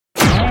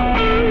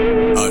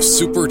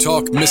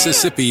SuperTalk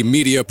Mississippi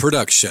media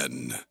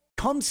production.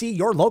 Come see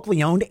your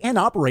locally owned and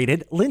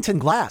operated Linton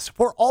Glass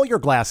for all your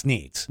glass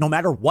needs. No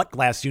matter what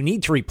glass you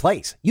need to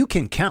replace, you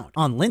can count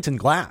on Linton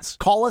Glass.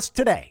 Call us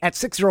today at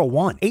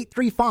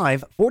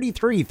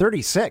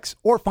 601-835-4336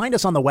 or find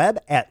us on the web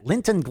at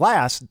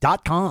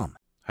lintonglass.com.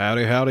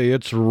 Howdy, howdy,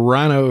 it's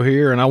Rhino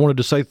here, and I wanted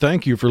to say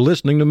thank you for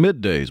listening to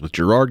MidDays with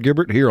Gerard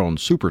Gibert here on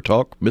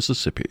SuperTalk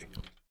Mississippi.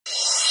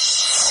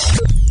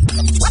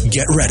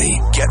 Get ready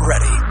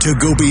to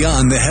go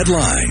beyond the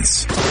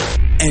headlines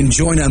and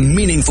join a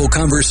meaningful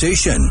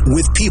conversation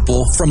with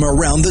people from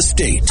around the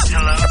state.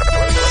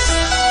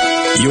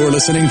 Hello. You're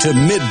listening to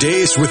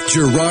MidDays with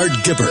Gerard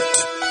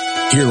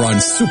Gibert here on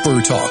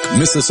SuperTalk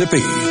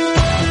Mississippi.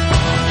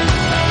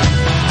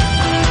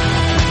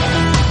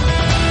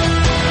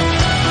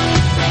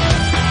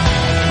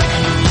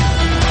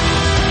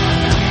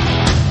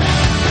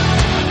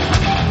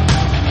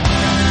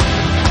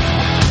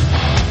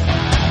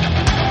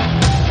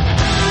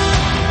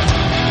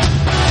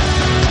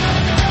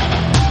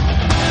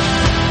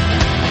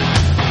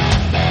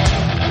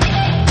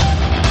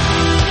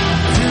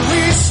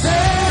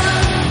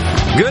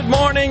 Good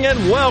morning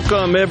and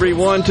welcome,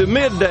 everyone, to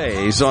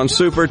MidDays on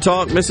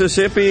SuperTalk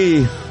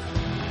Mississippi.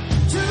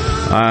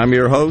 I'm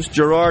your host,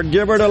 Gerard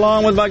Gibert,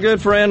 along with my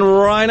good friend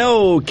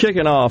Rhino,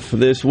 kicking off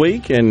this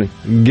week and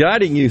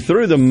guiding you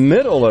through the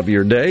middle of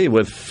your day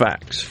with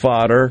facts,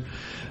 fodder,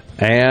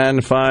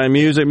 and fine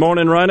music.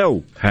 Morning,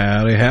 Rhino.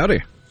 Howdy,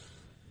 howdy.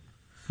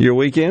 Your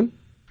weekend?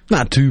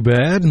 Not too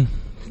bad.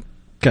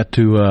 Got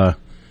to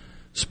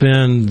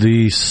spend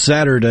the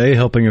Saturday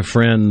helping a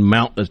friend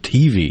mount a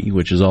TV,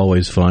 which is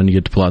always fun. You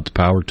get to pull out the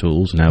power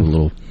tools and have a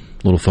little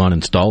fun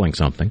installing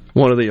something.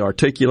 One of the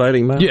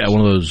articulating mounts? Yeah,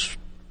 one of those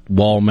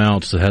wall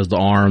mounts that has the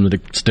arm that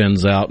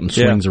extends out and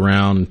swings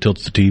around and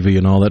tilts the TV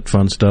and all that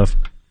fun stuff.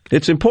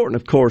 It's important,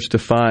 of course, to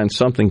find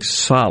something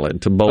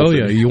solid to bolt. Oh,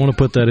 yeah, you want to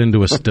put that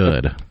into a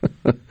stud,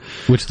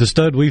 which the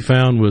stud we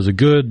found was a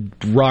good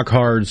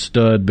rock-hard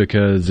stud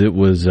because it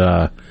was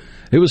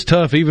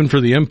tough even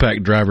for the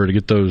impact driver to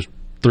get those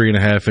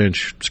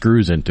 3.5-inch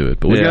screws into it,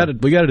 but we got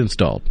it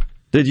installed.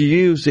 Did you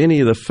use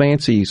any of the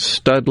fancy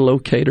stud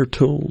locator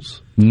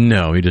tools?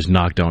 No, he just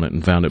knocked on it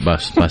and found it by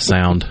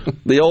sound.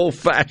 The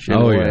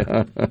old-fashioned way.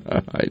 Yeah.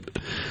 Right.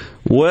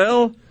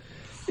 Well,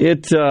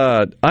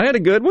 I had a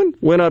good one.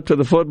 Went up to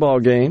the football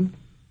game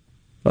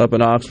up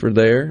in Oxford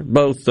there.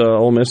 Both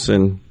Ole Miss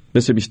and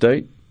Mississippi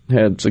State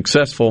had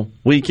successful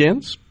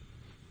weekends.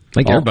 I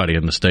think everybody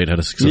in the state had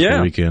a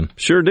successful weekend.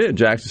 Sure did.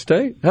 Jackson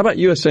State. How about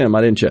USM? I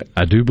didn't check.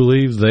 I do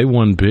believe they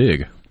won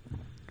big.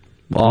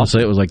 Awesome. I'll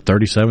say it was like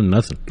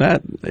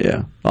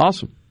 37-0.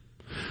 Awesome.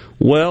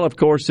 Well, of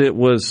course, it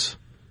was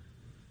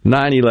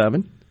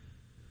 9/11.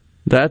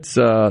 That's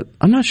I'm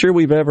not sure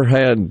we've ever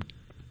had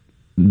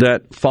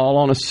that fall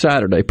on a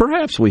Saturday.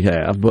 Perhaps we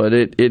have, but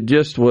it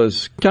just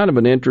was kind of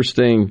an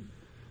interesting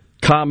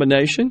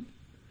combination.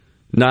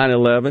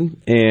 9/11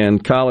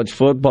 and college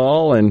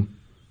football, and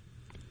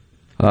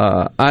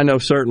I know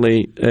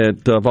certainly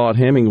at Vaught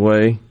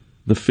Hemingway,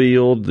 the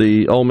field,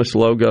 the Ole Miss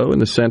logo in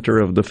the center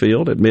of the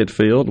field at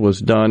midfield was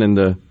done in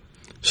the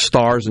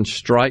Stars and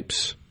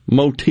Stripes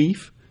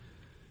motif,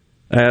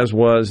 as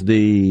was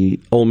the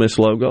Ole Miss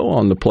logo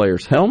on the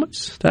players'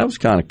 helmets. That was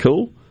kind of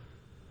cool.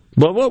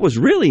 But what was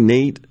really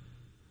neat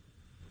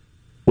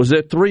was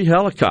that 3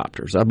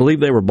 helicopters, I believe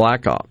they were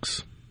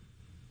Blackhawks,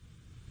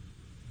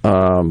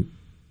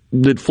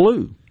 that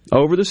flew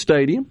over the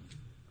stadium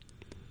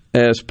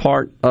as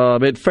part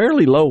of, at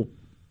fairly low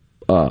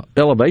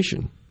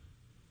elevation,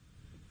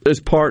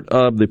 as part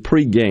of the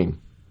pregame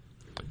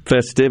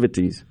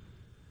festivities.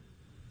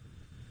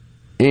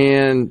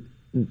 And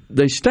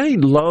they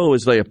stayed low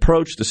as they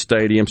approached the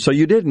stadium, so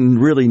you didn't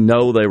really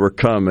know they were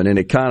coming, and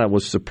it kind of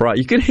was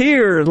surprising. You could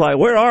hear, like,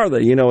 where are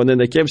they? And then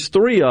there was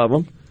 3 of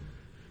them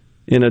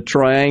in a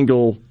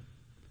triangle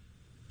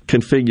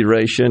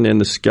configuration in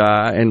the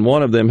sky, and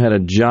one of them had a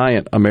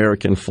giant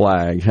American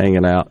flag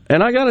hanging out.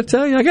 And I got to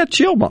tell you, I got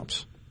chill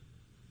bumps.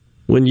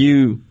 When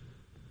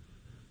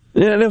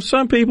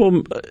some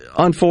people,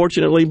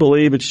 unfortunately,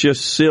 believe it's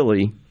just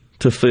silly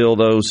to feel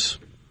those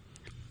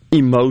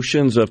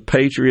emotions of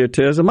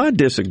patriotism. I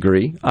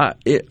disagree.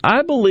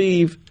 I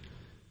believe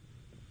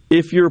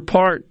if you're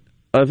part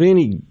of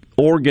any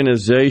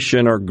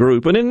organization or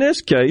group, and in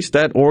this case,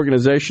 that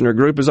organization or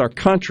group is our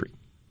country,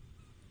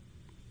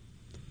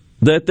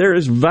 that there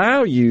is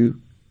value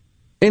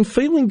in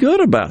feeling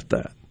good about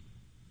that.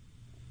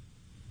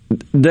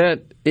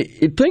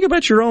 Think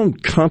about your own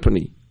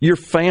company, your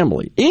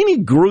family, any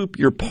group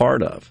you're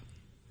part of.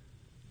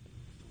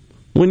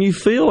 When you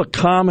feel a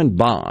common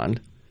bond,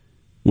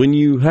 when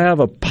you have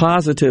a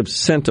positive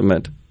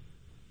sentiment,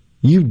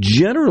 you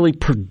generally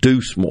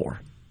produce more.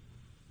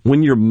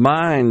 When your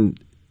mind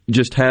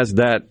just has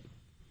that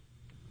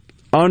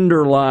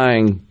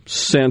underlying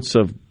sense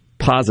of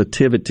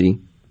positivity,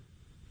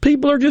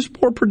 people are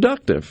just more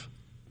productive.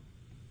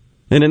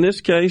 And in this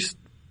case,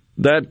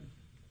 that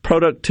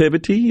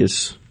productivity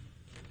is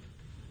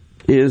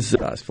is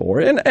us for.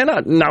 And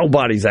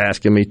nobody's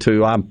asking me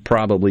to. I'm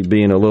probably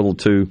being a little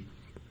too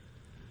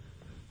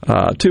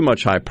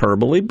much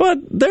hyperbole. But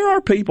there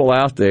are people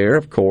out there,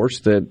 of course,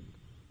 that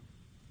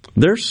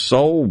their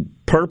sole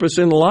purpose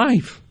in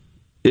life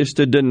is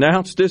to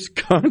denounce this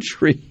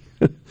country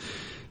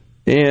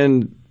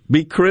and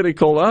be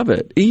critical of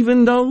it.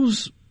 Even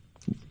those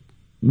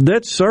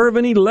that serve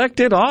an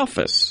elected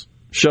office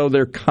show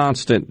their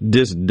constant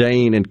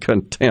disdain and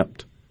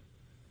contempt.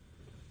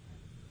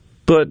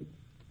 But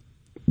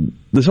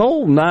this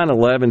whole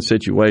 9/11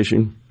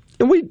 situation,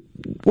 and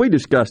we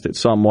discussed it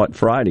somewhat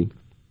Friday,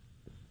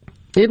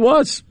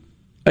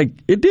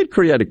 it did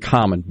create a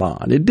common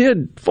bond. It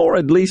did, for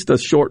at least a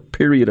short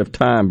period of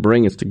time,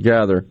 bring us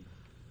together.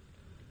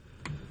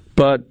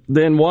 But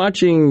then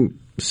watching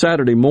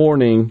Saturday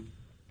morning,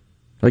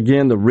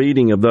 again, the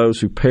reading of those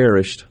who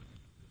perished,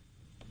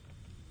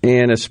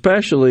 and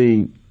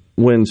especially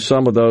when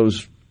some of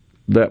those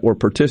that were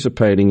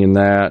participating in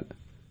that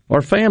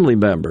are family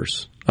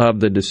members of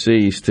the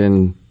deceased,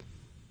 and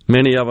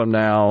many of them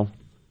now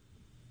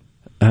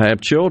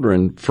have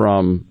children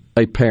from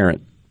a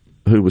parent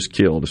who was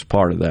killed as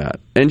part of that.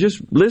 And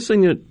just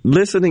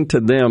listening to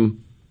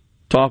them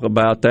talk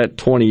about that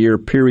 20-year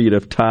period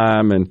of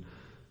time, and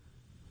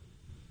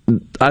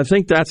I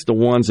think that's the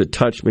ones that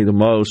touched me the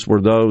most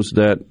were those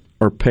that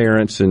are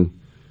parents, and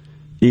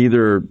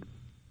either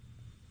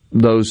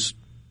those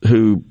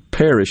who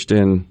perished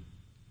in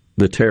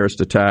the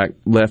terrorist attack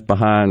left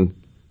behind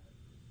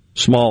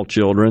small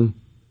children,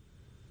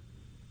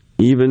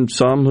 even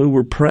some who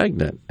were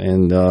pregnant,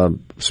 and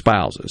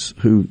spouses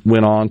who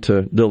went on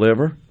to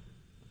deliver,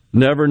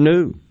 never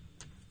knew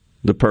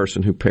the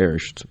person who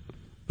perished,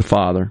 the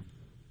father.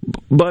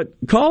 But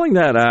calling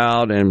that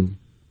out and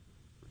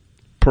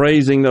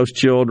praising those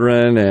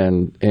children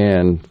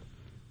and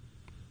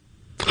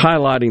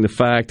highlighting the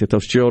fact that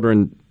those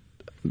children,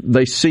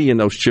 they see in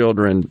those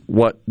children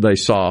what they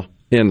saw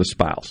in the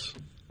spouse,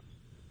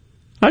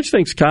 I just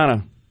think it's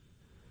kind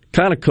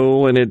of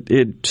cool, and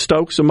it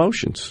stokes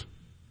emotions.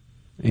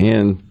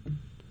 And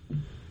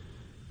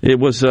it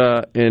was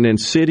an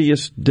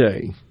insidious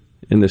day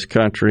in this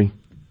country,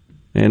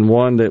 and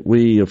one that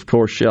we, of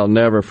course, shall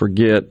never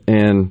forget.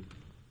 And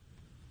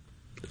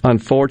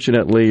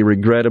unfortunately,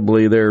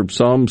 regrettably, there are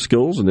some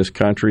schools in this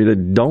country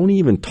that don't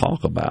even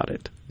talk about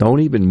it,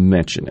 don't even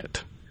mention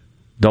it,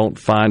 don't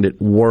find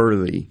it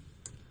worthy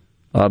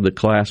of the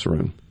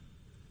classroom.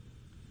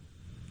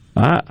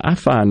 I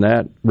find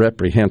that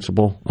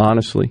reprehensible,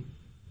 honestly.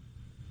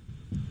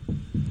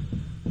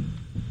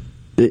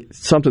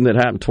 It's something that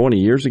happened 20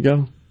 years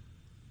ago.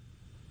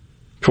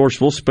 Of course,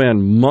 we'll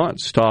spend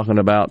months talking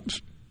about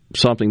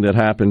something that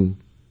happened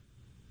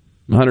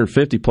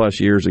 150 plus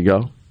years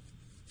ago,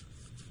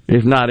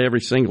 if not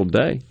every single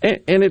day.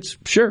 And it's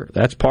sure,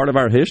 that's part of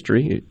our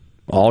history. It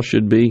all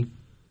should be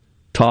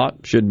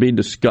taught, should be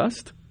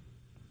discussed.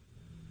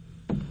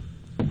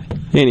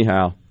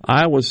 Anyhow,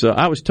 I was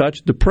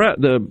touched.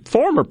 The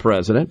former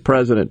president,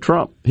 President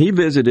Trump, he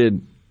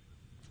visited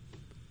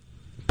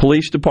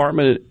police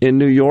department in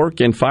New York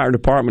and fire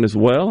department as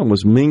well, and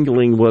was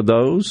mingling with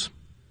those,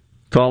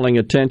 calling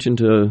attention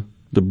to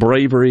the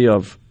bravery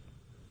of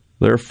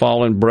their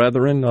fallen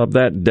brethren of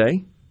that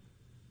day.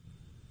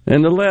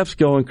 And the left's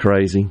going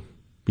crazy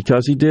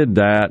because he did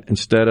that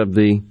instead of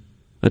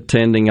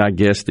attending, I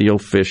guess, the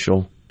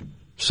official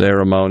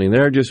ceremony.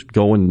 They're just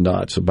going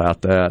nuts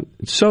about that.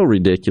 It's so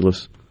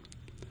ridiculous.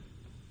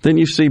 Then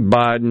you see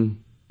Biden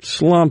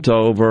slumped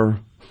over,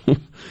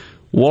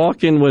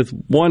 walking with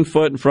one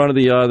foot in front of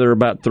the other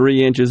about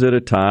 3 inches at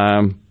a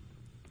time,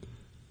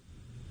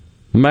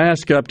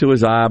 mask up to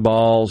his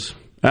eyeballs,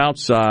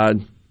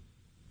 outside.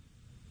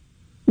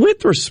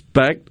 With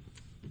respect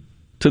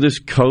to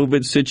this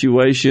COVID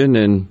situation,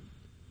 and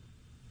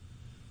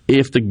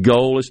if the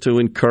goal is to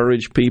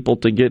encourage people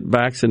to get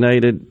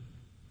vaccinated,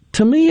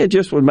 to me it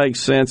just would make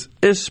sense,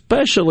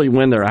 especially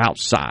when they're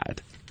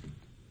outside.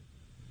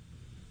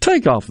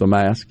 Take off the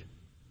mask.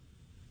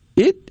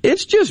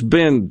 It's just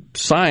been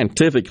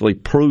scientifically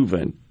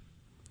proven.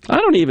 I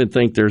don't even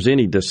think there's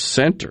any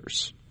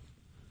dissenters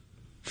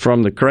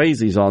from the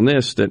crazies on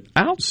this, that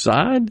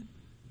outside,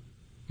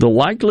 the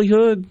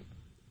likelihood,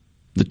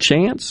 the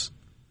chance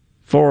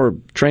for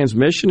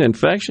transmission,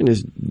 infection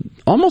is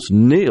almost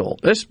nil,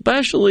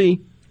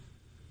 especially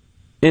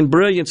in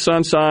brilliant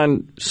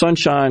sunshine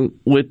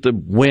with the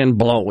wind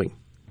blowing.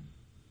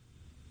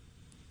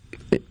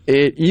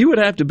 You would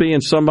have to be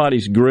in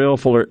somebody's grill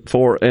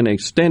for an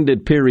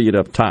extended period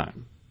of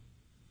time.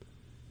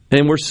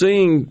 And we're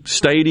seeing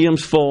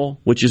stadiums full,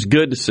 which is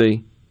good to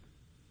see,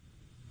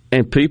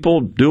 and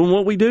people doing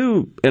what we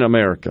do in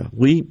America.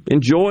 We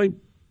enjoy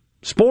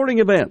sporting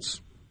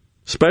events,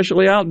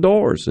 especially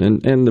outdoors,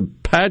 and the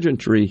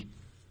pageantry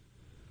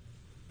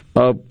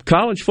of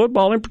college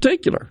football in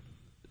particular.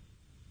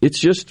 It's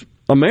just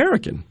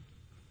American.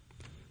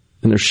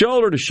 And they're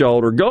shoulder to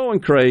shoulder,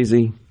 going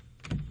crazy.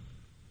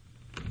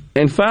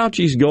 And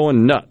Fauci's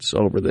going nuts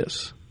over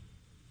this.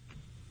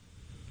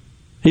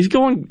 He's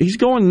going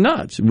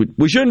nuts.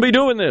 We shouldn't be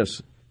doing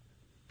this.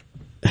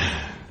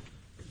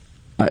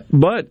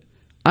 But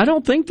I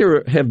don't think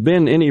there have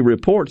been any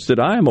reports that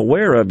I am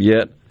aware of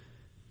yet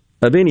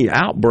of any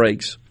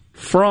outbreaks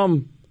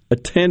from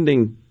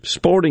attending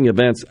sporting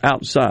events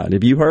outside.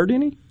 Have you heard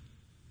any?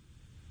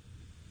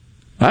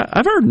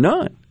 I've heard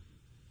none.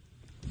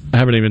 I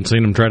haven't even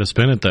seen them try to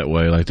spin it that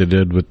way like they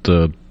did with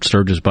the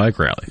Sturgis bike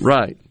rally.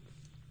 Right.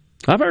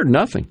 I've heard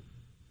nothing.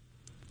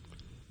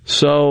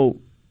 So,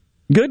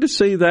 good to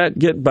see that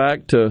get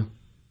back to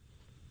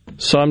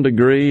some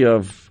degree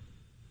of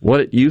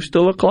what it used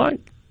to look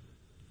like.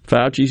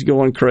 Fauci's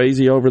going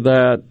crazy over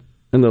that,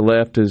 and the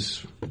left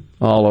is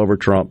all over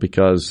Trump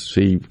because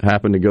he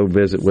happened to go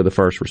visit with the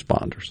first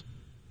responders.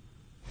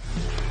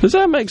 Does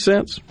that make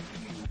sense?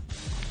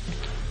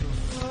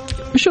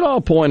 We should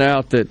all point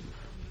out that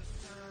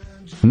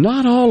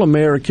not all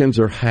Americans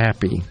are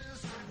happy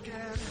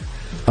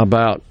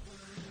about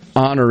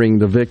honoring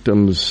the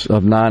victims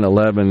of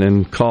 9/11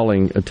 and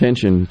calling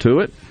attention to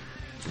it.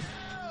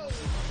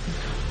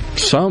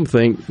 Some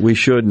think we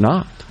should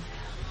not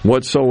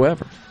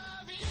whatsoever,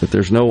 that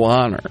there's no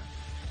honor.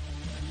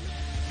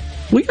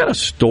 We got a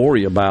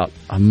story about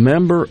a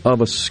member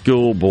of a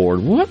school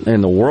board. What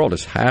in the world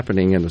is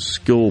happening in the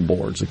school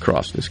boards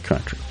across this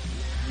country?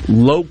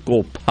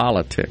 Local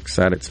politics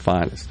at its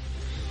finest.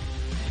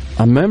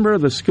 A member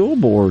of the school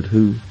board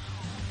who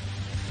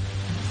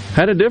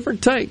had a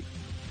different take.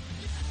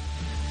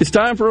 It's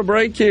time for a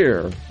break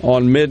here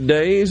on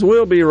Middays.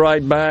 We'll be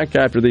right back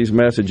after these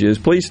messages.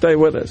 Please stay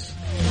with us.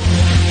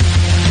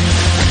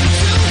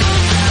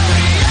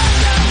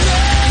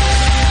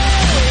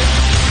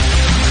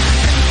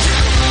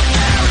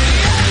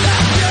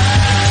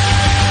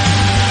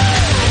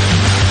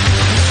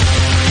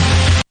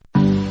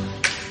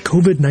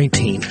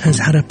 COVID-19 has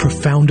had a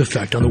profound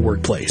effect on the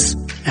workplace.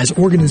 As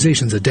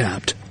organizations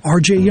adapt,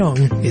 RJ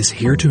Young is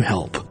here to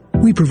help.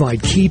 We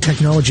provide key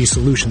technology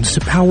solutions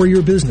to power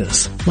your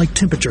business, like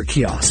temperature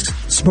kiosks,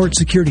 smart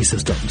security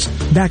systems,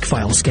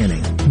 backfile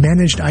scanning,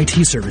 managed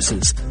IT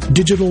services,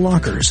 digital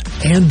lockers,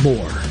 and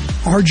more.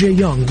 RJ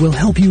Young will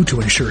help you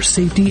to ensure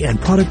safety and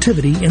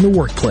productivity in the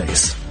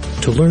workplace.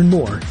 To learn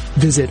more,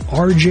 visit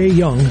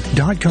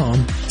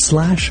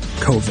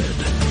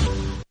rjyoung.com/COVID.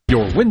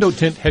 Your window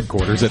tint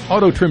headquarters at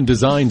Auto Trim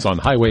Designs on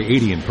Highway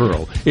 80 in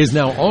Pearl is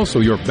now also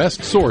your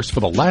best source for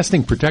the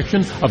lasting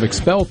protection of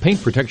Expel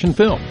paint protection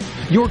film.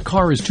 Your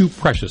car is too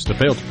precious to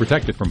fail to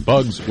protect it from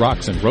bugs,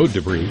 rocks, and road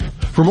debris.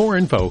 For more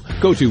info,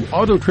 go to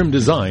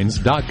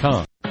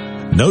autotrimdesigns.com.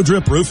 No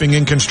Drip Roofing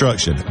and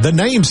Construction. The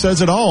name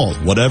says it all.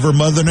 Whatever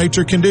Mother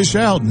Nature can dish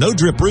out, No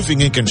Drip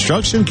Roofing and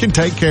Construction can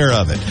take care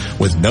of it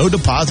with no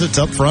deposits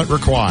up front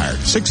required.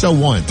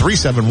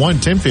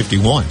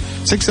 601-371-1051.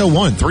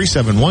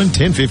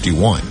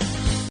 601-371-1051.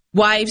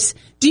 Wives,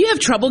 do you have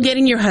trouble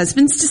getting your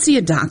husbands to see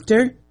a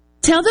doctor?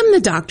 Tell them the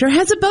doctor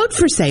has a boat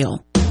for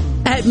sale.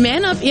 At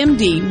Man Up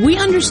MD, we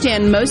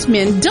understand most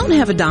men don't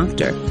have a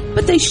doctor,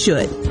 but they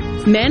should.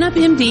 Man Up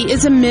MD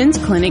is a men's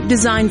clinic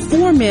designed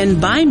for men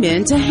by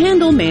men to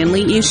handle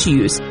manly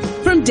issues.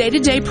 From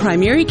day-to-day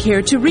primary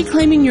care to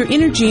reclaiming your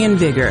energy and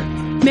vigor,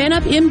 Man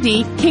Up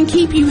MD can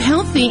keep you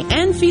healthy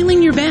and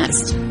feeling your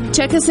best.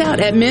 Check us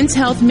out at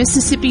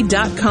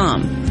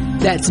menshealthmississippi.com.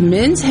 That's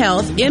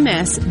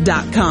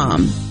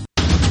menshealthms.com.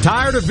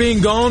 Tired of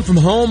being gone from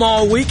home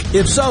all week?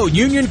 If so,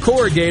 Union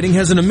Corrugating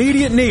has an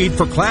immediate need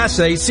for Class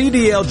A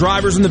CDL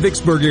drivers in the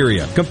Vicksburg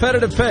area.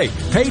 Competitive pay,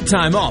 paid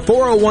time off,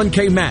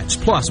 401k match,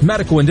 plus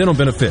medical and dental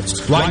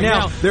benefits. Right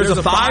now, there's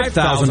a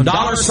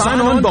 $5,000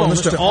 sign-on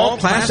bonus to all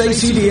Class A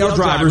CDL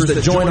drivers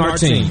that join our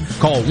team.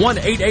 Call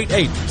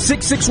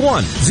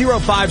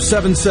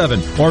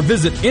 1-888-661-0577 or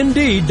visit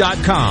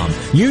Indeed.com.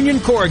 Union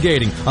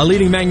Corrugating, a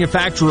leading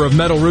manufacturer of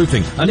metal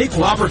roofing, an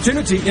equal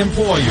opportunity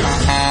employer.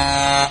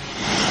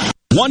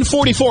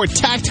 144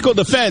 Tactical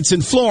Defense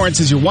in Florence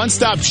is your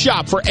one-stop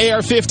shop for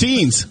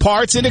AR-15s,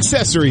 parts, and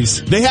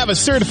accessories. They have a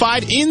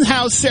certified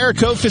in-house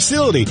Cerakote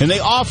facility, and they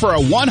offer a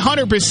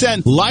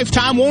 100%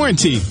 lifetime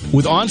warranty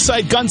with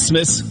on-site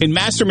gunsmiths and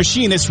master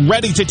machinists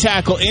ready to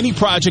tackle any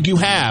project you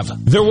have.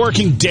 They're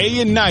working day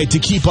and night to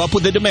keep up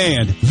with the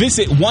demand.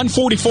 Visit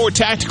 144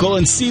 Tactical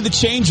and see the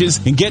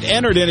changes and get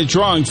entered in a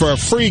drawing for a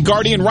free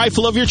Guardian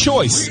rifle of your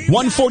choice.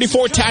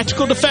 144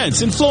 Tactical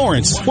Defense in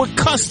Florence, where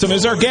custom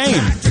is our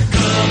game.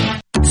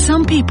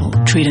 Some people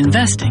treat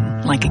investing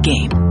like a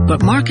game,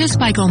 but Marcus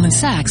by Goldman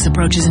Sachs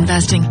approaches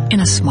investing in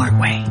a smart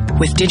way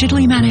with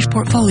digitally managed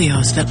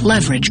portfolios that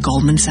leverage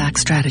Goldman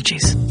Sachs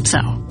strategies. So,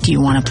 do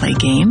you want to play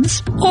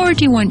games or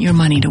do you want your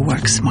money to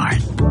work smart?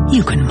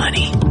 You can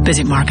money.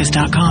 Visit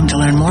Marcus.com to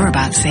learn more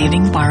about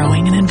saving,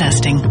 borrowing, and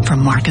investing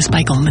from Marcus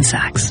by Goldman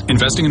Sachs.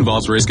 Investing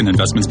involves risk and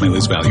investments may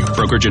lose value.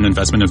 Brokerage and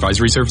investment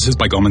advisory services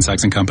by Goldman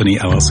Sachs & Company,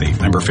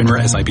 LLC. Member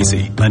FINRA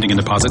SIPC. Lending and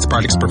deposits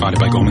products provided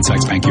by Goldman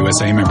Sachs Bank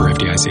USA. Member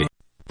FDIC.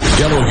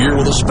 Gallo here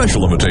with a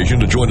special invitation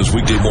to join us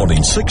weekday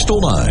morning, 6 to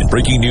 9.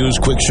 Breaking news,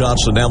 quick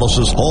shots,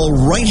 analysis, all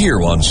right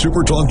here on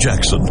Super Talk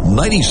Jackson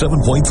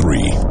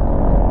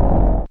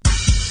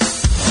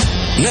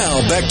 97.3.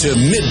 Now back to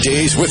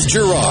Middays with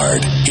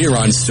Gerard here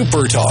on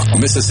Super Talk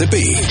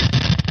Mississippi.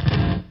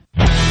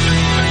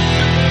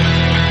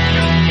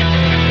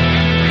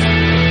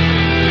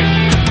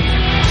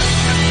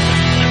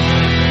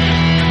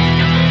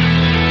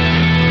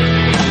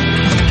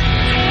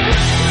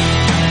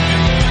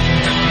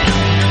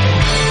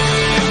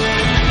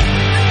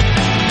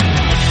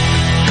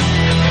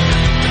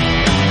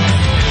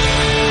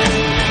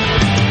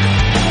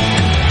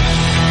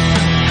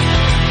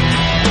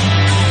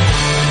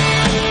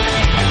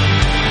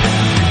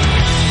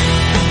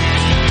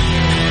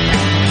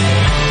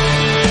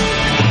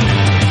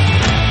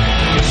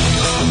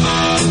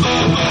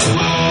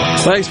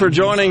 Thanks for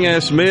joining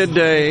us,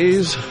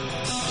 Middays.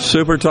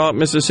 Super Talk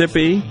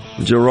Mississippi.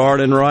 Gerard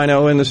and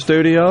Rhino in the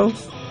studio.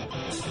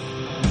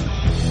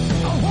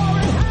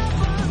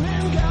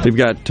 We've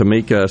got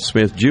Tamica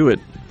Smith Jeuitt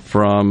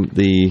from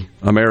the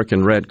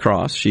American Red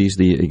Cross. She's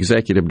the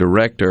executive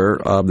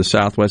director of the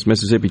Southwest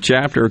Mississippi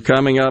chapter,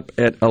 coming up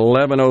at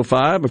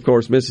 11:05. Of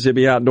course,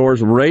 Mississippi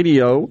Outdoors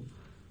Radio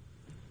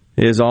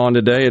is on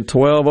today at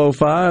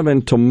 12:05,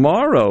 and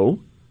tomorrow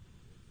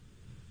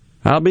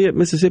I'll be at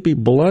Mississippi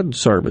Blood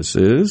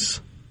Services,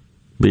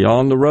 be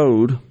on the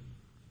road,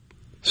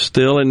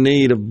 still in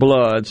need of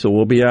blood, so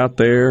we'll be out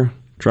there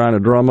trying to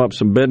drum up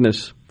some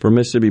business for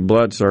Mississippi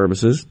Blood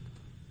Services.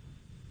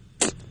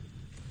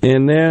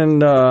 And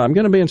then I'm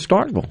going to be in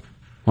Starkville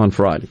on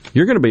Friday.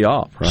 You're going to be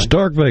off, right?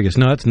 Stark Vegas.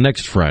 No, that's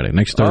next Friday.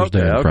 Next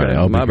Thursday and Friday.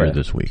 I'll be here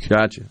this week.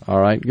 Gotcha.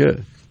 All right,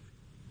 good.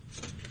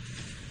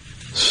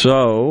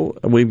 So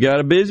we've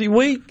got a busy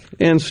week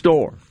in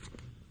store.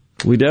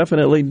 We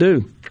definitely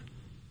do.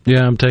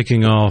 Yeah, I'm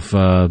taking off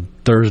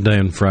Thursday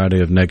and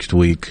Friday of next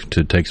week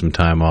to take some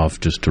time off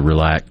just to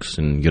relax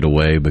and get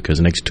away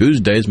because next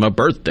Tuesday is my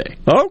birthday.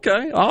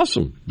 Okay,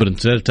 awesome. But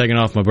instead of taking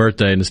off my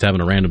birthday and just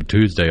having a random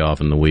Tuesday off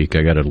in the week,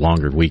 I got a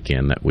longer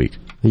weekend that week.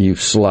 You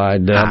sly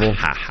devil.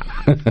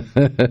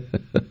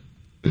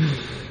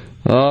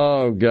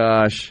 Oh,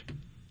 gosh.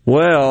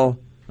 Well,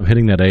 I'm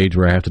hitting that age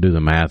where I have to do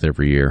the math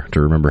every year to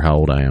remember how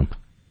old I am.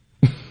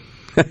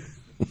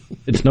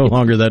 It's no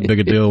longer that big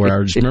a deal where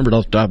I just remember it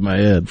off the top of my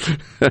head.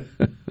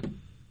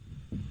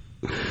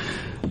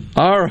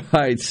 All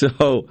right,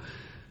 so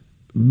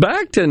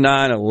back to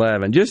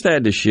 9/11. Just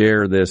had to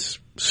share this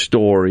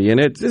story, and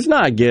it's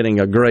not getting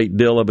a great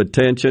deal of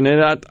attention,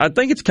 and I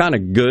think it's kind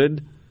of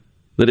good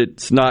that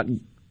it's not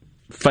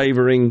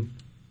favoring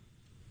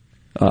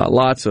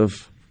lots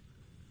of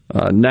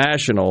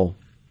national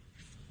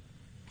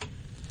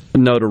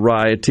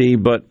notoriety,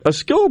 but a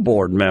school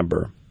board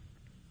member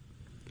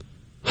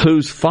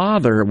whose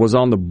father was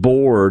on the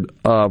board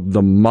of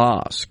the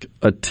mosque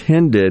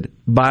attended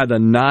by the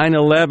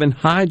 9/11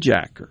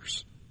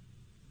 hijackers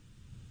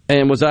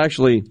and was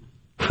actually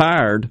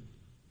hired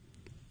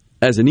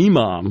as an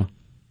imam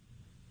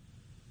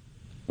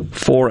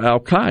for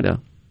Al-Qaeda.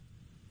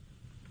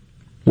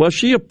 Well,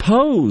 she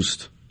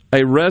opposed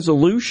a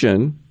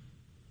resolution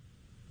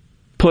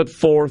put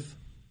forth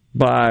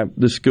by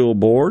the school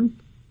board,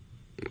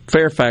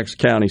 Fairfax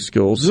County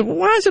Schools.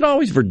 Why is it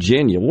always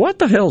Virginia? What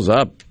the hell's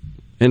up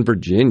in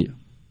Virginia?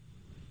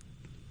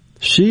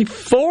 She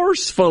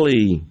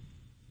forcefully,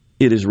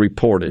 it is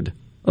reported,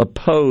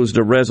 opposed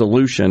a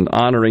resolution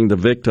honoring the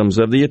victims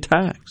of the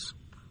attacks.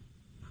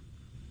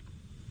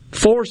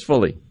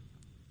 Forcefully.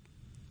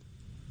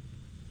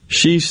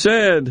 She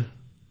said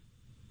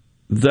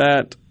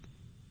that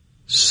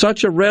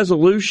such a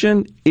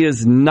resolution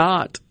is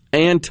not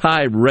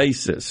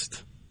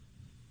anti-racist.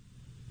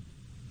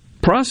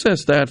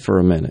 Process that for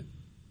a minute.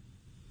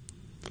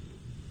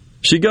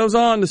 She goes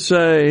on to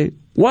say,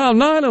 while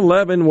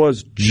 9/11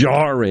 was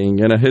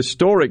jarring and a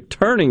historic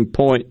turning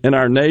point in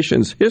our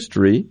nation's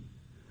history,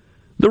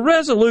 the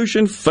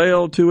resolution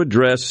failed to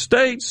address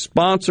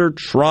state-sponsored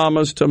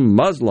traumas to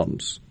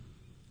Muslims.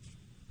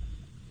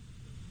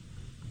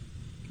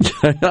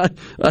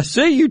 I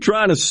see you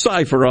trying to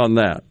cipher on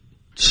that.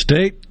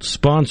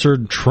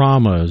 State-sponsored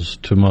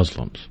traumas to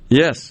Muslims.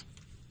 Yes.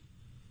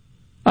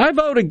 I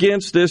vote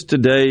against this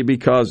today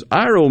because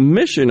our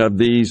omission of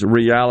these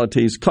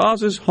realities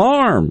causes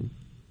harm.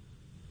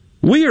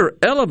 We are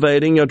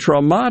elevating a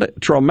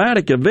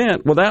traumatic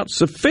event without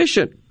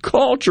sufficient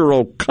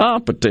cultural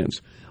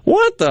competence.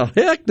 What the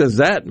heck does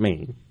that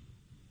mean?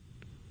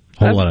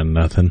 Whole lot of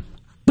nothing.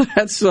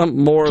 That's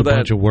something more of that. A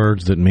bunch of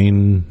words that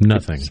mean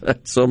nothing.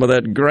 That's some of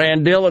that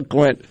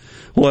grandiloquent.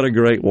 What a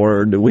great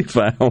word that we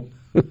found.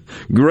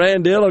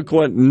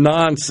 Grandiloquent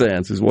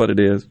nonsense is what it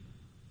is.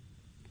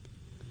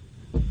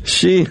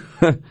 She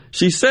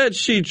said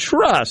she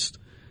trusts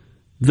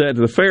that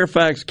the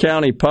Fairfax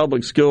County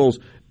Public Schools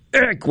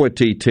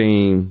equity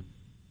team,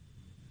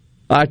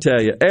 I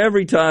tell you,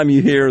 every time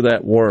you hear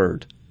that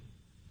word,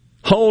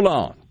 hold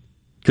on,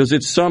 because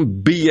it's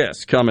some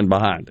BS coming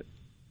behind it.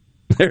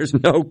 There's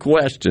no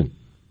question.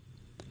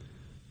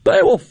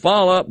 They will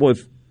follow up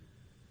with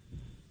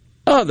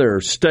other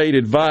state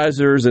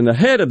advisors and the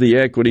head of the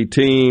equity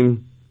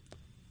team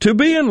to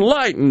be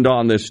enlightened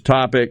on this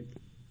topic.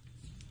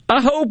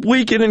 I hope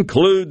we can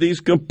include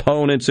these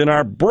components in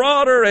our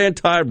broader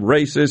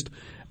anti-racist,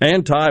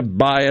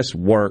 anti-bias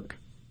work.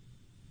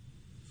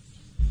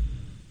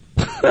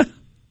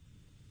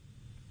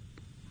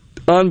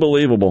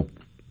 Unbelievable.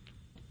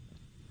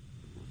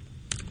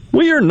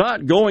 We are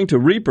not going to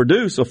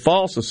reproduce a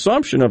false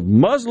assumption of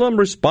Muslim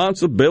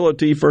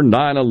responsibility for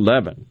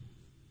 9/11.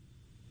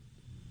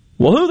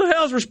 Well, who the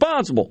hell's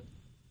responsible?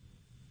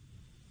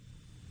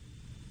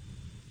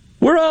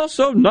 We're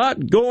also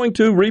not going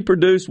to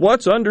reproduce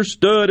what's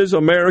understood as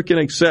American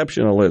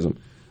exceptionalism.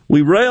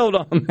 We railed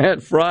on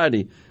that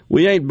Friday.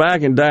 We ain't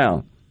backing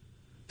down.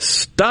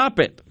 Stop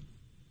it,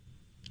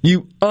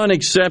 you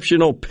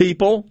unexceptional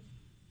people.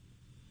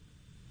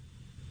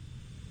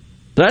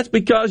 That's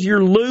because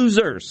you're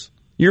losers.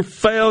 You're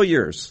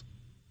failures.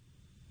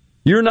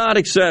 You're not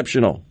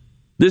exceptional.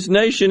 This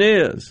nation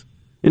is.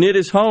 And it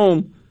is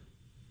home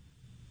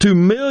to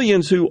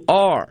millions who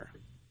are.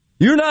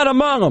 You're not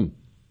among them.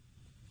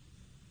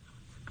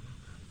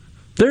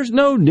 There's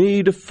no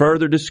need to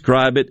further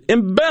describe it,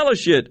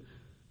 embellish it,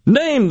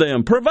 name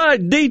them,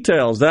 provide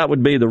details. That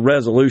would be the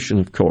resolution,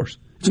 of course.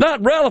 It's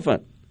not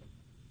relevant.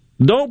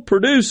 Don't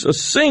produce a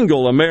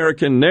single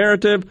American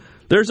narrative.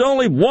 There's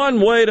only one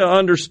way to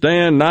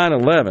understand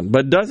 9/11,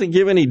 but doesn't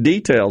give any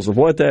details of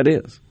what that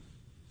is.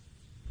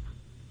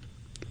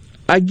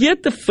 I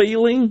get the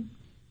feeling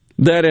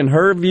that in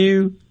her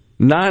view,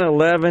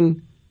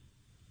 9/11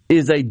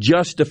 is a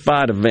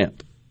justified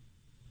event.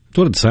 That's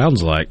what it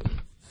sounds like.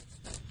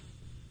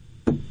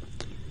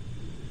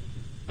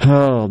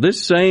 Oh,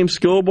 this same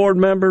school board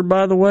member,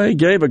 by the way,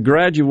 gave a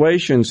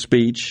graduation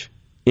speech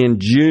in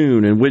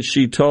June in which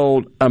she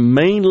told a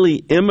mainly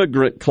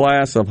immigrant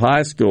class of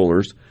high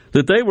schoolers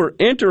that they were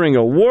entering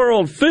a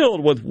world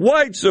filled with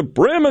white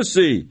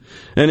supremacy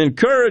and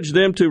encouraged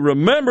them to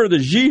remember the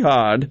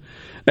jihad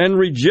and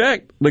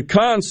reject the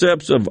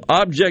concepts of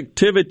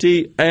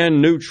objectivity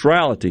and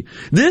neutrality.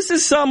 This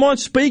is someone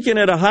speaking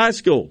at a high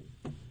school.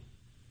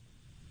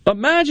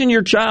 Imagine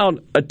your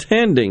child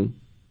attending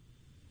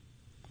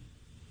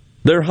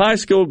their high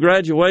school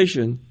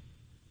graduation,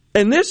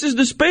 and this is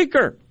the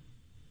speaker.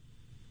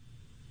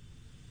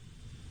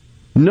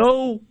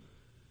 No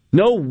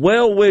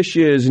well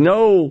wishes,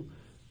 no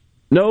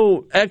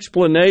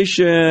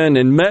explanation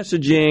and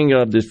messaging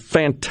of the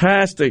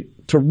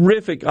fantastic,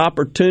 terrific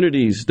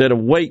opportunities that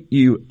await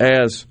you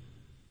as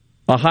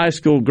a high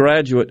school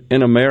graduate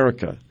in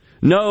America.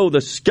 No,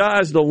 the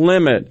sky's the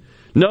limit.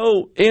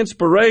 No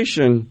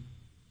inspiration.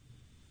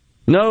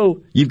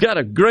 No, you've got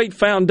a great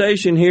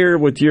foundation here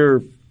with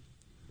your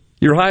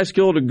high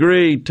school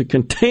degree to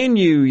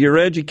continue your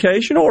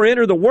education or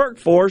enter the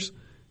workforce.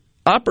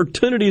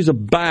 Opportunities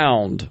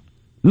abound.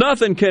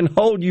 Nothing can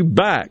hold you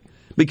back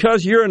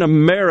because you're an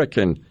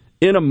American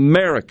in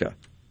America.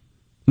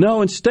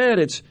 No, instead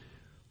it's,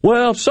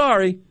 well,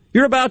 sorry,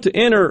 you're about to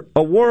enter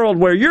a world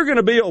where you're going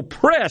to be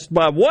oppressed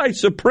by white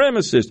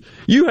supremacists.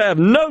 You have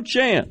no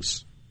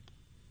chance.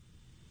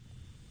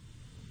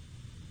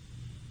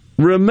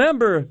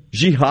 Remember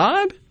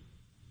jihad?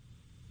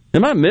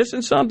 Am I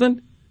missing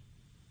something?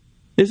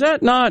 Is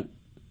that not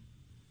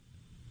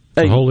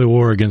a holy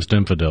war against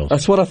infidels?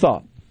 That's what I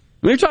thought.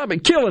 I mean, you're talking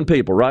about killing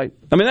people, right?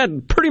 I mean,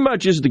 that pretty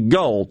much is the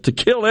goal, to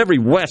kill every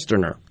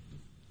Westerner.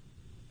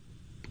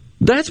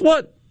 That's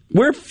what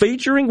we're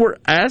featuring. We're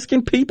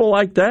asking people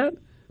like that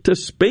to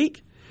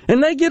speak,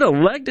 and they get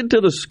elected to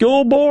the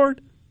school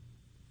board.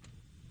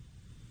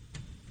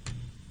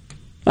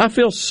 I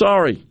feel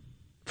sorry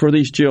for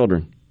these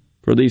children,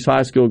 for these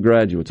high school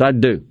graduates. I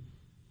do.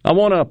 I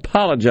want to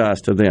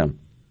apologize to them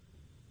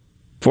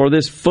for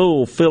this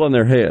fool filling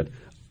their head.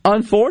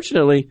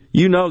 Unfortunately,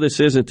 you know this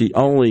isn't the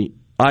only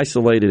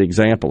isolated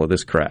example of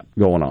this crap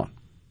going on.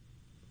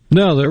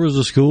 No, there was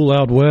a school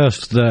out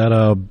west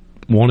that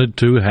wanted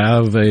to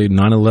have a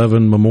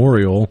 9/11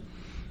 memorial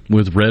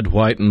with red,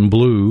 white, and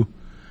blue,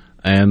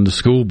 and the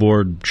school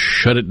board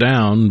shut it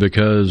down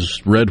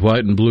because red,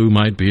 white, and blue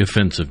might be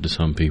offensive to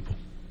some people.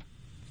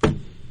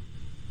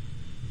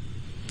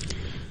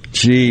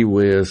 Gee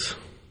whiz.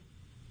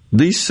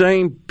 These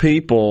same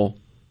people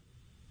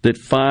that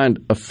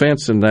find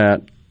offense in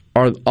that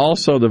are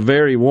also the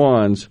very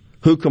ones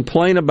who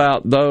complain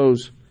about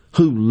those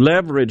who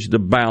leverage the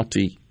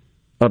bounty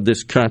of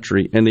this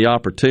country and the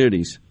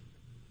opportunities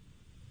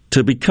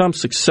to become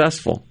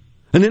successful.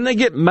 And then they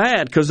get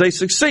mad because they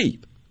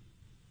succeed.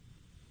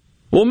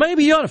 Well,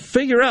 maybe you ought to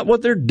figure out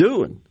what they're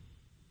doing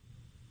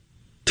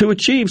to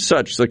achieve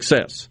such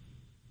success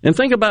and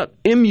think about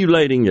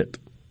emulating it.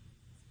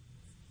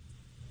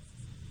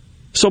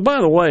 So,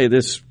 by the way,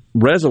 this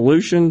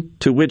resolution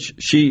to which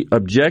she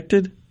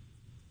objected,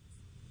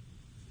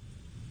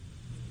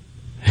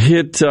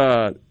 it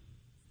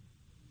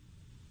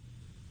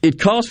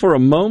calls for a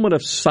moment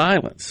of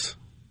silence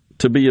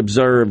to be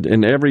observed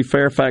in every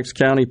Fairfax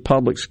County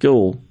public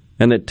school,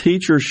 and that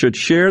teachers should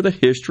share the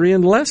history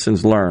and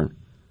lessons learned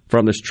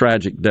from this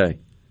tragic day,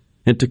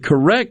 and to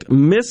correct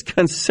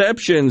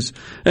misconceptions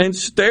and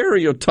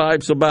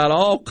stereotypes about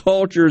all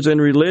cultures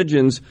and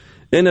religions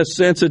in a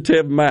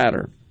sensitive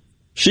manner.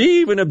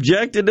 She even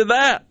objected to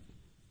that.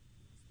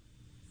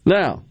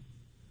 Now,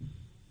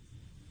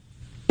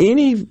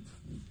 any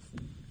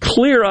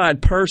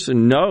clear-eyed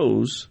person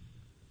knows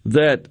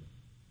that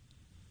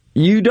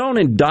you don't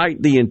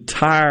indict the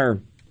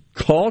entire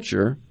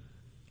culture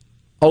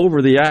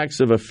over the acts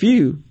of a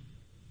few.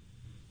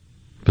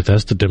 But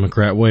that's the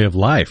Democrat way of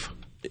life.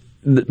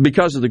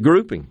 Because of the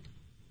grouping.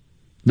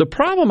 The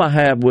problem I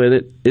have with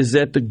it is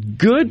that the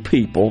good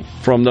people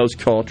from those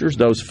cultures,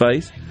 those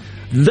faiths,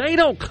 they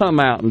don't come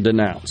out and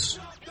denounce.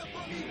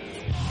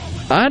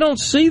 I don't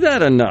see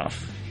that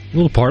enough.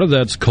 Well, part of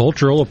that's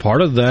cultural. A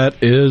part of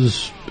that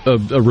is a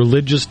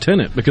religious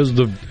tenet, because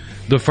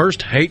the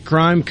first hate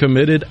crime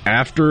committed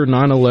after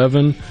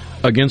 9/11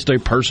 against a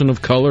person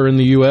of color in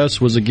the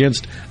U.S. was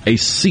against a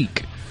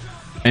Sikh.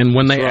 And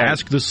when they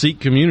asked the Sikh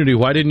community,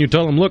 why didn't you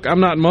tell them, look, I'm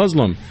not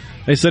Muslim?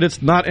 They said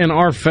it's not in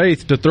our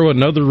faith to throw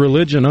another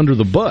religion under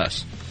the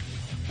bus.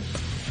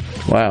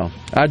 Wow.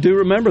 I do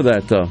remember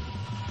that, though.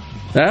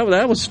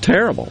 That was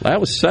terrible. That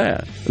was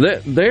sad.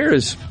 There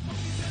is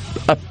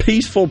a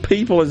peaceful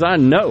people as I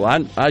know.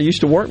 I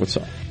used to work with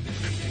some.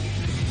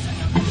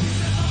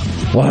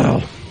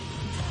 Wow.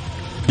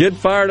 Get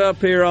fired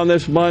up here on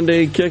this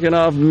Monday, kicking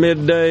off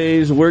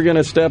middays. We're going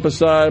to step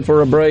aside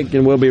for a break,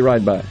 and we'll be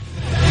right back.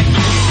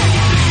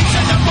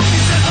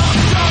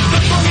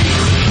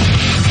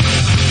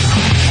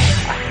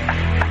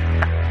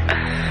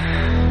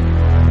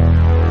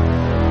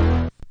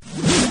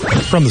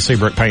 From the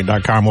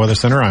SeabrookPaint.com Weather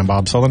Center, I'm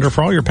Bob Sullender.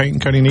 For all your paint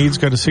and coating needs,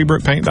 go to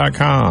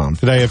SeabrookPaint.com.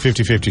 Today, a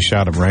 50-50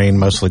 shot of rain,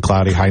 mostly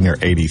cloudy, high near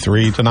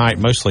 83. Tonight,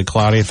 mostly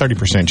cloudy, a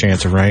 30%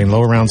 chance of rain,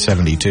 low around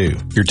 72.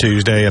 Your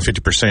Tuesday, a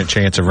 50%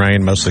 chance of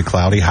rain, mostly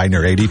cloudy, high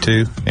near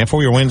 82. And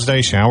for your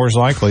Wednesday, showers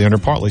likely under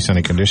partly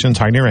sunny conditions,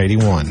 high near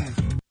 81.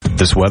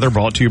 This weather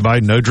brought to you by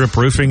No Drip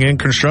Roofing and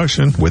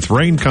Construction. With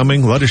rain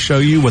coming, let us show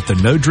you what the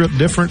No Drip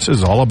difference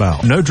is all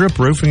about. No Drip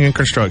Roofing and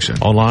Construction.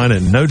 Online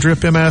at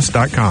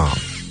NoDripMS.com.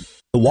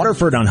 The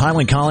Waterford on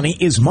Highland Colony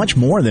is much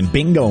more than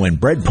bingo and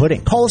bread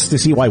pudding. Call us to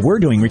see why we're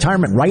doing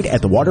retirement right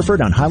at the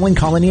Waterford on Highland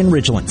Colony in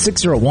Ridgeland.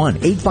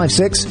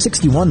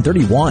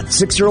 601-856-6131.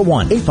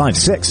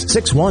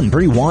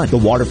 601-856-6131. The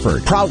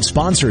Waterford, proud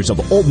sponsors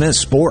of Ole Miss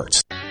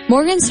sports.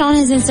 Morganstone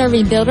has been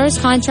serving builders,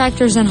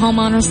 contractors, and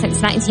homeowners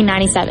since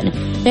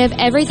 1997. They have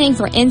everything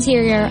for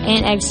interior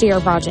and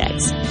exterior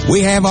projects.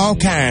 We have all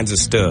kinds of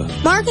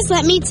stuff. Marcus,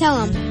 let me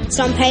tell them.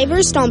 Stone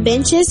pavers, stone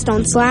benches,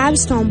 stone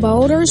slabs, stone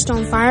boulders,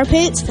 stone fire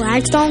pits,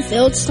 flagstone,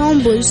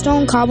 fieldstone,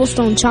 bluestone,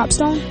 cobblestone,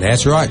 chopstone.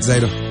 That's right,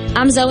 Zeta.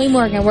 I'm Zoe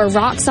Morgan. We're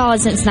rock solid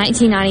since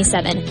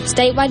 1997.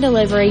 Statewide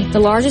delivery, the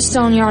largest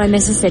stone yard in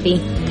Mississippi.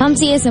 Come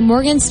see us at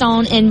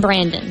Morganstone in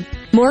Brandon.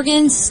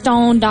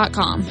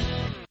 Morganstone.com.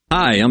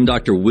 Hi, I'm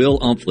Dr. Will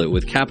Umflett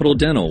with Capital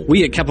Dental.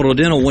 We at Capital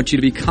Dental want you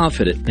to be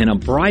confident in a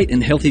bright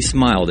and healthy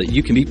smile that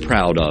you can be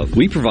proud of.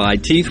 We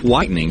provide teeth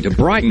whitening to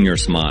brighten your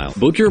smile.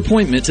 Book your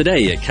appointment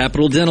today at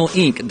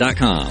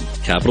CapitalDentalInc.com.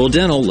 Capital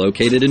Dental,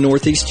 located in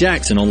Northeast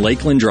Jackson on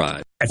Lakeland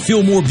Drive. At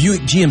Fillmore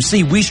Buick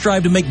GMC, we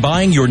strive to make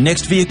buying your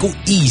next vehicle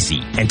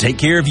easy and take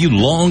care of you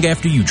long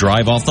after you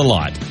drive off the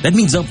lot. That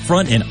means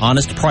upfront and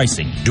honest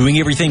pricing, doing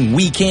everything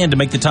we can to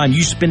make the time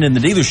you spend in the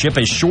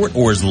dealership as short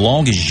or as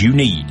long as you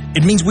need.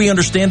 It means we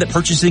understand that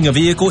purchasing a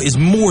vehicle is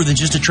more than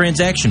just a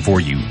transaction for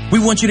you. We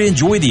want you to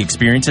enjoy the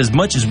experience as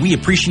much as we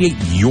appreciate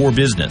your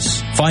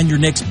business. Find your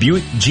next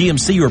Buick,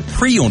 GMC, or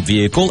pre-owned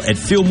vehicle at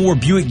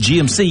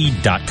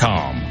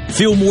FillmoreBuickGMC.com.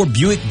 Fillmore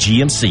Buick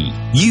GMC.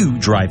 You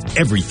drive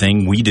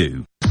everything we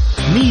do.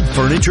 Need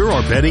furniture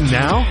or bedding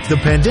now? The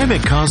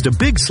pandemic caused a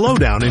big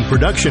slowdown in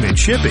production and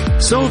shipping,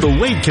 so the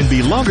wait can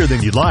be longer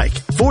than you'd like.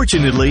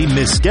 Fortunately,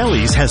 Miss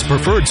Skelly's has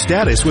preferred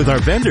status with our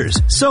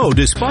vendors, so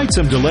despite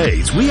some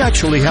delays, we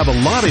actually have a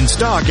lot in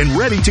stock and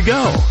ready to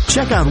go.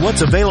 Check out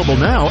what's available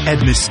now at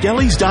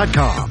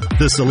MissSkellys.com.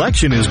 The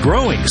selection is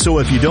growing, so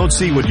if you don't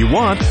see what you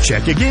want,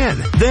 check again.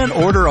 Then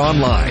order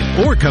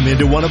online or come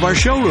into one of our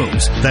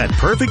showrooms. That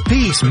perfect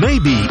piece may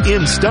be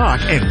in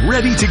stock and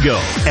ready to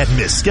go at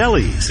Miss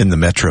Skelly's. In the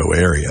metro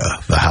area,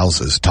 the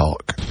houses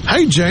talk.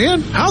 Hey,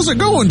 Jan, how's it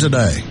going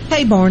today?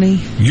 Hey, Barney.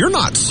 You're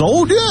not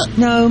sold yet?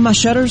 No, my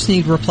shutters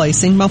need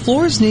replacing, my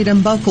floors need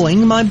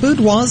unbuckling, my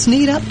boudoirs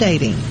need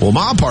updating. Well,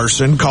 my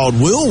person called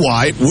Will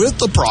White with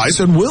the price,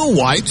 and Will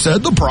White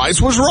said the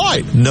price was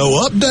right.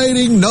 No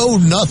updating, no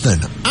nothing.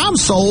 I'm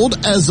sold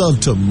as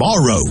of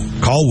tomorrow.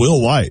 Call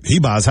Will White. He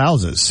buys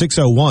houses.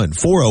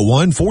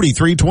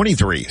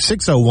 601-401-4323.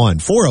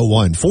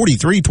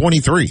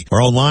 601-401-4323.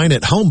 Or online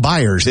at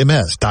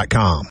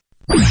homebuyersms.com.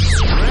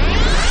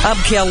 I'm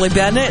Kelly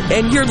Bennett,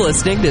 and you're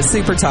listening to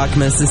Super Talk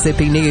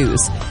Mississippi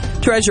News.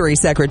 Treasury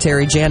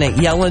Secretary Janet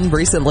Yellen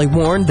recently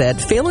warned that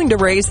failing to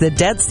raise the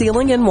debt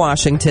ceiling in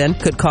Washington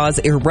could cause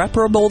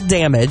irreparable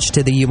damage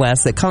to the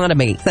U.S.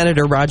 economy.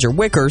 Senator Roger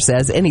Wicker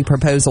says any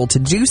proposal to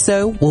do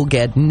so will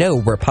get no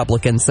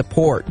Republican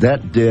support.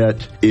 That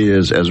debt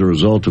is as a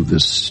result of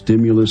this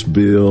stimulus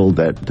bill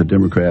that the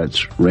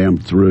Democrats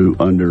rammed through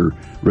under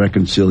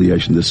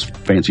reconciliation, this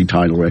fancy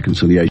title,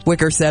 reconciliation.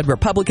 Wicker said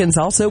Republicans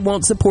also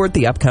won't support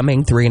the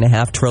upcoming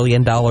 $3.5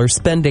 trillion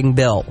spending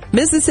bill.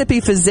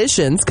 Mississippi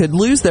physicians could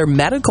lose their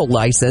medical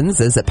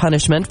license as a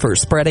punishment for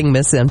spreading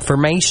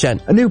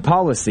misinformation. A new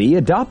policy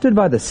adopted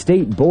by the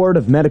State Board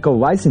of Medical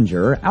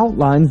Licensure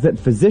outlines that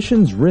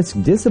physicians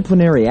risk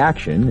disciplinary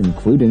action,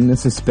 including the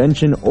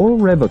suspension or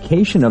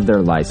revocation of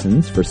their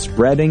license for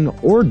spreading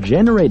or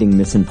generating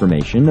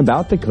misinformation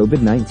about the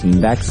COVID-19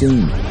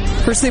 vaccine.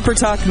 For Super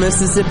Talk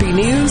Mississippi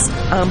News,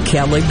 I'm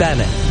Kelly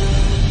Bennett.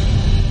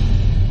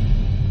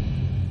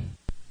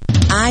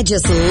 I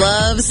just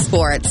love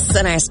sports,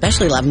 and I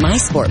especially love my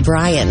sport,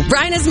 Brian.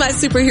 Brian is my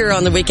superhero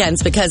on the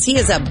weekends because he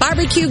is a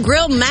barbecue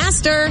grill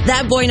master.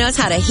 That boy knows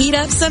how to heat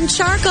up some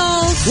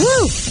charcoal.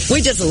 Woo! We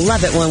just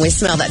love it when we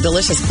smell that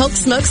delicious Polk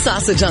smoked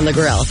sausage on the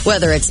grill.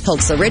 Whether it's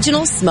Polk's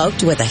Original,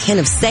 smoked with a hint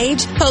of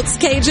sage, Polk's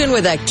Cajun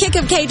with a kick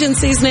of Cajun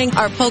seasoning,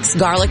 or Polk's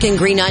garlic and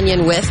green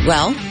onion with,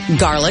 well,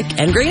 garlic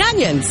and green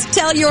onions.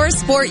 Tell your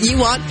sport you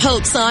want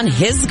Polk's on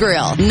his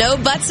grill. No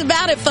buts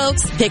about it,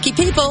 folks. Picky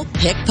people,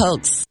 pick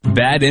Polk's.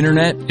 Bad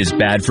internet is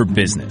bad for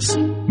business.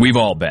 We've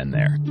all been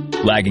there.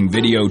 Lagging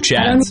video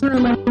chats,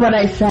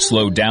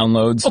 slow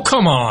downloads. Oh,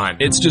 come on.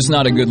 It's just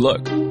not a good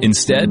look.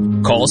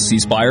 Instead, call C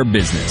Spire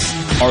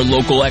Business. Our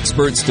local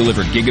experts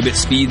deliver gigabit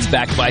speeds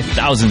backed by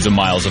thousands of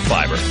miles of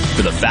fiber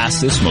for the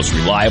fastest, most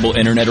reliable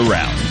internet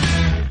around.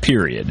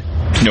 Period.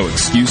 No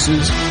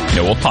excuses,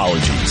 no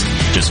apologies.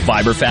 Just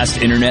fiber-fast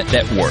internet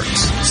that works.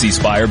 C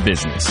Spire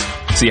Business.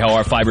 See how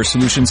our fiber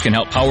solutions can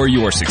help power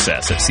your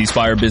success at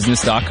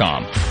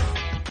cspirebusiness.com.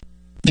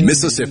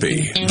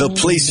 Mississippi, the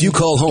place you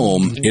call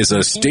home, is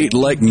a state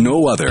like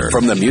no other.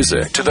 From the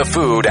music to the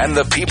food and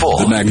the people,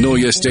 the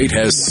Magnolia State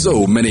has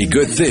so many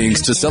good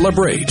things to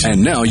celebrate.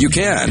 And now you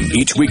can,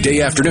 each weekday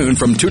afternoon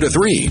from 2 to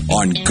 3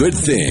 on Good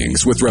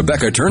Things with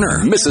Rebecca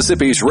Turner,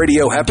 Mississippi's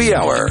Radio Happy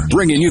Hour,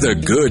 bringing you the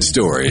good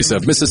stories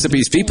of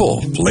Mississippi's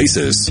people,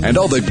 places, and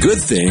all the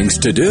good things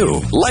to do.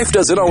 Life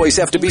doesn't always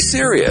have to be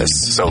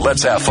serious, so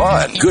let's have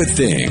fun. Good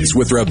Things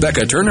with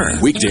Rebecca Turner,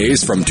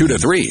 weekdays from 2 to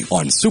 3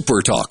 on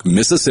Super Talk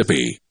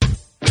Mississippi.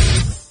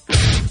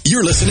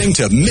 You're listening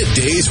to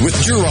Middays with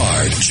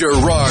Gerard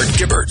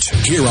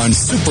Gibert, here on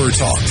Super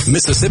Talk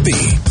Mississippi.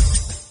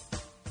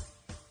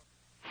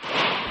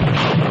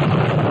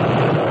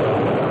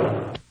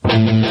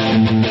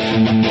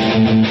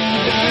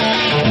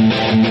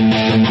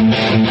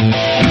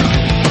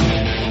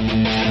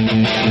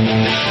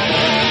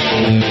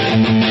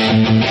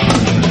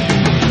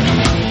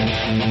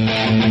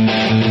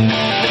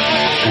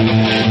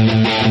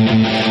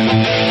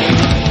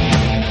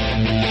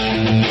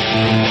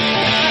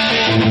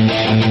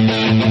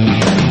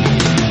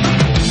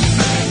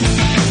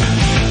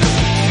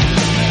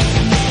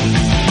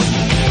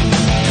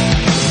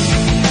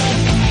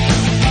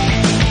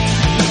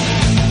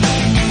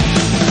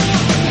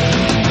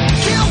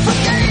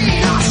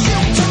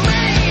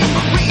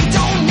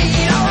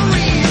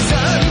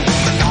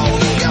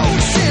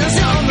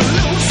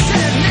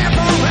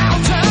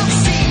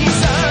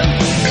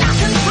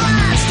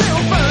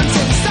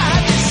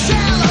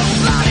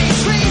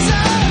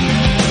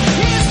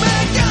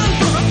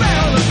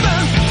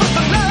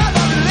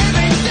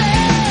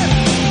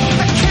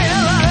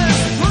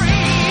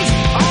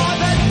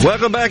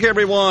 Welcome back,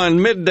 everyone.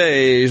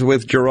 Middays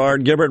with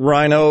Gerard Gibert,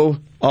 Rhino,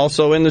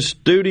 also in the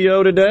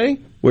studio today.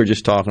 We're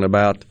just talking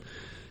about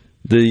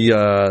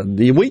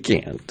the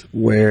weekend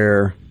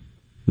where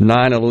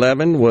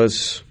 9/11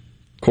 was,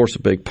 of course,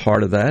 a big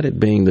part of that. It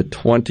being the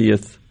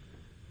 20th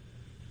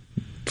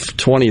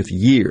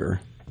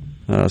year.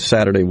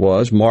 Saturday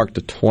marked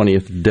the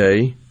 20th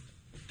day.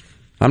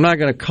 I'm not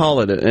going to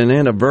call it an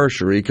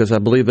anniversary because I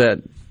believe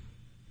that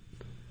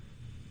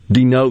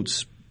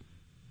denotes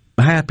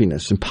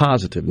happiness and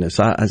positiveness.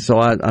 So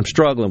I'm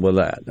struggling with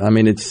that. I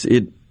mean,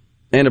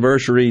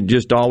 anniversary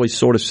just always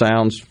sort of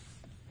sounds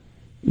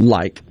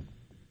like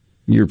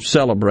you're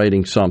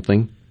celebrating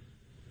something,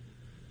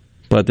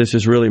 but this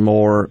is really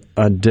more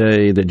a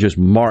day that just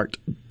marked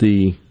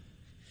the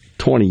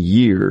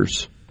 20-year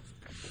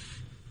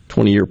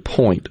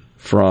point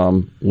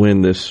from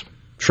when this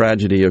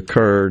tragedy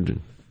occurred.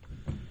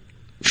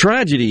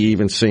 Tragedy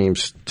even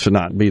seems to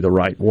not be the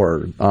right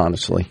word,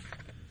 honestly.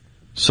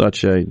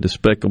 Such a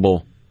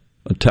despicable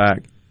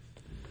attack.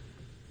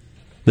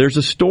 There's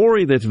a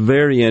story that's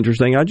very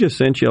interesting. I just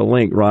sent you a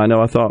link, Rhino.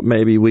 I thought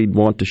maybe we'd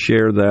want to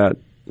share that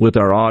with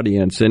our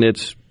audience. And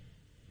it's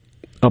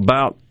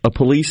about a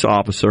police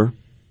officer,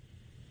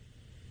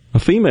 a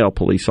female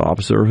police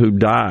officer, who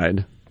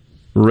died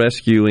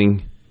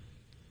rescuing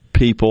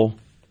people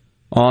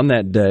on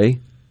that day.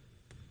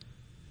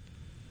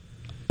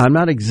 I'm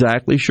not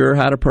exactly sure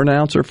how to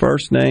pronounce her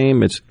first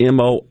name. It's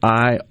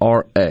Moira.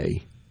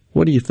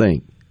 What do you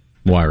think?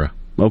 Moira.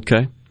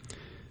 Okay.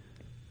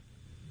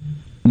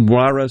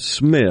 Moira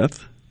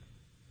Smith,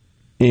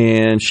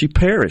 and she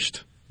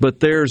perished.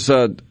 But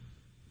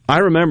I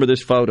remember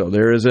this photo.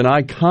 There is an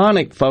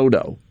iconic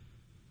photo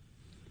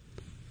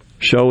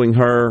showing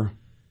her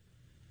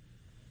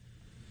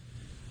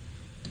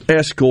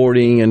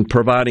escorting and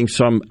providing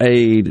some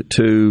aid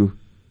to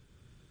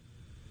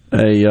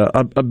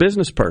a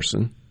business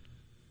person,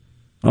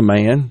 a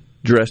man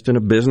dressed in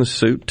a business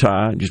suit,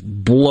 tie, just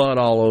blood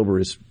all over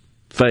his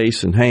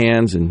face and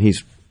hands, and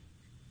he's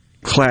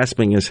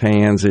clasping his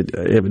hands.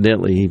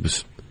 Evidently he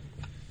was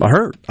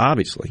hurt,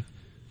 obviously,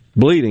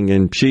 bleeding,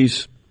 and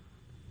she's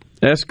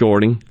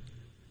escorting.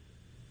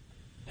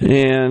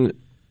 And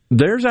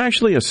there's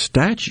actually a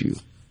statue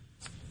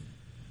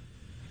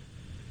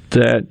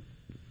that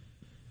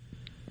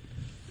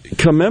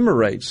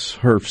commemorates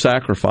her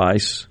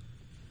sacrifice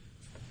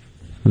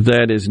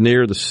that is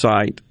near the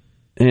site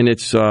And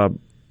it's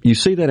you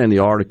see that in the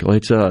article.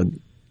 It's a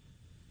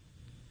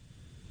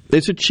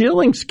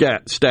chilling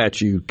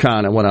statue,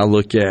 kind of, when I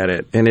look at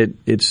it. And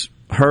it's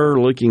her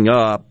looking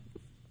up,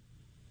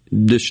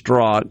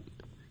 distraught,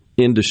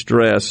 in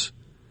distress,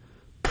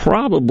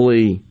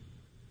 probably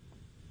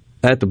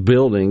at the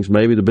buildings.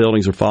 Maybe the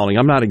buildings are falling.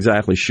 I'm not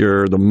exactly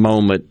sure the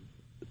moment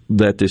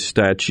that this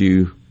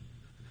statue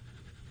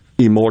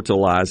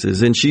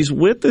immortalizes. And she's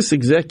with this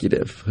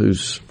executive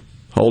who's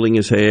holding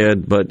his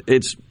head. But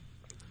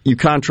you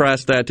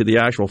contrast that to the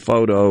actual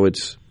photo,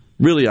 it's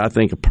really, I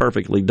think, a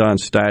perfectly done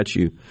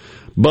statue.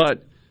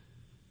 But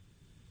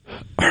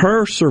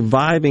her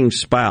surviving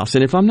spouse,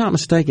 and if I'm not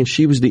mistaken,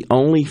 she was the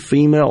only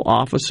female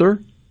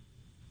officer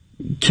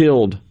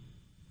killed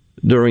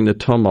during the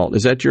tumult.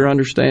 Is that your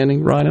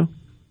understanding, Rhino?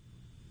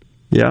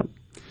 Yeah.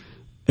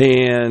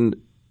 And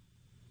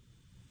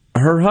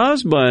her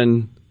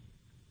husband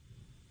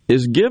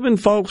is giving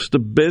folks the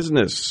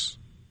business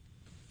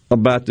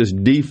about this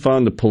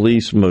defund the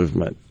police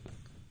movement.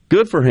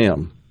 Good for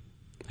him.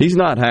 He's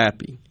not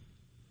happy.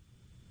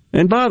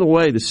 And by the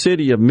way, the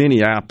city of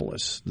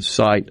Minneapolis, the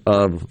site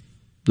of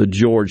the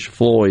George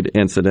Floyd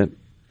incident,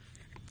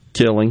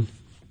 killing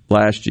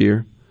last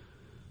year,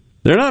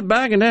 they're not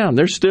backing down.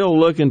 They're still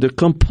looking to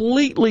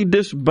completely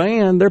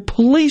disband their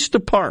police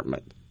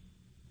department.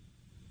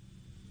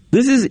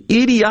 This is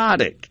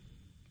idiotic.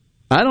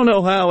 I don't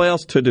know how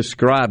else to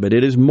describe it.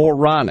 It is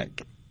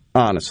moronic,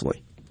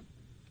 honestly.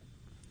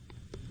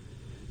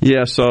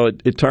 Yeah, so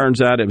it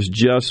turns out it was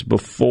just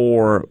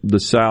before the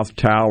South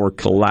Tower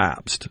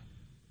collapsed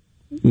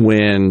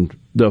when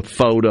the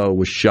photo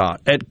was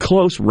shot. At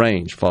close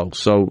range, folks,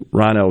 so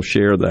Rhino will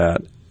share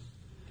that.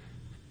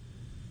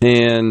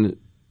 And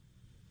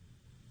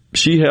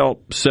she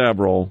helped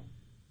several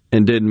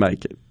and didn't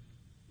make it.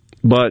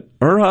 But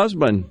her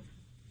husband,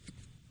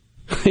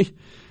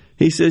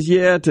 he says,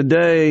 yeah,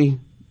 today,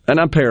 and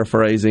I'm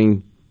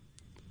paraphrasing,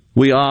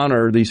 we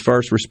honor these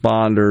first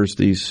responders,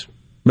 these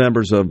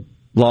members of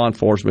law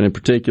enforcement, in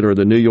particular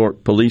the New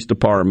York Police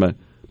Department.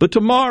 But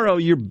tomorrow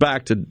you're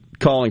back to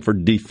calling for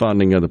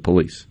defunding of the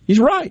police. He's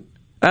right.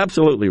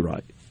 Absolutely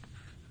right.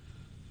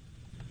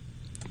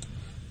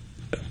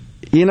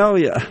 You know,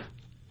 yeah,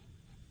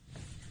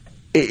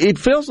 it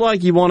feels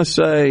like you want to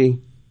say,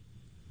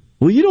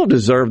 well, you don't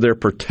deserve their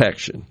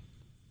protection.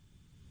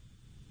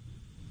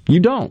 You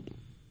don't.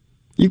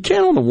 You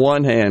can't, on the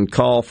one hand,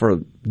 call for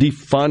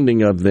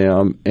defunding of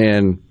them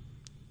and,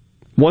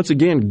 once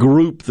again,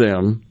 group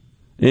them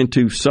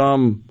into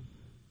some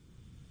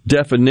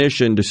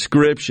definition,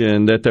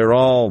 description that they're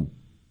all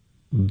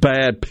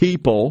bad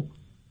people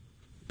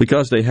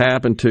because they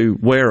happen to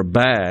wear a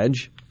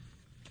badge.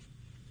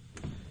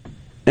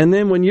 And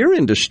then when you're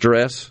in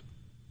distress,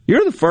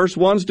 you're the first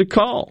ones to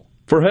call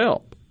for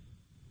help.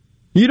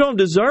 You don't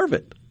deserve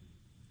it.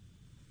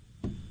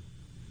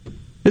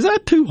 Is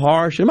that too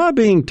harsh? Am I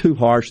being too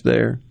harsh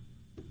there?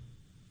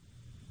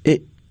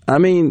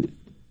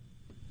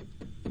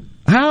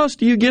 How else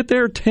do you get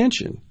their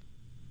attention?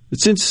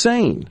 It's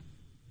insane.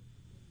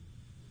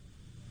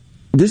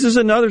 This is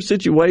another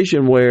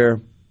situation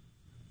where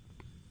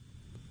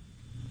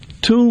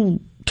two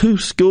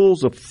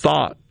schools of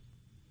thought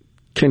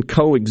can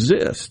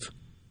coexist.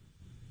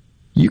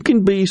 You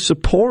can be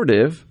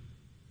supportive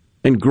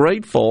and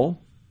grateful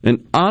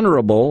and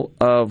honorable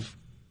of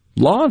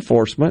law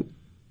enforcement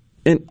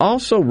and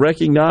also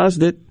recognize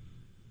that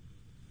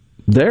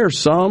there are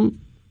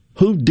some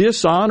who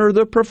dishonor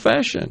the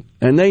profession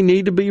and they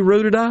need to be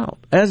rooted out,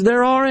 as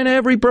there are in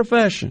every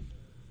profession.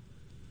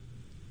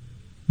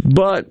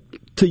 But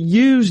to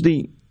use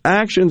the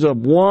actions of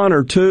one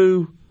or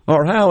two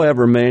or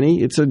however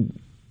many, it's an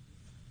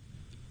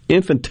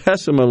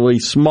infinitesimally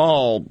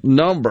small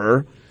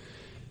number,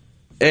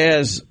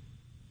 as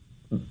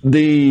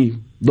the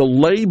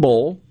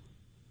label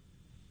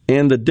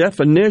and the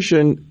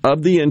definition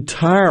of the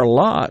entire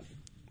lot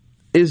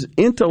is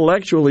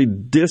intellectually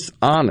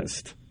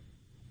dishonest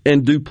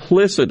and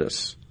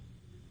duplicitous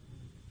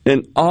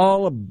and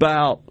all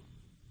about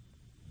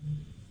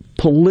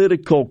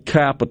political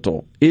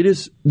capital. It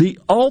is the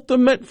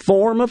ultimate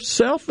form of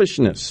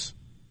selfishness.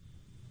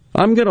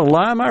 I'm going to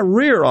lie my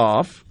rear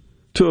off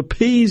to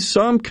appease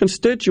some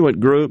constituent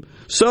group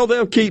so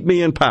they'll keep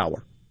me in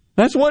power.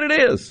 That's what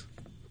it is.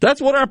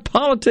 That's what our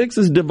politics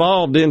has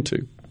devolved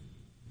into.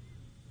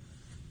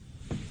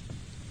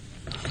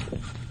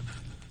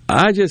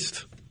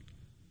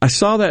 I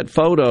saw that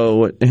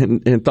photo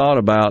and thought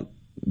about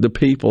the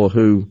people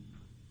who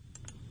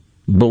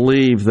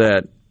believe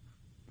that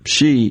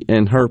she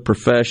and her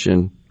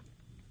profession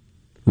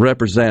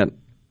represent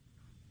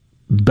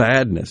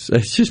badness.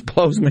 It just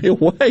blows me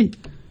away.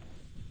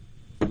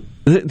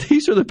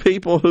 These are the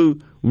people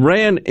who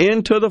ran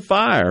into the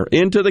fire,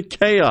 into the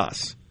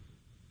chaos,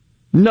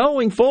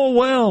 knowing full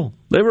well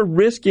they were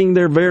risking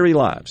their very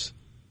lives,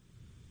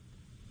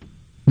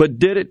 but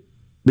did it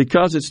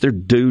because it's their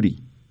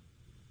duty,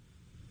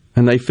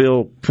 and they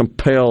feel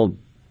compelled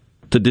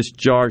to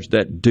discharge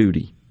that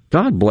duty.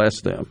 God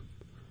bless them.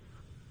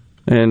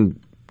 And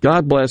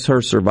God bless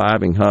her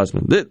surviving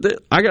husband.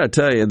 I got to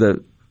tell you,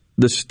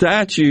 the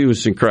statue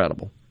is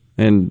incredible.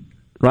 And,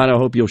 Rhino, I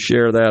hope you'll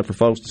share that for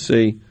folks to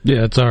see.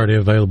 Yeah, it's already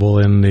available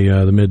in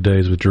the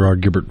Middays with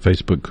Gerard Gibert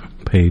Facebook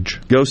page.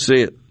 Go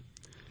see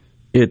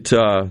it.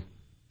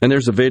 And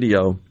there's a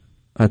video,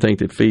 I think,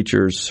 that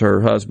features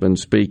her husband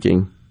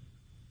speaking.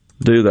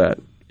 Do that,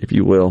 if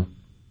you will.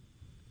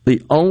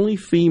 The only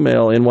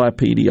female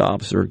NYPD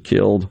officer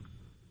killed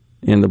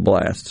in the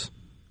blasts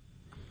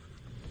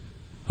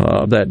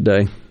that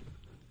day.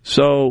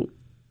 So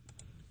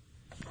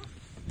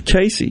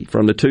Casey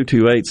from the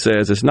 228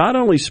 says it's not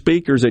only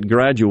speakers at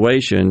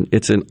graduation,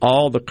 it's in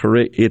all the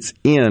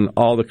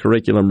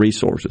curriculum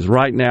resources.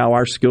 Right now,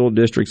 our school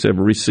districts have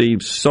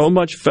received so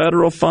much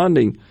federal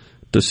funding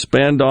to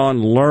spend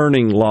on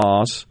learning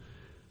loss.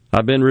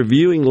 I've been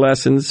reviewing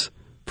lessons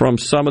from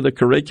some of the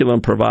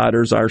curriculum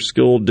providers our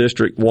school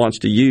district wants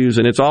to use,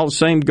 and it's all the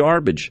same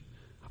garbage.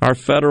 Our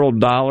federal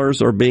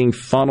dollars are being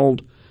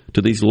funneled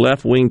to these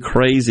left-wing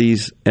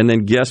crazies, and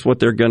then guess what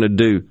they're going to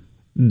do?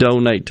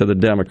 Donate to the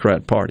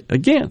Democrat Party.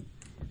 Again,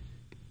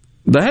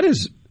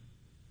 that's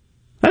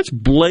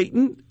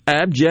blatant,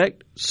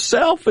 abject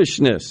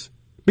selfishness,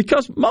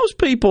 because most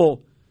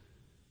people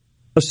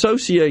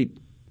associate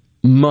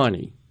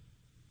money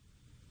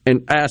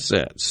and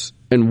assets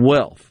and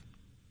wealth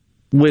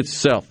with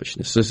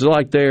selfishness. It's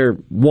like they're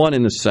one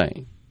and the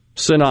same,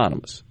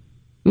 synonymous.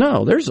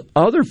 No, there's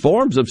other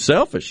forms of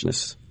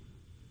selfishness.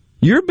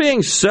 You're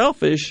being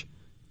selfish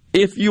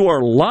if you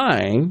are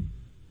lying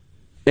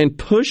and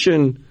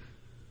pushing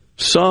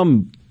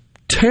some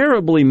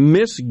terribly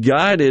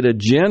misguided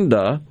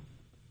agenda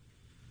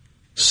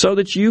so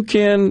that you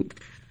can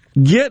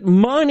get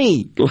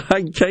money,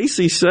 like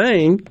Casey's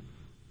saying,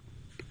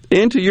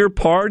 into your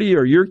party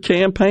or your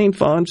campaign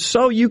fund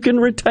so you can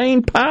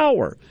retain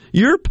power.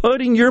 You're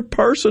putting your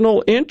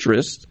personal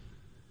interest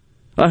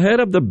ahead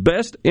of the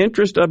best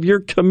interest of your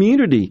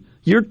community,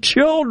 your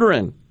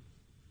children,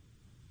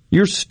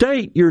 your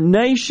state, your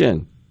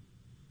nation.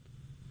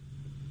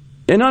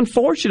 And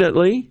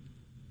unfortunately,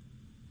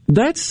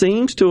 that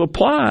seems to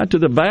apply to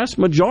the vast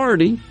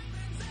majority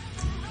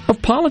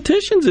of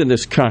politicians in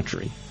this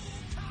country.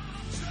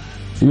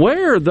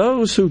 Where are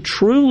those who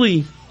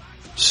truly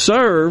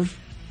serve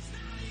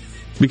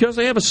because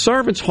they have a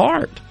servant's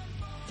heart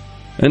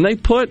and they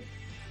put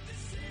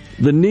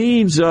the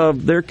needs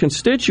of their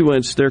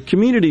constituents, their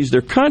communities,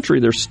 their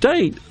country, their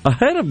state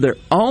ahead of their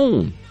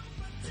own?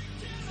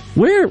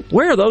 Where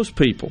are those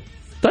people?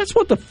 That's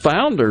what the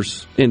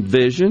founders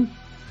envisioned.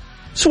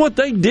 That's what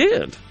they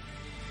did.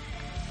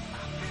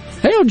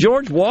 Hell,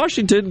 George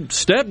Washington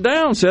stepped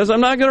down, says, I'm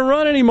not going to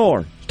run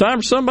anymore. It's time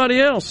for somebody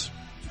else.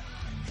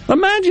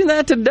 Imagine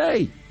that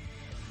today.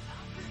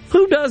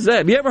 Who does that?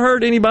 Have you ever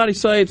heard anybody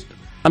say,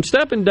 I'm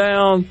stepping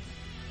down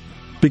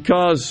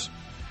because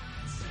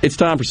it's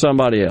time for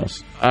somebody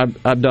else?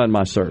 I've done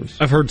my service.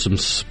 I've heard some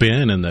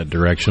spin in that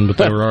direction, but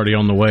they were already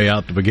on the way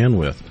out to begin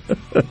with.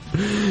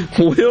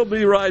 We'll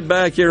be right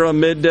back here on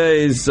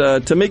Middays.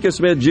 Tamica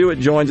Smith Jeuitt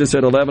joins us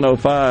at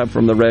 11:05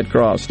 from the Red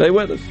Cross. Stay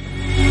with us.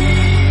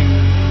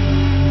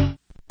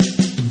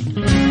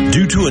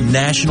 Due to a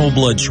national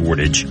blood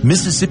shortage,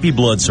 Mississippi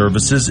Blood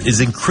Services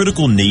is in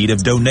critical need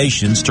of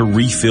donations to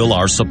refill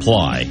our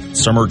supply.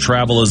 Summer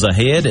travel is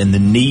ahead and the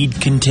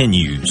need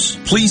continues.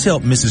 Please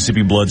help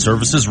Mississippi Blood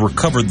Services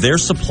recover their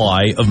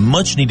supply of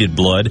much-needed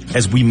blood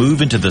as we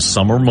move into the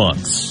summer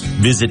months.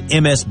 Visit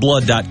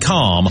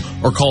msblood.com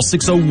or call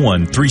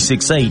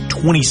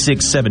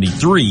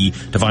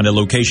 601-368-2673 to find a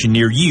location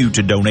near you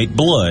to donate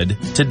blood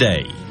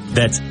today.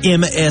 That's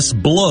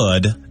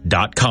msblood.com.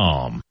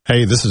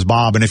 Hey, this is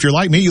Bob, and if you're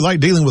like me, you like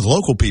dealing with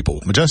local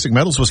people. Majestic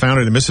Metals was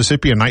founded in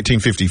Mississippi in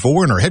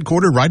 1954 and are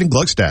headquartered right in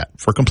Gluckstadt.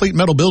 For complete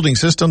metal building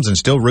systems and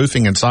steel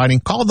roofing and siding,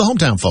 call the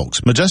hometown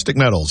folks. Majestic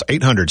Metals,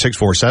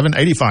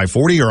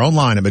 800-647-8540 or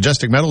online at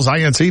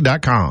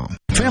majesticmetalsinc.com.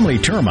 Family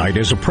Termite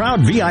is a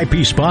proud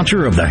VIP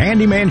sponsor of the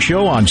Handyman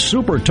Show on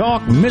Super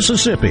Talk,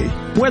 Mississippi.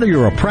 Whether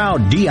you're a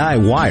proud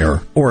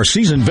DIYer or a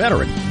seasoned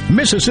veteran,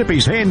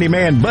 Mississippi's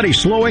handyman Buddy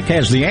Slowick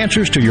has the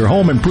answers to your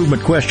home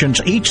improvement questions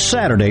each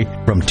Saturday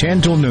from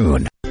 10 till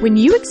noon. When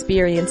you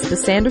experience the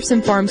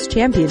Sanderson Farms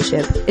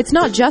Championship, it's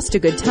not just a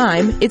good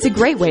time, it's a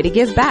great way to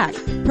give back.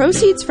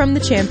 Proceeds from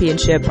the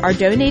championship are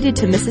donated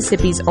to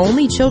Mississippi's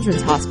only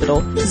children's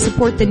hospital to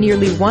support the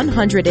nearly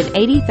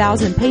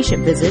 180,000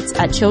 patient visits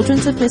at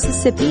Children's of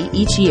Mississippi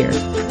each year.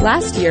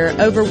 Last year,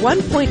 over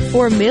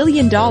 $1.4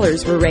 million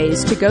were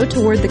raised to go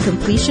toward the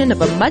completion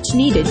of a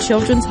much-needed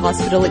children's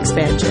hospital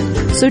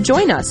expansion. So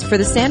join us for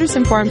the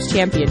Sanderson Farms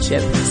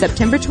Championship,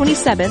 September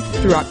 27th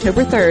through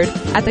October 3rd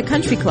at the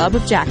Country Club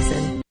of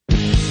Jackson.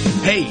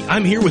 Hey,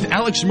 I'm here with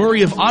Alex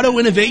Murray of Auto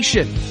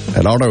Innovation.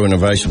 At Auto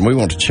Innovation, we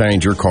want to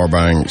change your car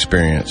buying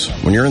experience.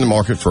 When you're in the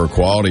market for a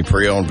quality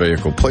pre-owned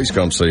vehicle, please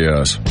come see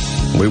us.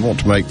 We want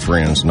to make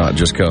friends, not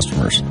just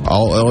customers.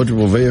 All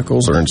eligible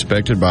vehicles are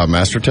inspected by a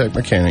Master Tech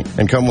mechanic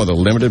and come with a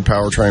limited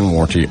powertrain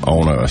warranty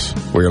on us.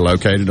 We are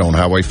located on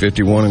Highway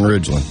 51 in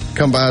Ridgeland.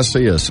 Come by and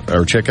see us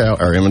or check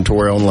out our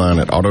inventory online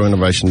at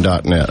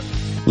autoinnovation.net.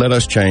 Let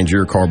us change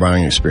your car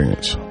buying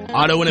experience.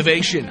 Auto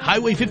Innovation,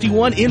 Highway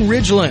 51 in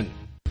Ridgeland.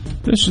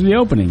 This is the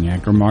opening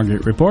Acura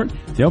Market Report.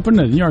 The open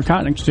of the New York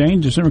Cotton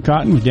Exchange, December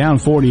cotton was down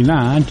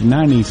 49 to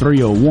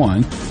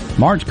 93.01.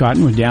 March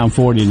cotton was down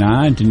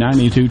 49 to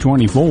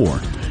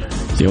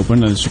 92.24. The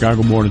open of the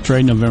Chicago Board of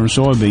Trade, November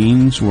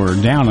soybeans were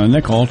down a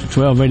nickel to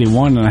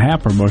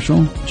 $12.81.5 per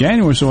bushel.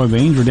 January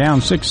soybeans were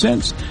down 6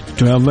 cents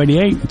to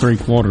 $12.88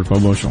 3/4 per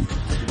bushel.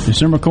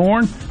 December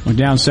corn was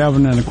down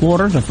 7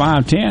 1/4 to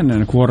 $5.10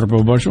 1/4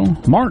 per bushel.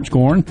 March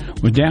corn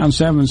was down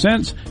 7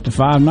 cents to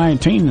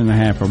 $5.19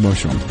 1/2 per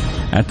bushel.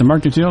 At the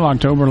Mercantile,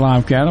 October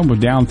live cattle was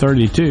down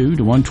 32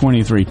 to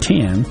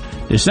 123.10.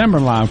 December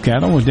live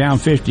cattle was down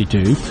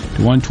 52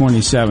 to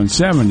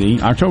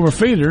 127.70. October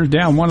feeders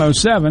down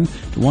 107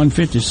 to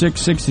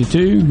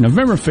 156.62.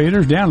 November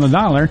feeders down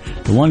 $1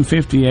 to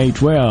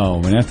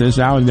 158.12. And at this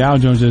hour, the Dow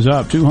Jones is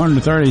up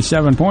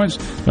 237 points,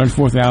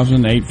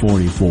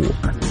 34,844.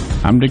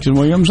 I'm Dixon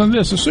Williams, and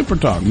this is Super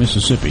Talk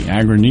Mississippi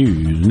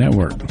Agri-News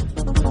Network.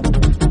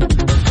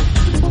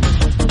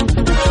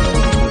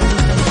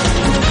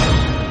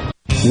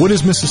 What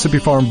is Mississippi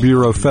Farm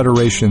Bureau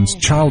Federation's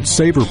Child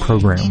Saver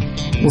Program?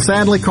 Well,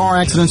 sadly, car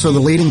accidents are the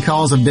leading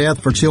cause of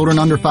death for children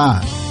under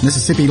 5.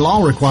 Mississippi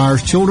law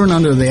requires children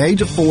under the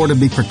age of 4 to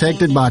be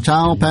protected by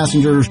child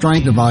passenger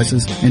restraint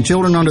devices and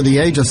children under the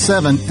age of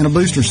 7 in a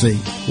booster seat.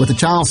 With the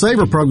Child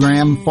Saver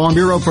Program, Farm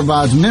Bureau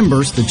provides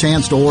members the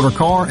chance to order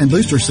car and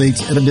booster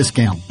seats at a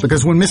discount.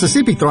 Because when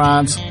Mississippi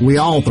thrives, we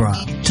all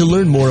thrive. To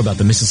learn more about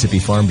the Mississippi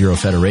Farm Bureau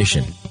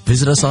Federation,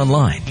 visit us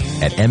online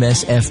at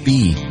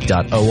msfb.org.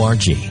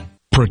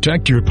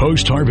 Protect your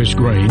post-harvest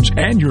grains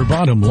and your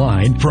bottom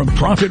line from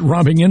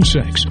profit-robbing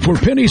insects. For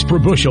pennies per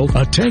bushel,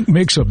 a tank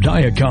mix of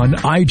Diacon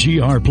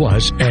IGR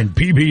Plus and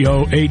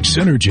PBO8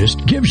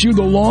 Synergist gives you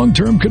the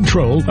long-term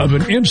control of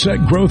an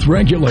insect growth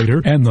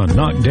regulator and the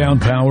knockdown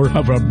power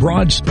of a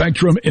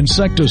broad-spectrum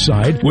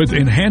insecticide with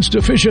enhanced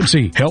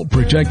efficiency. Help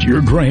protect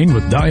your grain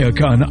with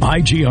Diacon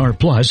IGR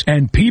Plus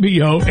and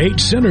PBO8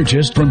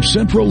 Synergist from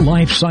Central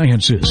Life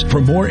Sciences.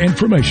 For more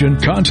information,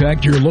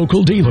 contact your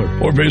local dealer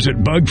or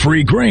visit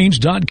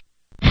bugfreegrains.com.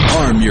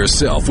 Arm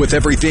yourself with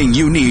everything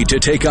you need to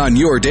take on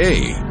your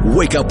day.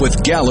 Wake up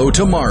with Gallo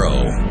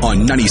tomorrow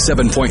on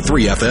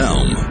 97.3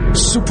 FM.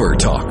 Super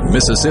Talk,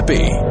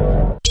 Mississippi.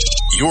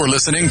 You're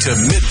listening to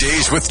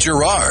Middays with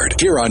Gerard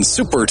here on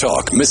Super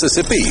Talk,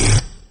 Mississippi.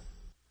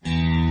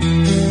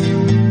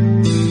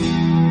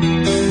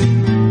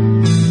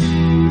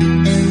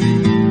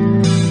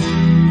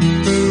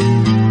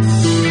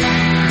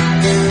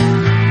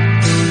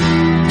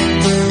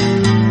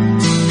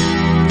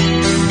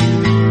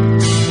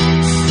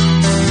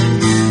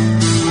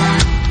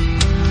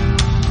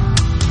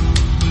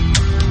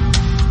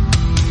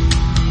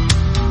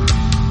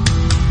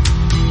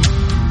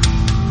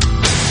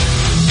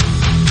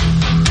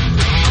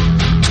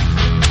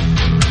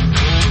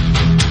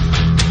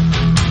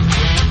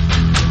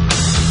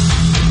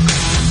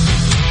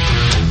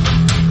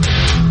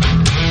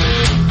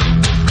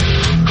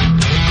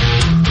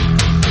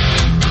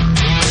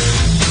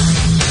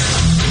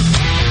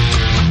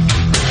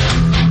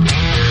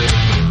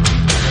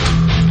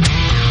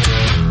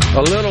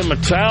 A little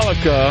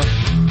Metallica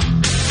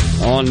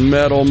on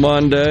Metal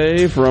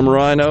Monday from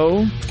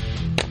Rhino.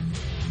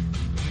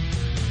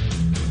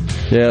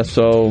 Yeah,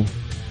 so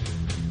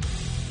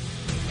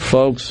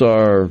folks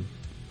are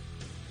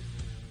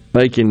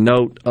making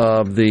note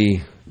of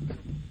the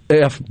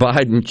F.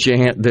 Biden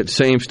chant that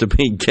seems to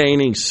be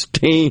gaining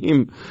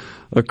steam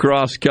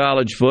across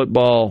college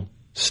football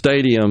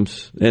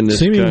stadiums in this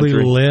seemingly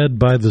country. Led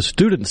by the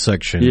student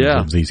section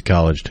of these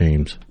college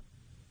teams.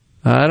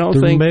 I don't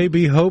there think may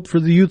be hope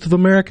for the youth of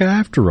America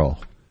after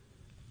all.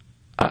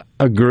 I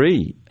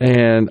agree.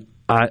 And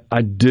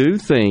I do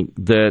think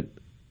that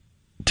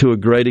to a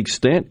great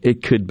extent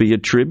it could be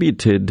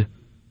attributed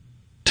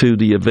to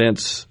the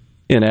events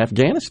in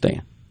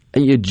Afghanistan.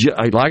 And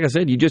like I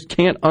said, you just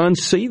can't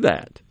unsee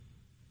that.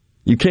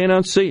 You can't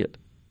unsee it.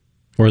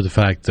 Or the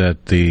fact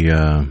that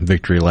the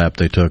victory lap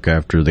they took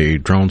after the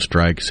drone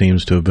strike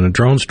seems to have been a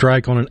drone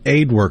strike on an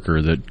aid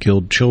worker that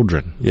killed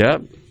children.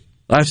 Yep.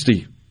 That's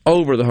the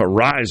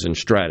over-the-horizon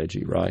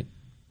strategy, right?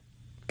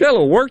 Got a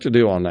little work to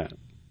do on that.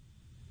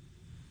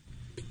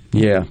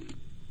 Yeah.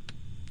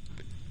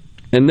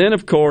 And then,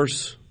 of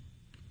course,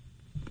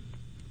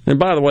 and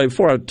by the way,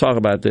 before I talk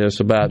about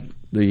this, about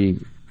the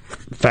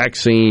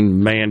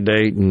vaccine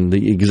mandate and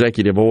the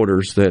executive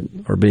orders that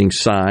are being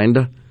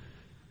signed,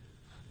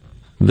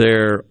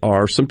 there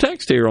are some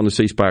text here on the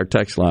C Spire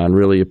text line.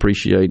 Really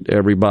appreciate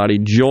everybody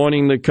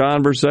joining the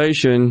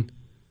conversation.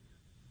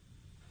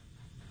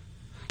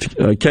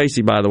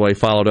 Casey, by the way,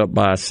 followed up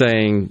by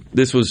saying,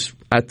 this was,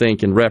 I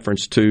think, in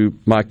reference to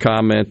my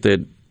comment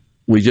that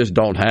we just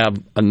don't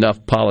have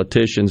enough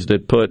politicians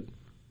that put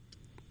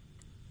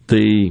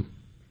the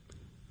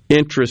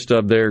interest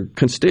of their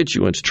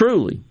constituents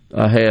truly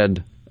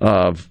ahead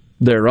of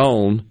their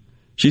own.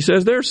 She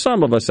says, there's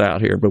some of us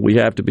out here, but we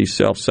have to be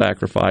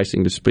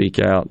self-sacrificing to speak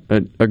out.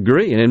 I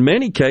agree. And in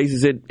many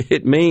cases,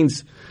 it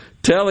means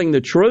telling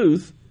the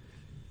truth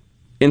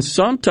And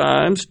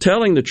sometimes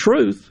telling the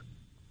truth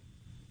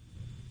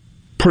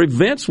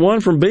prevents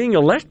one from being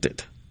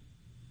elected.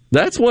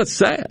 That's what's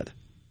sad.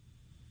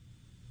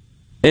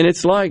 And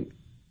it's like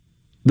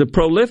the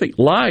prolific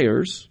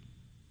liars,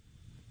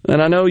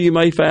 and I know you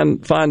may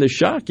find this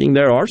shocking,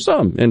 there are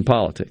some in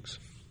politics.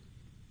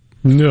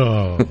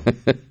 No.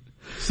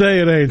 Say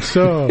it ain't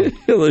so.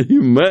 The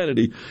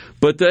humanity.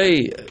 But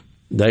they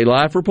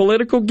lie for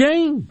political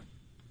gain.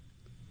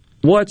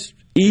 What's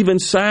even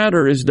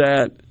sadder is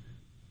that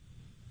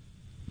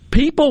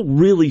people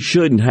really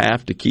shouldn't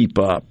have to keep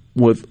up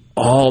with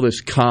all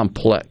this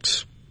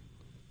complex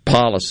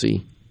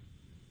policy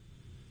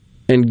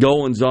and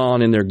goings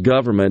on in their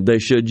government. They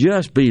should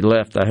just be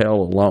left the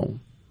hell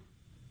alone.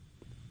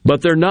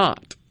 But they're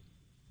not.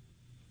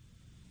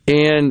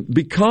 And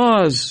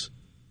because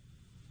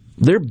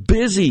they're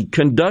busy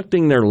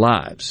conducting their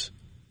lives,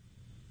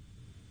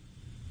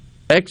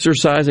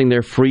 exercising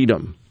their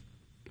freedom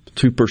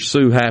to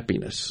pursue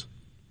happiness,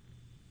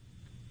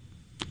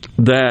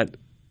 that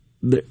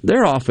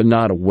they're often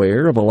not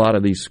aware of a lot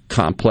of these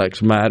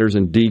complex matters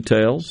and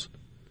details.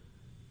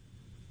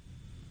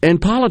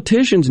 And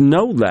politicians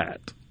know that.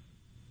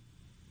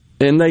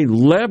 And they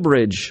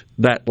leverage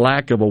that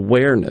lack of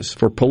awareness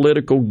for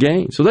political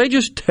gain. So they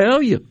just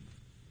tell you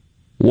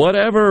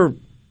whatever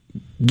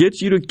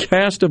gets you to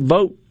cast a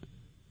vote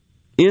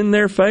in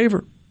their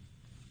favor.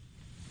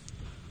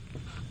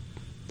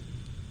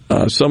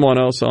 Someone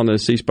else on the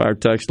C Spire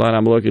text line,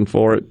 I'm looking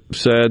for it,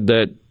 said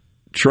that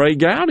Trey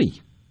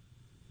Gowdy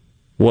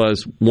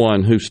was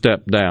one who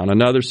stepped down.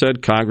 Another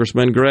said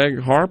Congressman Greg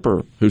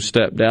Harper, who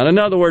stepped down. In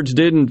other words,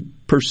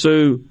 didn't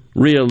pursue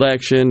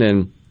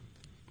re-election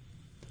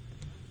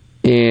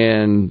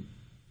and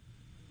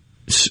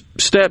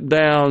stepped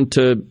down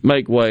to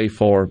make way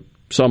for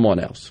someone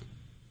else.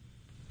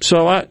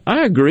 So I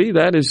agree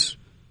that is,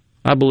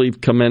 I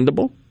believe,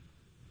 commendable.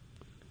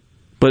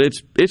 But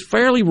it's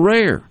fairly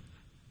rare.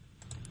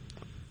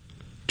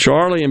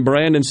 Charlie and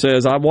Brandon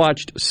says, I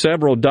watched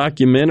several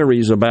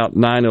documentaries about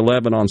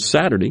 9/11 on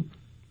Saturday.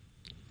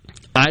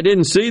 I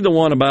didn't see the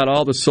one about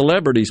all the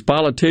celebrities,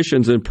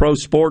 politicians, and pro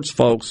sports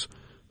folks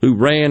who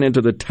ran into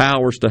the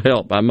towers to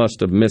help. I must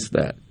have missed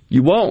that.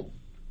 You won't.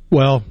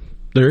 Well,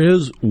 there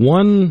is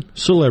one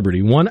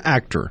celebrity, one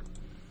actor,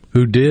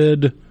 who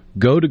did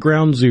go to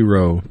Ground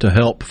Zero to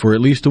help for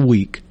at least a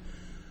week.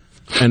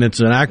 And it's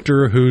an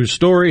actor whose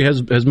story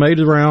has made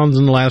the rounds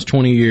in the last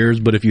 20 years,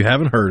 but if you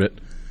haven't heard it,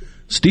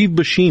 Steve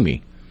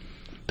Buscemi,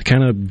 the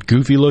kind of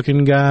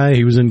goofy-looking guy.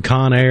 He was in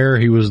Con Air.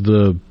 He was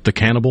the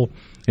cannibal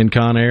in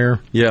Con Air.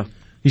 Yeah.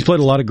 He's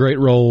played a lot of great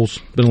roles,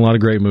 been in a lot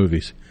of great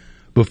movies.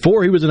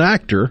 Before he was an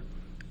actor,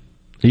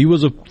 he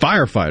was a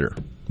firefighter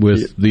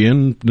with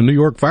the New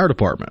York Fire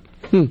Department.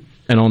 And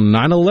on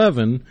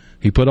 9/11,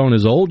 he put on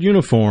his old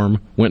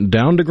uniform, went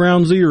down to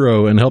Ground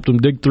Zero, and helped him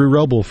dig through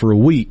rubble for a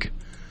week.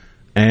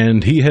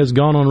 And he has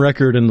gone on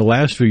record in the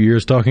last few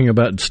years talking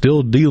about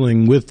still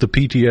dealing with the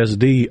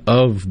PTSD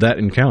of that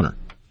encounter.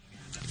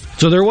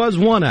 So there was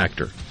one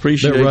actor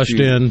that rushed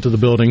into the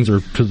buildings or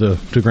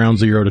to Ground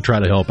Zero to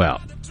try to help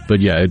out. But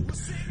yeah,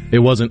 it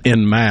wasn't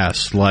en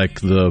masse like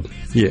the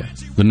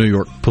New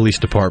York Police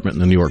Department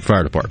and the New York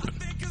Fire Department.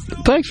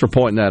 Thanks for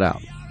pointing that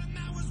out.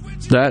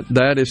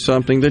 That is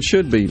something that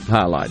should be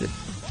highlighted.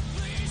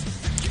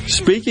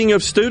 Speaking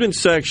of student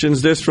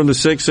sections, this from the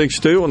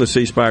 662 on the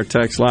C Spire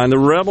text line. The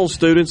Rebel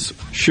students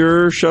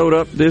sure showed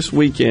up this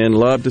weekend.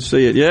 Love to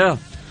see it. Yeah,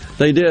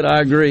 they did.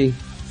 I agree.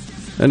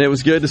 And it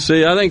was good to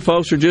see. I think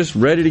folks are just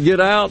ready to get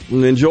out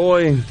and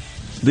enjoy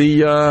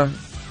the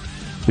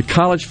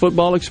college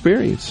football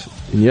experience.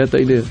 And yet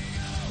they did.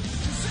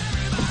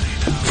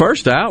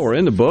 First hour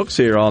in the books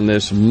here on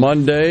this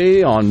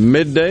Monday on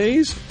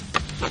MidDays.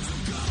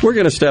 We're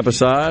going to step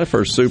aside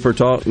for Super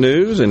Talk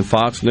News and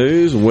Fox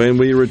News. When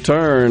we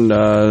return,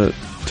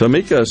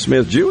 Tamica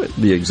Smith Jeuitt,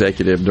 the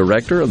Executive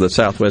Director of the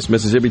Southwest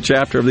Mississippi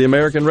Chapter of the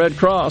American Red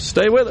Cross.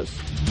 Stay with us.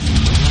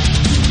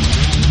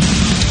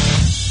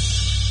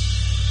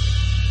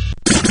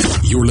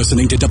 You're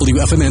listening to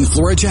WFMN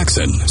Flora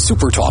Jackson,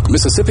 Super Talk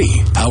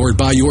Mississippi, powered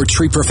by your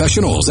tree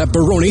professionals at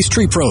Barone's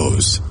Tree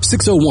Pros,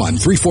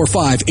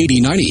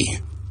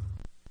 601-345-8090.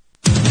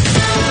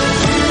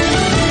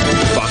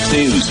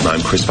 News.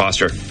 I'm Chris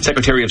Foster.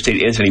 Secretary of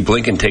State Antony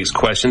Blinken takes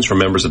questions from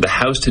members of the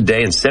House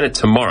today and Senate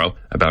tomorrow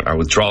about our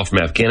withdrawal from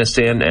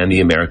Afghanistan and the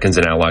Americans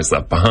and allies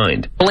left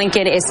behind.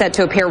 Blinken is set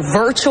to appear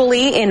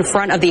virtually in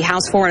front of the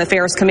House Foreign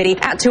Affairs Committee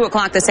at 2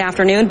 o'clock this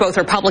afternoon. Both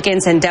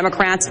Republicans and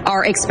Democrats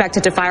are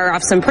expected to fire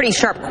off some pretty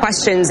sharp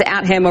questions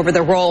at him over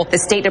the role the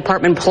State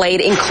Department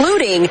played,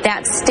 including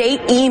that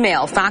state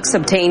email Fox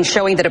obtained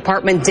showing the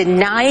department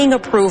denying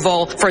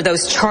approval for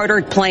those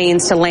chartered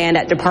planes to land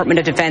at Department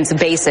of Defense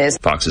bases.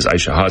 Fox's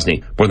Aisha Haas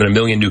Rosny. More than 1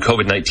 million new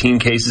COVID-19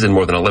 cases and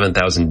more than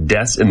 11,000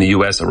 deaths in the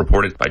U.S. are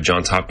reported by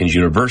Johns Hopkins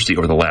University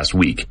over the last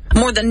week.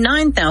 More than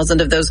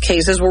 9,000 of those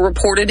cases were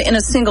reported in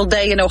a single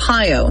day in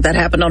Ohio. That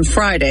happened on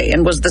Friday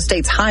and was the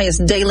state's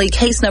highest daily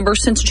case number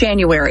since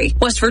January.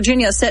 West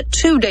Virginia set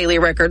 2 daily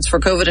records for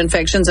COVID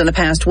infections in the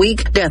past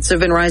week. Deaths have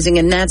been rising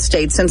in that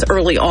state since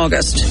early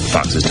August.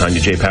 Fox's Tanya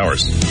J.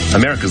 Powers.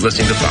 America's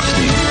listening to Fox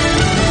News.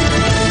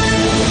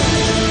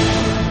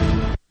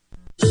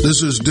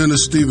 This is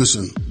Dennis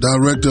Stevenson,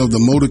 Director of the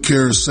Motor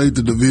Carrier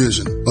Safety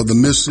Division of the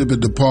Mississippi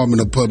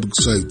Department of Public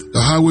Safety.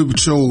 The Highway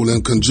Patrol,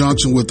 in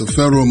conjunction with the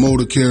Federal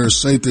Motor Carrier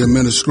Safety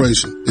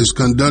Administration, is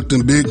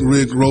conducting big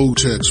rig road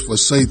checks for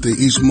safety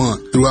each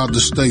month throughout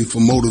the state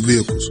for motor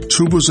vehicles.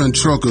 Troopers and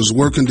truckers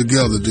working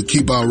together to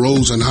keep our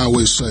roads and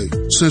highways safe.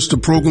 Since the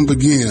program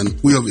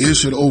began, we have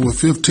issued over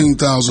 15,000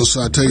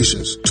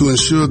 citations to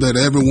ensure that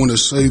everyone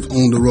is safe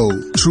on the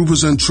road.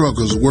 Troopers and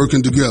truckers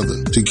working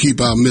together to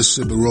keep our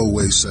Mississippi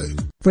roadways safe.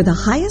 For the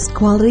highest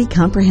quality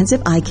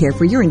comprehensive eye care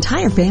for your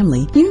entire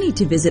family, you need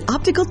to visit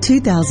Optical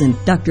 2000,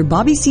 Dr.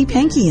 Bobby C.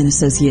 Pankey and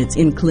Associates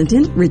in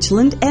Clinton,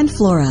 Richland, and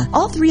Flora.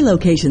 All 3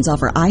 locations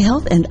offer eye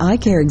health and eye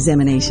care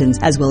examinations,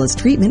 as well as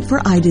treatment for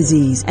eye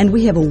disease. And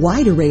we have a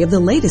wide array of the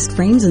latest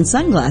frames and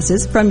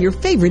sunglasses from your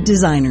favorite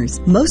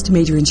designers. Most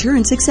major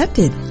insurance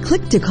accepted.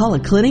 Click to call a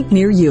clinic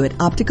near you at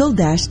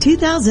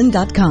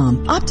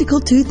optical-2000.com.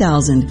 Optical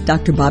 2000,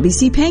 Dr. Bobby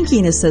C. Pankey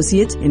and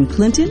Associates in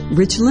Clinton,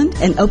 Richland,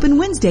 and open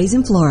Wednesdays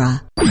in Flora.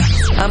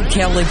 I'm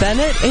Kelly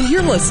Bennett, and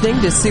you're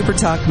listening to Super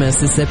Talk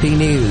Mississippi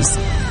News.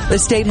 The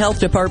State Health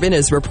Department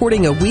is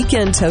reporting a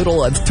weekend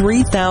total of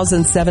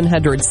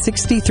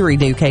 3,763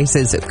 new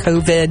cases of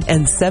COVID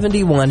and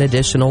 71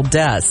 additional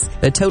deaths.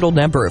 The total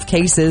number of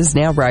cases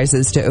now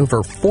rises to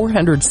over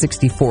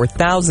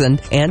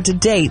 464,000, and to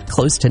date,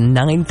 close to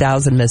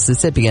 9,000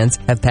 Mississippians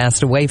have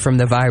passed away from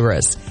the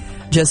virus.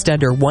 Just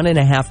under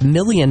 1.5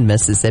 million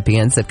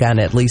Mississippians have gotten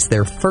at least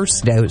their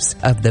first dose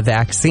of the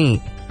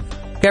vaccine.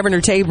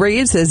 Governor Tate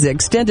Reeves has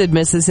extended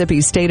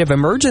Mississippi's state of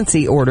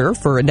emergency order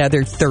for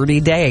another 30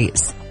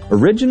 days.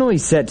 Originally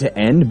set to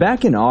end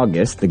back in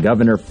August, the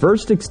governor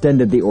first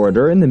extended the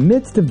order in the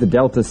midst of the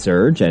Delta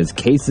surge as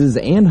cases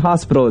and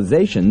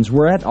hospitalizations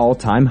were at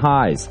all-time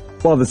highs.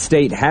 While the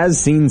state has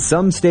seen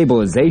some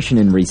stabilization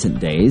in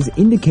recent days,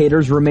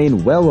 indicators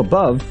remain well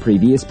above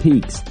previous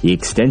peaks. The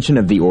extension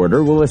of the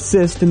order will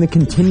assist in the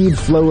continued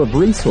flow of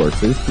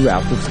resources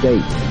throughout the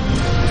state.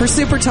 For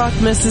Super Talk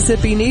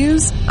Mississippi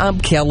News, I'm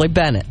Kelly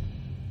Bennett.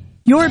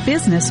 Your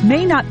business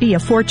may not be a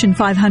Fortune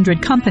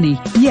 500 company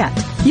yet.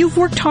 You've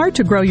worked hard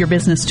to grow your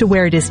business to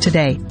where it is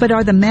today, but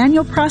are the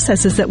manual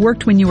processes that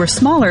worked when you were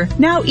smaller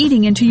now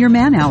eating into your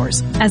man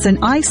hours? As an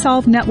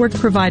iSolve network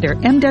provider,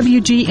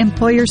 MWG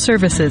Employer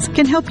Services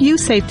can help you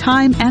save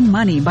time and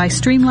money by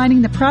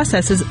streamlining the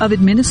processes of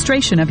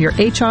administration of your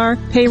HR,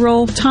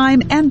 payroll,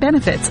 time, and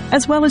benefits,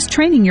 as well as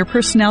training your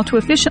personnel to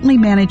efficiently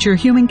manage your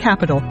human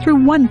capital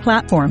through one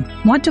platform.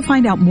 Want to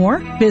find out more?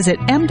 Visit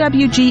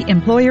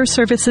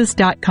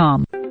MWGEmployerServices.com.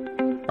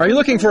 Are you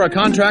looking for a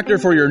contractor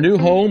for your new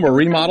home or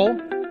remodel?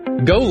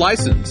 Go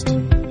licensed.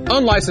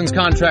 Unlicensed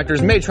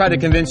contractors may try to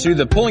convince you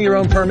that pulling your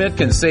own permit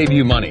can save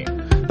you money,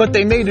 but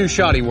they may do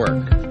shoddy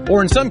work,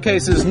 or in some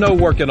cases no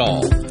work at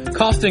all,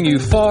 costing you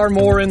far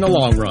more in the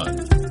long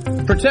run.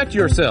 Protect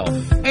yourself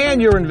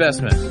and your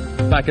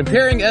investment by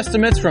comparing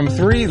estimates from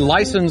 3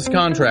 licensed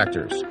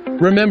contractors.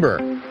 Remember,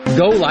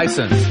 go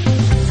licensed.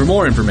 For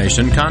more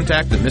information,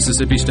 contact the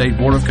Mississippi State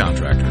Board of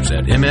Contractors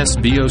at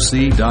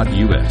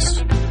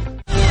msboc.us.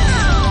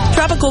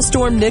 Tropical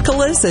storm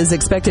Nicholas is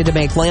expected to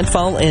make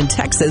landfall in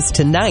Texas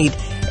tonight.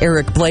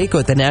 Eric Blake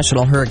with the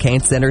National Hurricane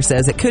Center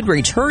says it could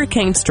reach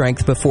hurricane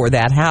strength before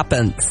that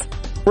happens.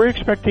 We're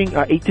expecting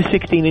 8 to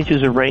 16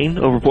 inches of rain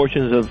over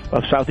portions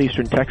of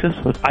southeastern Texas,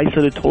 with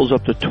isolated totals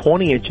up to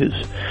 20 inches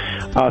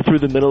through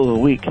the middle of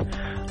the week.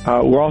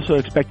 We're also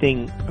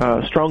expecting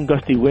strong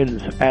gusty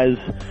winds as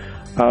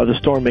the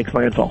storm makes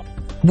landfall.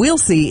 We'll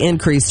see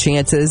increased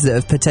chances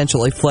of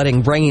potentially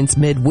flooding rains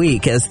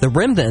midweek as the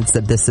remnants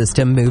of the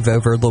system move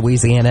over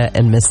Louisiana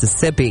and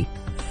Mississippi.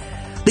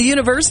 The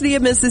University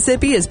of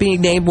Mississippi is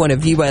being named one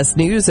of U.S.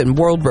 News and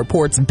World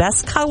Report's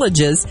best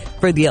colleges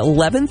for the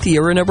 11th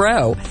year in a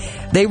row.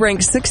 They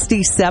rank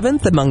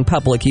 67th among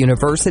public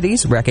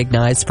universities,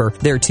 recognized for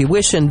their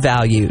tuition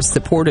values,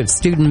 support of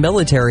student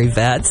military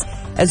vets,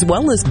 as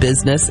well as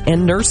business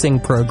and nursing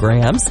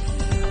programs.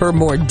 For a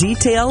more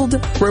detailed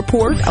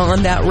report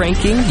on that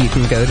ranking, you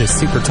can go to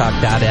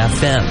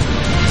supertalk.fm.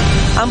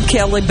 I'm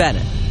Kelly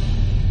Bennett.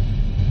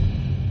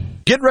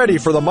 Get ready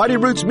for the Mighty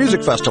Roots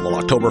Music Festival,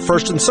 October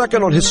 1st and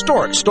 2nd on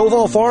historic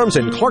Stovall Farms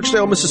in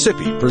Clarksdale,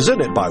 Mississippi,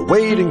 presented by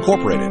Wade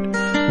Incorporated.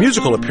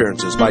 Musical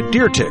appearances by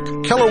Deer Tick,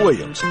 Keller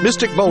Williams,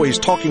 Mystic Bowie's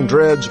Talking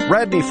Dreads,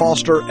 Radney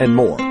Foster, and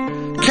more.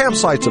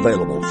 Campsites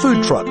available,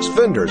 food trucks,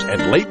 vendors,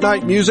 and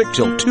late-night music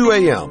till 2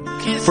 a.m.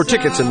 For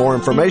tickets and more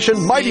information,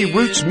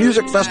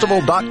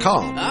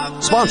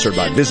 MightyRootsMusicFestival.com. Sponsored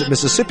by Visit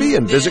Mississippi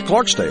and Visit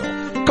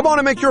Clarksdale. Come on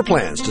and make your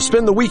plans to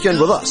spend the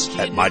weekend with us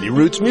at Mighty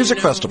Roots Music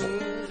Festival.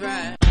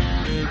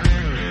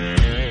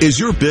 Is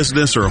your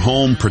business or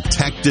home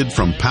protected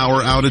from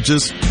power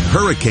outages?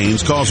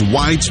 Hurricanes cause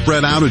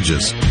widespread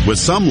outages, with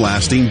some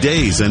lasting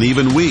days and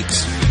even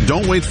weeks.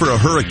 Don't wait for a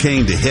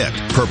hurricane to hit.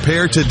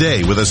 Prepare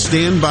today with a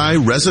standby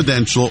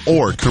residential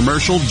or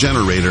commercial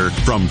generator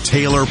from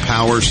Taylor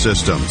Power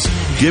Systems.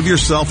 Give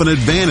yourself an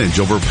advantage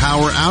over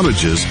power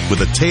outages with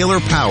a Taylor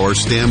Power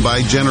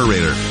standby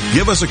generator.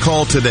 Give us a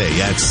call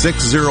today at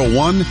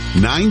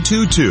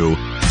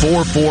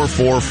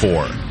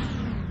 601-922-4444.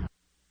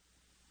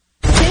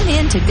 Tune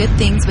in to Good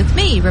Things with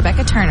me,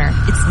 Rebecca Turner.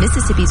 It's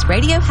Mississippi's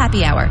Radio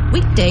Happy Hour,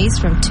 weekdays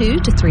from 2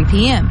 to 3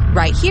 p.m.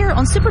 right here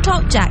on Super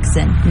Talk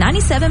Jackson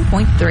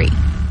 97.3.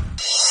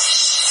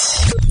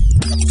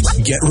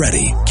 Get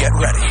ready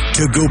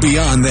to go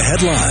beyond the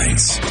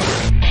headlines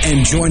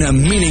and join a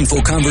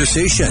meaningful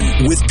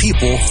conversation with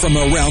people from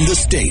around the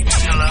state.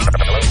 Hello?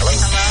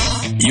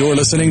 You're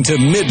listening to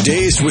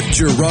Middays with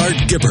Gerard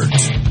Gibert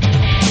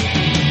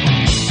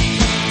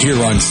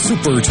here on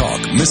Super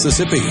Talk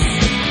Mississippi.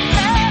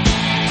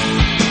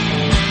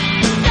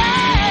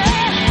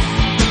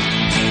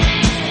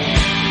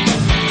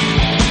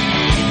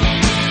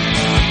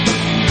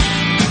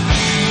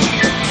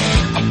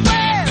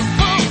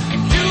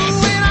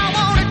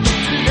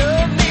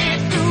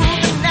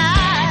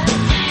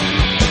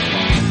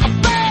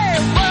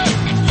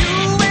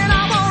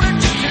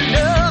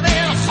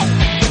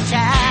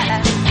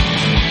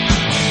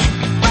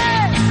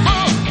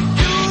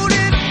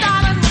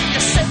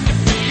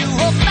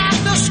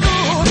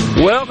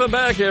 Welcome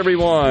back,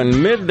 everyone.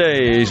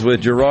 Middays with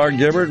Gerard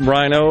Gibert and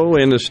Rhino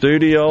in the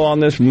studio on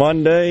this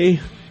Monday,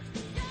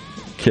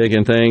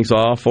 kicking things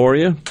off for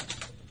you.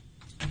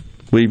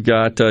 We've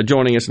got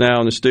joining us now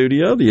in the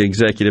studio the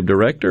Executive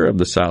Director of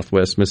the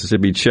Southwest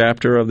Mississippi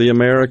Chapter of the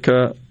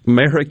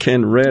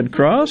American Red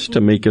Cross,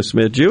 Tamica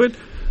Smith Jeuitt.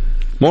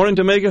 Morning,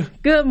 Tamica.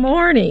 Good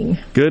morning.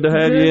 Good to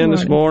have you in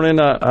this morning.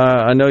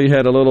 I know you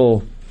had a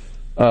little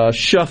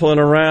shuffling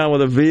around with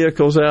the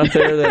vehicles out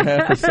there that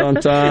happens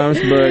sometimes,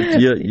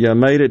 but you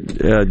made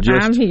it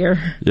I'm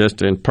here.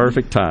 Just in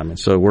perfect timing.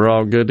 So we're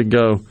all good to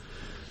go.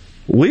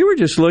 We were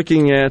just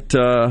looking at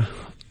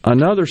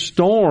another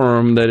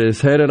storm that is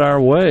headed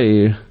our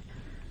way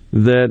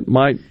that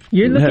might...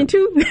 You're looking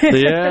too?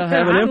 Yeah,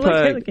 have an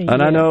impact.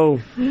 And I know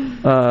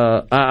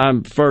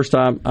I'm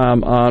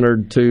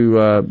honored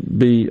to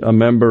be a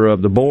member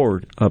of the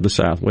board of the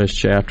Southwest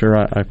Chapter.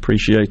 I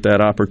appreciate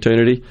that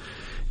opportunity.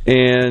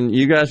 And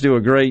you guys do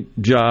a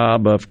great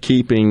job of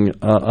keeping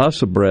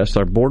us abreast,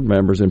 our board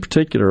members in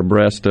particular,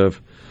 abreast of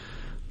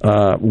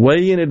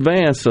way in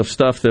advance of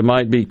stuff that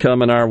might be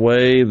coming our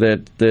way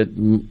that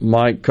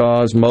might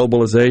cause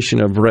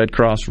mobilization of Red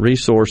Cross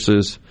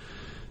resources.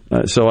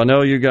 So I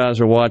know you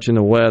guys are watching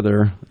the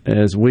weather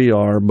as we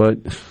are, but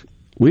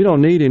we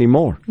don't need any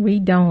more. We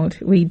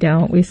don't. We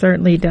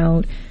certainly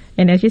don't.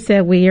 And as you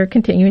said, we are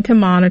continuing to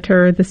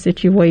monitor the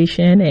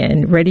situation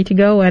and ready to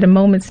go at a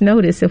moment's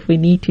notice if we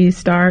need to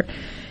start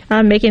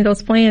making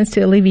those plans to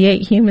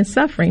alleviate human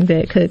suffering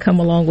that could come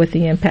along with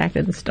the impact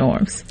of the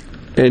storms.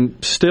 And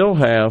still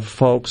have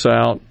folks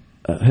out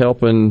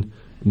helping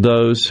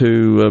those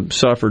who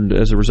suffered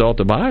as a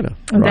result of Ida,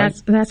 right?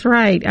 That's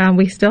right.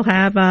 We still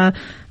have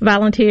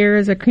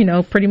volunteers,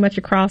 pretty much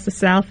across the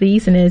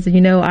southeast. And as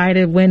you know,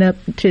 Ida went up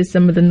to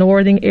some of the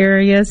northern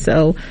areas,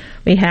 so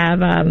we have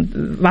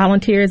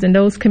volunteers in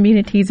those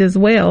communities as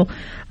well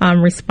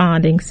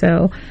responding.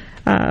 So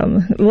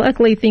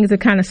luckily, things have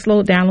kind of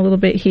slowed down a little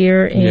bit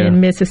here in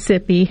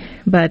Mississippi.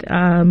 But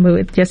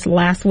just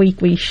last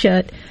week, we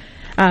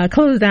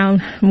closed down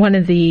one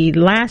of the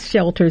last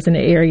shelters in the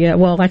area.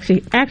 Well,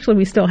 actually,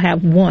 we still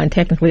have one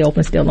technically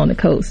open still on the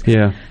coast.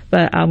 Yeah.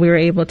 But we were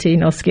able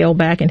to, scale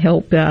back and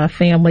help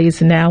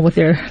families now with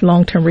their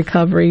long-term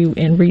recovery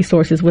and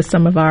resources with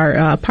some of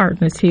our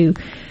partners who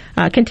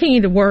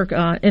continue to work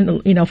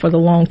for the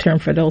long term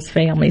for those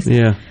families.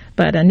 Yeah.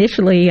 But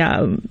initially,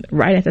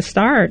 right at the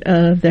start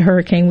of the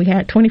hurricane, we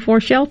had 24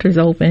 shelters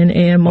open,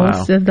 and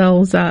most of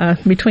those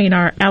between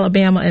our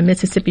Alabama and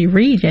Mississippi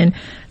region,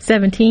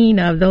 17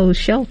 of those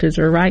shelters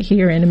are right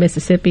here in the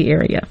Mississippi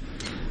area.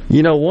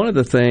 One of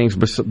the things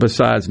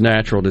besides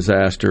natural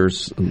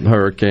disasters,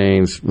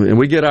 hurricanes, and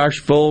we get our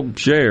full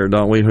share,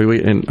 don't we,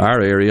 in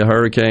our area,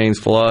 hurricanes,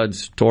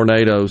 floods,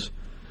 tornadoes.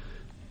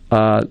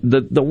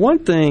 The one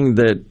thing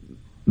that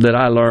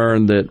I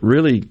learned that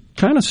really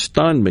kind of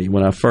stunned me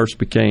when I first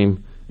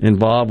became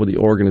involved with the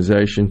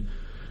organization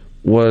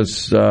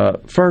was,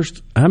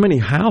 first, how many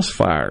house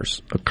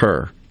fires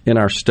occur in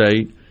our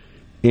state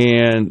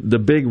and the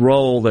big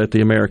role that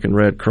the American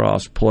Red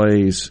Cross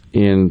plays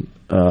in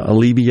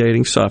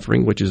alleviating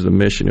suffering, which is the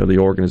mission of the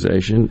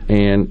organization,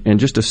 and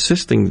just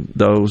assisting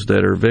those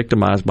that are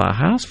victimized by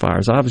house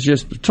fires. I was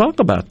just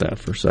talk about that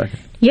for a second.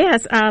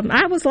 Yes,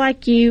 I was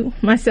like you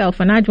myself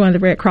when I joined the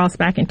Red Cross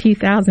back in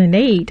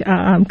 2008,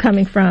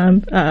 coming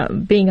from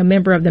being a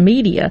member of the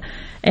media,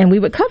 and we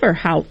would cover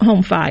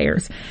home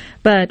fires.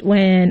 But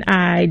when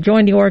I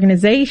joined the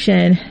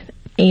organization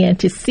and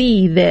to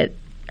see that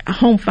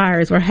home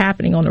fires were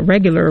happening on a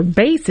regular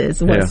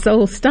basis was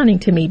so stunning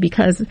to me,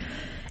 because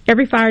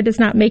every fire does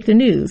not make the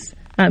news.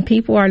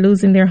 people are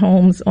losing their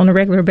homes on a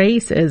regular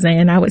basis,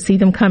 and I would see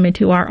them come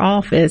into our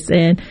office,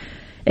 and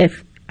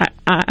if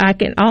I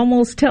can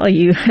almost tell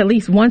you at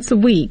least once a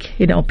week,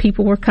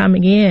 people were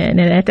coming in,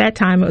 and at that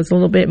time it was a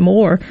little bit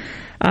more.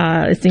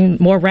 It seemed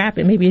more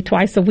rapid, maybe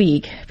twice a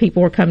week.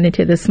 People were coming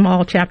into the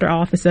small chapter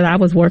office that I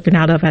was working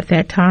out of at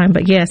that time.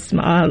 But yes,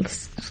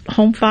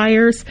 home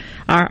fires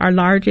are our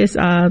largest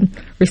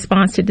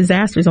response to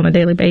disasters on a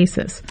daily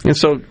basis. And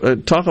so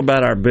talk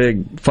about our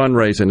big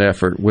fundraising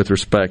effort with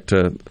respect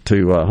to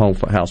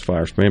house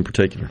fires in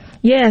particular.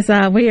 Yes,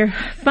 we are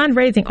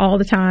fundraising all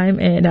the time.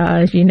 And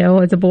as you know,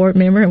 as a board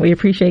member, and we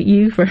appreciate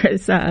you for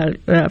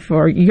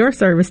your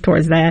service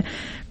towards that.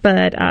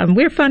 But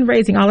we're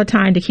fundraising all the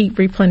time to keep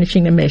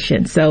replenishing the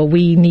mission. So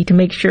we need to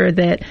make sure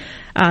that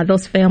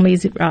those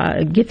families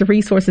get the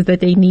resources that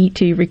they need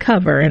to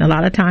recover. And a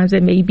lot of times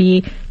it may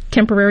be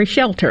temporary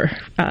shelter,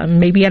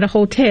 maybe at a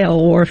hotel,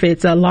 or if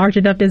it's a large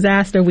enough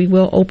disaster, we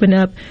will open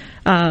up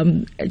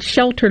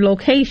shelter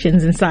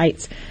locations and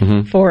sites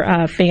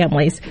for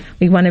families.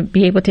 We want to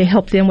be able to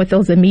help them with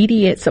those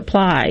immediate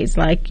supplies,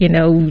 like,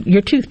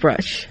 your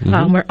toothbrush.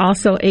 We're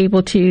also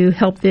able to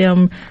help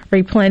them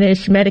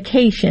replenish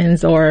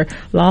medications or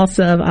loss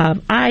of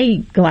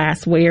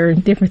eyeglassware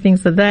and different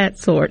things of that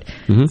sort.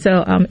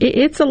 So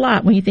it's a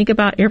lot when you think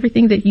about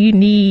everything that you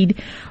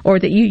need or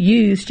that you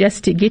use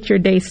just to get your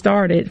day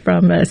started,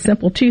 from a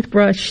simple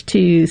toothbrush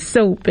to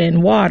soap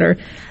and water.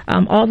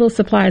 All those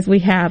supplies we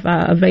have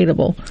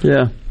available.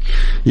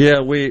 Yeah,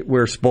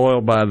 we're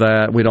spoiled by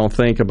that. We don't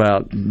think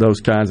about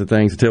those kinds of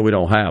things until we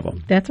don't have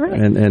them. That's right.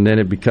 And then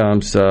it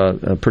becomes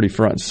pretty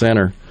front and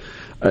center.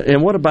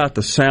 And what about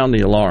the Sound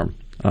the Alarm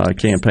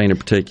campaign in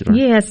particular?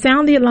 Yeah,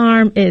 Sound the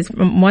Alarm is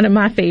one of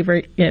my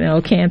favorite,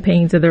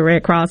 campaigns of the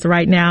Red Cross.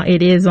 Right now,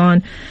 it is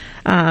on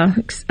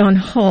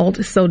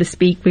hold, so to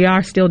speak. We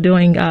are still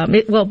doing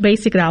it. Well,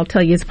 basically, I'll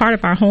tell you, it's part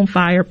of our home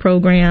fire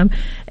program,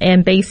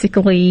 and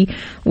basically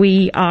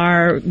we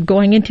are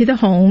going into the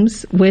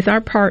homes with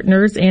our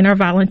partners and our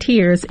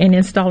volunteers and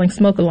installing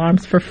smoke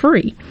alarms for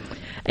free.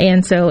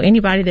 And so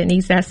anybody that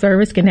needs that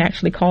service can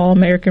actually call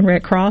American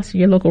Red Cross,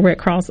 your local Red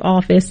Cross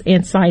office,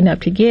 and sign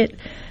up to get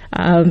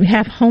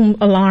have home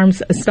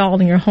alarms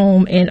installed in your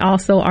home. And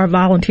also our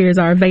volunteers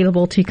are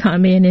available to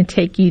come in and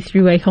take you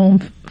through a home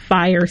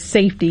fire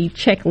safety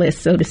checklist,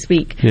 so to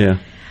speak. Yeah.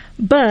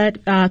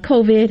 But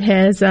COVID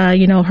has,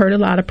 hurt a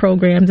lot of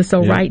programs. And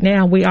so right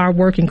now we are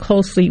working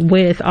closely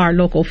with our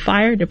local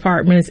fire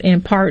departments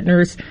and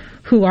partners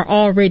who are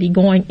already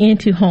going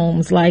into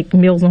homes, like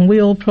Meals on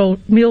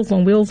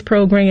Wheels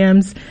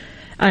programs,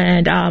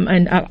 and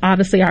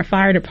obviously our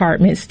fire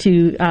departments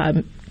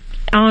to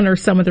honor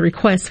some of the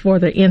requests for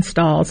the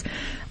installs.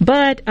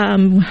 But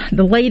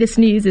the latest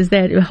news is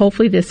that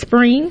hopefully this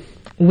spring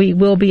we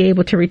will be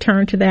able to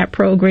return to that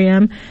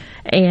program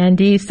and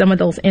do some of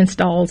those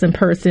installs in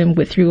person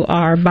through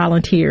our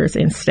volunteers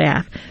and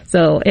staff.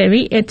 So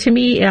to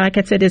me, like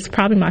I said, it's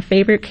probably my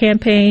favorite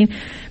campaign,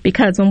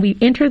 because when we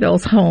enter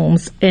those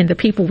homes and the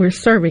people we're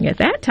serving at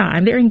that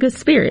time, they're in good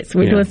spirits.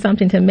 We're doing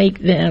something to make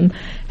them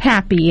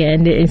happy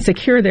and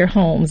secure their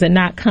homes, and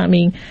not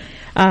coming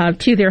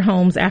to their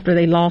homes after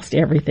they lost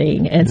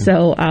everything. And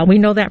so we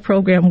know that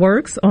program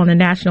works on a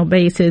national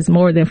basis.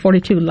 More than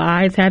 42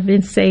 lives have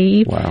been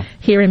saved. Wow.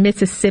 Here in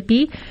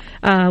Mississippi.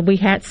 We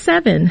had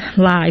 7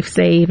 lives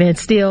saved, and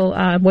still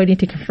waiting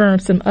to confirm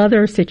some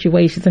other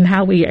situations. And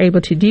how we are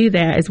able to do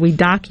that is we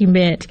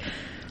document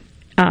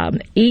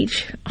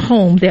each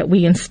home that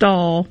we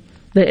install.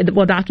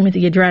 We'll document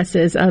the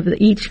addresses of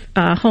each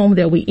home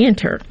that we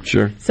enter.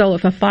 Sure. So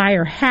if a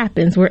fire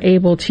happens, we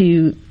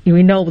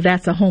know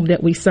that's a home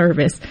that we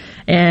service.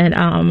 And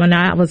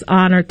I was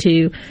honored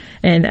to,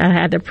 and I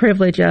had the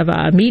privilege of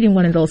meeting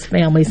one of those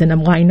families in the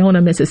Winona,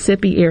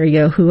 Mississippi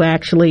area, who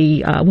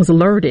actually was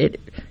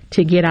alerted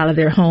to get out of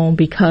their home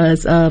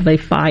because of a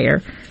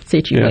fire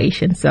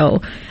situation. Yeah.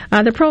 So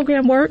the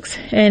program works,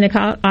 and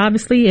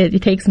obviously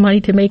it takes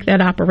money to make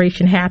that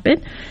operation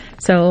happen.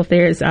 So if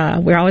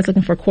we're always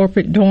looking for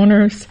corporate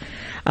donors,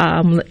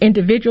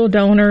 individual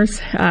donors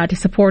to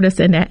support us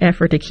in that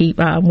effort to keep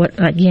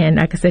like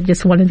I said,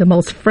 just one of the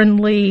most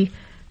friendly,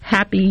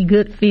 happy,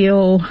 good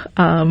feel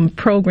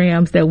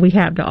programs that we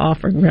have to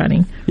offer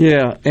running.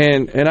 Yeah,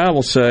 and I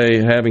will say,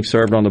 having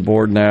served on the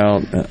board now,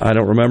 I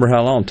don't remember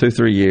how long,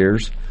 2-3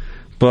 years,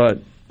 but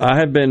I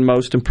have been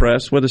most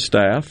impressed with the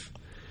staff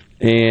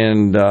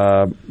and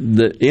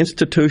the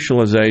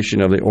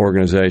institutionalization of the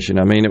organization.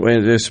 I mean,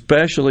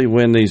 especially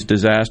when these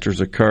disasters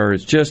occur,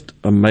 it's just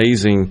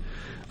amazing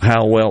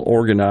how well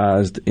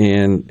organized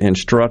and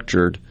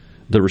structured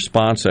the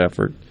response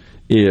effort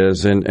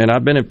is. And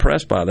I've been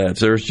impressed by that.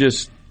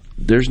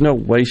 There's no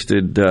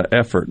wasted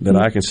effort that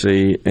I can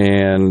see.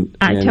 And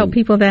I tell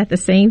people that the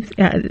same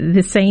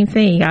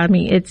thing. I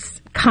mean,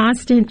 it's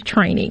constant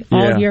training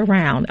all year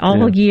round.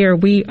 All year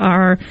we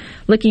are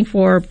looking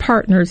for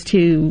partners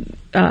to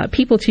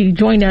people to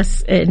join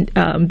us in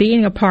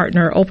being a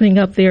partner, opening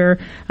up their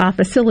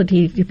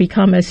facility to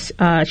become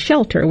a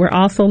shelter. We're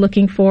also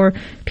looking for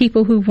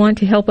people who want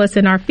to help us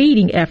in our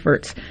feeding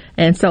efforts.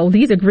 And so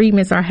these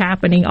agreements are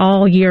happening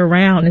all year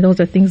round, and those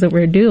are things that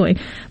we're doing.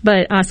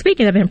 But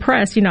speaking of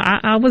impressed,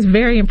 I was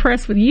very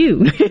impressed with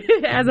you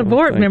as a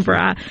board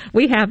member.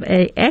 We have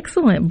an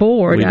excellent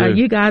board.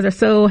 You guys are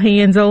so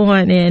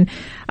hands-on, and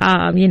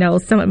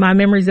some of my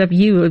memories of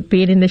you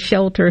being in the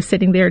shelter,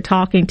 sitting there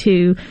talking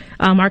to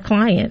our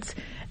clients,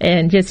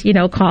 and just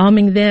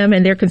calming them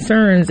and their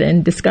concerns,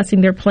 and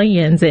discussing their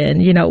plans,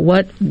 and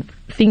what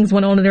things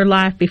went on in their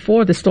life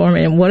before the storm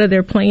and what are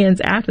their plans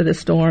after the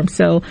storm.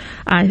 So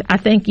I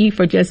thank you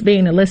for just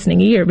being a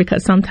listening ear,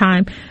 because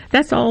sometimes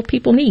that's all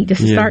people need, just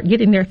to start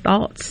getting their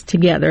thoughts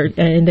together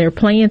and their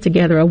plan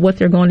together of what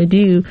they're going to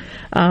do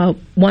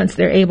once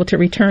they're able to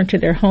return to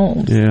their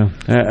homes. Yeah,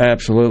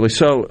 absolutely.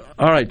 So,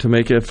 all right,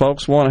 Tamica, if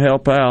folks want to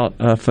help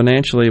out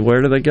financially,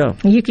 where do they go?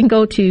 You can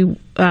go to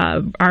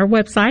our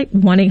website,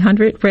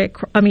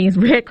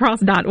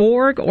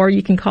 1-800-RedCross.org, or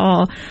you can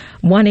call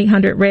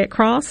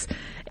 1-800-RED-CROSS.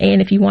 And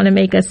if you want to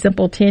make a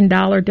simple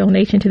 $10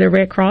 donation to the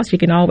Red Cross, you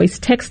can always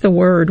text the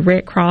word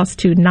Red Cross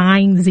to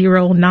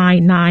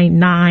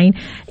 90999.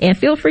 And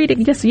feel free to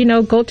just,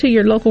 go to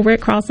your local Red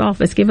Cross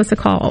office. Give us a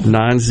call.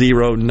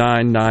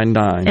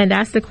 90999. And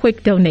that's the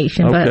quick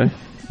donation. Okay.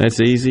 That's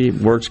easy.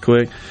 Works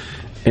quick.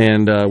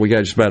 And we got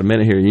just about a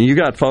minute here. You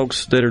got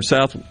folks that are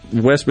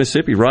Southwest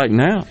Mississippi right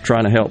now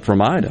trying to help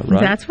from Ida, right?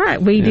 That's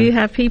right. We do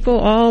have people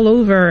all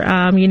over.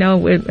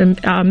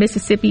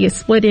 Mississippi is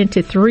split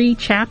into 3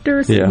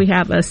 chapters. Yeah. We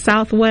have a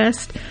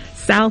Southwest,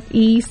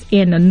 Southeast,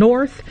 and the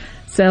North.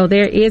 So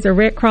there is a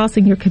Red Cross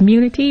in your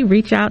community.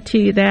 Reach out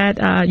to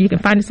that. You can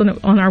find us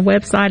on our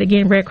website,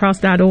 again,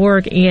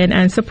 redcross.org,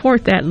 and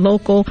support that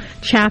local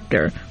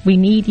chapter. We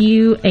need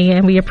you,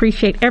 and we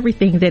appreciate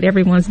everything that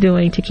everyone's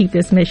doing to keep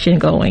this mission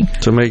going.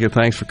 Tamica,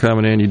 thanks for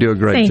coming in. You do a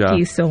great job. Thank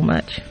you so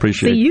much.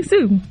 Appreciate it. See you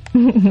soon.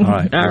 All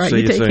right. All right.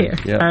 You take care.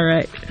 Yep. All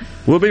right.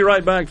 We'll be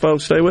right back,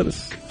 folks. Stay with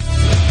us.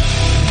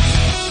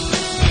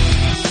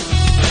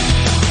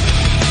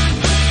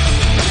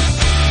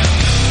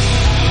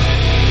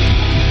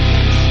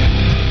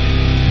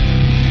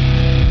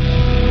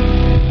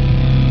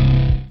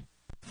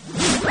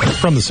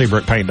 From the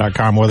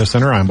SeabrookPaint.com Weather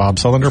Center, I'm Bob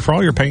Sullender. For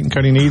all your paint and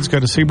coating needs,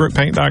 go to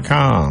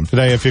SeabrookPaint.com.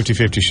 Today, a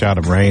 50-50 shot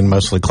of rain,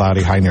 mostly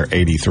cloudy, high near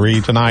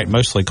 83. Tonight,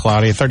 mostly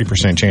cloudy, a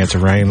 30% chance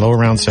of rain, low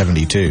around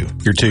 72.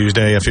 Your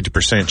Tuesday, a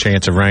 50%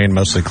 chance of rain,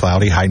 mostly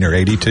cloudy, high near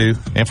 82.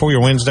 And for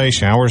your Wednesday,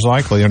 showers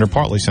likely under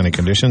partly sunny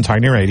conditions, high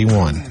near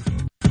 81.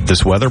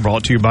 This weather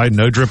brought to you by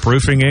No Drip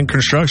Roofing and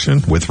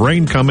Construction. With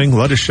rain coming,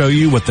 let us show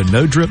you what the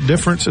No Drip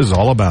difference is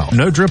all about.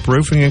 No Drip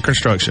Roofing and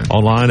Construction.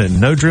 Online at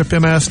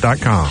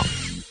NoDripMS.com.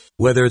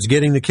 Whether it's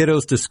getting the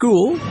kiddos to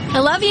school. I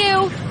love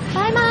you.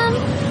 Bye, Mom.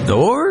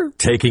 Or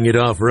taking it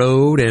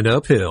off-road and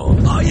uphill.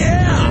 Oh,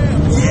 yeah.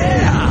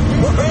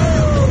 Yeah. Woohoo.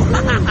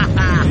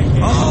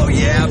 Oh,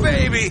 yeah,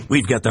 baby.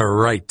 We've got the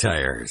right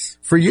tires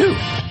for you.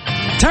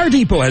 Tire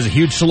Depot has a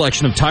huge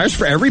selection of tires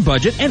for every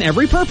budget and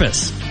every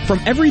purpose. From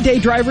everyday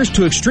drivers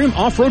to extreme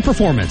off-road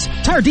performance,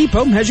 Tire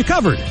Depot has you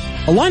covered.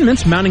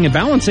 Alignments, mounting and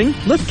balancing,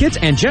 lift kits,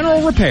 and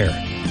general repair.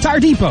 Tire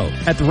Depot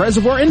at the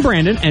Reservoir in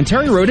Brandon and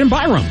Terry Road in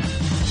Byram.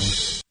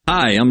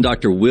 Hi, I'm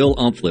Dr. Will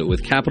Umflett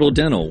with Capital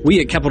Dental.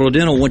 We at Capital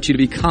Dental want you to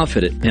be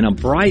confident in a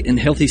bright and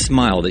healthy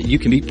smile that you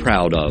can be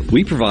proud of.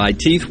 We provide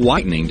teeth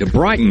whitening to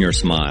brighten your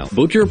smile.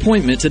 Book your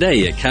appointment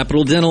today at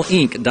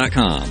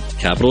CapitalDentalInc.com.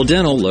 Capital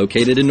Dental,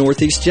 located in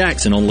Northeast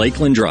Jackson on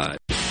Lakeland Drive.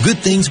 Good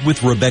Things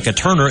with Rebecca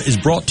Turner is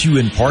brought to you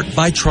in part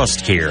by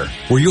Trust Care,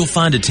 where you'll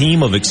find a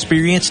team of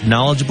experienced,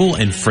 knowledgeable,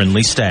 and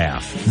friendly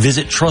staff.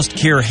 Visit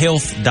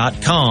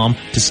TrustCareHealth.com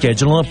to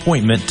schedule an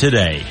appointment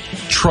today.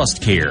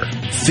 Trust Care.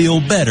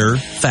 Feel better,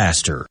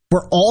 faster.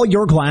 For all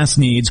your glass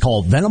needs,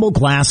 call Venable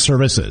Glass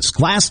Services.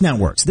 Glass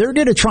Networks. They're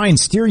going to try and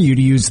steer you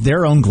to use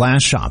their own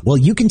glass shop. Well,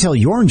 you can tell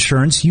your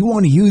insurance you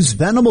want to use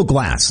Venable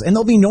Glass, and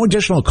there'll be no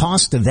additional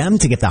cost to them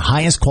to get the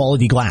highest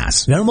quality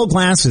glass. Venable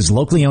Glass is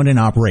locally owned and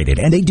operated,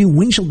 and they do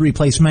windshield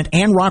replacement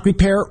and rock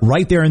repair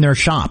right there in their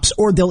shops,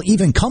 or they'll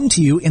even come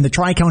to you in the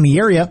Tri-County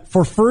area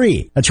for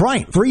free. That's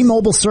right, free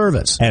mobile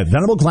service. At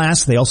Venable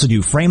Glass, they also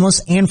do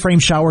frameless and frame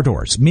shower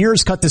doors,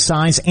 mirrors cut to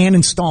size and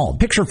installed,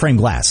 picture frame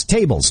glass,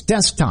 tables,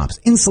 desktops,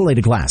 insulated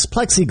glass,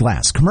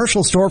 plexiglass,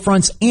 commercial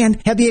storefronts,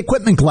 and heavy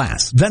equipment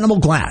glass. Venable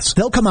Glass.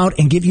 They'll come out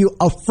and give you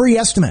a free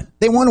estimate.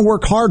 They want to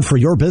work hard for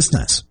your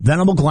business.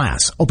 Venable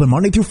Glass. Open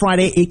Monday through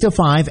Friday, 8 to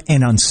 5,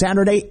 and on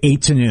Saturday,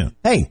 8 to noon.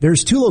 Hey,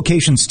 there's 2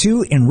 locations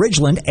too, in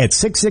Ridgeland at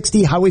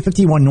 660 Highway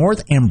 51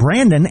 North and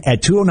Brandon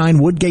at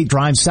 209 Woodgate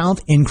Drive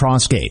South in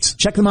Cross Gates.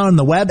 Check them out on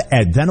the web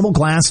at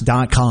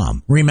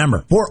venableglass.com.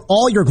 Remember, for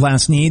all your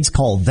glass needs,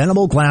 call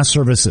Venable Glass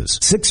Services.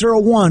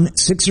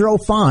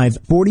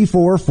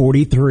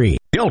 601-605-4443.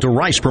 Delta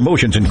Rice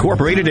Promotions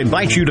Incorporated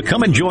invites you to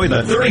come enjoy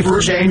the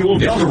 31st Annual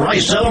Delta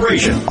Rice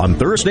Celebration on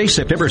Thursday,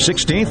 September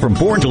 16th from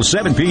 4 until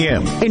 7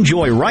 p.m.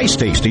 Enjoy rice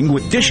tasting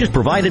with dishes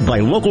provided by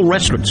local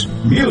restaurants,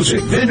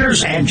 music,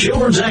 vendors, and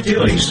children's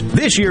activities.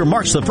 This year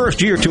marks the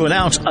first year to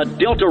announce a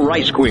Delta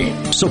Rice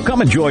Queen. So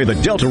come enjoy the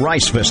Delta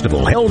Rice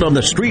Festival held on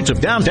the streets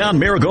of downtown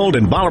Marigold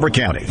in Bolivar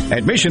County.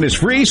 Admission is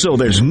free, so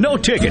there's no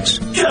tickets,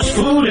 just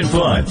food and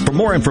fun. For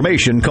more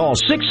information, call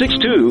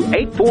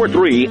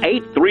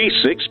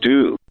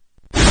 662-843-8362.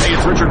 Hey,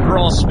 it's Richard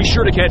Cross. Be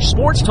sure to catch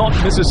Sports Talk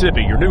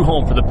Mississippi, your new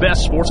home for the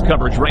best sports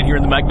coverage right here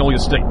in the Magnolia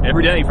State.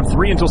 Every day from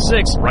 3 until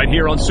 6, right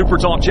here on Super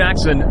Talk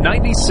Jackson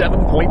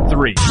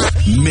 97.3.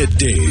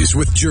 Middays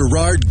with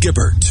Gerard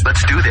Gibert.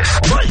 Let's do this.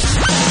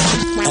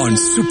 On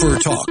Super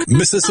Talk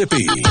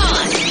Mississippi.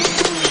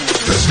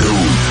 Let's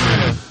go.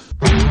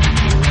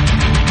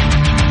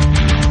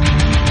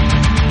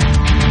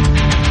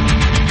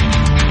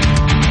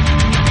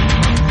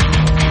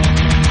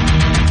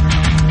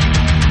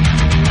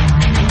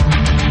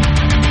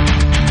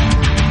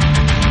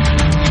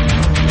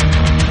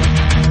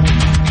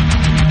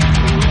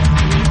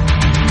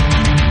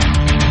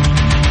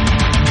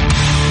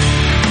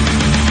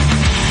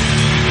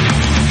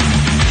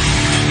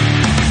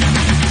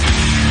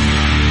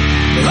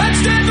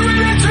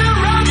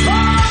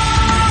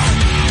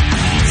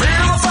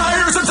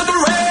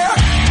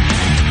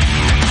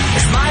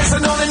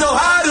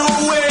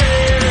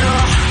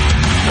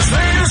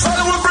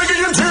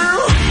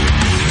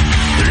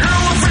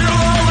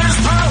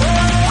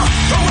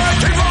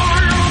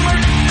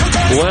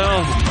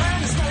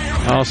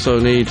 Also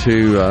need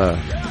to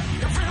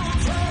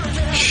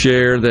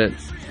share that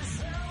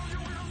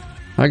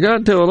I got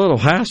into a little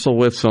hassle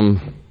with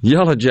some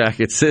Yellow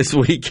Jackets this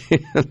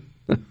weekend.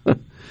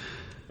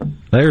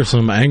 There's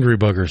some angry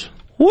buggers.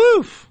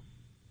 Woof!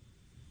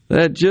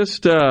 That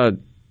just doing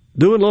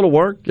a little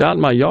work out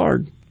in my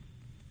yard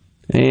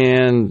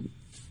and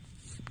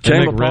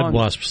came upon red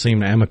wasps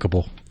seem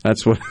amicable.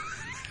 That's what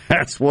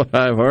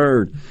I've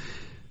heard.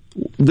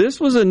 This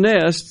was a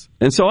nest,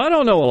 and so I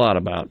don't know a lot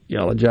about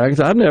Yellow Jackets.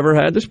 I've never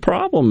had this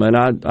problem, and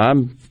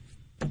I'm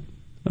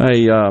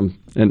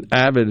an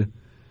avid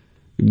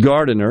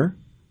gardener,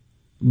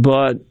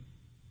 but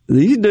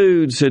these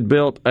dudes had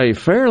built a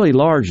fairly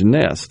large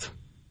nest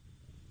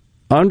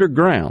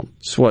underground.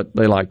 It's what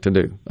they like to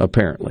do,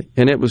 apparently,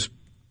 and it was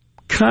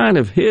kind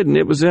of hidden.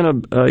 It was in a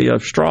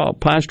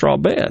pine straw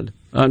bed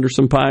under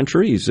some pine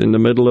trees in the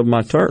middle of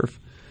my turf,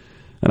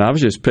 and I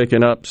was just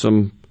picking up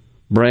some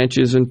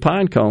branches and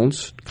pine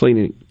cones,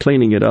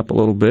 cleaning it up a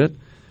little bit,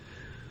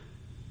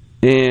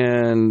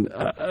 and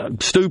I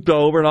stooped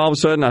over, and all of a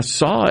sudden I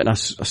saw it, and I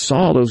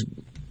saw those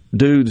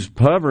dudes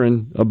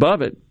hovering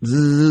above it,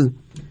 and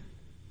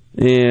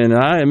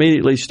I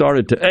immediately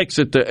started to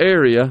exit the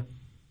area,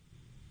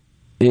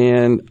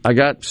 and I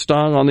got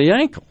stung on the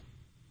ankle,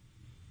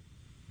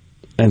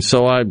 and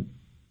so I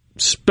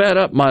sped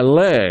up my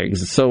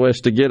legs so as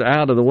to get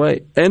out of the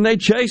way, and they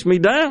chased me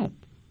down.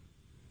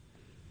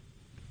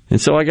 And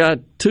so I got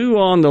two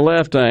on the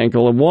left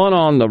ankle and one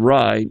on the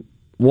right,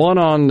 one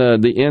on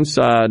the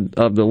inside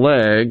of the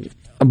leg,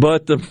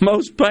 but the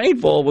most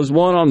painful was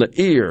one on the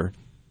ear.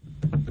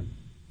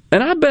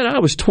 And I bet I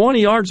was 20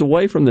 yards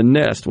away from the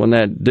nest when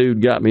that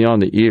dude got me on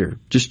the ear,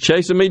 just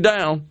chasing me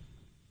down.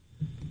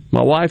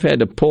 My wife had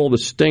to pull the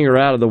stinger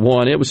out of the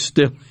one. It was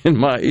still in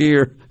my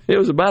ear. It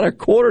was about a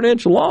quarter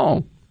inch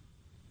long.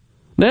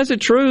 Now, is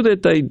it true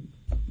that they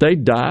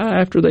die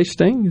after they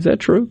sting? Is that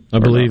true? I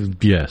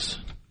believe, yes.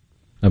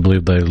 I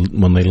believe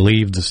when they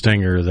leave the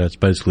stinger, that's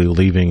basically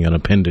leaving an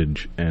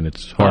appendage, and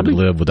it's hard to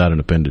live without an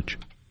appendage.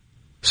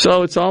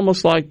 So it's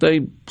almost like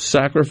they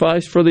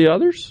sacrifice for the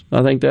others?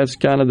 I think that's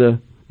kind of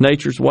the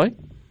nature's way.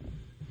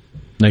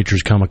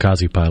 Nature's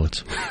kamikaze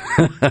pilots.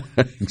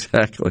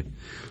 Exactly.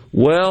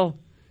 Well,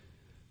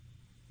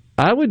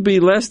 I would be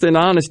less than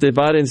honest if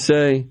I didn't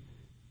say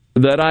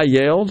that I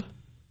yelled,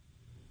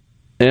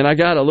 and I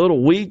got a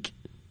little weak,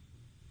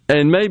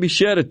 and maybe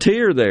shed a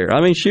tear there.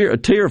 I mean, a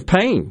tear of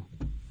pain.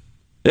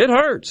 It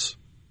hurts.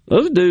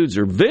 Those dudes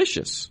are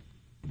vicious.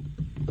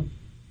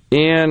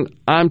 And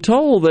I'm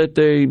told that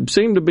they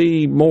seem to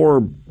be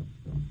more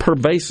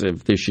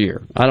pervasive this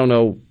year. I don't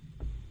know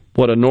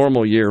what a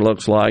normal year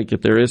looks like,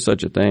 if there is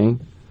such a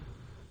thing.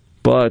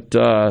 But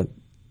that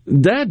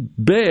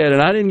bed,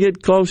 and I didn't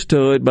get close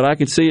to it, but I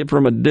could see it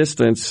from a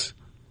distance.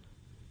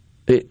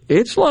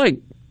 It's like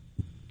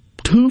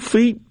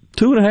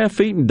 2.5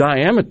 feet in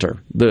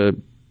diameter, the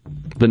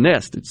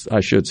nest, I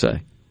should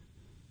say.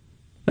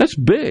 That's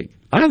big,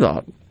 I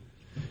thought.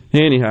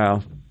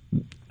 Anyhow,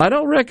 I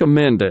don't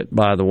recommend it,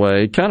 by the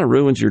way. It kind of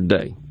ruins your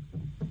day.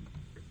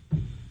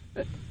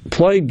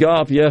 Played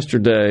golf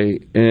yesterday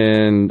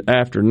in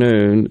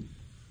afternoon.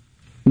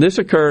 This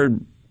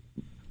occurred...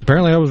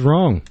 Apparently I was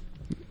wrong.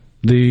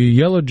 The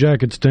Yellow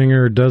Jacket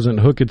stinger doesn't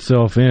hook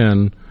itself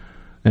in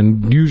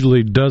and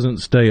usually doesn't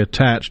stay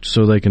attached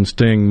so they can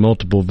sting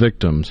multiple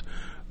victims.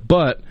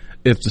 But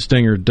if the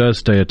stinger does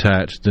stay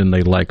attached, then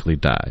they likely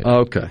die.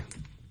 Okay.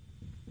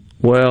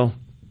 Well,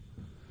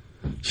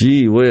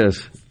 gee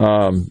whiz.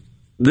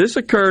 this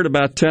occurred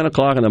about 10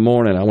 o'clock in the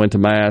morning. I went to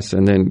Mass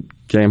and then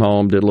came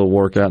home, did a little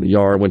workout in the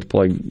yard, went to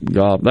play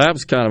golf. That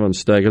was kind of a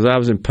mistake because I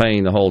was in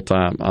pain the whole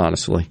time,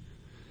 honestly.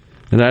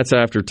 And that's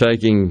after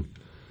taking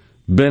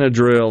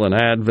Benadryl and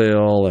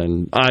Advil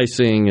and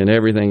icing and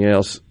everything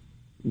else.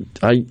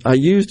 I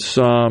used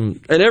some,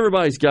 and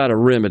everybody's got a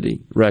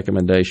remedy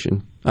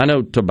recommendation. I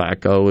know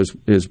tobacco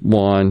is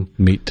one.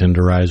 Meat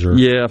tenderizer.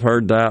 Yeah, I've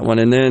heard that one.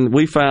 And then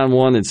we found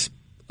one that's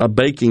a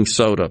baking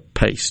soda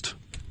paste,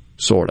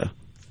 sort of.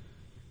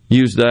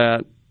 Used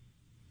that.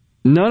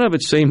 None of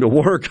it seemed to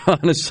work,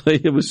 honestly.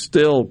 It was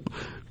still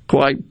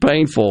quite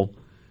painful.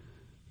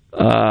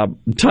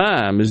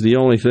 Time is the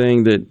only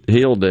thing that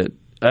healed it.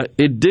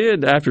 It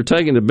did, after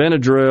taking the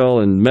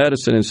Benadryl and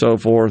medicine and so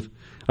forth,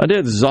 I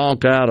did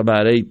zonk out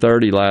about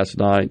 8:30 last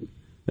night.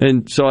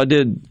 And so I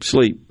did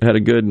sleep, had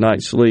a good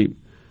night's sleep,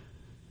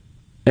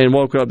 and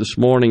woke up this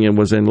morning and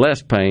was in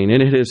less pain,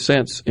 and it has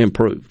since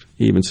improved,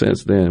 even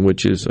since then,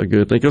 which is a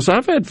good thing. Because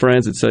I've had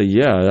friends that say,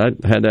 yeah,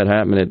 I had that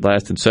happen, it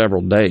lasted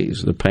several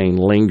days. The pain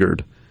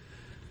lingered.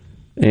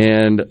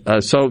 And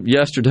so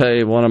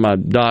yesterday, one of my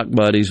doc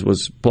buddies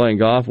was playing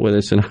golf with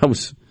us, and I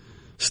was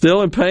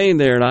still in pain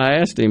there, and I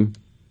asked him,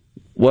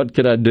 what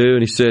could I do?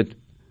 And he said,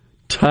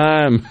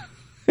 time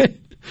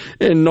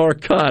and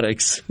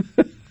narcotics.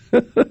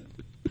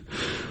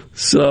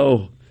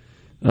 So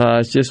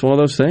it's just one of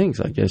those things,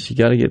 I guess. You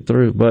got to get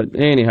through. But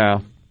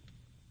anyhow,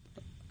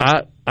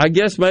 I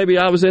guess maybe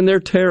I was in their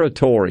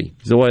territory,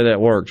 is the way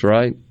that works,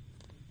 right?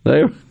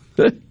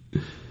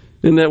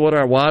 Isn't that what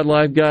our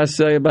wildlife guys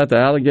say about the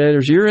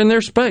alligators? You're in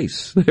their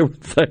space. They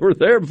were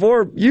there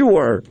before you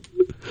were.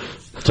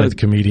 It's like the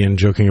comedian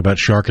joking about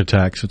shark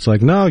attacks. It's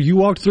like, no, you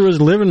walked through his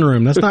living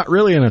room. That's not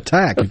really an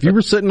attack. If you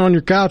were sitting on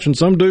your couch and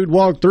some dude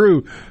walked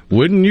through,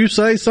 wouldn't you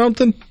say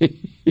something?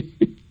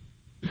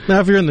 Now,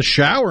 if you're in the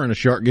shower and a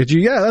shark gets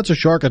you, yeah, that's a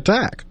shark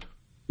attack.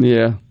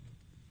 Yeah.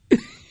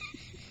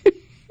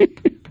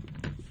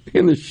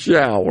 In the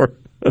shower.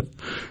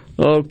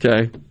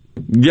 Okay.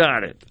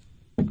 Got it.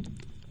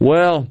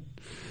 Well,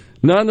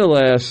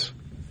 nonetheless,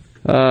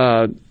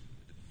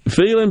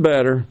 feeling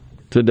better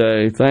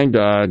today, thank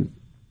God.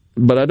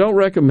 But I don't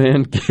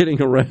recommend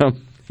getting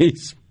around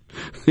these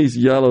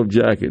yellow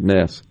jacket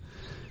nests.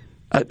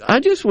 I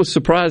just was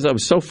surprised I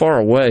was so far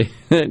away.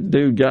 That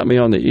dude got me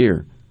on the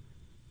ear.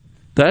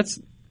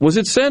 Was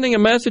it sending a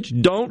message?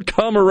 Don't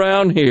come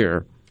around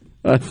here.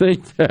 I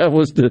think that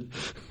was the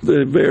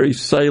very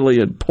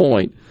salient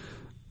point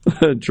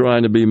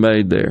trying to be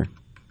made there.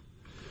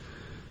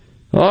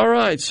 All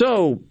right,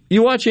 so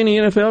you watch any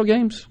NFL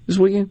games this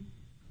weekend?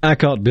 I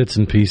caught bits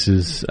and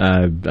pieces.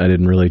 I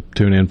didn't really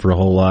tune in for a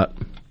whole lot.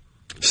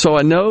 So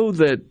I know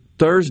that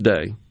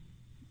Thursday,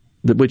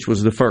 which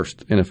was the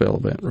first NFL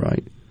event,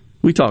 right?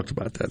 We talked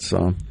about that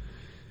some.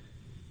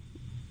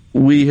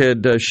 We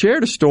had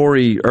shared a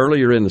story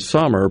earlier in the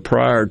summer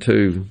prior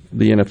to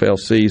the NFL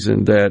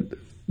season that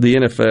the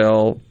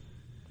NFL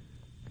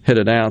had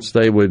announced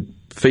they would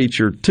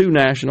feature 2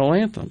 national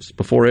anthems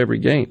before every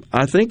game.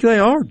 I think they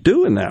are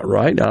doing that,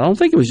 right? I don't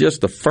think it was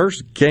just the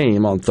first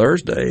game on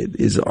Thursday.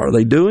 Are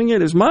they doing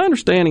it? Is my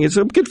understanding. It's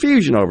some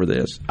confusion over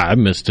this. I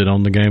missed it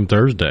on the game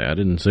Thursday. I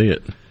didn't see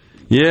it.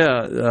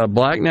 Yeah,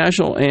 Black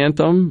National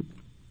Anthem,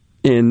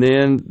 and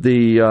then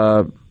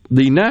the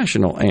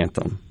National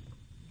Anthem.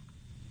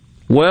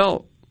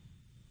 Well,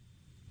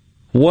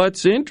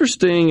 what's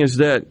interesting is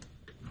that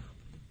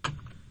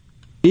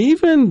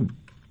even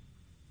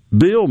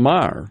Bill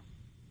Maher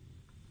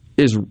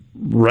is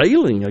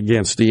railing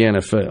against the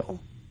NFL.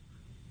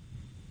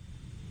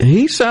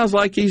 He sounds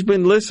like he's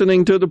been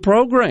listening to the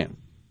program.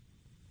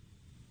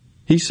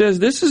 He says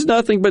this is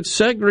nothing but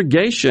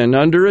segregation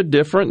under a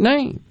different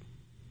name.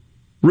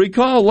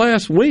 Recall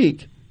last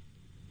week,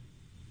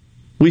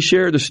 we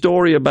shared the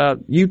story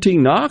about UT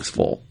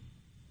Knoxville,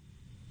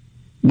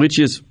 which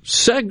is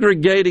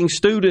segregating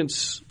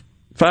students,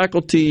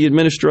 faculty,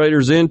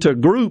 administrators into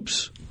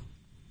groups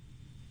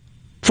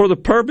for the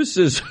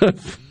purposes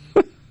of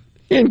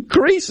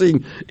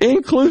increasing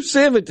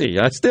inclusivity.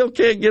 I still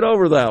can't get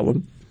over that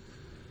one.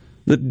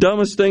 The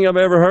dumbest thing I've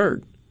ever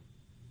heard.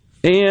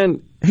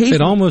 And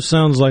it almost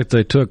sounds like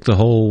they took the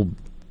whole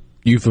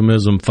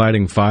euphemism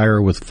fighting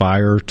fire with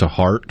fire to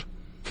heart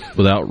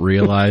without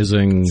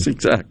realizing that's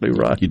exactly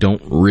right. You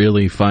don't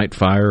really fight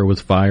fire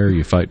with fire,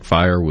 you fight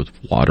fire with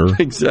water.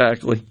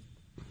 Exactly.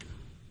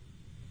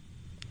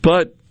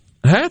 But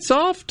hats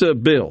off to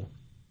Bill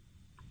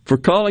for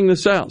calling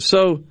this out.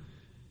 So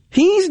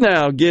he's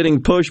now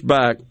getting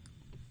pushback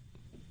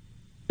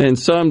and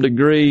some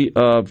degree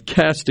of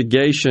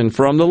castigation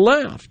from the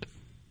left.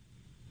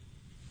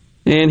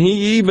 And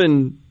he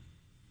even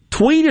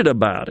tweeted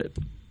about it.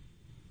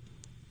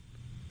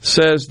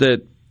 Says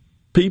that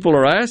people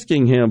are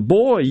asking him,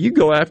 boy, you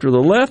go after the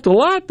left a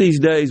lot these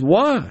days.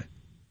 Why?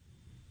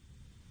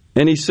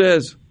 And he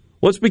says,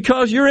 well, it's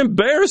because you're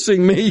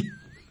embarrassing me.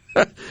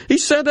 He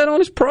said that on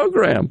his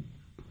program.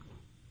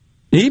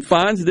 He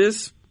finds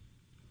this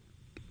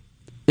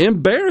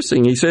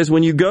embarrassing. He says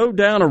when you go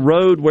down a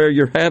road where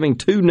you're having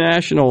two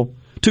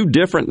two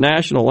different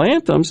national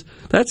anthems,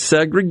 that's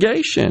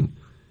segregation.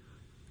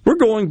 We're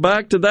going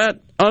back to that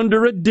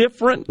under a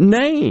different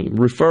name,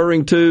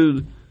 referring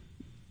to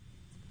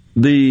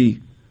the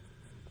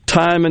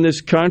time in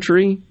this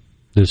country.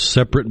 This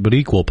separate but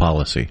equal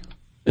policy.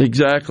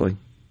 Exactly.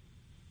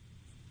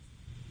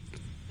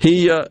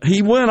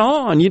 He went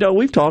on,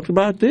 we've talked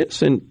about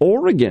this in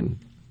Oregon,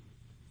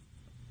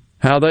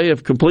 how they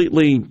have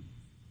completely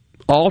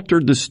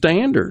altered the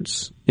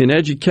standards in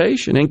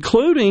education,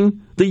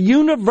 including the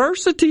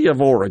University of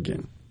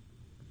Oregon.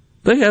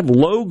 They have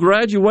low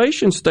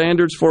graduation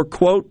standards for,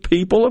 quote,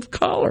 people of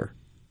color.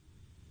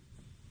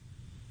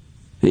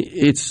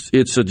 It's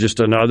just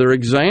another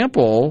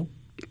example,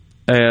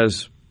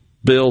 as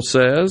Bill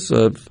says,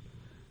 of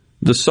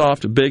the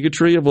soft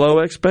bigotry of low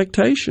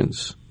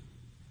expectations.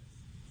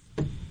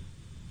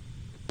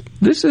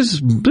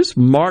 This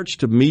march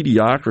to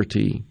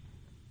mediocrity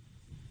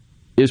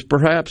is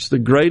perhaps the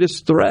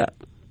greatest threat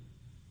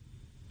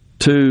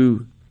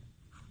to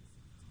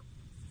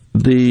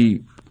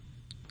the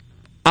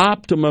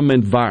optimum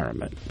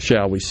environment,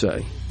 shall we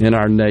say, in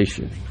our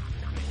nation.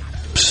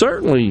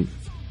 Certainly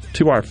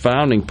to our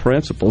founding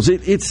principles.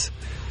 It's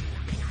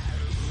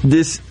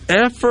this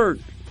effort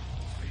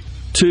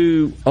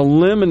to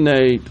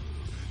eliminate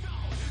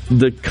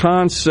the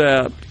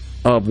concept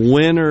of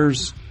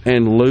winners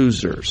and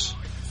losers.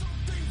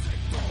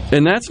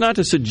 And that's not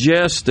to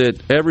suggest that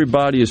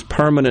everybody is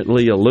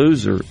permanently a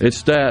loser.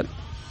 It's that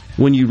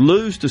when you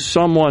lose to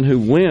someone who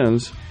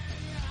wins,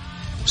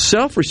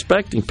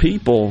 self-respecting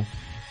people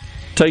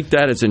take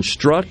that as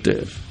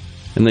instructive,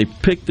 and they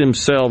pick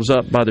themselves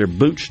up by their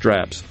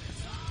bootstraps,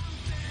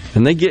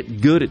 and they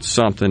get good at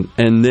something,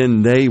 and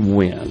then they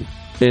win.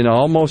 And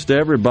almost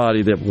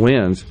everybody that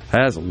wins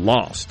has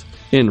lost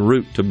en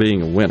route to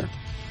being a winner.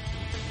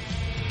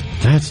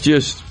 That's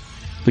just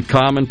the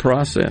common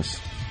process.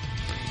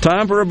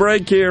 Time for a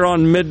break here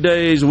on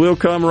Middays. We'll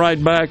come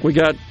right back. We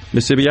got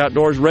Mississippi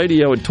Outdoors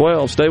Radio at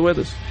 12. Stay with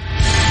us.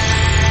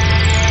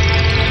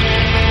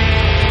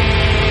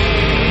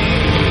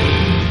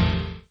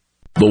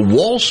 The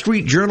Wall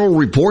Street Journal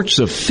reports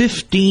a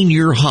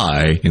 15-year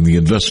high in the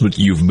investment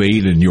you've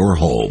made in your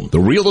home. The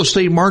real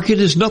estate market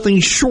is nothing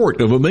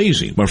short of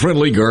amazing. My friend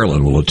Lee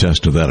Garland will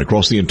attest to that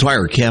across the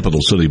entire capital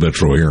city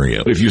metro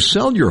area. If you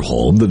sell your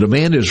home, the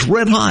demand is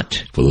red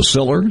hot. For the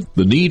seller,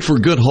 the need for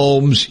good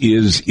homes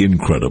is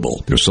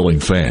incredible. They're selling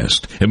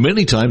fast and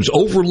many times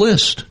over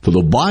list. For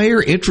the buyer,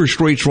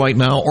 interest rates right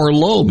now are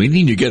low,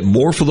 meaning you get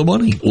more for the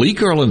money. Lee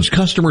Garland's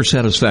customer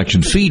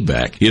satisfaction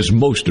feedback is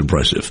most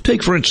impressive.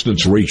 Take, for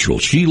instance, Rachel.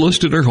 She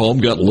listed her home,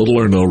 got little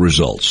or no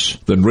results.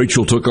 Then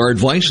Rachel took our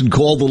advice and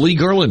called the Lee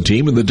Garland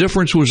team, and the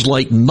difference was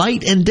like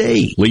night and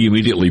day. Lee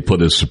immediately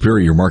put his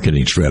superior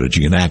marketing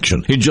strategy in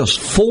action. In just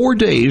 4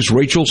 days,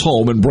 Rachel's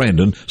home in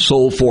Brandon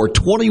sold for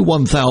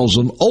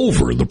 $21,000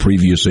 over the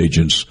previous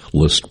agent's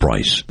list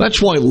price. That's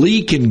why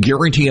Lee can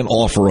guarantee an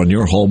offer on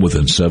your home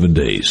within 7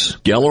 days.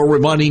 Gallo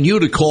reminding you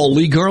to call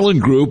Lee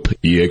Garland Group,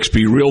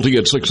 eXp Realty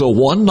at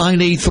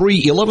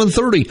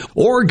 601-983-1130,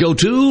 or go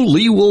to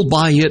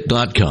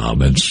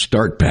LeeWillBuyIt.com and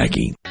start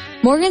packing.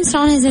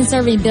 Morganstone has been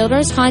serving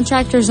builders,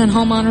 contractors, and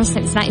homeowners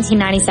since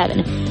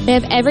 1997. They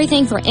have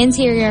everything for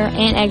interior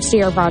and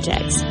exterior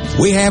projects.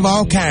 We have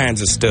all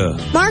kinds of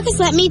stuff. Marcus,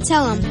 let me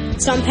tell them.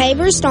 Stone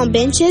pavers, stone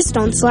benches,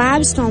 stone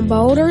slabs, stone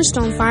boulders,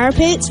 stone fire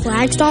pits,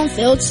 flagstone,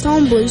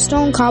 fieldstone,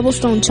 bluestone,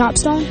 cobblestone,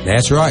 chopstone.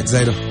 That's right,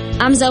 Zeta.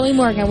 I'm Zoe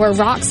Morgan. We're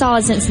rock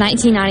solid since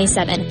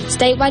 1997.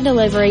 Statewide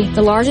delivery,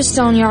 the largest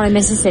stone yard in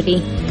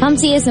Mississippi. Come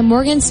see us at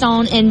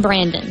Morganstone in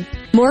Brandon.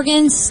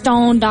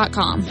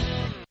 Morganstone.com.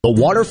 The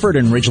Waterford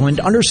in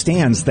Ridgeland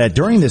understands that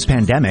during this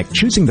pandemic,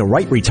 choosing the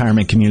right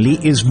retirement community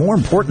is more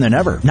important than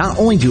ever. Not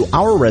only do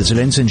our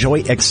residents enjoy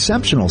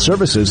exceptional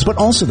services, but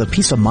also the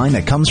peace of mind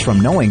that comes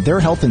from knowing their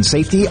health and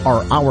safety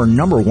are our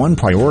number one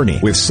priority.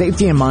 With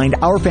safety in mind,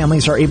 our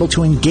families are able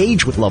to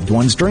engage with loved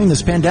ones during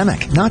this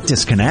pandemic, not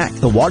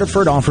disconnect. The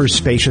Waterford offers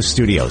spacious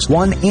studios,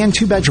 1- and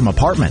 2-bedroom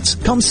apartments.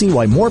 Come see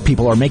why more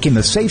people are making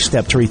the safe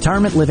step to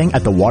retirement living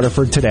at the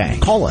Waterford today.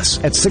 Call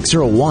us at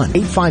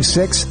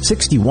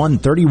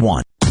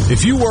 601-856-6131.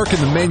 If you work in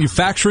the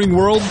manufacturing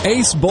world,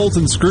 Ace Bolt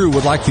 & Screw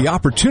would like the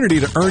opportunity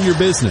to earn your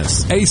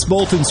business. Ace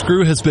Bolt &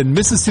 Screw has been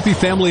Mississippi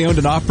family owned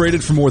and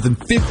operated for more than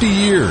 50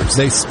 years.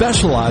 They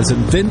specialize in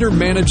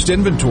vendor-managed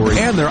inventory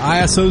and they're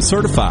ISO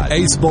certified.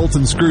 Ace Bolt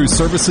 & Screw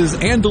services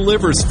and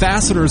delivers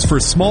fasteners for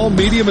small,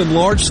 medium, and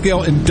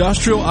large-scale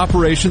industrial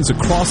operations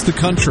across the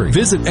country.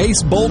 Visit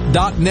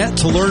acebolt.net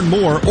to learn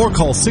more or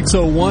call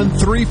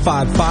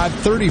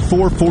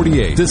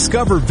 601-355-3448.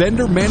 Discover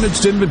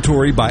vendor-managed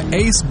inventory by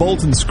Ace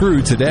Bolt &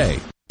 Screw today.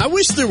 I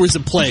wish there was a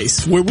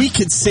place where we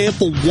could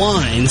sample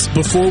wines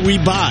before we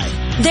buy.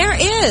 There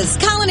is.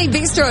 Colony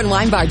Bistro and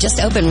Wine Bar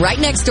just opened right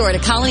next door to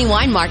Colony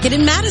Wine Market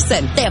in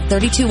Madison. They have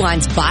 32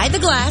 wines by the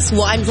glass,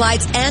 wine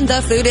flights, and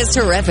the food is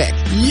terrific.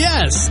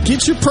 Yes.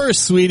 Get your purse,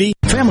 sweetie.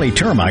 Family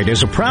Termite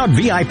is a proud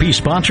VIP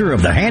sponsor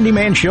of the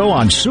Handyman Show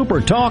on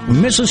Super Talk,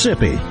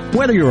 Mississippi.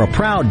 Whether you're a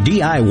proud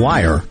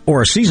DIYer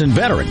or a seasoned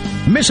veteran,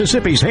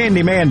 Mississippi's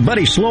handyman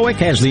Buddy Slowick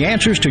has the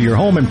answers to your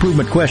home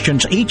improvement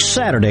questions each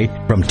Saturday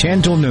from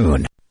 10 till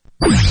noon.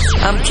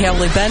 I'm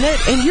Kelly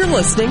Bennett, and you're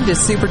listening to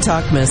Super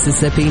Talk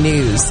Mississippi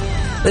News.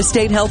 The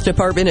state health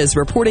department is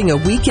reporting a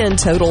weekend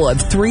total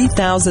of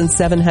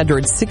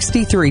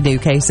 3,763 new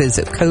cases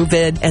of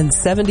COVID and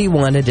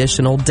 71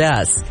 additional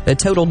deaths. The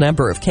total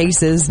number of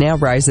cases now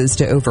rises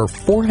to over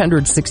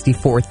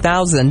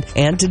 464,000,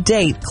 and to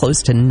date,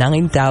 close to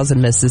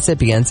 9,000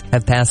 Mississippians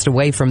have passed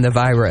away from the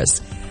virus.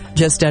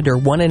 Just under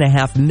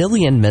 1.5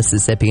 million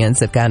Mississippians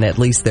have gotten at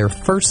least their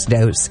first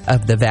dose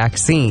of the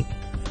vaccine.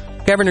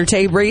 Governor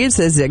Tate Reeves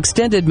has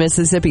extended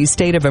Mississippi's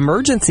state of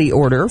emergency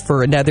order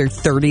for another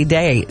 30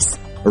 days.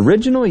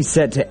 Originally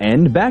set to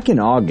end back in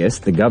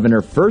August, the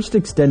governor first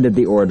extended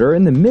the order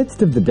in the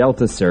midst of the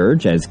Delta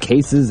surge as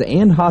cases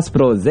and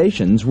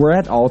hospitalizations were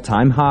at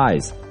all-time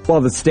highs.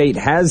 While the state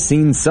has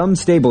seen some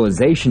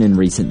stabilization in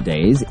recent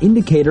days,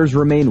 indicators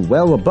remain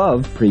well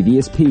above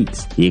previous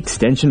peaks. The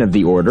extension of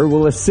the order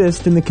will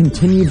assist in the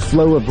continued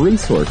flow of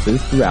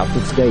resources throughout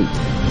the state.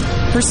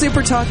 For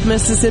Super Talk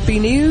Mississippi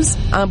News,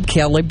 I'm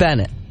Kelly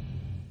Bennett.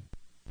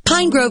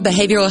 Pine Grove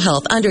Behavioral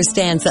Health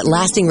understands that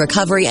lasting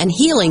recovery and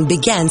healing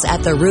begins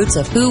at the roots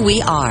of who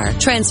we are.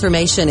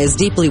 Transformation is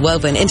deeply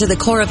woven into the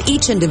core of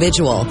each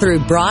individual through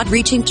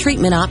broad-reaching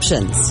treatment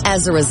options.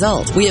 As a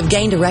result, we have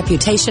gained a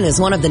reputation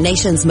as one of the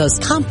nation's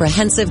most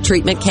comprehensive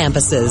treatment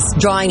campuses,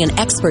 drawing on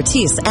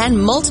expertise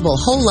and multiple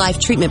whole-life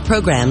treatment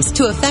programs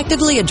to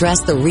effectively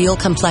address the real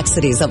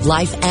complexities of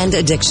life and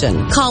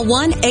addiction. Call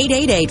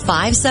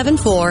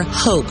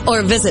 1-888-574-HOPE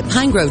or visit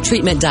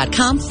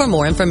pinegrovetreatment.com for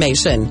more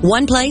information.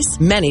 One place,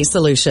 many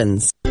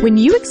solutions. When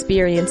you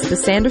experience the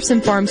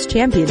Sanderson Farms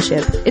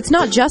Championship, it's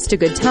not just a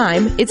good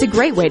time, it's a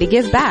great way to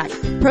give back.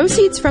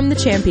 Proceeds from the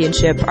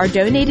championship are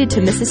donated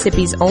to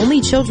Mississippi's only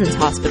children's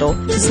hospital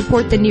to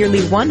support the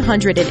nearly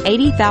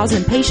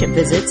 180,000 patient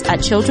visits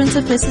at Children's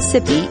of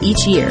Mississippi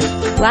each year.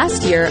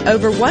 Last year,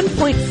 over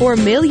 $1.4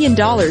 million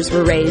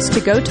were raised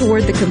to go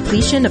toward the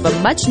completion of a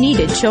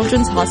much-needed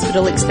children's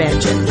hospital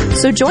expansion.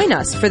 So join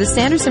us for the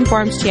Sanderson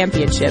Farms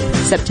Championship,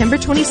 September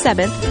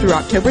 27th through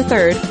October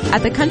 3rd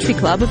at the Country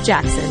Club of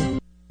Jackson.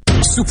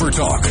 Super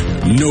Talk.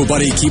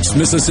 Nobody keeps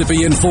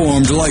Mississippi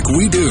informed like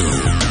we do.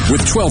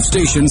 With 12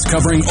 stations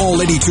covering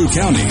all 82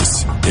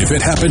 counties. If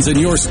it happens in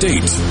your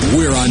state,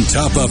 we're on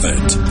top of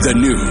it. The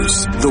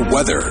news, the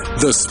weather,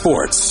 the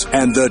sports,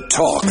 and the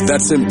talk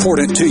that's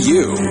important to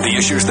you. The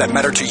issues that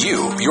matter to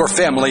you, your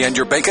family, and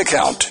your bank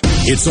account.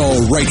 It's all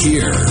right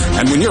here.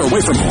 And when you're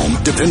away from home,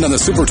 depend on the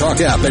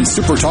SuperTalk app and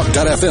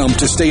supertalk.fm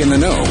to stay in the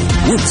know.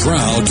 We're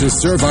proud to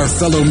serve our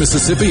fellow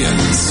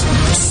Mississippians.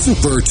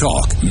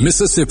 SuperTalk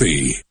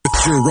Mississippi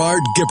with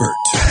Gerard Gibert.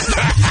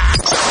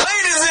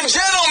 Ladies and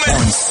gentlemen,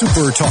 on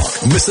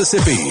SuperTalk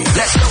Mississippi.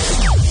 Let's go.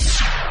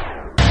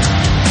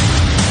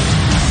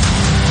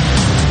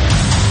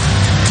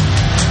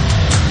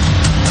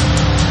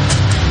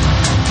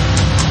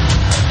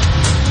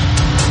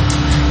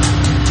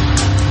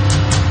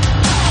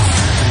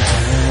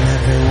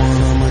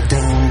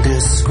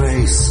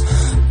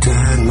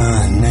 Drag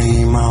my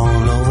name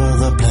all over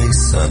the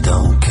place. I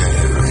don't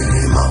care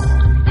anymore.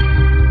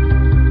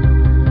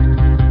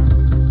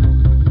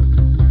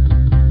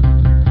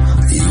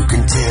 You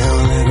can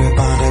tell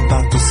everybody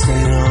about the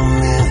state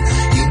I'm in.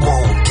 You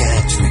won't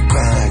catch me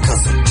crying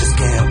 'cause I just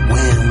can't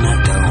win.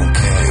 I don't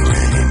care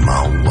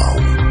anymore.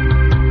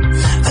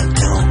 I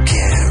don't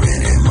care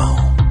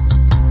anymore.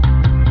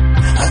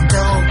 I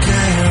don't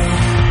care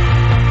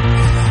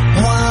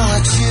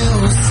what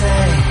you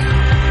say.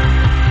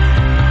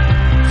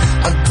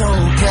 I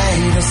don't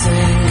play the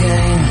same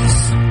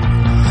games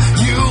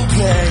you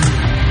play.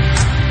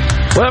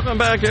 Welcome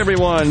back,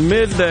 everyone.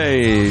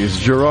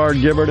 Middays. Gerard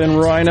Gibert and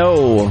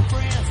Rhino.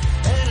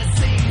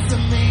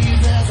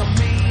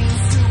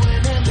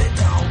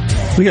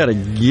 We got a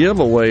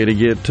giveaway to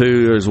get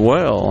to as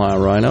well, huh,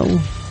 Rhino?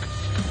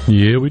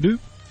 Yeah, we do.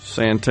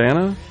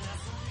 Santana.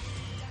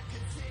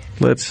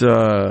 Let's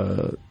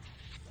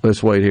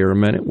wait here a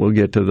minute. We'll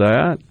get to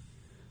that.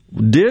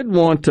 Did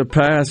want to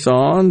pass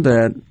on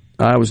that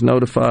I was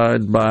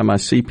notified by my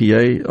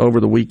CPA over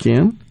the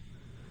weekend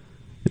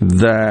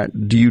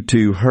that due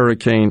to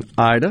Hurricane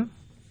Ida,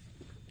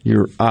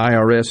 your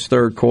IRS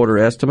third quarter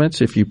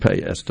estimates, if you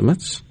pay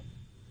estimates,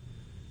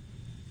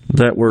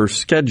 that were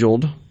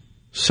scheduled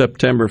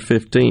September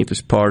 15th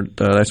as part,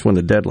 that's when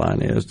the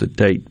deadline is, the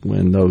date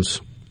when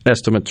those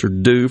estimates are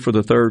due for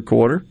the third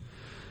quarter.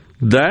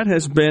 That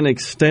has been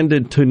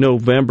extended to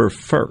November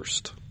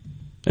 1st,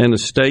 and the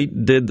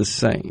state did the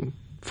same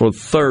for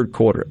third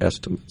quarter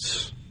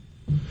estimates.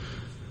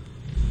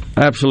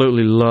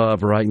 Absolutely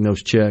love writing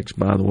those checks,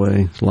 by the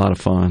way. It's a lot of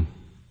fun.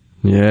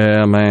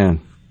 Yeah,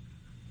 man.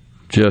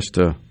 Just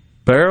a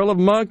barrel of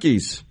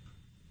monkeys.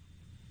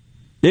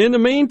 In the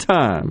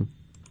meantime,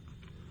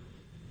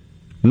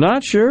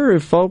 not sure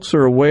if folks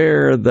are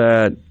aware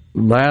that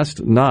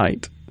last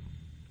night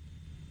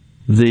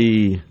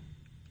the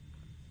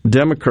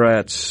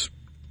Democrats,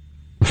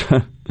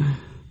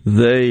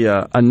 they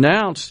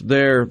announced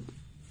their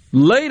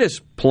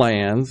latest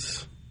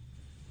plans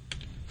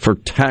for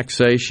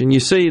taxation. You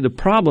see, the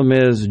problem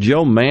is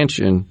Joe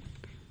Manchin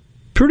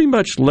pretty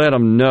much let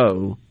them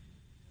know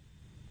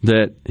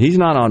that he's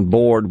not on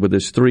board with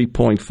this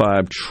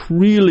 $3.5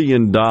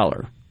 trillion,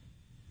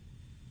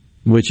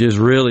 which is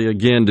really,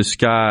 again,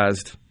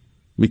 disguised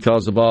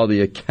because of all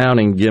the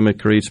accounting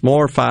gimmickry. It's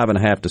more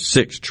 $5.5 to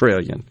 $6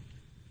 trillion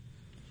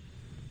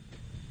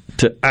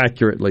to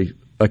accurately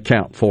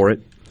account for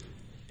it.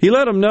 He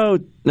let them know,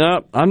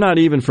 no, I'm not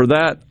even for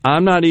that.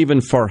 I'm not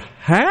even for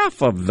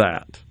half of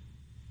that.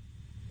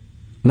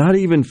 Not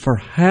even for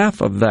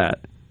half of that.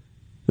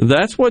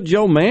 That's what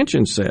Joe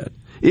Manchin said.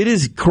 It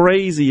is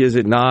crazy, is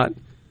it not,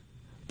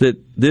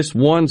 that this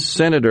one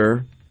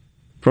senator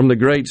from the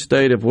great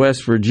state of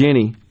West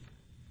Virginia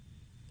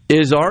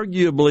is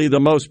arguably the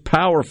most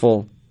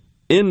powerful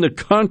in the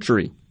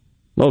country,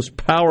 most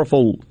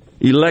powerful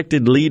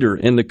elected leader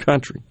in the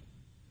country.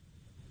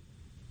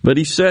 But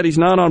he said he's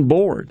not on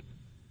board.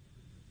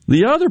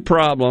 The other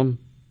problem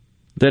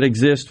that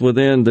exists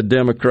within the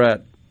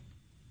Democrat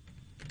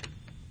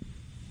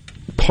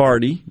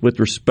Party with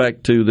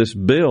respect to this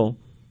bill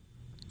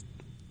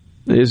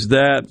is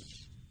that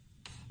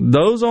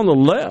those on the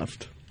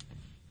left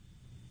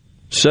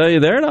say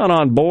they're not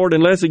on board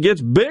unless it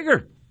gets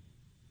bigger.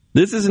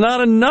 This is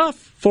not enough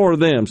for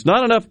them. It's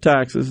not enough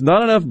taxes,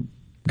 not enough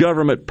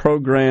government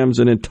programs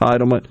and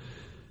entitlement.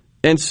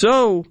 And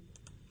so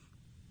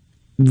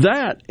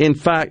that, in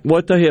fact,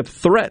 what they have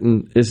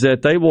threatened is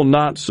that they will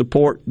not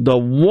support the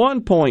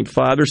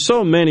 1.5. There's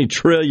so many $1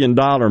 trillion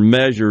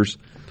measures,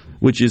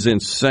 which is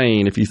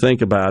insane if you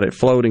think about it,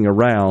 floating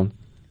around.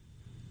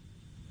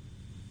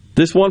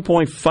 This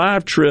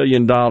 $1.5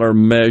 trillion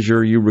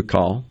measure, you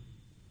recall,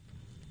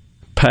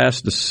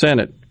 passed the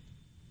Senate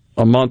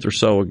a month or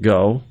so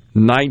ago.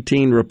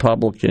 19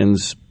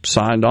 Republicans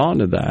signed on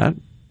to that,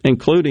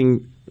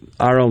 including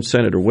our own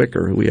Senator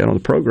Wicker, who we had on the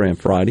program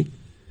Friday.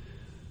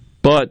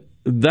 But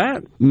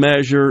that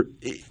measure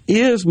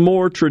is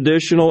more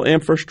traditional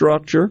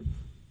infrastructure,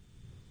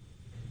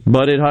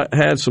 but it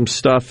has some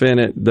stuff in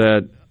it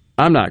that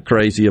I'm not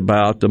crazy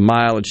about. The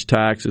mileage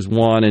tax is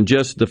one, and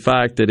just the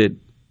fact that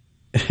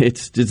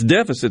it's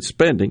deficit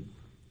spending.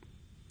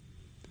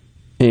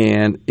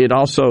 And it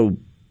also,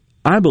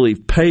 I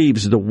believe,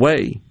 paves the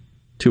way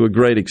to a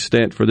great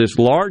extent for this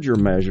larger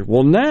measure.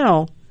 Well,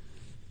 now,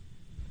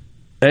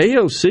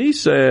 AOC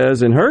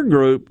says in her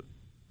group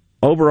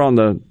over on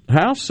the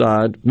House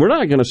side, we're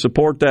not going to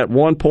support that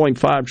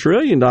 $1.5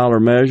 trillion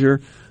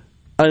measure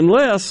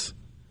unless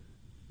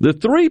the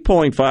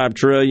 $3.5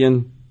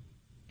 trillion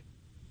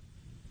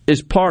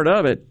is part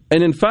of it.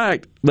 And in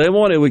fact, they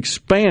want to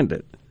expand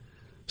it.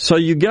 So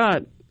you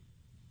got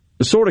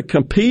sort of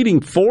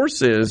competing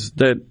forces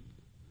that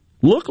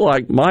look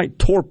like might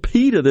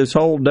torpedo this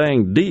whole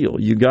dang deal.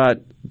 You got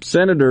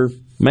Senator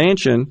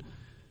Manchin,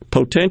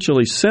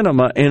 potentially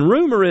Sinema, and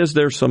rumor is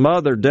there's some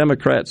other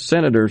Democrat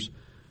senators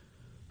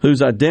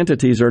whose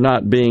identities are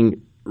not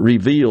being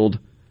revealed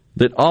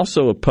that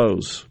also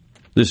oppose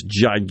this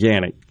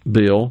gigantic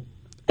bill,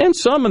 and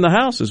some in the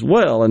House as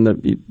well. And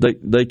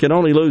they can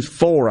only lose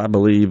 4, I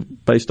believe,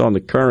 based on the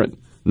current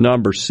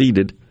number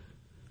seated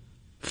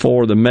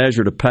for the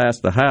measure to pass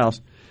the House.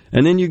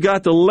 And then you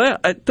got the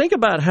left. Think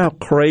about how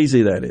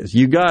crazy that is.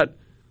 You got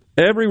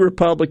every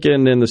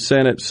Republican in the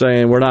Senate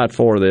saying we're not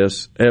for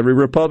this. Every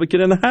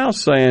Republican in the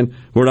House saying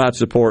we're not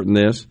supporting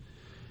this.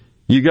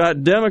 You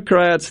got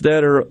Democrats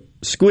that are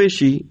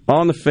squishy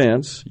on the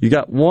fence. You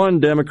got one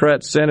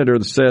Democrat senator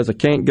that says I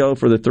can't go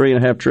for the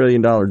 $3.5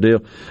 trillion deal.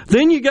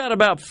 Then you got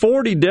about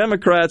 40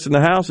 Democrats in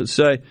the House that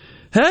say,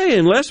 hey,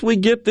 unless we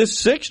get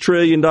this $6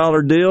 trillion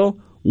deal,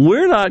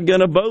 we're not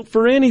going to vote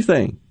for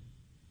anything.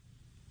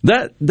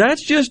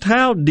 That's just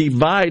how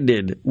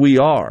divided we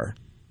are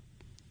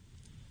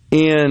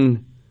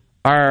in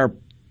our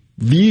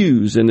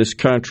views in this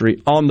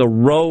country on the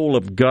role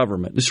of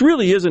government. This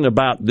really isn't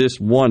about this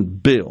one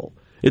bill.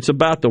 It's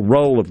about the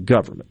role of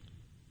government.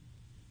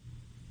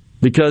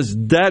 Because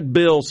that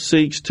bill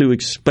seeks to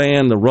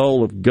expand the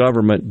role of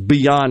government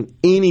beyond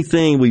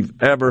anything we've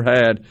ever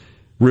had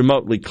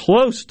remotely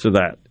close to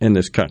that in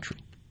this country.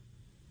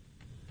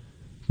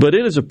 But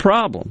it is a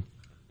problem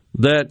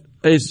that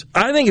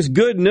I think it's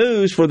good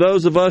news for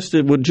those of us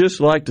that would just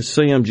like to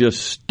see them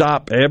just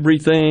stop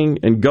everything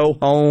and go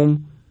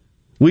home.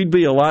 We'd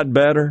be a lot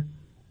better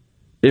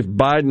if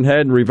Biden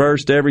hadn't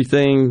reversed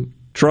everything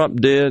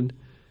Trump did,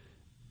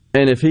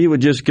 and if he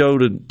would just go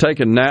to take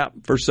a nap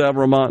for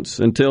several months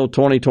until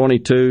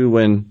 2022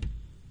 when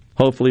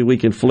hopefully we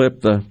can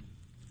flip the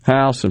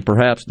House and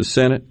perhaps the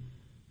Senate.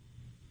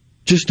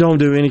 Just don't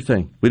do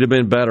anything. We'd have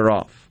been better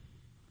off.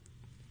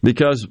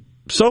 Because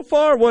so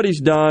far what he's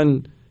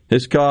done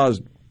has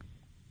caused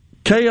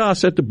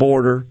chaos at the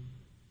border,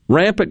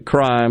 rampant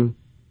crime,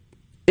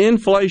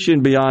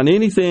 inflation beyond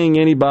anything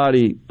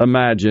anybody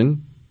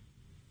imagined,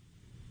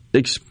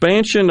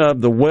 expansion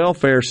of the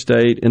welfare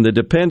state and the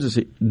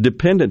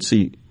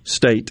dependency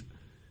state,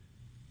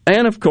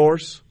 and, of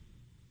course,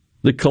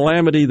 the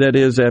calamity that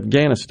is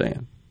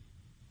Afghanistan.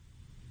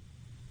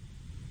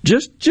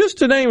 Just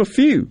to name a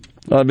few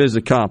of his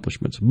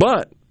accomplishments.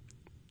 But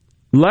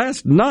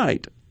last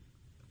night,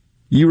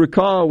 you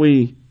recall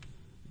we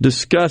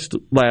discussed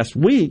last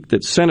week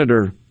that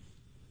Senator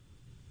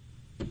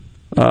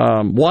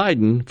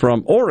Wyden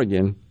from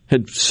Oregon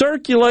had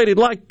circulated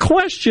like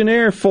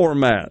questionnaire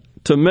format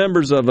to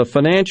members of a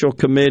financial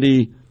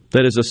committee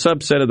that is a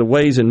subset of the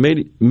Ways and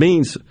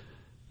Means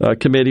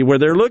Committee, where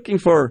they're looking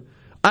for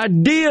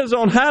ideas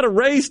on how to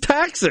raise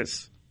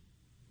taxes.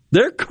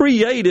 They're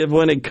creative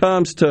when it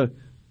comes to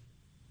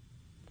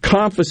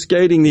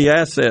confiscating the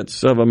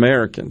assets of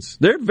Americans.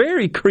 They're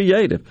very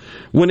creative.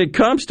 When it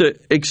comes to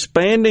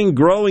expanding,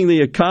 growing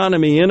the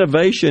economy,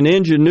 innovation,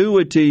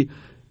 ingenuity,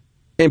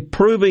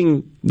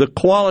 improving the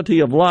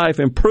quality of life,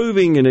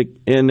 improving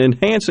and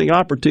enhancing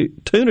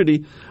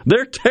opportunity,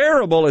 they're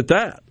terrible at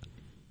that.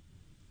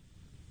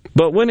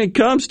 But when it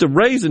comes to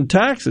raising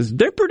taxes,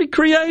 they're pretty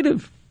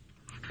creative.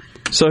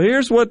 So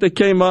here's what they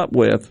came up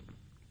with,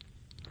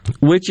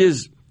 which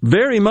is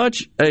very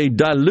much a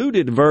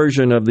diluted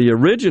version of the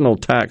original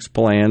tax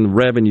plan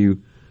revenue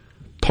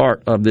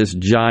part of this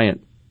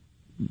giant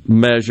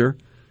measure,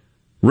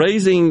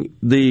 raising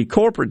the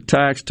corporate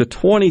tax to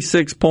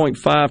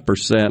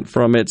 26.5%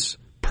 from its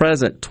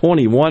present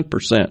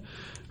 21%.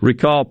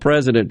 Recall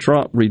President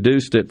Trump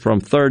reduced it from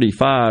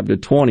 35 to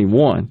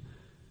 21.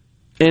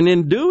 And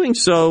in doing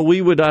so,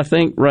 we would, I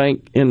think,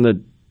 rank in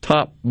the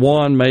top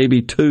one,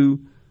 maybe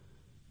two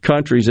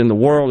countries in the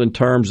world in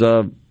terms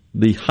of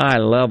the high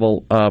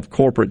level of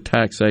corporate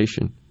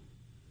taxation.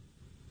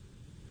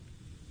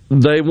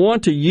 They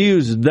want to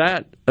use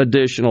that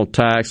additional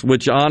tax,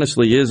 which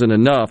honestly isn't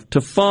enough,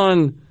 to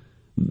fund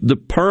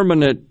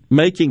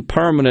making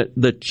permanent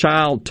the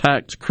child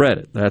tax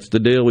credit. That's the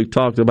deal we've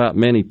talked about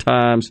many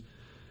times.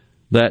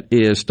 That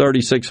is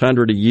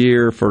 $3,600 a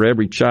year for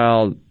every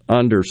child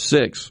under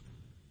 6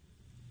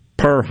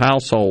 per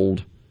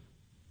household.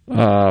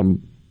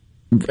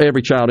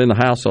 Every child in the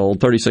household,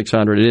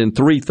 $3,600, and then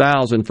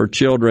 $3,000 for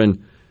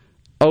children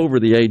over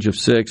the age of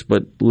 6,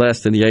 but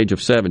less than the age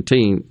of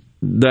 17.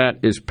 That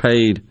is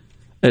paid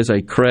as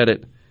a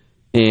credit,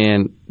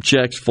 and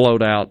checks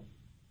drop out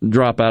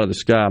of the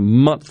sky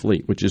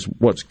monthly, which is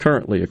what's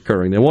currently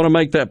occurring. They want to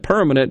make that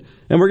permanent,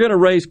 and we're going to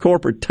raise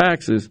corporate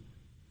taxes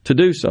to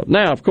do so.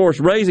 Now, of course,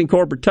 raising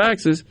corporate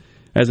taxes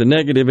has a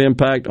negative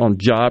impact on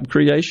job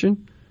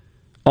creation,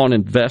 on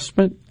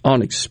investment,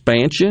 on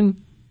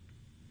expansion,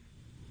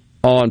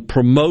 on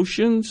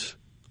promotions,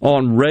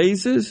 on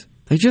raises.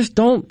 They just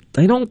don't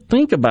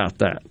think about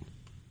that.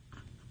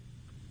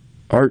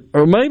 Or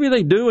maybe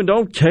they do and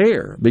don't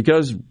care,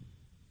 because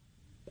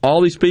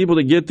all these people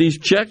that get these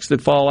checks that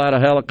fall out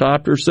of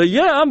helicopters say,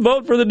 yeah, I'm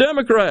voting for the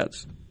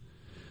Democrats.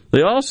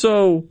 They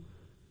also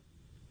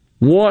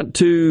want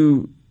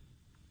to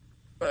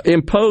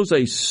impose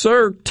a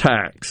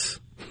surtax.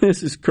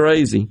 This is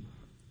crazy.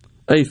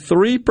 A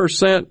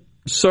 3%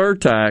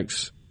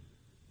 surtax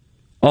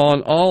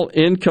on all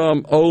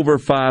income over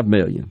 $5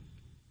 million.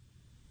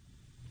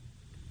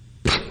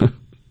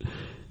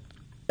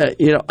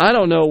 I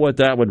don't know what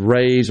that would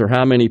raise or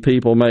how many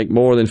people make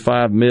more than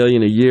 $5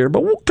 million a year,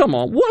 but come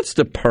on, what's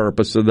the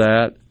purpose of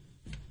that?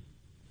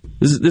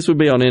 This would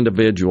be on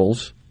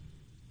individuals.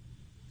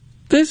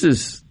 This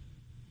is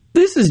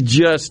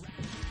just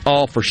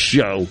all for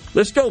show.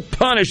 Let's go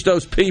punish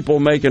those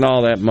people making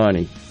all that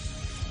money.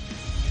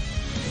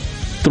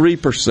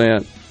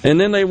 3%. And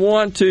then they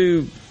want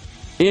to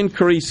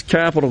increase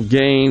capital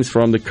gains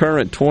from the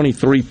current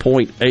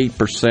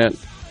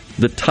 23.8%,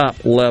 the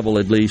top level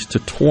at least, to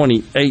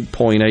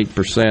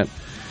 28.8%,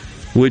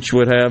 which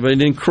would have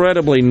an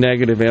incredibly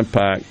negative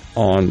impact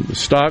on the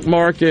stock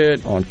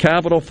market, on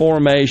capital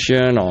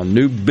formation, on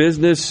new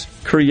business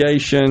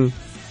creation.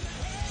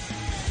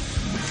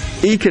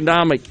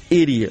 Economic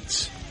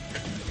idiots.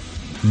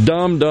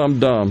 Dumb, dumb,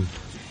 dumb.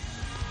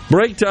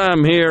 Break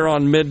time here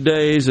on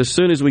Middays. As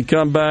soon as we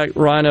come back,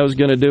 Rhino's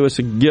going to do us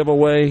a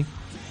giveaway.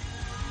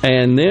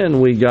 And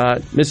then we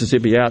got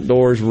Mississippi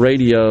Outdoors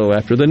Radio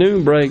after the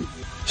noon break.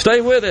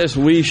 Stay with us.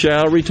 We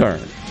shall return.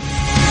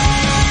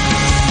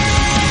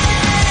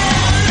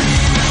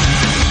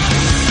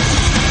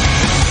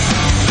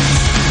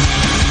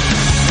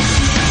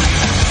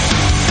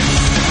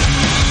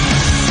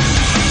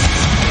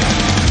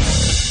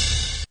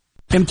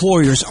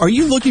 Employers, are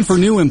you looking for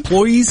new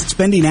employees,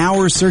 spending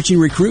hours searching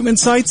recruitment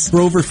sites? For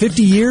over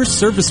 50 years,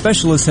 service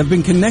specialists have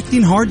been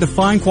connecting hard to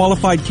find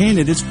qualified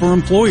candidates for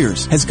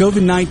employers. Has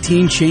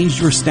COVID-19 changed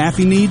your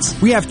staffing needs?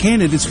 We have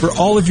candidates for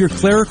all of your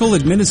clerical,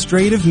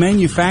 administrative,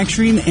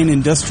 manufacturing, and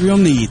industrial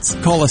needs.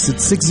 Call us at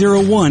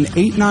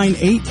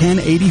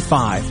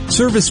 601-898-1085.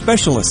 Service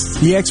specialists,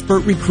 the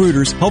expert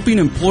recruiters helping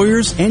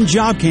employers and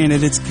job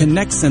candidates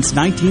connect since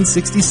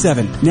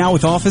 1967. Now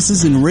with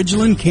offices in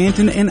Ridgeland,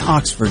 Canton, and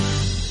Oxford.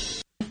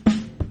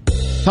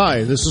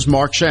 Hi, this is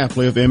Mark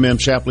Shapley of MM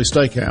Shapley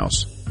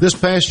Steakhouse. This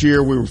past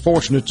year, we were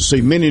fortunate to see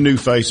many new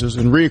faces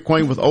and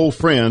reacquaint with old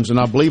friends, and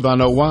I believe I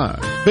know why.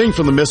 Being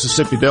from the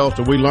Mississippi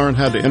Delta, we learned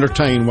how to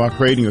entertain while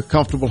creating a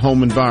comfortable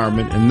home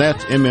environment, and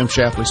that's M.M.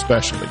 Shapley's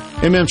specialty.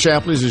 M.M.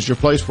 Shapley's is your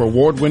place for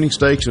award-winning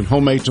steaks and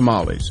homemade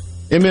tamales.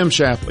 M.M.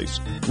 Shapley's.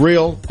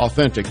 Real,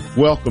 authentic,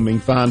 welcoming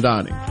fine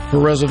dining. For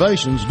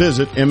reservations,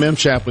 visit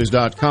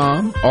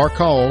mmshapleys.com or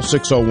call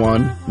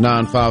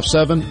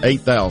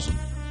 601-957-8000.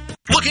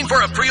 Looking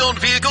for a pre-owned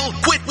vehicle?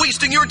 Quit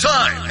wasting your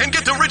time and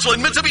get to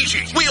Ridgeland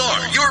Mitsubishi. We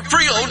are your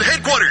pre-owned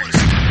headquarters.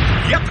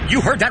 Yep, you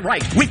heard that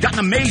right. We've got an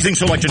amazing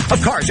selection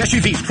of cars,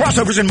 SUVs,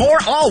 crossovers, and more,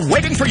 all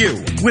waiting for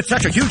you. With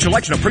such a huge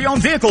selection of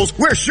pre-owned vehicles,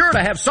 we're sure to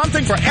have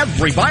something for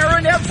every buyer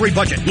and every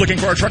budget. Looking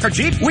for a truck or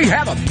Jeep? We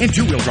have them. In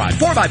two-wheel drive,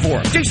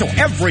 4x4, diesel,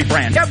 every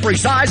brand, every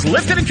size,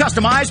 lifted and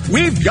customized,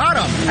 we've got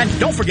them. And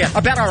don't forget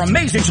about our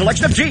amazing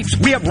selection of Jeeps.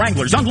 We have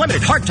Wranglers,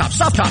 unlimited, hardtops,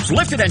 soft tops,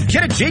 lifted and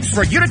kitted Jeeps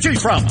for you to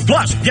choose from.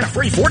 Plus, get a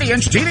free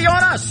 40-inch TV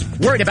on us.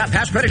 Worried about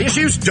past credit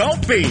issues?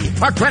 Don't be.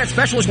 Our credit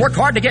specialists work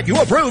hard to get you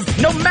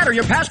approved, no matter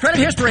your past credit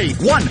history.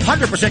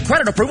 100%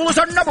 credit approval is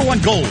our number one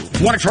goal.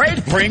 Want to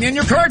trade? Bring in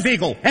your current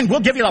vehicle, and we'll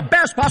give you the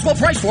best possible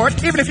price for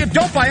it, even if you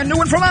don't buy a new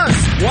one from us.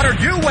 What are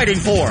you waiting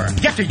for?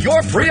 Get to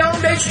your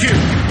pre-owned HQ,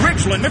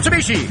 Ridgeland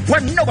Mitsubishi,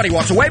 where nobody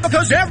walks away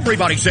because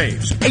everybody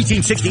saves.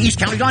 1860 East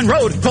County Line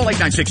Road. Call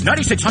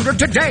 896-9600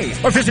 today,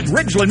 or visit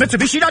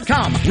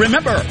RidgelandMitsubishi.com.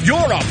 Remember,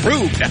 you're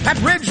approved at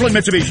Ridgeland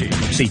Mitsubishi.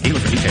 See dealer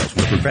for details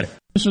with approved credit.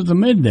 This is the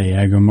Midday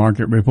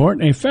Agri-Market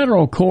Report. A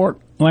federal court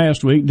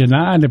last week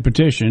denied a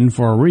petition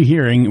for a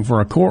rehearing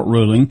for a court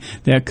ruling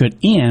that could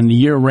end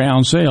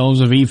year-round sales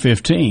of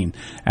E15.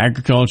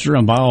 Agriculture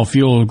and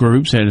biofuel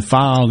groups had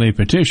filed a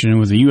petition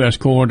with the U.S.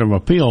 Court of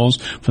Appeals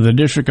for the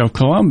District of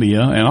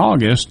Columbia in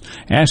August,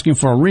 asking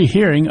for a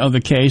rehearing of the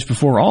case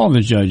before all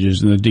the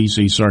judges in the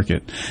D.C.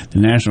 Circuit. The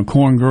National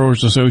Corn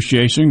Growers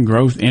Association,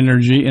 Growth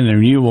Energy, and the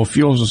Renewable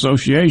Fuels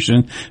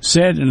Association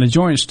said in a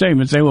joint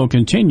statement they will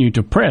continue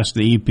to press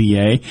the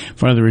EPA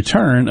for the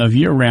return of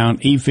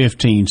year-round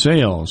E15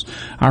 sales.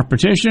 Our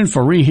petition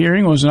for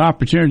rehearing was an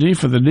opportunity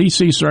for the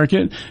D.C.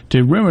 Circuit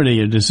to remedy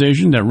a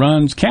decision that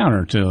runs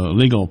counter to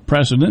legal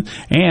precedent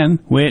and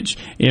which,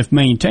 if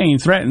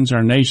maintained, threatens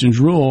our nation's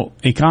rural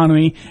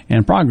economy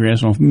and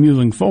progress on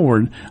moving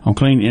forward on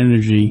clean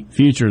energy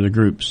future, the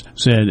groups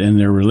said in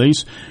their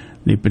release.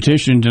 The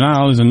petition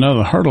denial is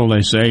another hurdle,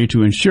 they say,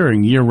 to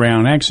ensuring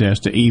year-round access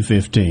to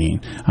E15.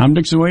 I'm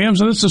Dixon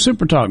Williams, and this is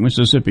Super Talk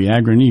Mississippi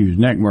Agri-News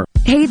Network.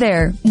 Hey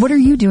there, what are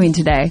you doing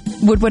today?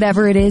 Would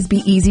whatever it is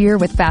be easier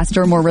with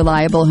faster, more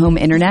reliable home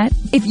internet?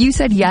 If you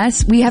said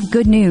yes, we have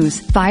good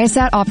news.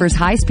 Viasat offers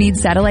high-speed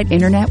satellite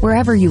internet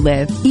wherever you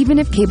live, even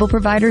if cable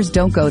providers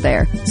don't go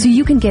there. So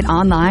you can get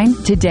online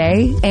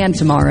today and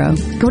tomorrow.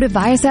 Go to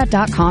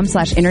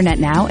Viasat.com/internet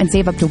now and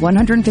save up to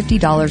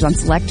 $150 on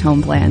select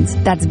home plans.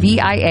 That's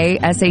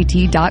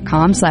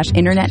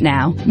Viasat.com/internet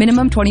now.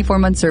 Minimum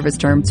 24-month service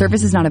term.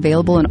 Service is not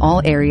available in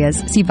all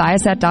areas. See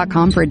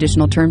Viasat.com for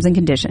additional terms and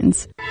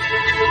conditions.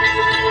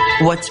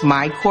 What's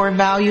my core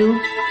value?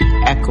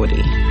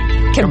 Equity.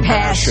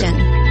 Compassion.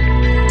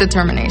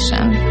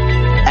 Determination.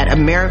 At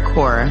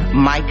AmeriCorps,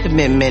 my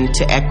commitment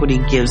to equity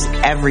gives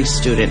every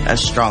student a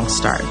strong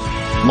start.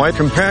 My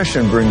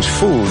compassion brings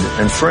food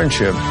and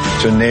friendship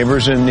to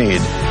neighbors in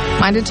need.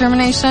 My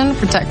determination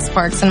protects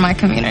parks in my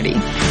community.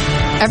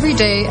 Every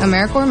day,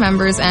 AmeriCorps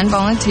members and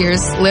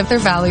volunteers live their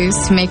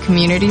values to make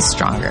communities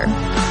stronger.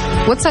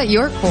 What's at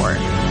your core?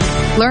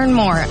 Learn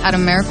more at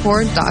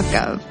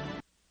AmeriCorps.gov.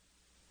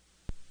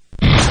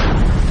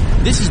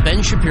 This is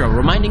Ben Shapiro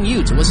reminding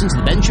you to listen to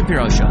The Ben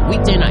Shapiro Show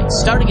weekday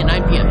nights starting at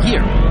 9 p.m. here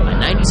on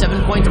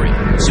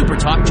 97.3 Super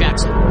Talk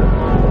Jackson.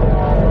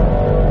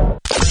 Are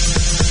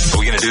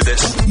we going to do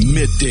this?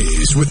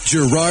 Middays with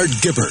Gerard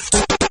Gibert.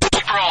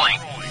 Keep rolling.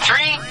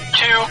 3,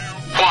 2,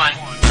 1.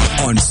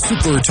 On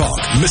Super Talk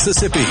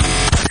Mississippi.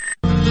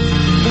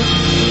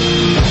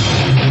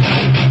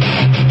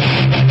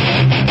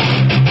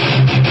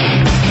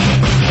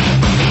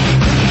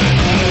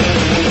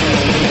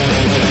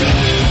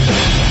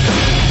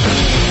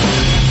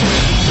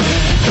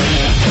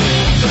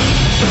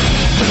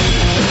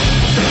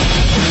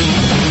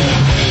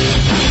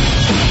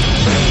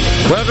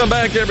 Welcome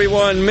back,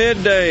 everyone.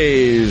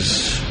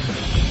 Middays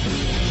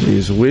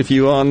is with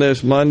you on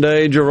this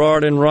Monday.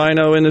 Gerard and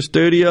Rhino in the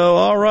studio.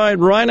 All right,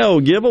 Rhino,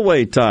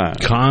 giveaway time.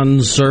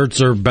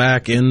 Concerts are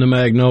back in the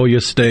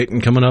Magnolia State,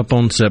 and coming up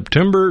on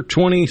September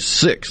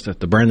 26th at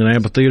the Brandon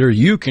Amphitheater,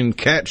 you can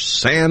catch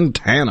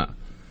Santana.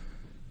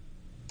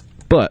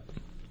 But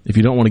if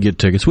you don't want to get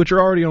tickets, which are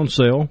already on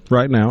sale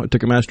right now at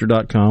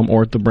Ticketmaster.com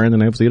or at the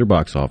Brandon Amphitheater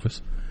box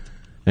office,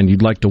 and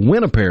you'd like to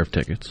win a pair of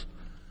tickets,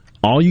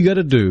 all you got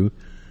to do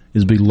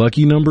is be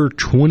lucky number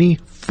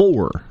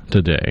 24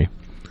 today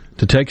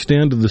to text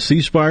in to the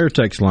C Spire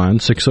text line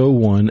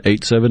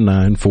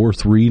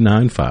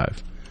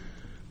 601-879-4395.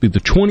 Be the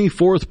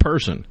 24th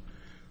person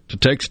to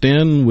text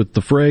in with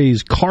the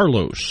phrase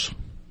Carlos,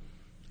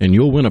 and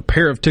you'll win a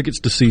pair of tickets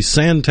to see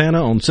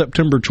Santana on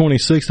September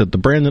 26th at the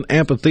Brandon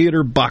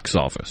Amphitheater box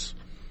office.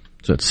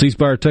 So that's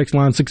C-Spire text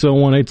line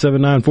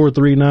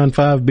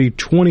 601-879-4395,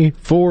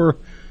 B24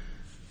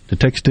 to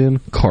text in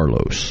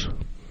Carlos.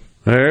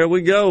 There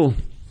we go.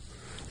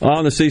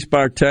 On the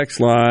C-Spire text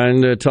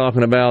line,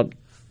 talking about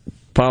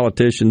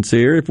politicians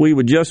here. If we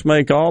would just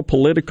make all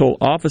political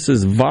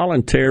offices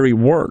voluntary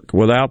work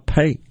without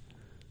pay,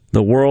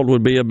 the world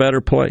would be a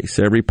better place.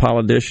 Every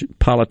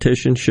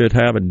politician should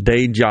have a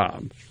day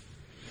job.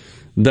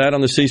 That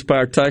on the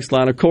C-Spire text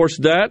line. Of course,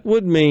 that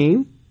would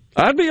mean,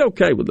 I'd be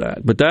okay with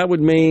that, but that would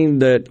mean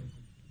that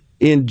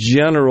in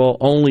general,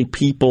 only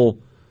people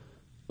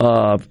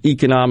of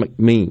economic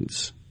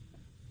means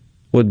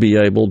would be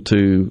able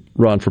to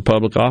run for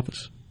public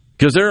office.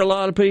 Because there are a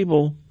lot of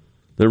people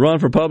that run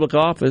for public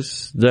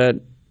office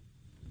that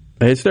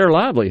it's their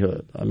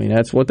livelihood. I mean,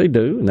 that's what they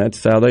do, and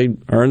that's how they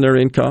earn their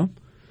income.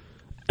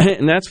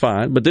 And that's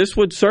fine, but this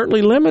would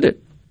certainly limit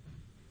it.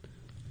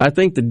 I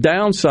think the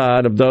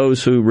downside of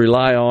those who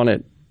rely on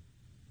it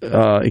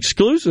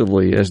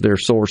exclusively as their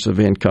source of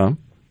income,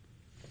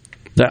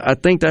 I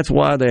think that's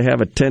why they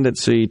have a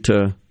tendency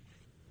to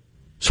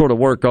sort of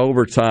work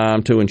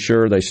overtime to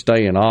ensure they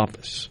stay in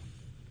office.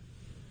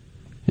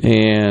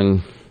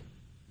 And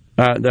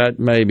that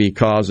maybe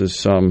causes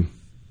some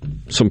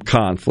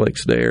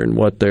conflicts there in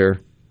what they're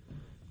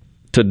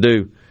to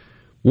do.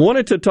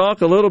 Wanted to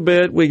talk a little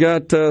bit. We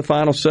got a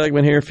final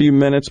segment here, a few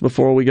minutes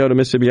before we go to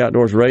Mississippi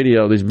Outdoors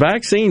Radio. These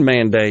vaccine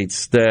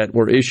mandates that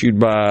were issued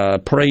by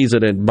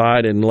President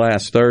Biden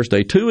last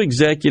Thursday. 2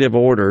 executive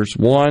orders,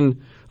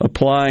 one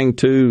applying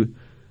to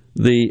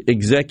the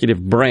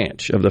executive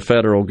branch of the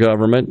federal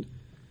government,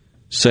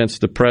 since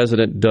the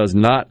president does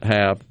not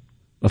have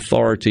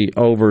authority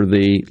over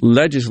the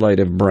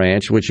legislative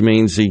branch, which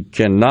means he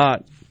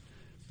cannot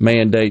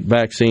mandate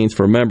vaccines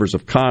for members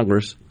of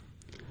Congress.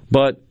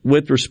 But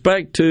with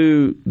respect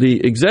to the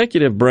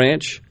executive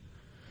branch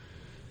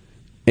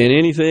and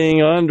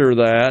anything under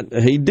that,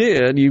 he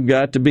did, you've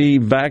got to be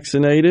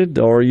vaccinated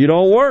or you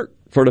don't work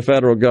for the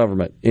federal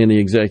government in the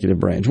executive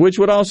branch, which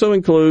would also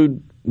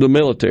include the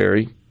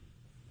military.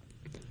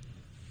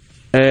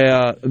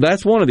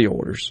 That's one of the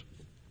orders.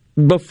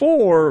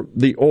 Before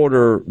the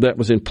order that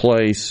was in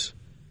place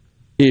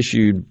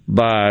issued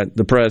by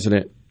the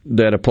president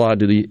that applied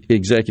to the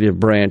executive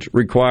branch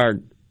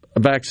required a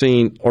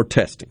vaccine or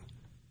testing.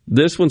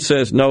 This one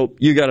says, nope,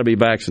 you got to be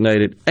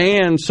vaccinated,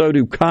 and so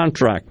do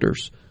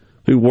contractors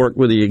who work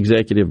with the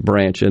executive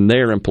branch and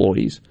their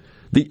employees.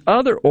 The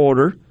other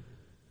order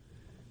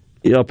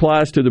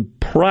applies to the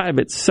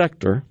private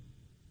sector,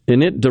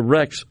 and it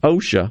directs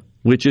OSHA,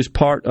 which is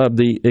part of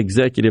the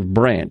executive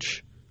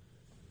branch,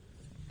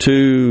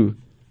 to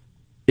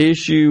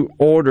issue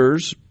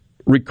orders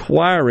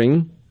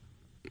requiring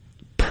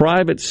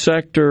private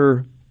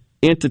sector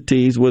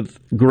entities with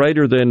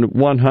greater than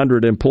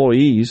 100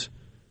 employees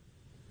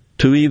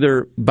to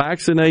either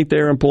vaccinate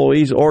their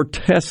employees or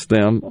test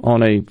them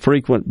on a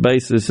frequent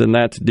basis, and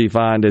that's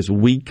defined as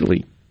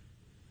weekly.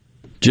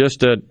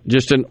 Just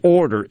an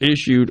order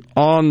issued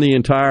on the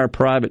entire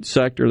private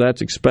sector.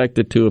 That's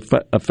expected to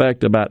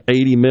affect about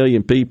 80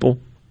 million people.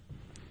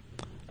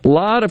 A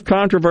lot of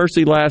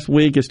controversy last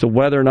week as to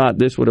whether or not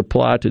this would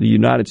apply to the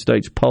United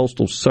States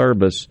Postal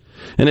Service.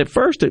 And at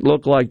first it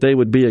looked like they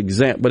would be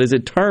exempt, but as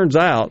it turns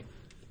out,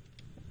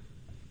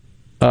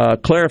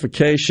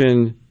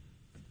 clarification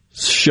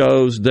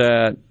shows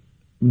that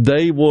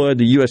the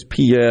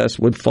USPS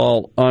would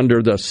fall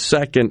under the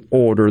second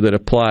order that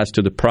applies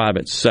to the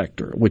private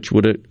sector, which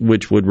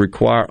would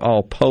require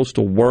all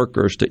postal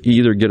workers to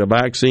either get a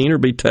vaccine or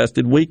be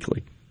tested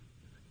weekly.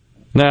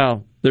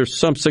 Now, there's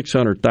some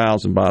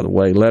 600,000, by the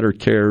way, letter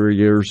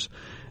carriers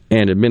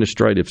and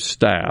administrative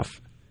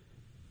staff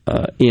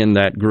in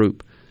that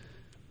group.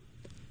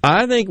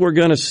 I think we're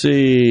going to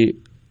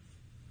see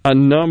a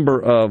number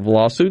of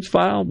lawsuits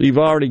filed. You've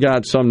already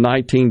got some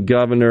 19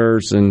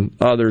 governors and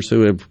others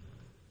who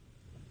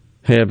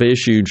have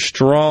issued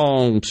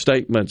strong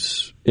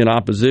statements in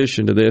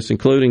opposition to this,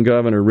 including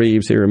Governor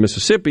Reeves here in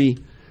Mississippi.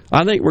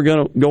 I think we're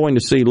going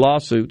to see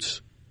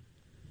lawsuits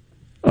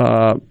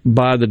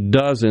by the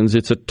dozens.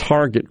 It's a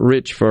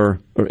target-rich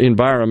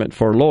environment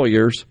for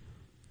lawyers,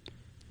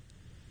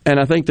 and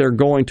I think they're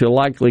going to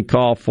likely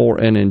call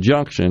for an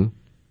injunction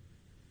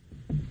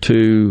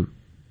to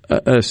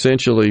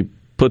essentially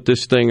put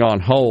this thing on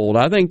hold.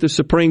 I think the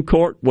Supreme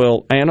Court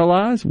will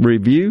analyze,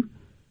 review,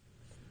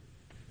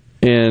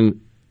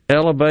 and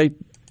elevate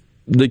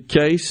the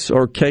case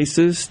or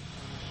cases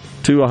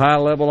to a high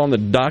level on the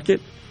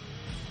docket.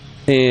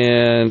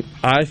 And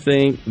I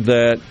think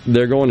that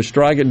they're going to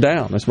strike it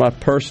down. That's my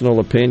personal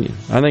opinion.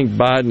 I think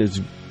Biden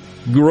is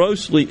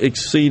grossly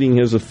exceeding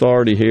his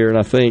authority here, and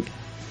I think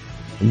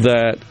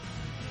that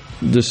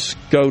the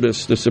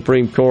SCOTUS, the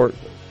Supreme Court,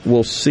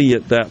 will see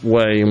it that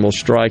way and will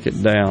strike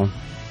it down.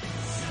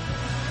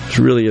 It's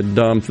really a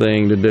dumb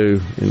thing to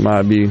do, in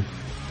my view.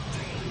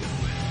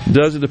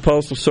 Does the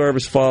Postal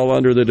Service fall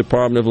under the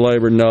Department of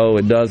Labor? No,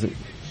 it doesn't.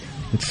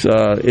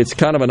 It's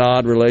kind of an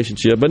odd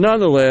relationship, but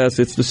nonetheless,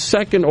 it's the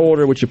second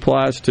order which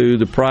applies to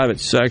the private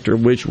sector,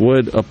 which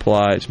would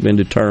apply, it's been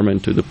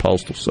determined, to the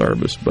Postal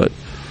Service. But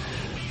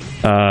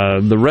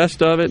The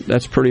rest of it,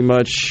 that's pretty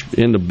much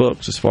in the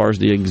books as far as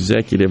the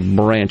executive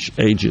branch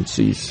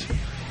agencies.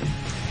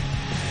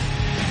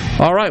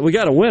 All right, we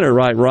got a winner,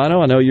 right,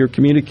 Rhino? I know you're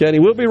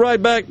communicating. We'll be right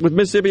back with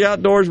Mississippi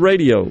Outdoors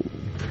Radio.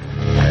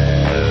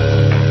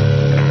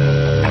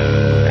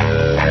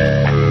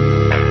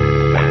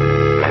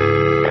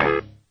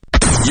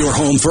 Your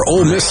home for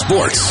Ole Miss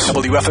sports.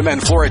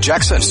 WFMN Flora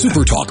Jackson.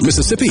 Super Talk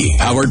Mississippi.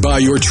 Powered by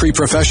your tree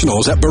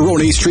professionals at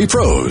Barone's Tree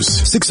Pros.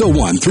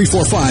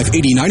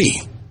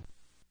 601-345-8090.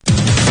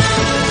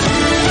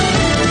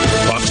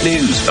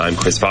 News. I'm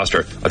Chris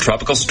Foster. A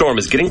tropical storm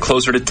is getting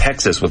closer to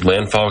Texas with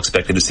landfall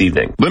expected this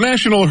evening. The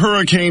National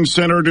Hurricane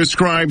Center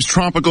describes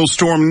Tropical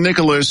Storm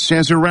Nicholas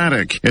as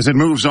erratic as it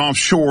moves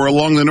offshore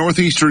along the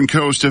northeastern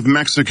coast of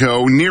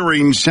Mexico,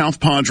 nearing South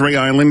Padre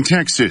Island,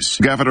 Texas.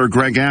 Governor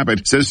Greg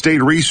Abbott says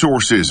state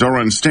resources are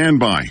on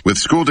standby, with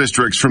school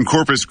districts from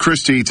Corpus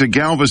Christi to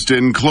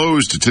Galveston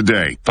closed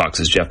today.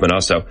 Fox's Jeff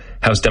Manasso.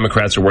 House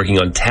Democrats are working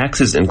on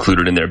taxes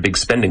included in their big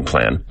spending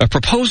plan. A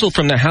proposal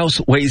from the House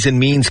Ways and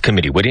Means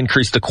Committee would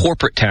increase the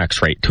corporate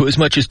tax rate to as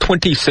much as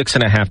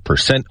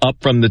 26.5%, up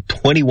from the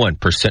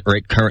 21%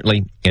 rate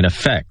currently in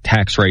effect.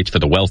 Tax rates for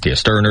the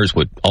wealthiest earners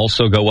would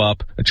also go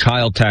up. A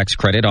child tax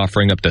credit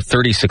offering up to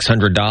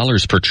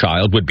 $3,600 per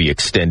child would be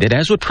extended,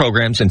 as would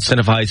programs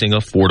incentivizing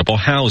affordable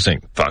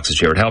housing. Fox's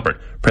Gerard Gibert.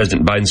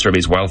 President Biden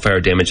surveys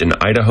wildfire damage in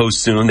Idaho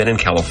soon, then in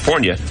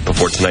California,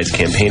 before tonight's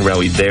campaign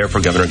rally there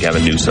for Governor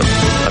Gavin Newsom.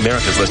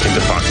 America's listening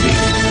to Fox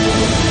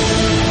News.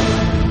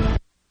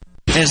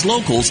 As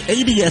locals,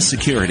 ADS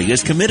Security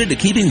is committed to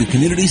keeping the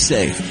community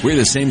safe. We're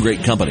the same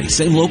great company,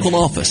 same local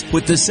office,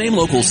 with the same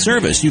local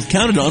service you've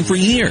counted on for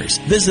years.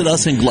 Visit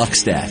us in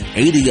Gluckstadt.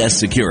 ADS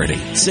Security,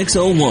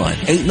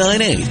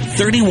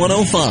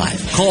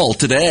 601-898-3105. Call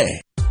today.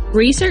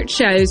 Research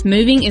shows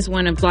moving is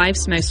one of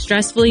life's most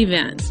stressful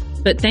events.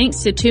 But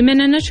thanks to 2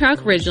 Men in a Truck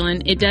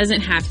Ridgeland, it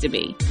doesn't have to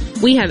be.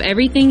 We have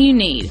everything you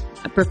need.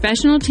 A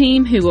professional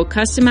team who will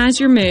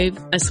customize your move,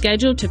 a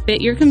schedule to fit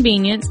your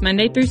convenience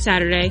Monday through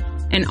Saturday,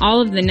 and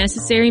all of the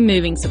necessary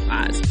moving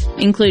supplies,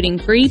 including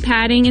free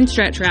padding and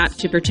stretch wrap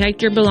to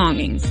protect your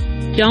belongings.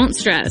 Don't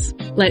stress.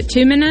 Let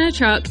 2 Men in a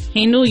Truck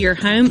handle your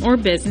home or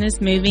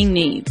business moving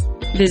needs.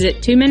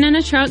 Visit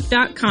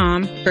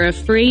 2meninatruck.com for a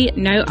free,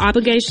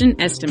 no-obligation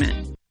estimate.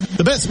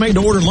 The best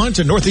made-to-order lunch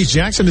in Northeast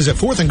Jackson is at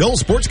 4th and Gold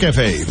Sports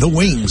Cafe. The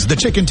wings, the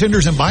chicken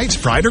tenders and bites,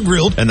 fried or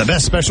grilled, and the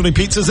best specialty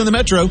pizzas in the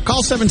metro.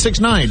 Call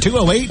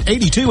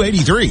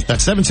 769-208-8283.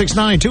 That's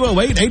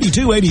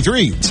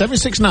 769-208-8283.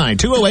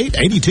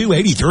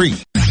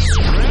 769-208-8283.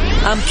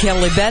 I'm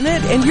Kelly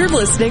Bennett, and you're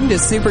listening to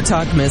Super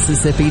Talk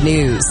Mississippi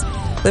News.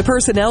 The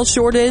personnel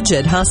shortage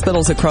at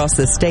hospitals across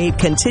the state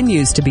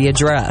continues to be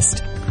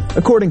addressed.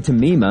 According to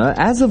MEMA,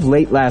 as of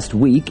late last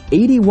week,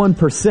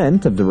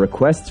 81% of the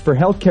requests for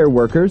healthcare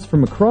workers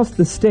from across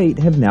the state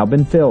have now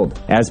been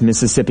filled. As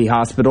Mississippi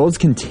hospitals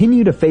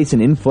continue to face an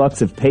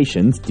influx of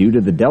patients due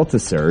to the Delta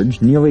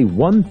surge, nearly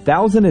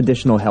 1,000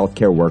 additional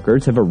healthcare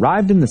workers have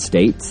arrived in the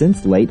state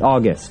since late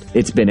August.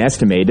 It's been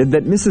estimated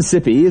that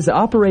Mississippi is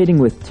operating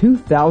with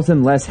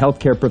 2,000 less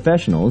healthcare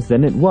professionals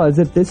than it was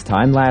at this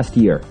time last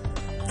year.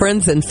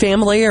 Friends and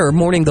family are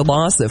mourning the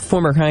loss of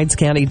former Hinds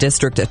County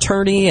District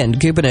Attorney and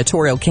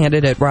gubernatorial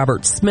candidate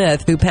Robert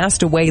Smith, who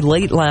passed away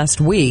late last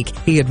week.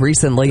 He had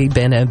recently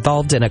been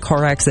involved in a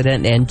car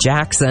accident in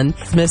Jackson.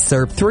 Smith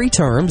served 3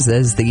 terms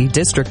as the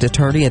district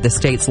attorney of the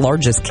state's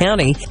largest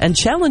county and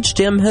challenged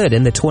Jim Hood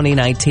in the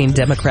 2019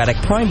 Democratic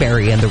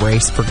primary in the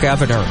race for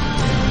governor.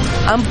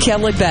 I'm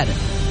Kelly Bennett.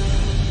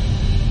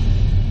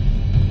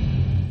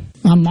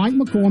 I'm Mike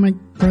McCormick,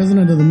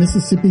 president of the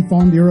Mississippi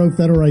Farm Bureau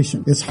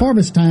Federation. It's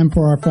harvest time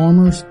for our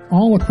farmers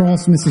all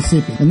across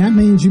Mississippi, and that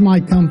means you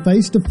might come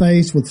face to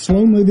face with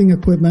slow-moving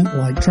equipment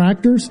like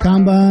tractors,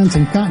 combines,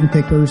 and cotton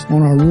pickers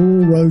on our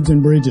rural roads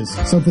and bridges.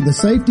 So for the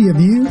safety of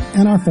you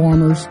and our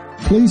farmers,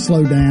 please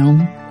slow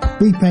down,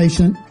 be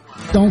patient,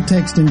 don't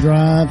text and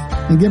drive,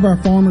 and give our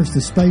farmers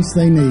the space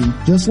they need.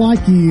 Just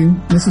like you,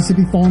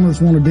 Mississippi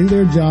farmers want to do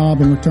their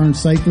job and return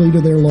safely to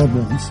their loved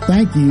ones.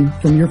 Thank you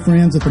from your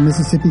friends at the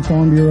Mississippi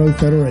Farm Bureau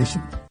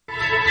Federation.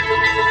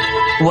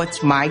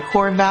 What's my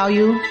core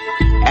value?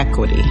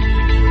 Equity.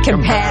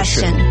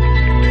 Compassion.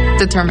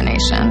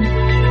 Determination.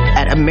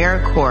 At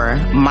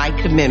AmeriCorps, my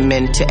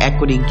commitment to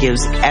equity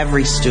gives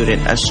every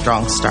student a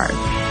strong start.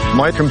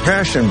 My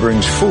compassion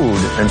brings food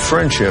and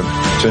friendship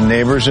to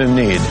neighbors in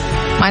need.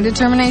 My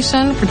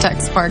determination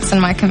protects parks in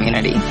my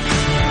community.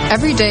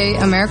 Every day,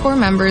 AmeriCorps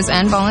members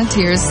and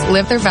volunteers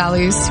live their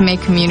values to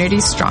make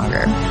communities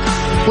stronger.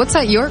 What's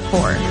at your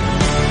core?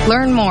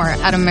 Learn more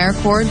at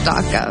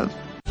AmeriCorps.gov.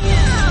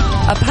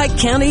 A Pike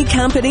County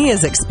company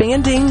is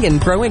expanding and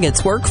growing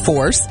its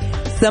workforce.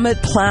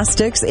 Summit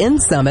Plastics in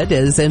Summit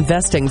is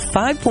investing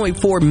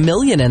 $5.4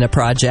 million in a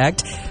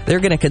project. They're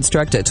going to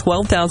construct a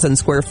 12,000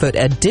 square foot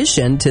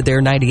addition to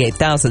their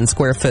 98,000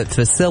 square foot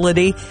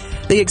facility.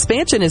 The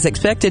expansion is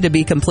expected to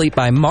be complete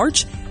by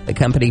March. The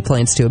company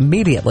plans to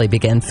immediately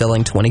begin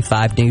filling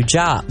 25 new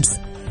jobs.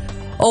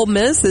 Ole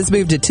Miss has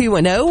moved to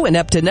 2-0 and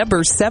up to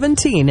number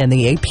 17 in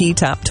the AP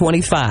Top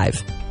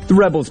 25. The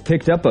Rebels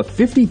picked up a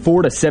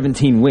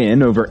 54-17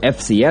 win over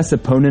FCS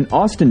opponent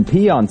Austin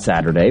Peay on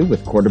Saturday,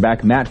 with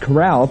quarterback Matt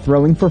Corral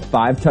throwing for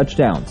 5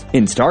 touchdowns.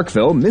 In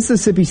Starkville,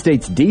 Mississippi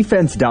State's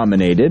defense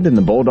dominated in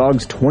the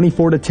Bulldogs'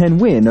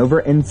 24-10 win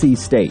over NC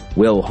State.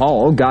 Will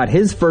Hall got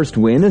his first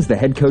win as the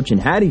head coach in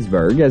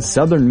Hattiesburg as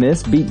Southern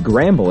Miss beat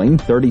Grambling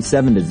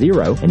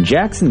 37-0, and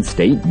Jackson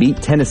State beat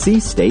Tennessee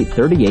State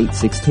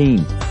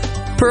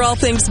 38-16. For all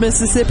things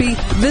Mississippi,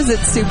 visit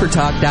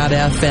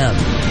supertalk.fm.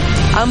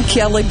 I'm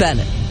Kelly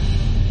Bennett.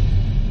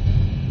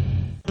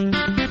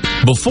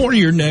 Before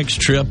your next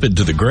trip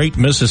into the great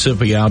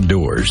Mississippi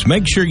outdoors,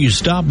 make sure you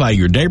stop by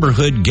your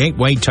neighborhood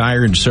Gateway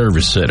Tire and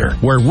Service Center,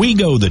 where we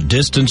go the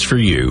distance for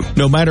you.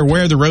 No matter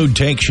where the road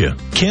takes you,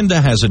 Kenda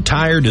has a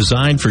tire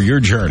designed for your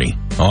journey.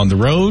 On the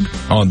road,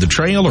 on the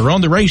trail, or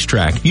on the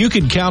racetrack, you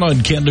can count on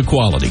Kenda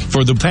quality.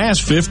 For the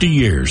past 50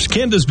 years,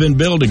 Kenda's been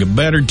building a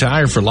better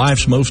tire for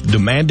life's most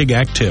demanding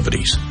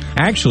activities.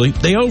 Actually,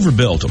 they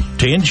overbuilt them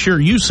to ensure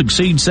you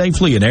succeed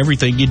safely in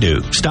everything you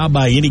do. Stop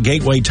by any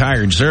Gateway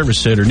Tire and Service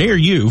Center near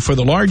you for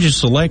the largest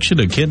selection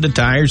of Kenda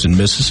tires in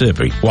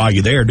Mississippi. While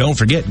you're there, don't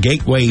forget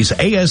Gateway's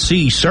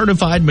ASC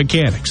certified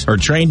mechanics are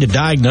trained to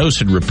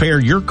diagnose and repair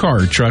your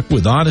car or truck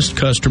with honest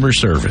customer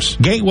service.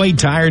 Gateway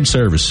Tire and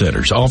Service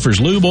Centers offers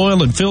lube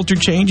oil and filter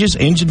changes,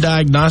 engine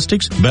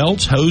diagnostics,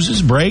 belts,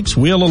 hoses, brakes,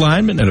 wheel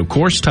alignment, and of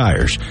course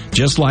tires,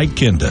 just like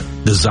Kenda.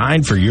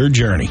 Designed for your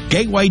journey.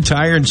 Gateway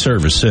Tire and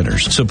Service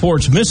Centers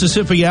supports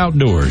Mississippi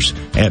outdoors,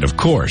 and of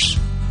course,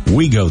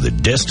 we go the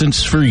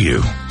distance for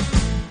you.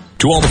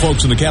 To all the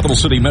folks in the Capital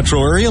City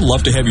metro area,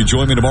 love to have you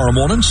join me tomorrow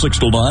morning, 6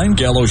 till 9,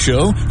 Gallo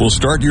Show. We'll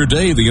start your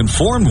day the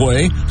informed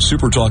way.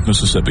 Super Talk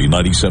Mississippi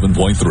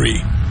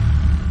 97.3.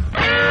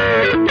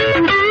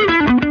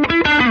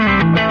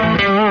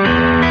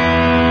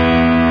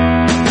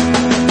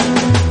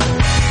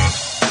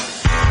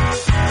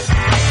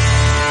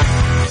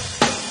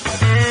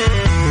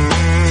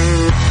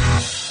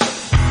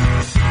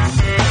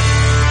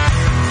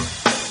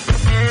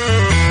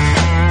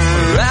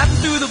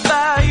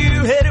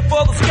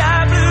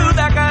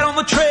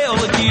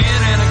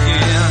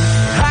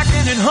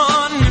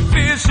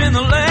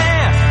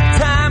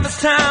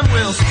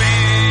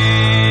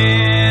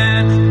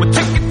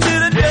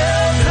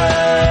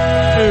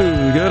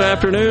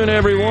 Afternoon,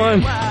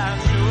 everyone.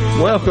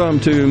 Welcome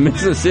to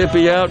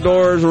Mississippi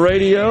Outdoors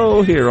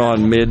Radio here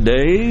on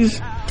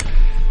Middays.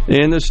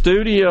 In the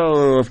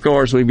studio, of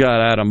course, we've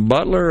got Adam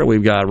Butler,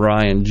 we've got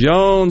Ryan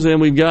Jones,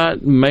 and we've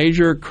got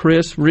Major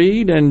Chris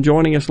Reed. And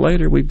joining us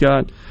later, we've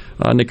got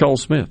Nicole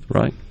Smith,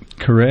 right?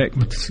 Correct,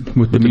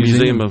 with the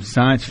Museum of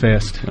Science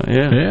Fest.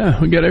 Yeah,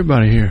 we got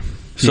everybody here.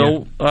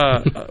 So,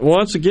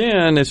 once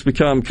again, it's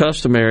become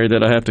customary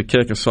that I have to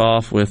kick us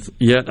off with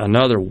yet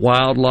another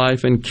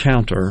wildlife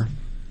encounter.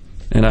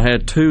 And I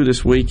had 2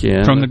 this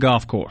weekend. From the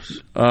golf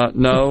course?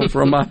 No,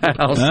 from my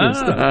house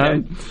this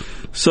time. Okay.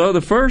 So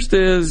the first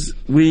is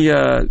we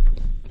had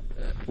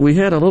a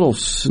little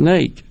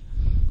snake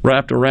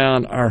wrapped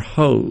around our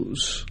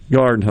hose,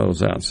 garden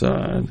hose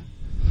outside.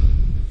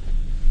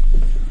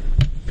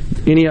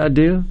 Any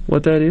idea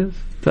what that is?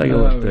 Take a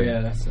look there.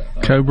 Yeah, that's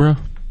cobra.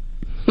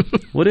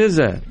 What is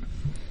that?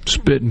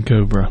 Spitting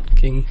cobra.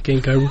 King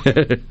cobra.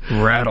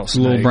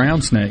 Rattlesnake. Little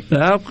brown snake.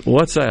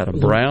 What's that? A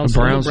brown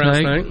snake? Brown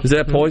snake. Is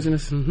that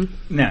poisonous?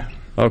 Mm-hmm. No.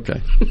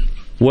 Okay.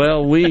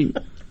 Well,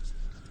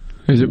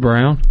 Is it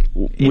brown?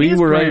 We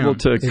were able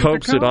to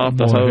coax it off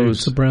the hose.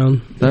 It's a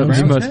brown.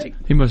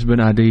 He must have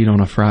been ID'd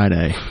on a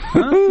Friday.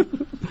 Huh?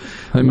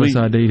 They must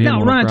ID'd him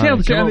on a Friday.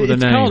 Ryan, tell me,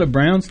 it's called a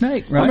brown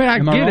snake, right? I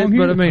get it,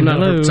 but I mean, I'm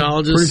not a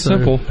herpetologist. Pretty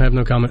simple. I have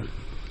no comment.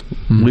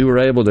 We were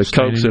able to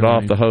coax it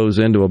off the hose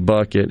into a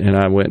bucket, and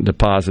I went and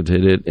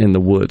deposited it in the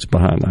woods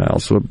behind the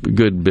house, so a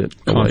good bit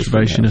away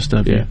from conservationist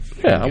of you.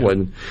 Yeah, I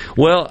wasn't.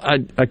 Well,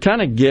 I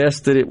kind of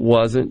guessed that it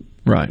wasn't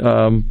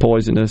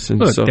poisonous.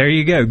 And look, so, there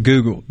you go.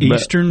 Google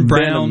Eastern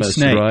brown venomous,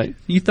 snake. Right?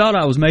 You thought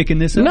I was making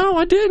this up? No,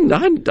 I didn't.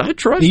 I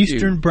trust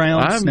Eastern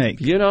brown snake.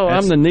 You know,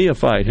 I'm the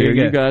neophyte here.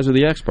 You guys are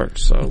the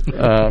experts. So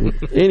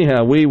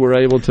anyhow, we were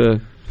able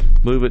to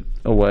move it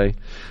away.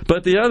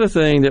 But the other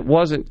thing that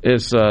wasn't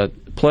as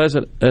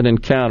pleasant an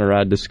encounter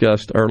I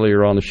discussed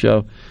earlier on the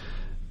show,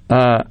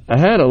 I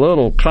had a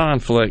little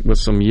conflict with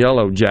some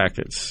yellow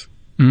jackets.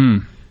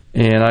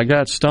 And I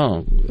got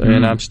stung.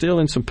 And I'm still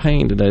in some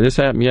pain today. This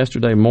happened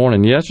yesterday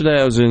morning. Yesterday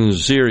I was in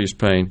serious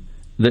pain.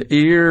 The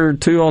ear,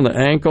 2 on the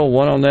ankle,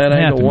 1 on that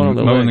ankle, 1 on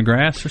the leg. Mowing the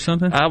grass or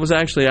something? I was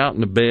actually out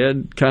in the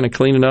bed kind of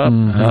cleaning up,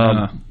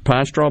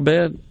 pine straw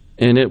bed,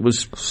 and it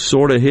was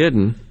sort of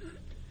hidden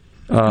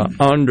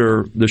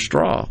under the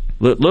straw.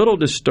 Little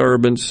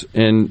disturbance,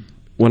 and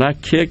when I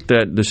kicked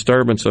that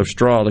disturbance of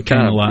straw, it was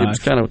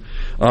kind of,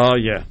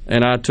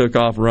 and I took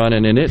off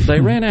running, and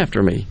they ran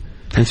after me.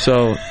 And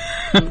so,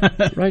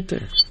 right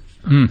there.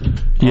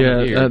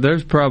 Yeah,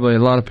 there's probably a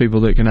lot of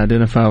people that can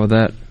identify with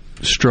that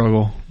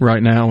struggle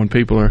right now when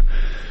people are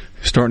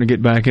starting to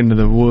get back into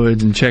the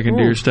woods and checking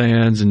deer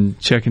stands and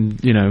checking,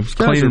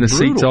 cleaning the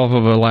seats off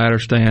of a ladder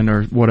stand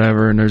or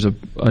whatever, and there's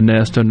a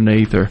nest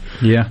underneath, or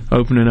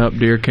opening up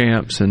deer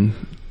camps. And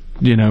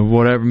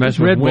whatever,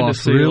 messing with window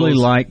seals. Really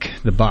like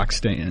the box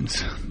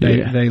stands.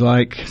 They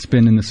like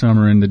spending the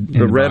summer in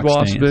the red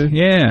wasps do?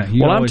 Yeah.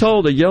 I'm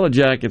told the yellow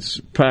jackets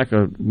pack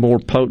a more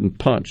potent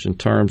punch in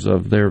terms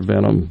of their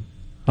venom.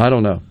 I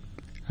don't know.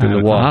 I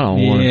don't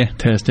want to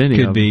test any of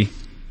them. Could be.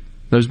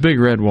 Those big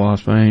red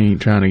wasps, I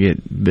ain't trying to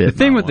get bit. The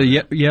thing with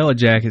the yellow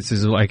jackets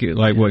is like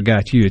what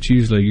got you. It's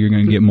usually you're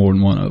going to get more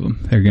than one of them.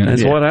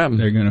 That's what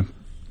happened. They're going to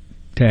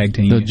tag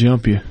team. They'll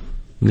jump you.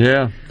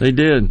 Yeah, they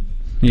did.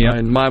 Yeah.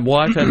 And my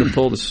wife had to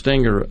pull the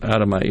stinger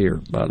out of my ear,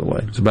 by the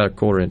way. It's about a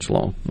 1/4 inch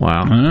long.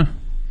 Wow. Huh?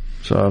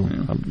 So,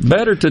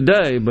 better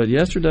today, but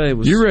yesterday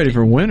was... You're ready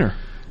for winter.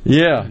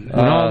 Yeah.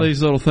 When all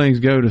these little things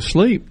go to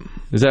sleep.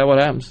 Is that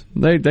what happens?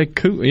 They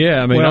cool.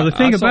 Yeah, I mean. Well, the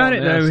thing about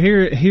it though,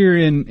 here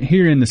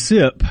in the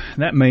SIP,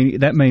 that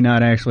may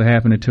not actually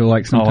happen until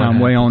like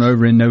sometime way on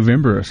over in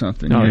November or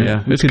something. Oh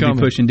yeah, it could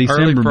be pushing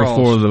December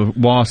before the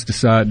wasps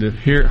decide to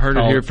heard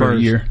it here for a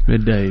year.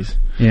 MidDays.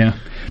 Yeah,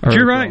 but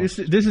you're right. This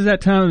is that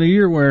time of the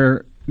year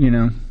where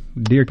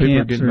deer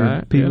camps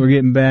people are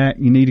getting back.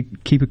 You need to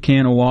keep a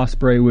can of wasp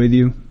spray with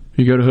you.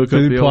 You go to hook up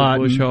the old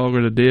bush hog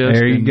or the disc.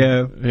 There you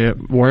go. Yeah,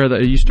 where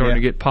you starting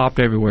to get popped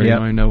everywhere. You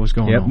don't even know what's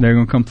going on. They're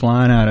going to come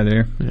flying out of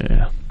there.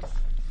 Yeah.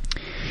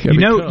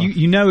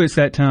 You know it's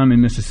that time in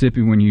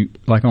Mississippi when you,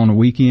 like on a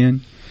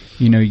weekend,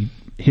 you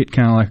hit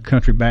kind of like a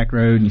country back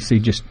road and you see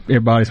just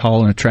everybody's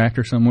hauling a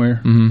tractor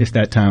somewhere. Mm-hmm. It's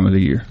that time of the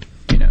year.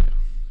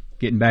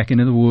 Getting back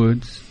into the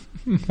woods,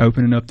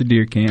 opening up the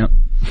deer camp,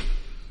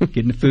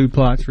 getting the food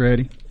plots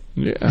ready.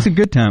 Yeah. It's a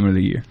good time of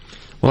the year.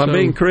 Well, I'm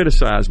being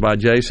criticized by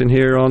Jason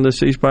here on the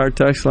ceasefire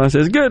text line.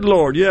 Says, good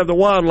Lord, you have the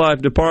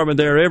wildlife department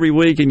there every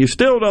week, and you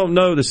still don't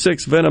know the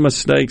 6 venomous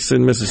snakes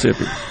in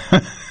Mississippi.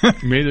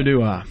 Neither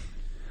do I.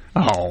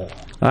 Oh.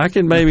 I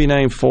can maybe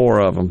name 4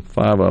 of them,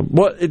 5 of them.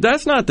 Well,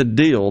 that's not the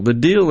deal. The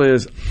deal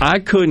is I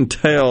couldn't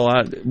tell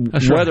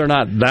whether or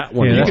not that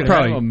one. You could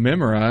probably have them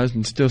memorized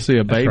and still see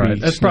a baby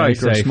That's snake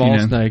probably or a safe, small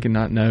snake and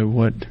not know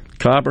what.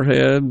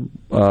 Copperhead,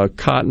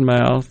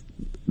 cottonmouth.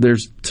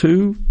 There's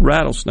 2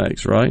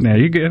 rattlesnakes, right? Now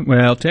you get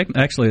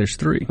actually there's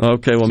 3.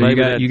 Okay, well so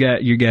maybe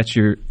you got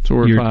your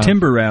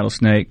timber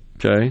rattlesnake.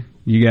 Okay.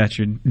 You got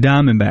your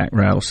diamondback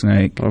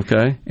rattlesnake.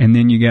 Okay. And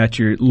then you got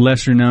your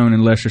lesser known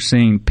and lesser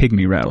seen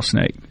pygmy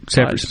rattlesnake.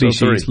 Separate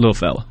species, little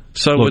fella.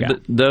 So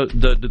would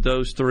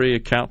those 3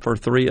 account for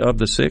 3 of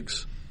the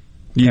 6?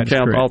 You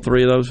count all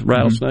 3 of those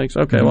rattlesnakes?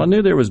 Mm-hmm. Okay. Mm-hmm. Well, I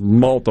knew there was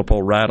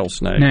multiple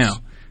rattlesnakes.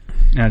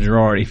 Now,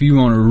 Gerard, if you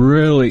want to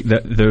really,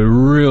 the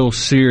real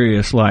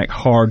serious, like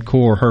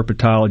hardcore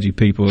herpetology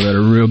people that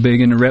are real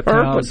big into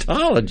reptiles.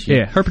 Herpetology?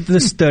 Yeah, the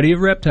study of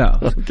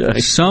reptiles.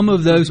 Okay. Some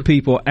of those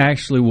people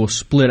actually will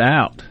split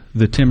out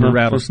the timber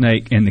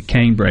rattlesnake and the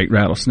canebrake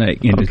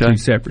rattlesnake into 2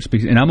 separate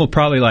species. And I'm going to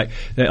probably like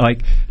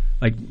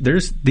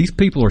there's these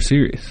people are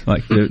serious.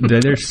 Like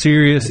they're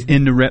serious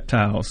into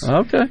reptiles.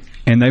 Okay.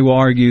 And they will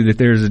argue that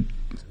there's a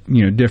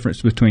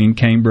difference between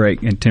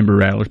canebrake and timber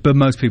rattlers, but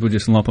most people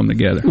just lump them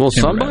together. Well,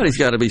 somebody's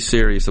got to be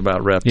serious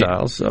about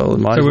reptiles, so it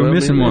might as well we're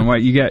missing one.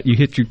 Right, you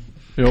hit your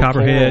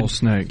copperhead coral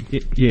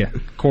snake.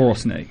 Coral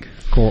snake.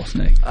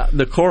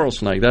 The coral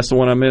snake. That's the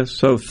one I missed.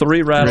 So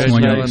 3 rattlesnakes.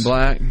 Red, yellow, and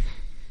black.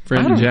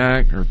 Fred and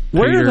Jack or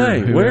Where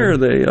are they? Where are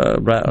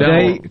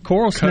they?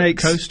 Coral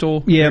snakes,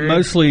 coastal. Yeah, area?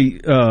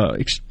 Mostly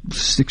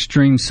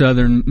extreme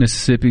southern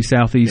Mississippi,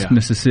 southeast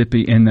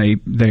Mississippi, and they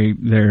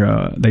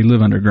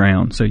live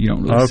underground, so you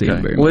don't really see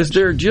them very much. Is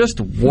there just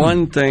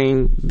one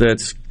thing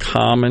that's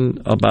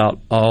common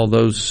about all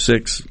those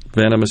 6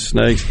 venomous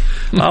snakes?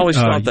 I always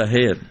thought the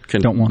head.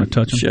 Don't want to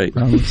touch shape.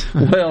 them.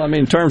 Well, I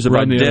mean, in terms of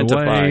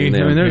identifying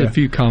them, I mean, there's a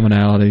few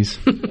commonalities.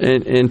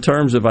 in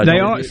terms of they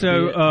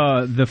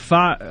are the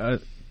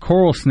 5.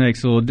 Coral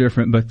snake's a little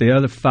different, but the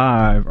other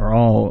 5 are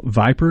all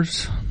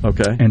vipers.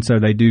 Okay. And so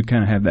they do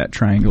kind of have that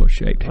triangular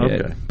shaped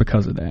head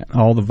because of that.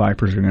 All the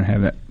vipers are going to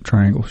have that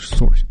triangle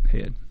sort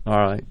head. All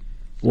right.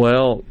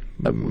 Well,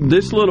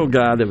 this little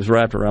guy that was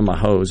wrapped around my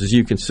hose, as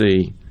you can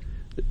see,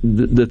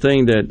 the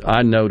thing that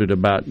I noted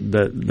about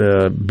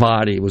the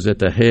body was that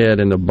the head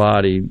and the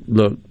body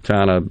looked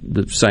kind of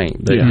the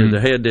same. The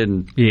head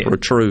didn't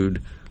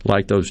protrude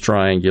like those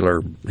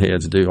triangular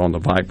heads do on the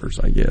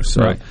vipers, I guess.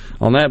 So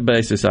on that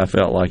basis, I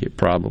felt like it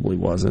probably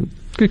wasn't.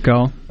 Good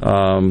call.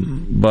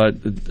 But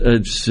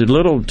it's a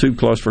little too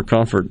close for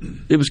comfort.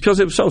 It was because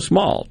it was so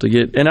small to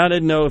get, and I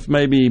didn't know if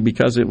maybe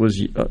because it was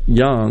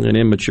young and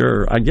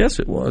immature. I guess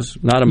it was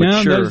not a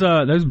mature.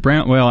 No, those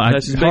brown. Well,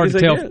 it's hard to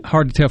tell.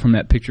 Hard to tell from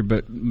that picture,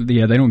 but they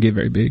don't get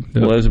very big.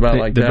 It was about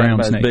like the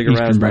brown snake, big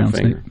around my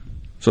finger.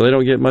 So they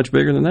don't get much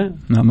bigger than that.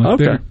 Not much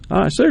bigger. All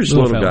right, so they're just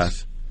little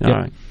guys. All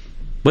right.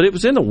 But it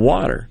was in the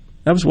water.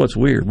 That was what's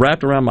weird.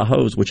 Wrapped around my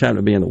hose, which happened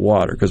to be in the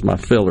water because my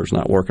filter's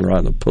not working right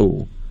in the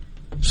pool.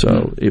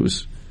 So it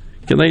was.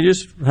 Can they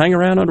just hang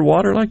around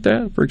underwater like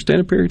that for an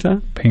extended period of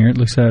time?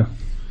 Apparently so.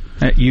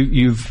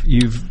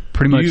 You've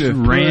pretty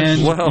much ran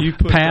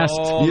past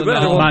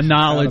my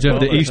knowledge of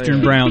the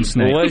eastern brown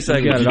snake. Well, wait a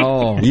second. Got it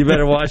all. You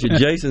better watch it.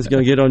 Jason's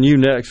going to get on you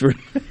next.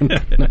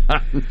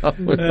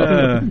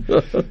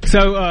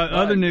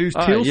 Other news,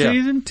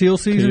 teal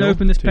season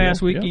opened this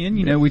past weekend.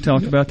 You know, we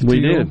talked about the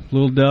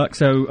little duck.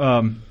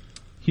 So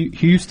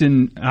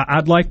Houston,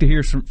 I'd like to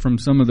hear from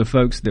some of the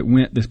folks that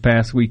went this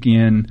past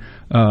weekend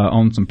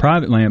on some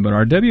private land, but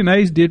our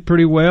WMAs did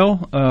pretty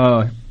well.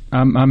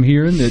 I'm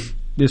hearing that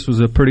this was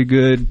a pretty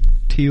good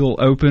teal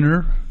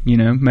opener, you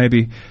know,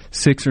 maybe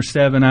 6 or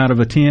 7 out of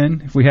a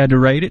 10 if we had to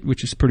rate it,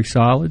 which is pretty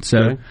solid.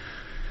 So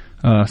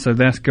so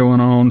that's going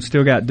on.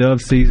 Still got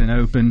dove season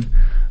open.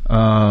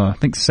 I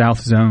think South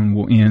Zone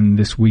will end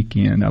this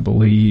weekend, I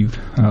believe.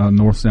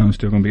 North Zone's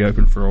still going to be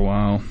open for a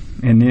while.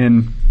 And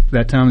then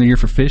that time of the year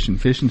for fishing.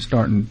 Fishing's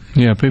starting.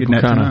 Yeah, people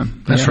kind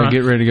of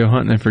get ready to go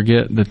hunting and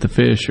forget that the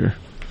fish are,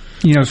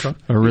 you know,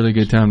 a really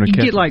good time to catch.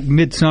 You get like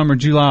midsummer,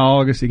 July,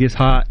 August, it gets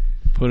hot.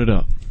 Put it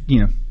up.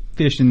 You know,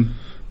 fishing.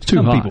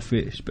 Some people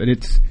fish, but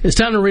it's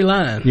time to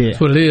reline. Yeah.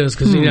 That's what it is,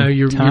 because you know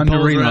your poles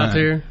are out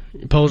there.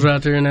 Your poles are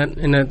out there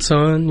in that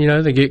sun. You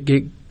know, they get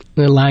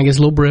the line gets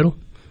a little brittle.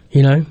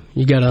 You know,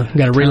 you gotta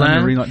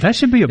reline. That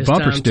should be a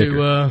bumper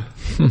sticker.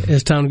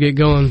 It's time to get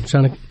going,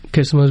 trying to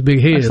catch some of those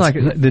big heads. It's like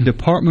the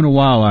Department of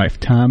Wildlife.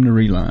 Time to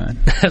reline.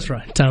 That's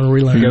right. Time to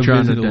reline. You're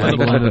trying to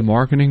the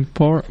marketing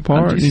part.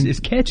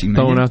 It's catching.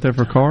 Throwing out there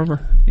for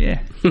Carver.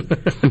 Yeah.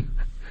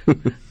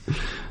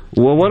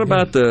 Well, what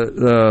about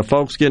the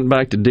folks getting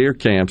back to deer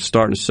camps,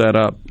 starting to set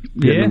up,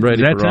 getting them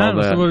ready for all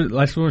that?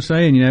 That's what we're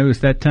saying. You know,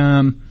 it's that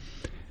time.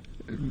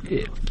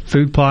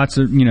 Food plots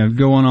are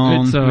going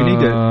on. It's we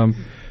need to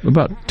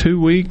about 2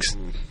 weeks,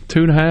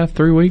 2.5,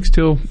 3 weeks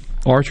till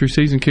archery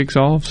season kicks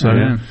off. So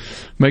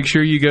make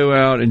sure you go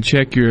out and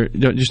check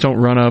don't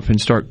run up and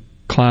start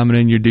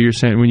climbing in your deer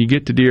stand. When you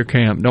get to deer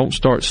camp, don't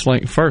start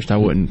slinging. First, I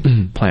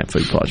wouldn't plant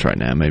food plots right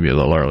now, maybe a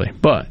little early.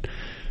 But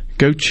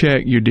go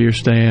check your deer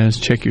stands,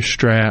 check your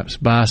straps,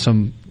 buy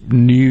some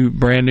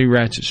brand new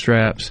ratchet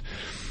straps.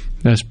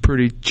 That's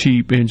pretty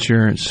cheap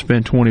insurance.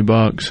 Spend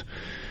 $20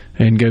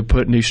 and go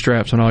put new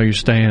straps on all your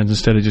stands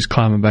instead of just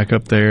climbing back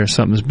up there.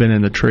 Something's been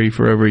in the tree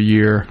for over a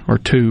year or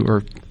two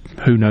or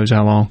who knows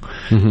how long,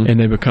 and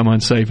they become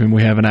unsafe and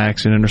we have an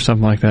accident or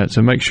something like that.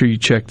 So make sure you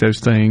check those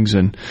things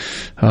and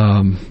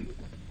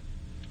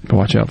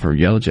watch out for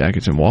yellow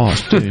jackets and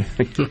wasps too.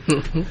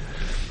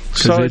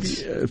 So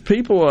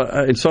people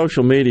in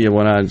social media,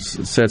 when I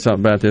said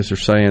something about this, are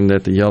saying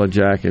that the yellow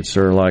jackets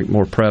are like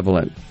more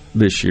prevalent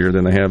this year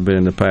than they have been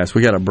in the past.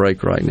 We got a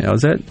break right now.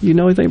 Is that, you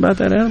know anything about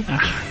that, Adam?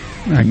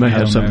 It may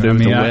have something to do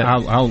with the wet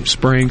I'll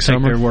spring, take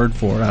summer. their word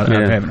for it.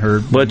 I haven't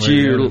heard. But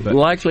you're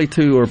likely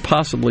to or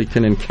possibly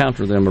can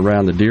encounter them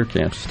around the deer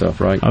camps and stuff,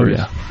 right, Chris?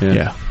 Oh,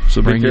 yeah.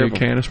 So bring you a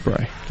can of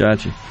spray.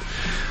 Gotcha.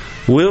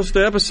 We'll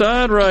step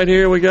aside right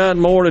here. We got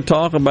more to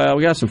talk about.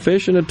 We got some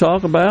fishing to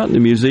talk about. The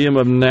Museum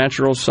of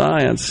Natural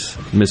Science.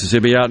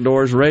 Mississippi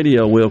Outdoors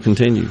Radio will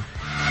continue.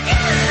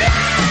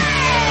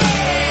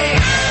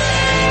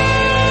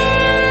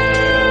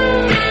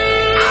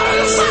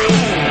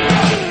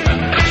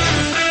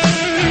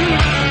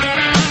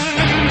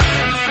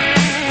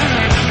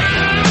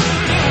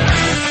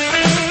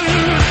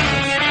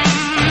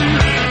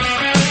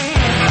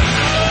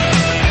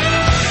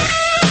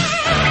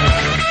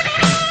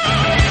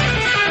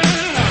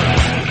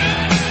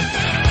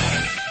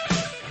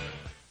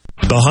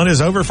 The hunt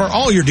is over for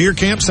all your deer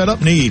camp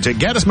setup needs at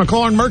Gaddis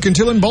McLaurin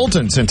Mercantile in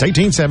Bolton since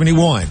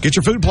 1871. Get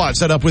your food plot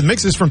set up with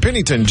mixes from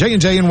Pennington,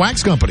 J&J, and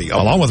Wax Company,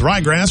 along with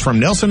ryegrass from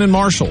Nelson and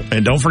Marshall.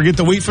 And don't forget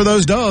the wheat for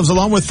those doves,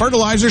 along with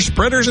fertilizers,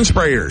 spreaders, and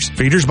sprayers.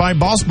 Feeders by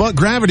Boss Buck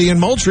Gravity and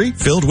Moultrie,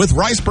 filled with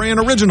Rice Bran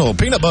Original,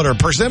 peanut butter,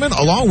 persimmon,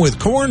 along with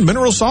corn,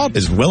 mineral salt,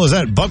 as well as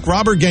that Buck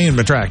Robber game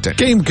attractant.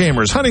 Game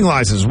cameras, hunting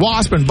license,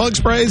 wasp and bug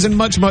sprays, and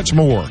much, much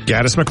more.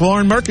 Gaddis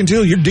McLaurin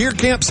Mercantile, your deer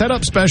camp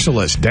setup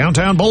specialist.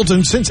 Downtown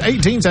Bolton since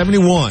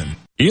 1871.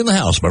 In the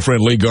house, my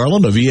friend Lee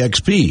Garland of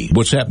EXP.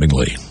 What's happening,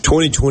 Lee?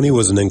 2020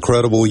 was an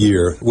incredible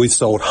year. We've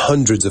sold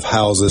hundreds of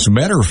houses. As a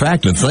matter of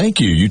fact, and thank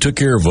you, you took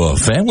care of a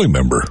family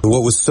member.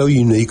 What was so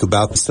unique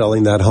about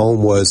selling that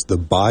home was the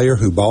buyer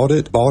who bought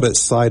it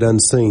sight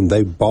unseen.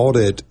 They bought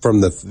it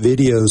from the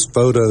videos,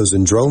 photos,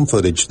 and drone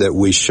footage that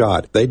we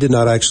shot. They did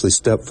not actually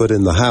step foot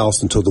in the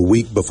house until the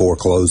week before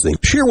closing.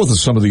 Share with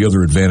us some of the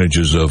other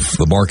advantages of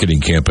the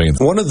marketing campaign.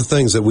 One of the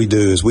things that we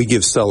do is we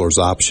give sellers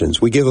options.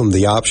 We give them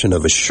the option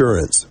of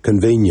assurance,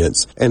 convenience,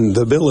 and the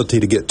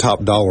ability to get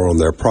top dollar on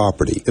their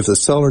property. If the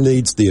seller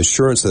needs the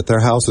assurance that their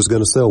house is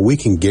going to sell, we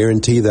can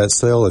guarantee that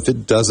sale. If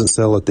it doesn't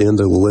sell at the end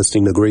of the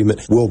listing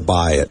agreement, we'll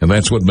buy it. And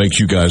that's what makes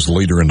you guys the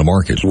leader in the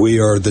market. We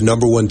are the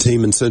 #1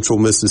 team in Central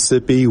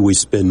Mississippi. We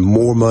spend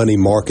more money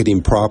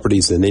marketing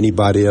properties than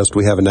anybody else.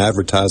 We have an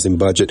advertising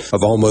budget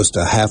of almost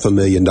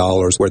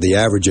 $500,000, where the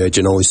average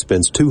agent only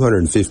spends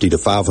 $250 to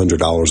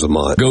 $500 a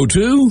month. Go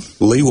to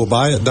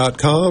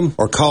LeeWillBuyIt.com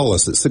or call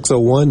us at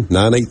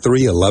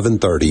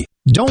 601-983-1130.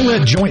 Don't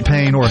let joint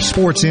pain or a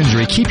sports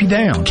injury keep you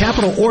down.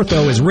 Capital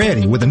Ortho is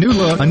ready with a new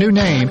look, a new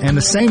name, and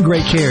the same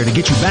great care to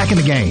get you back in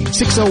the game.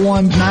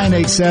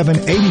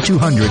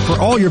 601-987-8200 for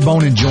all your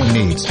bone and joint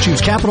needs. Choose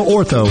Capital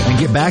Ortho and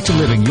get back to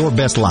living your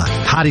best life.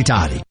 Hotty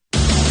toddy.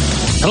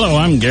 Hello,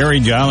 I'm Gary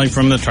Jolly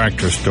from the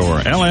Tractor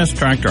Store. LS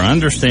Tractor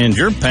understands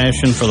your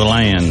passion for the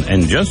land,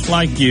 and just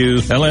like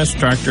you, LS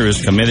Tractor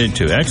is committed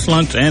to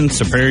excellence and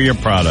superior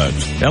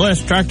products.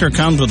 LS Tractor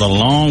comes with a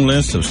long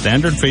list of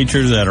standard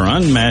features that are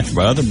unmatched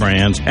by other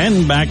brands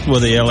and backed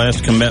with the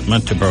LS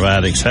commitment to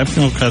provide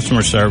exceptional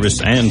customer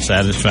service and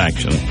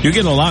satisfaction. You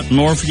get a lot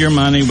more for your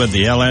money with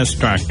the LS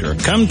Tractor.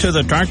 Come to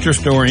the Tractor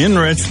Store in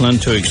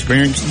Richland to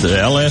experience the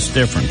LS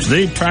difference.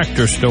 The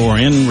Tractor Store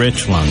in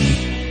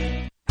Richland.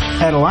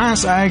 At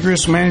Alliance Ag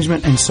Risk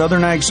Management and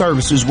Southern Ag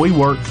Services, we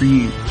work for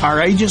you.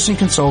 Our agents and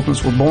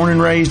consultants were born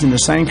and raised in the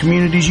same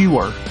communities you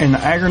work, and the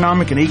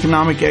agronomic and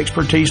economic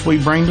expertise we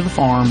bring to the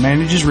farm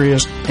manages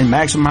risk and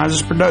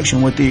maximizes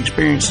production with the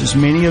experiences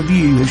many of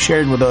you have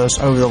shared with us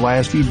over the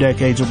last few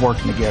decades of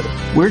working together.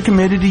 We're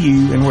committed to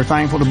you, and we're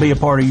thankful to be a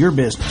part of your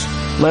business.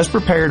 Let's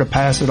prepare to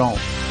pass it on.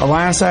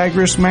 Alliance Ag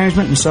Risk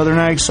Management and Southern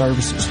Ag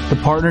Services, the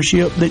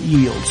partnership that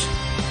yields.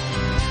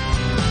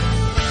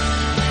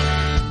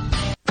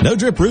 No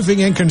Drip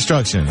Roofing and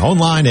Construction.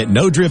 Online at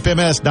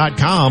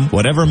NoDripMS.com.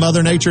 Whatever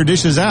Mother Nature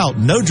dishes out,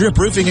 No Drip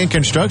Roofing and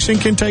Construction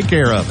can take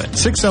care of it.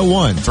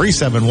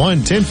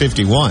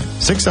 601-371-1051.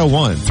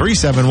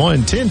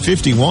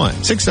 601-371-1051.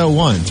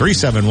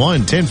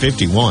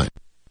 601-371-1051.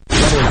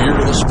 Here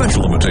with a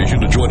special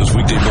invitation to join us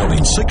weekday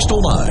morning, 6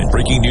 to 9.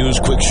 Breaking news,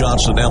 quick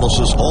shots,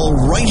 analysis, all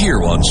right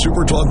here on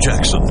Super Talk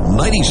Jackson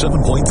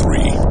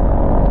 97.3.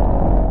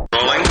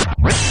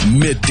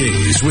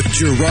 Middays with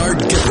Gerard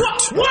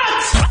Gibert. What?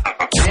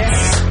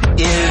 This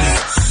is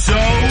so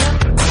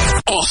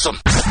awesome.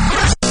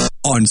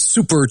 On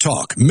Super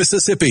Talk,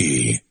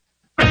 Mississippi.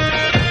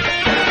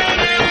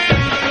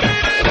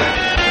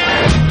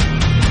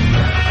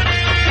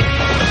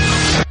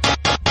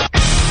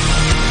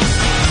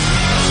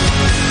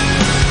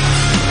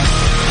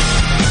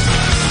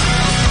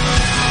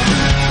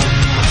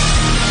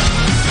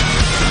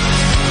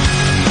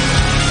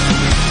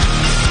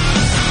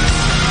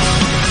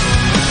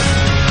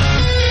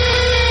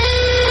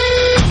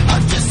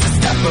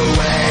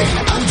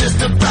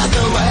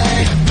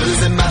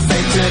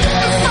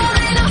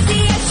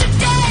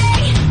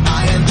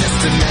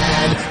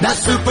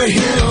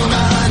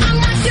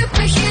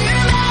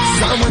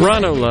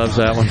 Rhino loves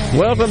that one.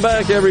 Welcome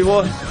back,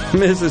 everyone.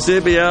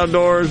 Mississippi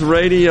Outdoors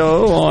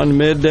Radio on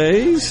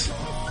Middays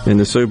in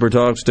the Super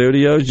Talk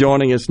studios.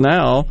 Joining us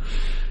now,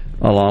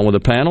 along with a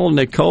panel,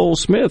 Nicole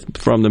Smith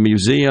from the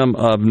Museum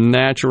of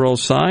Natural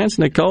Science.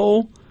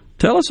 Nicole,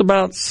 tell us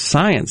about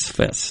Science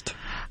Fest.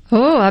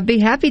 Oh, I'd be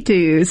happy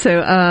to.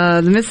 So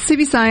the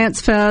Mississippi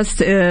Science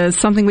Fest is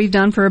something we've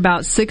done for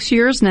about 6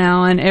 years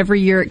now, and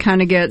every year it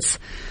kind of gets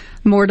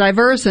more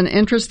diverse and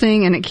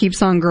interesting, and it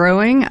keeps on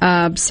growing.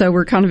 So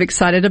we're kind of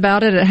excited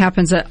about it. It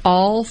happens at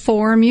all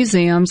 4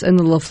 museums in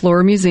the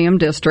LaFleur Museum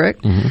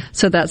District. Mm-hmm.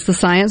 So that's the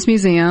Science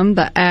Museum,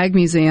 the Ag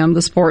Museum,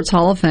 the Sports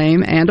Hall of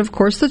Fame, and, of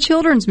course, the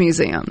Children's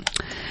Museum.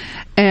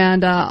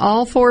 And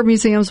all 4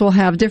 museums will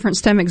have different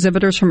STEM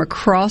exhibitors from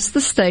across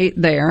the state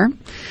there.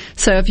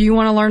 So if you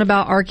want to learn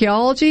about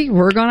archaeology,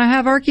 we're going to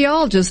have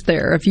archaeologists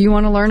there. If you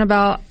want to learn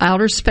about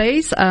outer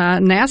space,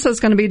 NASA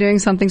is going to be doing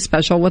something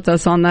special with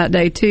us on that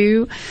day,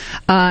 too.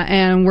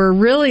 And we're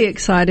really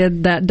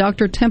excited that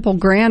Dr. Temple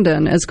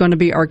Grandin is going to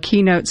be our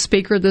keynote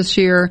speaker this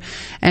year.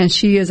 And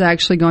she is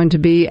actually going to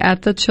be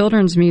at the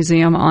Children's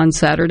Museum on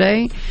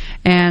Saturday.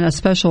 And a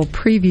special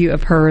preview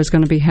of her is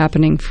going to be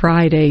happening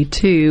Friday,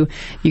 too.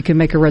 You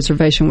can make a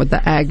reservation with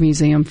the Ag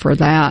Museum for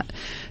that.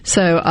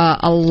 So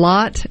a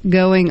lot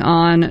going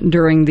on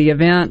during the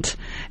event,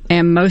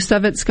 and most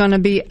of it's going to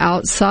be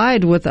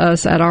outside with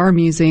us at our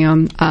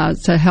museum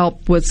to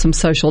help with some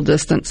social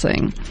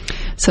distancing.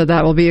 So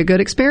that will be a good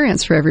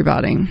experience for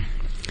everybody.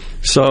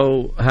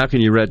 So how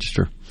can you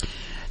register?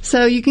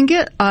 So you can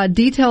get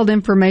detailed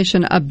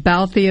information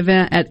about the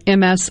event at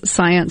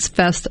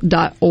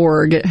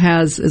mssciencefest.org. It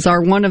is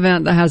our one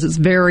event that has its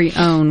very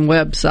own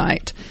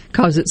website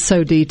because it's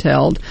so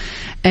detailed.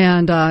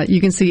 And you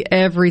can see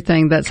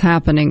everything that's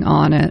happening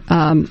on it.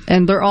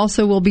 And there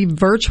also will be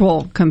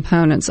virtual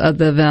components of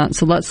the event.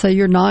 So let's say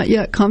you're not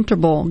yet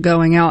comfortable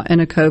going out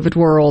in a COVID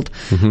world.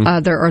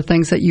 Mm-hmm. There are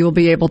things that you'll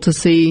be able to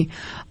see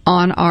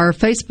on our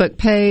Facebook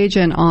page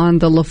and on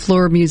the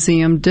LaFleur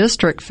Museum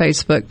District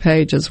Facebook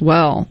page as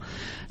well.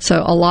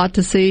 So a lot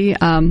to see.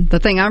 The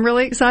thing I'm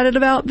really excited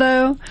about,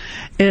 though,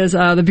 is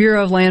the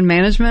Bureau of Land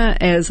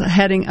Management is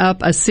heading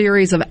up a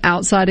series of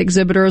outside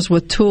exhibitors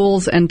with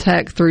tools and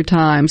tech through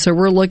time. So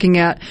we're looking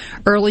at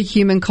early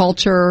human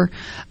culture,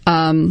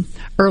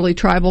 early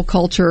tribal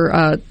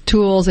culture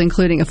tools,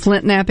 including a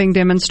flint knapping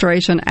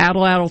demonstration,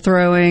 atlatl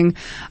throwing,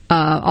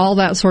 all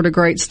that sort of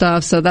great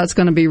stuff. So that's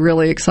going to be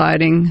really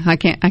exciting. I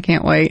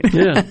can't wait.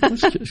 Yeah.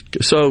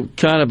 So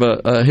kind of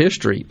a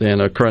history then,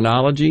 a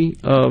chronology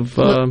of.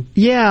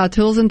 Yeah. Yeah,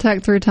 Tools and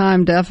Tech Through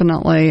Time,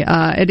 definitely.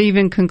 It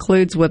even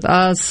concludes with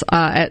us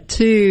at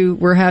 2.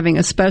 We're having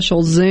a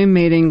special Zoom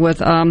meeting with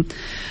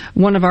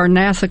one of our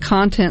NASA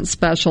content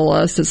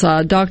specialists. It's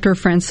Dr.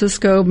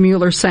 Francisco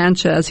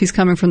Mueller-Sanchez. He's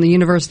coming from the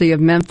University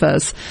of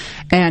Memphis,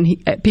 and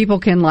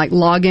people can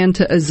log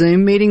into a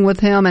Zoom meeting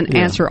with him and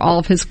answer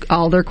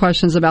all their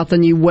questions about the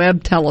new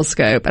Webb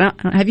telescope.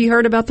 Have you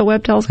heard about the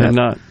Webb telescope? I've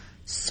not.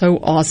 So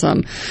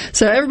awesome.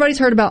 So everybody's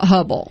heard about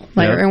Hubble.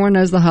 Everyone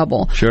knows the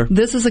Hubble. Sure.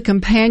 This is a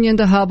companion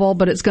to Hubble,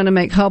 but it's going to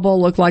make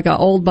Hubble look like an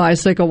old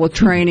bicycle with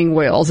training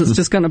wheels. It's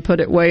just going to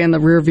put it way in the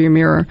rearview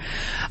mirror.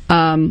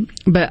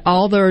 But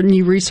all the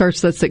new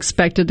research that's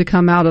expected to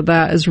come out of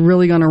that is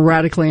really going to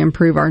radically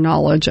improve our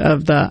knowledge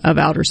of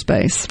outer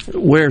space.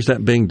 Where is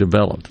that being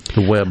developed,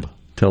 the Webb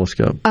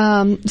telescope?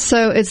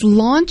 So it's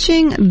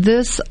launching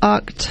this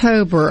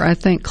October, I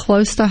think,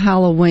 close to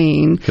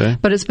Halloween. Okay.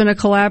 But it's been a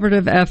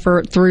collaborative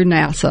effort through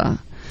NASA.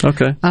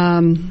 Okay.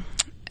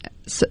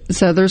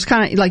 So there's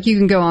kind of you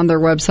can go on their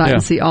website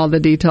and see all the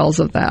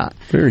details of that.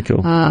 Very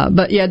cool.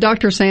 But yeah,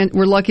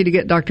 we're lucky to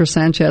get Dr.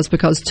 Sanchez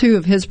because 2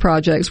 of his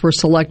projects were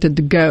selected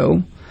to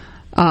go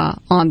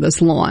on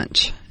this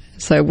launch.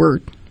 So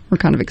we're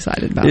kind of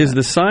excited about it. Is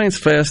the Science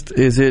Fest,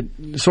 is it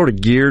sort of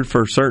geared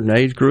for certain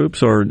age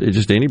groups or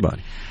just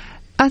anybody?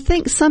 I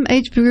think some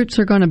age groups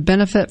are going to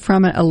benefit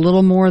from it a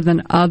little more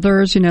than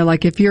others.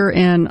 If you're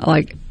in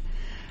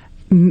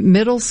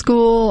middle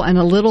school and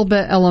a little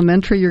bit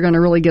elementary, you're going to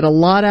really get a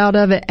lot out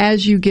of it.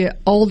 As you get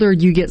older,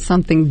 you get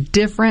something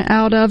different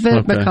out of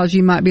it because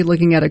you might be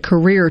looking at a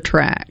career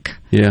track.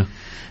 Yeah.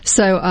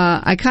 So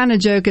I kind of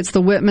joke it's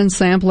the Whitman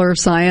sampler of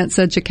science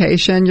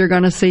education. You're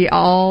going to see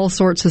all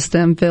sorts of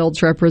STEM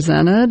fields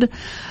represented,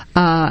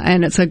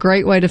 and it's a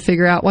great way to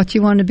figure out what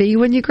you want to be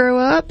when you grow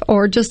up,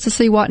 or just to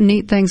see what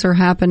neat things are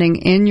happening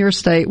in your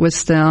state with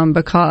STEM,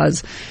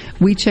 because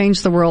we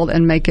change the world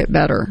and make it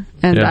better,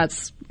 and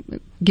that's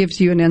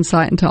gives you an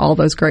insight into all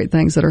those great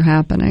things that are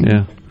happening.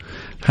 Yeah.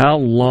 How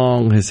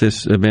long has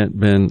this event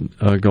been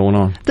going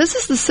on? This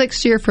is the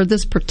 6th year for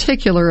this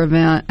particular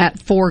event at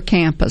 4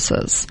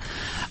 campuses.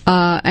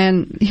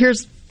 And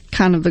here's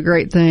kind of the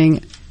great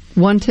thing.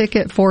 1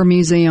 ticket, 4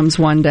 museums,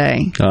 1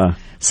 day.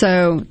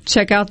 So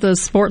check out the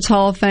Sports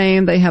Hall of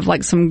Fame. They have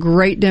some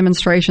great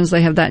demonstrations.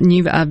 They have that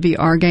new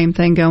VR game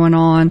thing going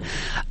on.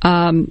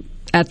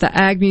 At the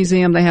Ag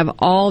Museum, they have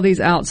all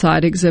these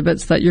outside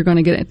exhibits that you're going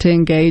to get to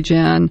engage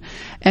in.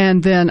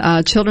 And then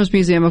Children's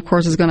Museum, of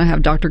course, is going to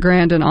have Dr.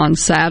 Grandin on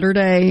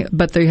Saturday,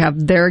 but they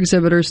have their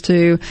exhibitors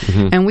too.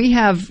 Mm-hmm. And we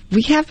have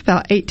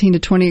about 18 to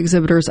 20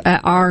 exhibitors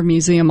at our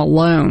museum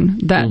alone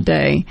that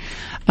day.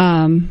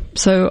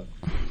 So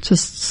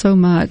just so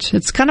much.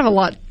 It's kind of a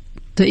lot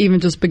to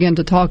even just begin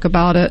to talk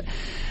about it.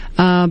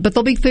 But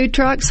there'll be food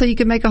trucks, so you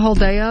can make a whole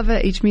day of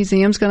it. Each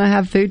museum's going to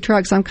have food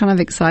trucks. I'm kind of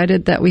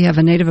excited that we have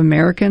a Native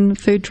American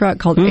food truck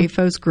called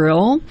AFO's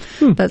Grill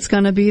that's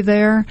going to be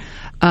there.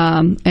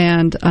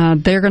 And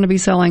they're going to be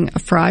selling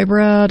fry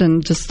bread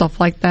and just stuff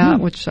like that,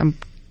 which I'm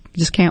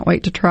just can't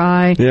wait to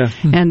try. Yeah.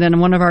 And then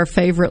one of our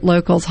favorite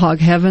locals, Hog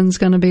Heaven's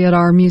going to be at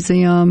our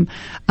museum.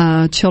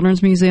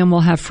 Children's Museum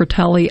will have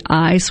Fratelli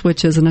Ice,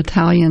 which is an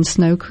Italian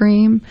snow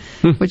cream,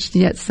 which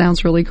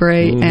sounds really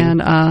great.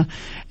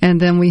 And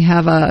then we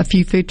have a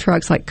few food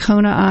trucks, like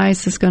Kona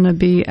Ice is going to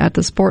be at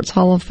the Sports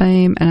Hall of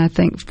Fame, and I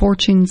think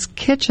Fortune's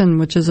Kitchen,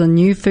 which is a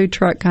new food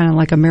truck, kind of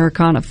like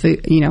Americana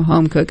food,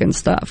 home cooking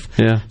stuff.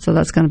 Yeah. So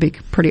that's going to be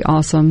pretty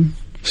awesome.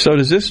 So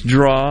does this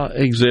draw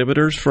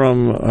exhibitors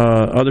from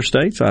other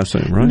states, I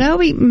assume, right? No,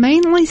 we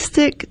mainly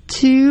stick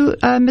to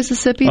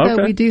Mississippi, though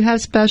we do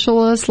have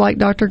specialists like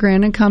Dr.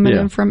 Grandin coming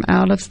in from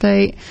out of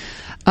state.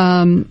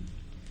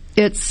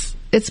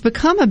 It's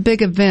become a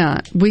big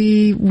event.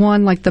 We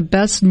won the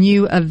best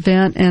new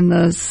event in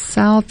the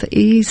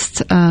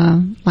Southeast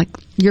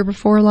year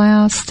before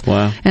last.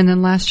 Wow. And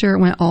then last year it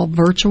went all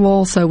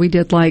virtual, so we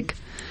did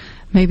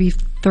maybe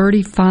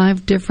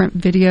 35 different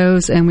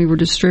videos, and we were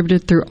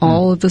distributed through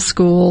all of the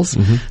schools.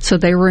 So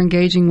they were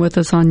engaging with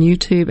us on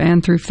YouTube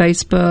and through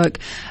Facebook.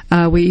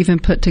 We even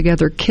put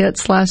together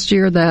kits last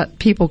year that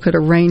people could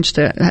arrange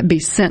to be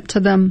sent to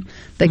them.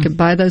 They could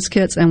buy those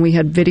kits, and we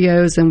had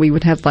videos, and we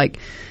would have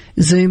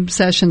Zoom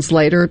sessions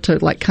later to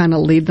kind of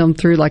lead them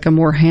through a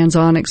more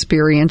hands-on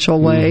experiential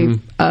way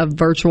of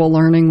virtual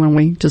learning when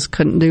we just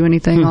couldn't do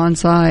anything on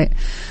site.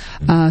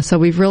 So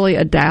we've really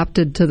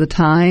adapted to the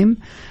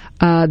time.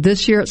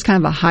 This year it's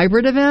kind of a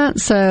hybrid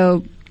event,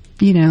 so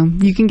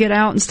you can get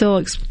out and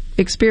still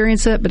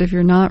experience it, but if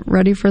you're not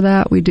ready for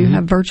that, we do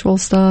have virtual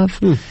stuff.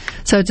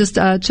 So just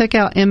check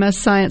out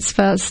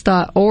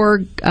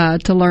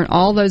mssciencefest.org to learn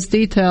all those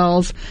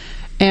details.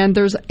 And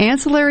there's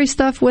ancillary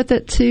stuff with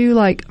it too,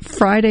 like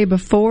Friday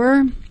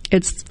before.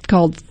 It's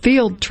called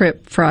Field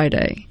Trip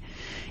Friday.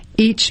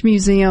 Each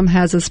museum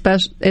has a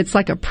special, it's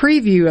like a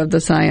preview of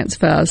the Science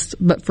Fest,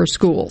 but for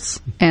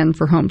schools and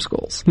for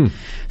homeschools.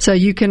 So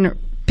you can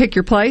pick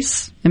your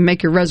place and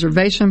make your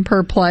reservation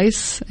per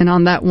place. And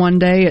on that one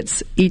day,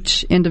 it's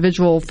each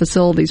individual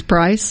facility's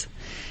price,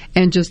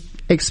 and just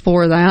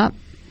explore that.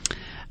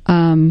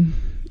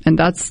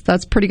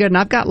 that's pretty good. And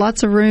I've got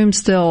lots of room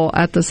still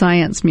at the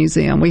Science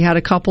Museum. We had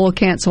a couple of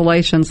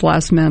cancellations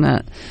last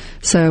minute,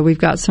 so we've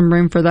got some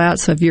room for that.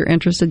 So if you're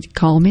interested,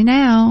 call me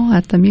now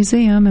at the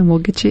museum, and we'll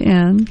get you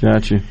in.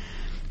 Gotcha.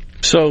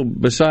 So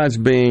besides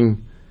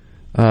being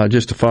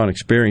just a fun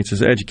experience,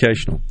 it's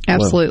educational.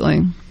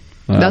 Absolutely.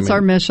 That's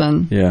our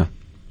mission. Yeah.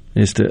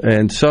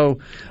 And so,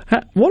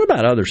 what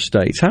about other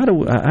states? How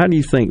do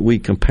you think we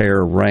compare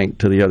or rank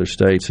to the other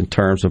states in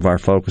terms of our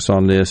focus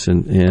on this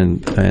and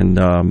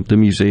the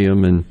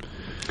museum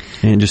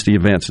and just the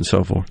events and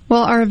so forth?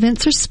 Well, our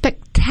events are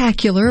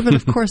spectacular, but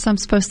of course I'm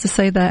supposed to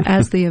say that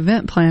as the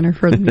event planner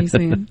for the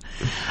museum.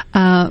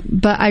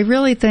 But I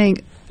really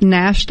think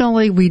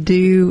nationally we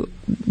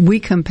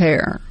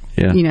compare.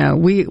 Yeah. You know,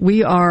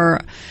 we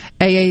are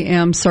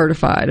AAM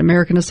certified,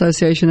 American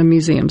Association of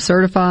Museums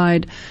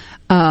certified.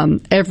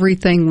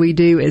 Everything we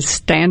do is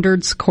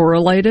standards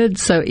correlated.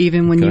 So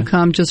even when you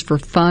come just for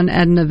fun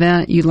at an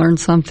event, you learn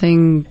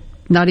something,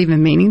 not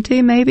even meaning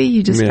to, maybe.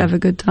 You just have a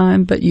good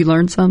time, but you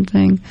learn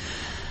something.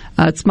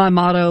 It's my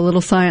motto, a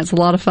little science, a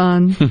lot of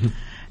fun.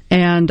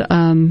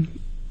 And,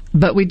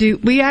 but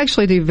we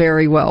actually do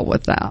very well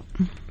with that.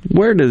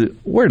 Where do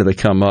they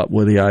come up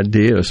with the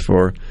ideas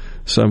for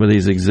some of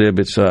these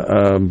exhibits at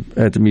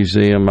the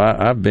museum?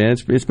 I've been.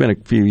 It's been a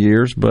few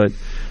years, but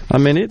I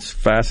mean, it's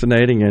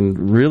fascinating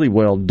and really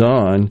well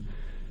done.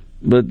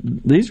 But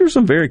these are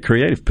some very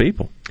creative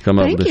people come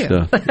up with this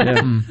stuff.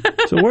 Yeah.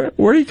 So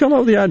where do you come up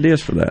with the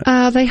ideas for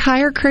that? They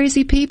hire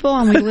crazy people,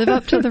 and we live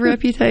up to the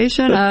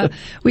reputation.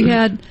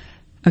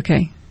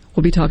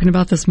 We'll be talking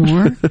about this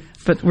more,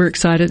 but we're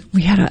excited.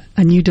 We had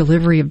a new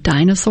delivery of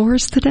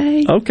dinosaurs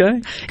today.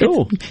 Okay,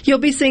 cool. You'll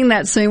be seeing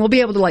that soon. We'll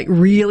be able to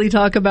really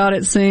talk about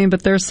it soon,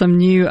 but there's some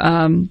new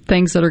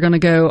things that are going to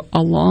go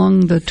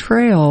along the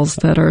trails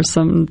that are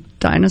some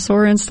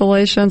dinosaur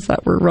installations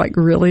that we're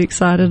really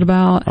excited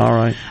about. All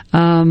right.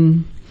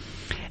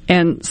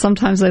 And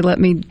sometimes they let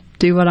me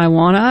do what I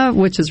want to,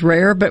 which is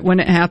rare, but when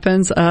it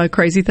happens,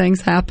 crazy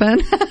things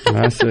happen.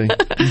 I see.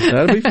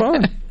 That'll be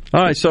fun.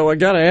 All right, so I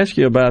got to ask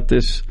you about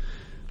this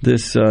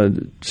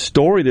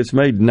story that's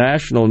made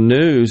national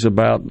news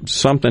about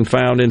something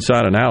found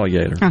inside an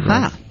alligator. Uh-huh.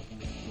 Right?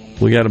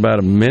 We got about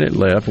a minute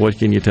left. What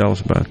can you tell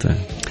us about that?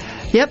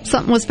 Yep,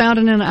 something was found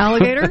in an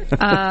alligator.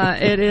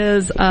 It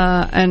is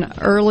an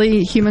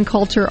early human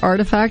culture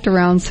artifact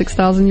around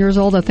 6,000 years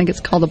old. I think it's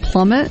called a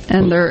plummet,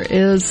 and there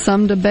is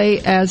some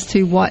debate as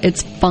to what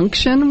its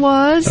function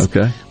was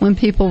when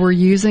people were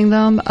using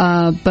them,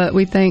 but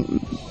we think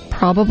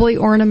probably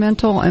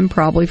ornamental and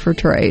probably for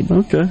trade.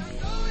 Okay.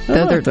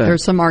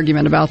 There's some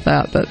argument about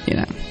that, but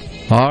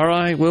All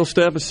right, we'll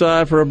step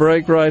aside for a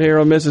break right here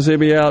on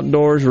Mississippi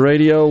Outdoors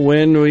Radio.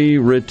 When we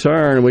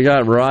return, we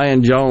got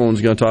Ryan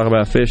Jones going to talk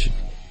about fishing.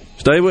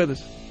 Stay with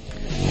us.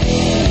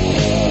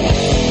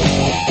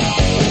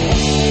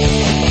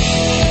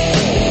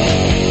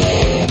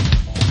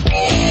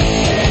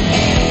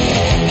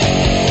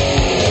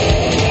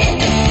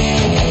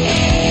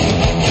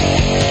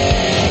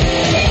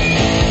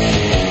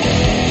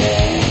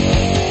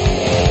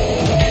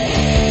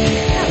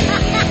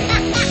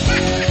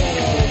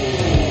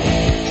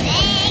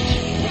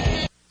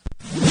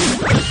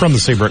 From the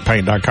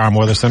SeabrookPaint.com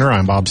Weather Center,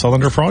 I'm Bob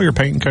Sullender. For all your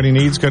paint and coating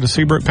needs, go to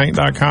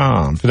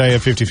SeabrookPaint.com. Today, a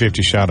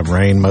 50-50 shot of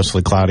rain,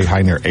 mostly cloudy,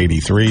 high near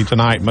 83.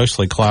 Tonight,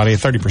 mostly cloudy, a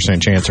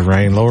 30% chance of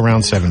rain, low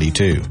around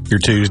 72. Your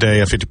Tuesday,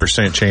 a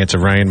 50% chance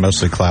of rain,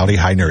 mostly cloudy,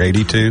 high near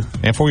 82.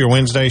 And for your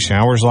Wednesday,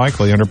 showers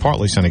likely under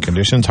partly sunny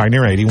conditions, high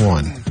near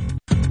 81.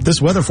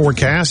 This weather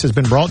forecast has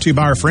been brought to you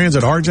by our friends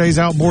at RJ's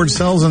Outboard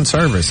Sales and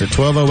Service at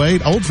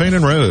 1208 Old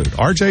Fannin Road.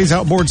 RJ's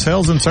Outboard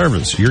Sales and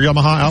Service, your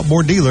Yamaha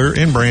outboard dealer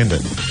in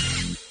Brandon.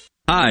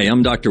 Hi,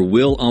 I'm Dr.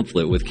 Will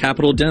Umflett with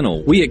Capital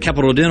Dental. We at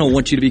Capital Dental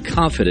want you to be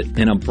confident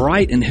in a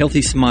bright and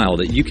healthy smile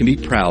that you can be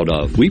proud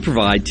of. We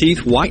provide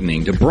teeth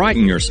whitening to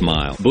brighten your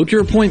smile. Book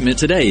your appointment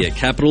today at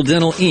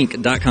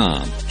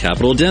CapitalDentalInc.com.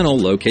 Capital Dental,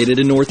 located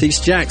in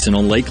Northeast Jackson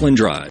on Lakeland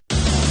Drive.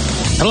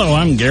 Hello,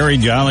 I'm Gary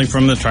Jolly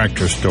from the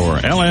Tractor Store.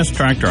 LS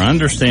Tractor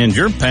understands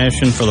your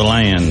passion for the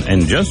land,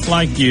 and just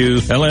like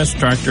you, LS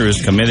Tractor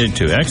is committed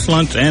to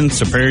excellence and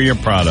superior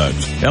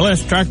products.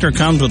 LS Tractor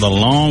comes with a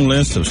long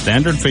list of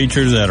standard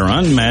features that are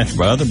unmatched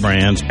by other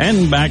brands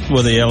and backed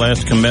with the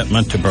LS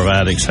commitment to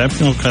provide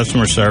exceptional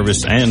customer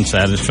service and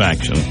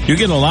satisfaction. You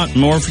get a lot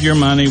more for your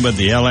money with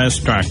the LS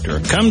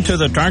Tractor. Come to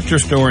the Tractor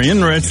Store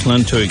in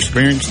Richland to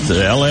experience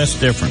the LS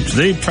difference.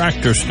 The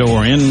Tractor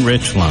Store in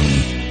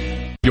Richland.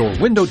 Your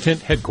window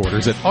tint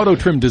headquarters at Auto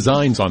Trim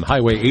Designs on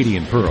Highway 80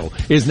 in Pearl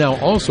is now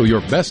also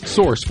your best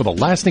source for the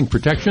lasting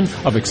protection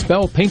of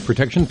Expel paint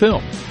protection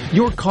film.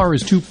 Your car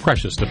is too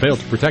precious to fail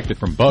to protect it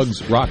from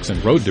bugs, rocks,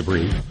 and road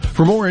debris.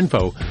 For more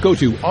info, go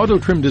to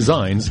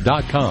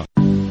autotrimdesigns.com.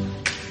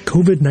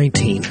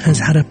 COVID-19 has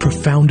had a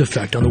profound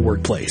effect on the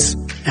workplace.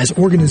 As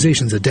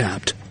organizations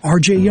adapt,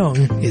 RJ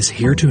Young is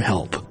here to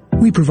help.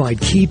 We provide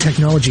key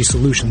technology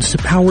solutions to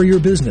power your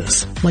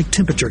business, like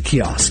temperature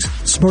kiosks,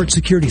 smart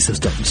security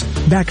systems,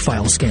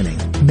 backfile scanning,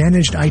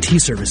 managed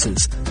IT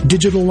services,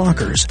 digital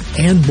lockers,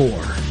 and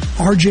more.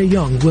 RJ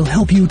Young will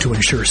help you to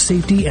ensure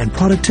safety and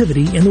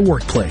productivity in the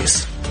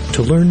workplace.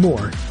 To learn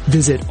more,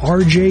 visit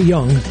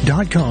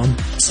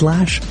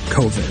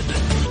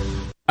rjyoung.com/COVID.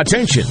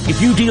 Attention!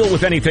 If you deal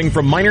with anything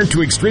from minor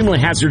to extremely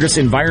hazardous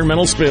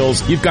environmental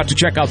spills, you've got to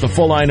check out the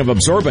full line of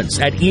absorbents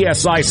at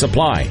ESI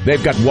Supply.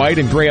 They've got white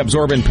and gray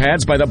absorbent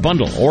pads by the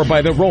bundle or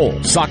by the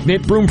roll, sock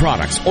knit broom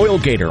products, oil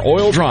gator,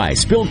 oil dry,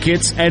 spill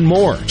kits, and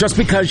more. Just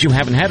because you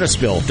haven't had a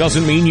spill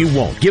doesn't mean you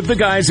won't. Give the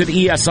guys at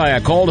ESI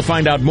a call to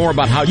find out more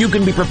about how you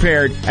can be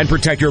prepared and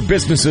protect your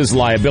business's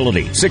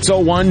liability.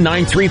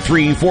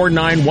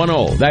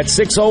 601-933-4910. That's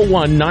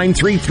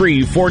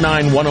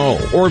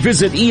 601-933-4910. Or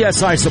visit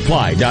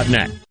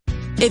esisupply.net.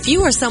 If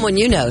you or someone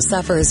you know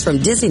suffers from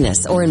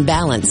dizziness or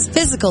imbalance,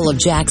 Physical of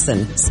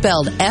Jackson,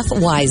 spelled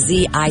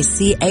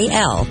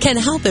F-Y-Z-I-C-A-L, can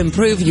help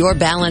improve your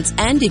balance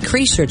and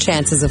decrease your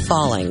chances of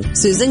falling.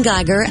 Susan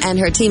Geiger and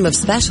her team of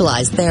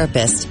specialized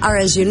therapists are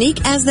as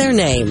unique as their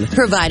name,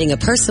 providing a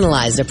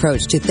personalized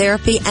approach to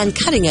therapy and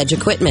cutting-edge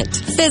equipment.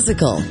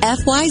 Physical,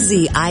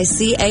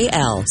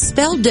 F-Y-Z-I-C-A-L,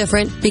 spelled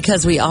different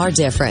because we are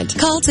different.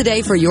 Call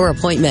today for your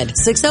appointment,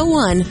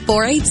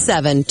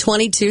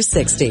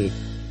 601-487-2260.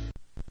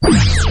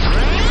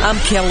 I'm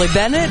Kelly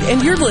Bennett,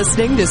 and you're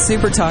listening to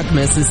Super Talk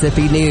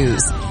Mississippi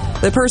News.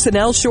 The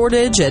personnel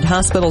shortage at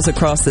hospitals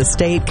across the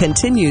state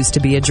continues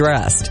to be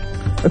addressed.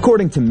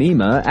 According to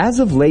MEMA, as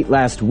of late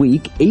last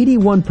week,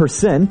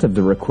 81% of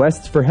the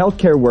requests for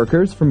healthcare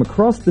workers from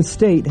across the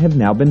state have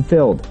now been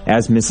filled.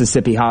 As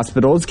Mississippi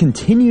hospitals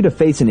continue to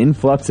face an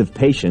influx of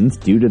patients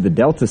due to the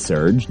Delta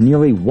surge,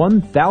 nearly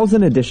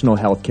 1,000 additional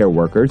healthcare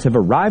workers have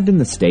arrived in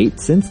the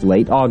state since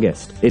late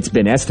August. It's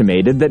been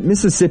estimated that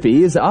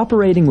Mississippi is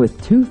operating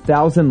with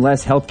 2,000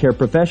 less healthcare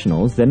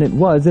professionals than it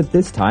was at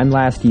this time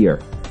last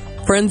year.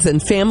 Friends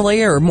and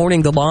family are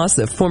mourning the loss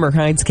of former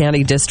Hinds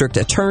County District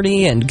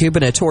Attorney and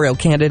gubernatorial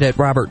candidate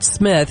Robert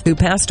Smith, who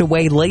passed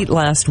away late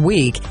last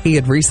week. He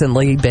had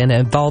recently been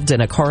involved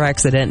in a car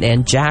accident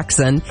in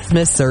Jackson.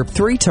 Smith served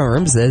 3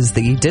 terms as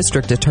the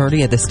district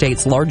attorney of the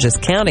state's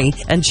largest county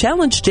and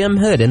challenged Jim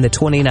Hood in the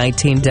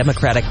 2019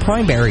 Democratic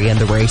primary in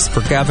the race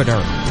for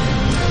governor.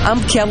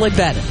 I'm Kelly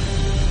Bennett.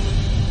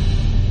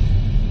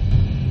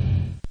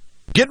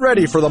 Get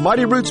ready for the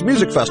Mighty Roots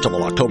Music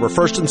Festival, October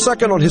 1st and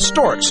 2nd on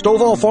historic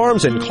Stovall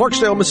Farms in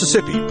Clarksdale,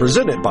 Mississippi,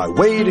 presented by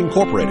Wade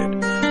Incorporated.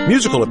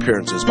 Musical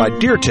appearances by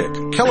Deer Tick,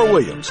 Keller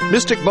Williams,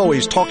 Mystic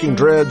Bowie's Talking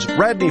Dreads,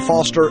 Radney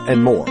Foster,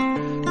 and more.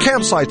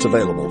 Campsites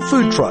available,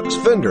 food trucks,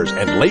 vendors,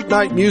 and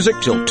late-night music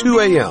till 2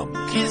 a.m.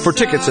 For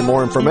tickets and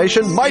more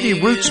information,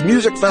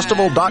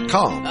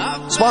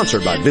 MightyRootsMusicFestival.com.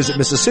 Sponsored by Visit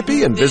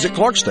Mississippi and Visit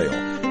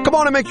Clarksdale. Come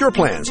on and make your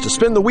plans to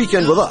spend the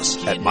weekend with us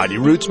at Mighty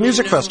Roots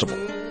Music Festival.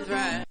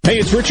 Hey,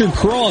 it's Richard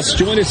Cross.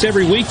 Join us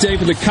every weekday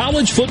for the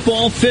College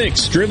Football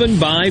Fix, driven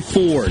by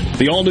Ford.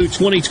 The all-new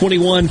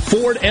 2021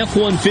 Ford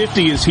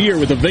F-150 is here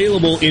with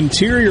available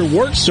interior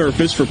work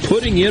surface for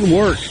putting in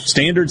work.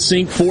 Standard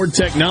sync Ford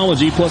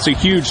technology plus a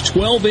huge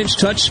 12-inch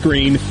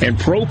touchscreen and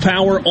Pro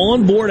Power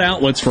onboard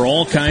outlets for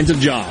all kinds of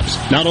jobs.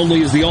 Not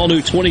only is the all-new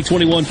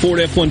 2021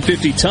 Ford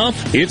F-150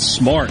 tough, it's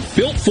smart.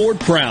 Built Ford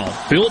proud.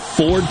 Built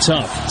Ford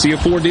tough. See a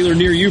Ford dealer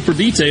near you for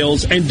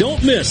details, and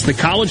don't miss the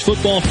College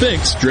Football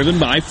Fix, driven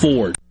by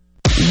Ford.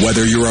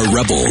 Whether you're a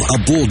Rebel, a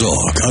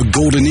Bulldog, a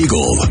Golden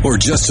Eagle, or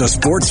just a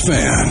sports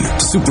fan,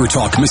 Super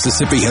Talk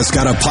Mississippi has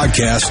got a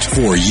podcast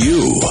for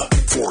you.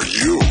 For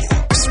you.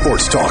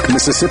 Sports Talk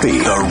Mississippi,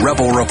 the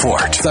Rebel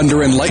Report,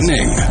 Thunder and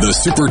Lightning, the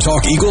Super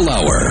Talk Eagle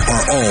Hour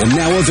are all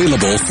now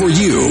available for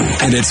you.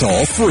 And it's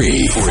all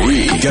free.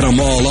 Get them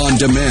all on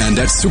demand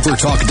at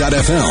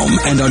supertalk.fm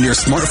and on your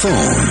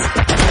smartphone.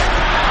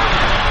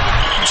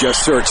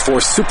 Just search for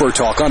Super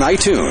Talk on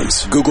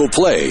iTunes, Google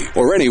Play,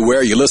 or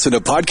anywhere you listen to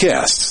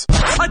podcasts.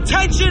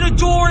 Attention,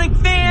 adoring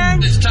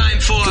fans! It's time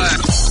for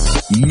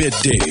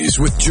MidDays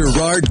with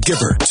Gerard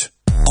Gibert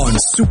on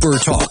Super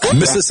Talk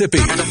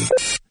Mississippi.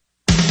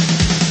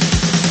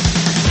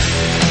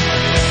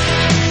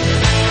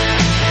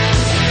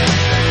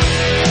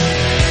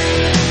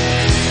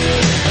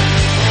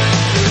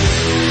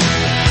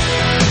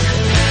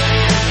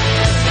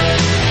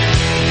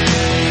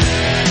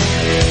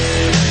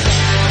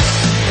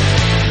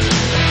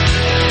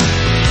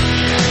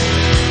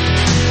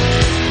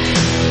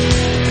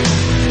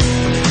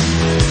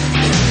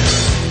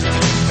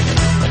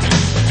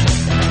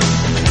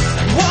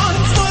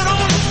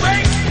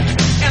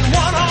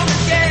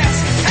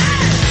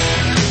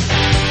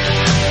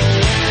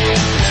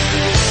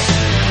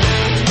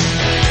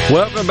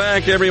 Welcome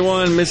back,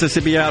 everyone.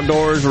 Mississippi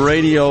Outdoors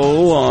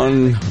Radio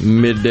on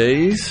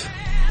Middays.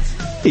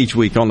 Each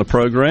week on the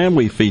program,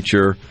 we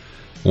feature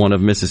one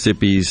of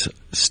Mississippi's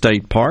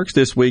state parks.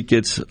 This week,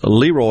 it's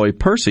Leroy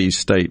Percy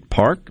State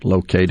Park,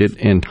 located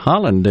in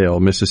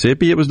Hollandale,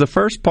 Mississippi. It was the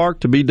first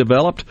park to be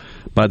developed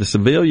by the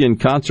Civilian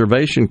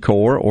Conservation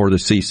Corps, or the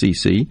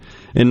CCC,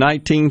 in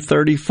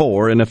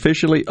 1934 and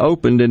officially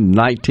opened in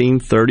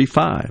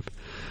 1935.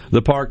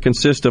 The park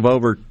consists of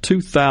over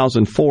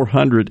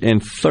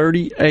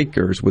 2,430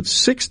 acres, with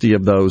 60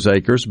 of those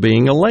acres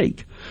being a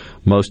lake.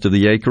 Most of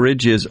the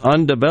acreage is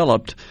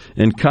undeveloped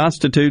and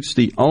constitutes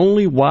the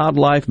only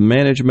wildlife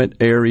management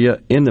area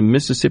in the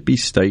Mississippi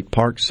State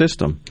Park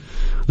system.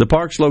 The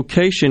park's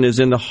location is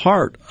in the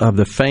heart of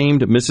the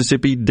famed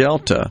Mississippi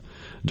Delta.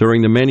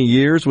 During the many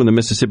years when the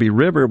Mississippi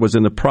River was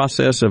in the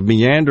process of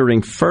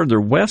meandering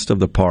further west of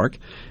the park,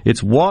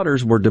 its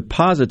waters were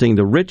depositing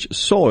the rich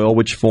soil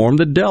which formed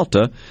the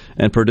delta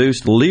and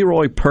produced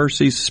Leroy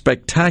Percy's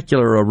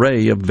spectacular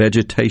array of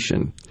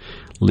vegetation.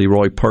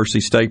 Leroy Percy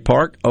State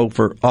Park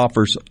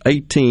offers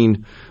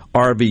 18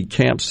 RV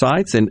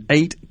campsites and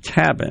 8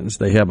 cabins.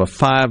 They have a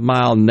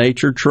 5-mile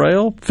nature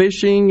trail,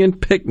 fishing, and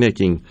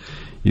picnicking.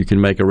 You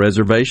can make a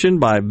reservation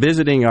by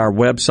visiting our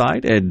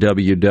website at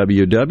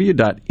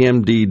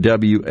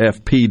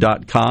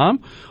www.mdwfp.com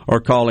or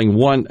calling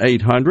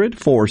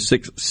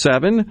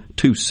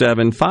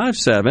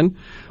 1-800-467-2757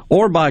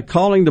 or by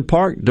calling the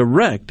park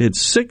direct at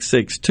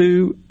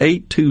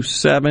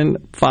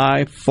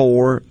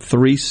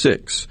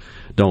 662-827-5436.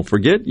 Don't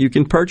forget, you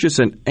can purchase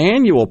an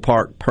annual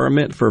park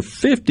permit for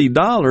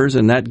 $50,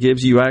 and that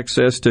gives you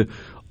access to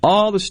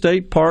all the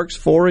state parks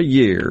for a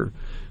year.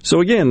 So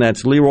again,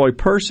 that's Leroy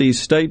Percy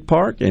State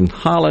Park in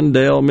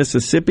Hollandale,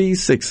 Mississippi,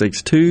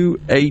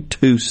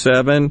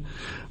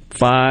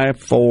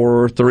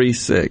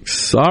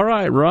 662-827-5436. All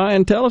right,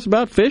 Ryan, tell us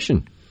about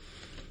fishing.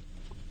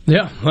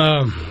 Yeah,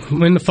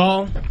 in the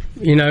fall,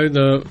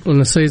 when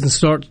the seasons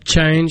start to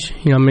change,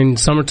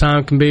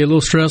 summertime can be a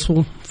little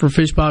stressful for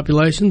fish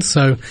populations.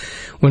 So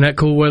when that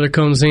cool weather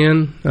comes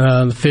in,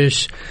 the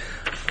fish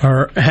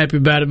are happy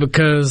about it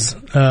because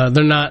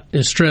they're not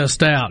as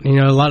stressed out.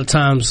 A lot of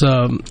times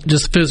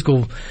just the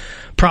physical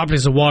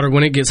properties of water,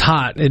 when it gets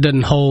hot, it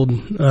doesn't hold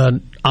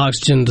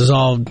oxygen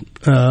dissolved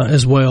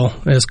as well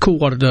as cool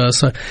water does.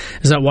 So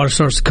as that water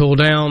starts to cool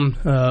down,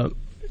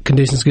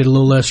 conditions get a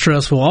little less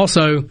stressful.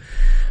 Also,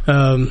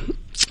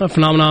 a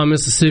phenomenon in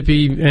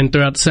Mississippi and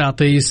throughout the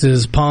Southeast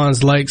is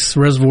ponds, lakes,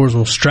 reservoirs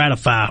will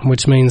stratify,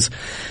 which means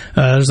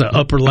there's an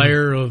upper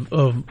layer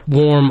of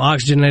warm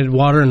oxygenated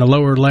water and a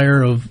lower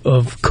layer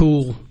of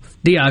cool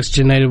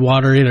deoxygenated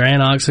water, either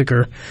anoxic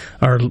or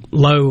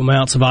low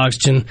amounts of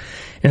oxygen.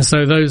 And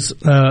so those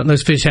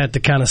fish have to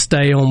kind of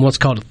stay on what's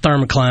called a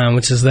thermocline,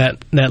 which is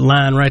that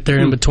line right there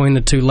in between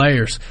the two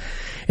layers.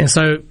 And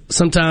so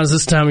sometimes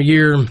this time of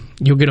year,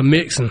 you'll get a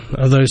mixing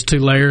of those two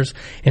layers,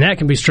 and that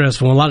can be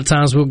stressful. A lot of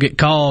times we'll get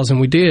calls,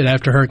 and we did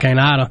after Hurricane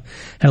Ida,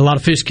 had a lot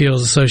of fish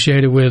kills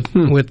associated with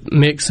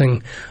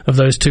mixing of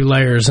those two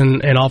layers.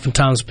 And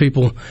oftentimes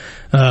people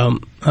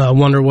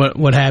wonder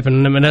what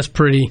happened. I mean, that's a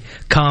pretty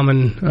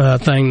common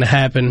thing to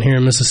happen here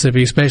in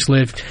Mississippi,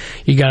 especially if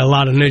you got a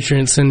lot of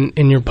nutrients in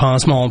your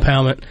pond, small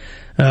impoundment.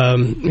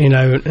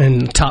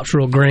 And top's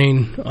real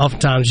green.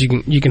 Oftentimes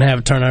you can have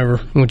a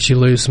turnover once you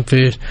lose some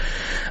fish.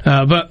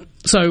 But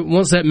so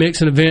once that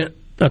mixing event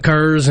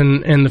occurs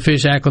and the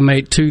fish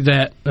acclimate to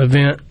that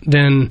event,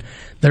 then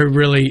they're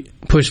really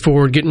pushed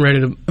forward, getting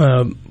ready to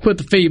put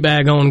the feed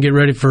bag on and get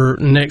ready for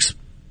next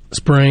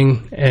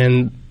spring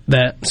and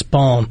that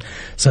spawn.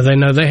 So they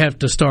know they have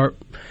to start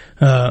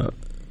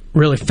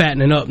really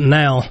fattening up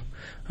now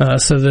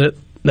so that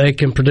they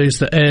can produce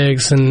the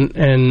eggs and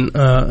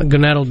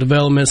gonadal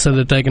development so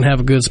that they can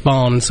have a good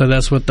spawn. And so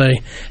that's what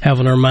they have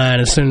on their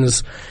mind. As soon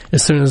as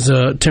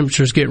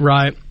temperatures get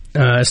right,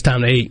 it's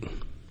time to eat.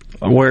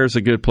 Where's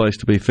a good place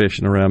to be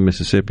fishing around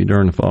Mississippi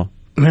during the fall?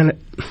 Man,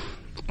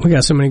 we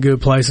got so many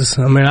good places.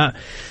 I mean, a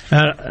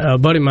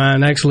buddy of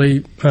mine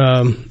actually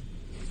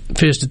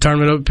fished a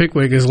tournament up at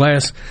Pickwick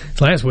last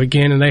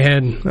weekend, and they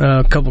had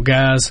a couple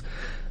guys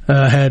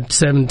had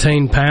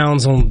 17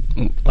 pounds on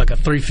like a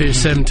 3-fish,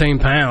 17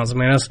 pounds. I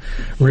mean, that's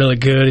really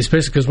good,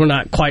 especially because we're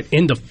not quite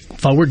into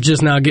fall. We're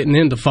just now getting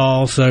into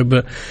fall. So,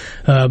 but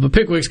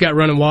Pickwick's got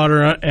running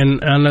water,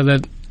 and I know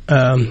that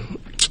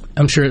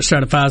I'm sure it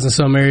stratifies in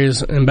some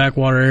areas, in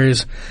backwater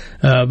areas,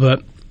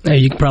 but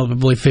you can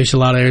probably fish a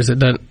lot of areas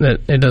that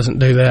it doesn't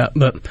do that.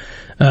 But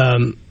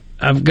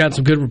I've got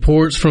some good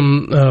reports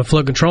from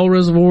flood control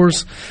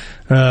reservoirs.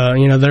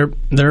 Their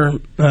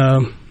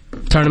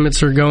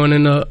tournaments are going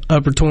in the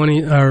upper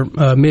 20 or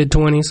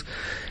mid-20s,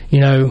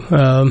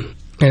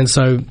 and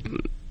so,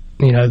 the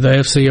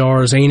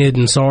FCRs, Enid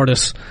and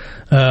Sardis,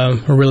 are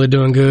really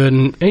doing good.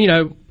 And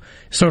it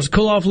starts to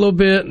cool off a little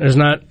bit. There's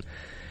not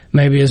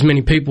maybe as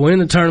many people in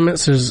the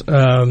tournaments, so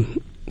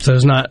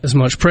there's not as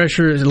much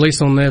pressure, at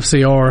least on the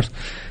FCRs,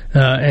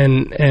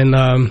 and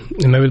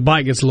maybe the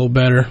bite gets a little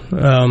better.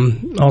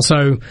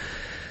 Also,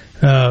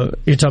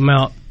 you're talking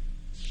about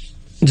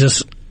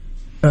just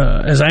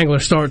as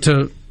anglers start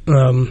to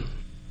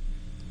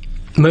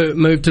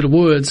move to the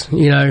woods,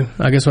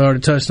 I guess I already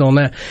touched on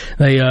that.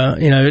 They,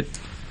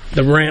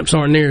 the ramps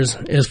aren't near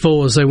as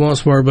full as they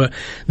once were, but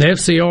the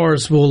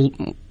FCRs will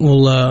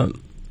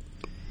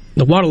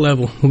the water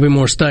level will be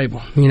more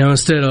stable.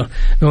 Instead of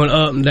going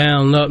up and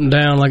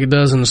down like it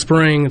does in the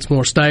spring, it's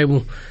more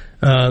stable,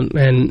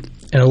 and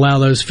allow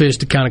those fish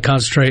to kind of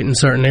concentrate in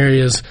certain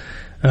areas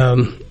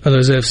of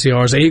those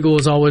FCRs. Eagle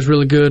is always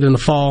really good in the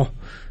fall.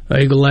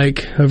 Eagle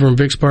Lake over in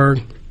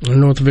Vicksburg,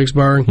 north of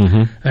Vicksburg,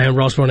 and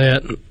Ross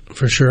Barnett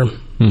for sure.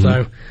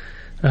 So,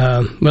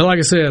 but like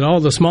I said, all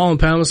the small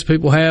impoundments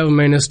people have, I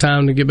mean, it's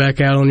time to get back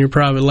out on your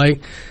private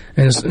lake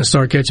and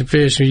start catching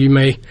fish. Or you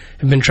may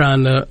have been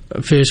trying to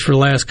fish for the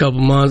last couple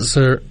months,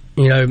 or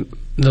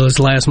those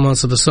last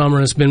months of the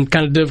summer. It's been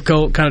kind of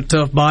difficult, kind of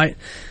tough bite,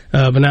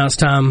 but now it's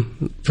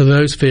time for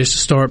those fish to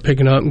start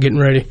picking up and getting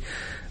ready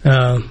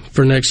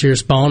for next year's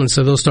spawn, and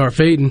so they'll start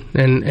feeding,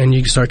 and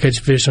you can start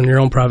catching fish on your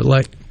own private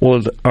lake.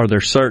 Well, are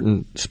there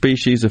certain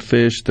species of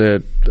fish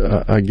that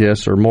I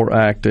guess are more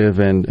active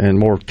and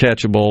more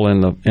catchable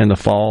in the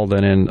fall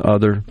than in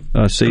other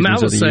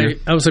seasons of the year?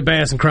 I would say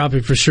bass and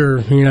crappie for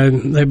sure.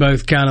 They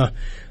both kind of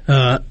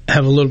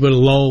have a little bit of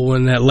lull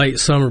in that late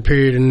summer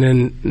period, and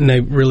then they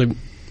really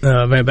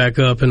vamp back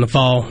up in the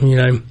fall.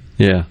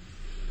 Yeah.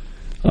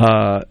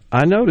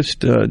 I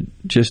noticed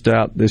just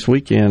out this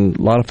weekend,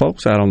 a lot of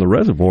folks out on the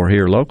reservoir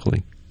here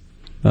locally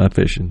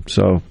fishing.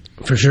 So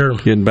for sure,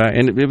 getting back,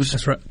 and it was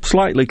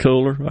slightly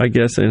cooler, I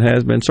guess. It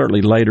has been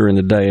certainly later in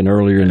the day and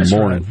earlier in the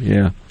morning. Right.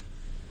 Yeah, a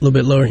little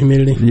bit lower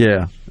humidity.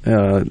 Yeah.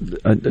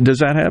 Does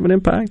that have an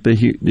impact?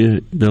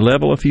 The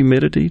level of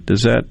humidity,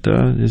 is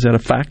that a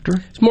factor?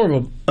 It's more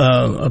of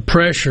a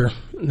pressure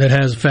that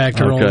has a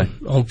factor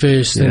on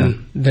fish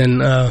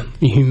than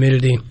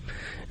humidity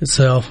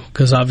itself,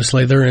 because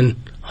obviously they're in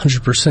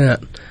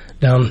 100%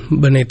 down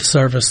beneath the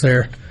surface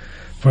there,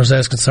 as far as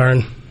that's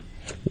concerned.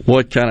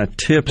 What kind of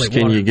tips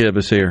can you give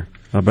us here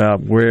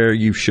about where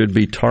you should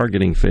be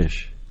targeting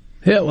fish?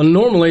 Yeah, well,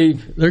 normally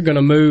they're going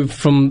to move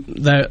from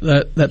that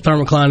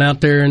thermocline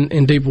out there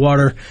in deep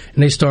water,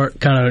 and they start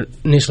kind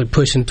of initially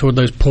pushing toward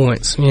those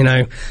points,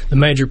 the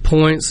major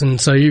points. And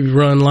so you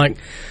run like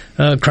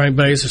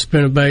crankbaits or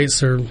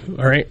spinnerbaits or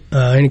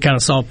any kind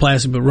of soft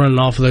plastic, but running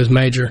off of those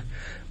major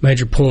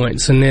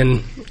points. And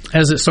then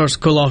as it starts to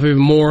cool off even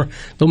more,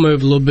 they'll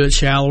move a little bit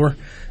shallower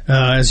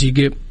as you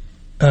get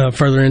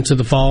further into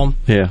the fall.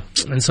 Yeah.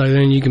 And so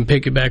then you can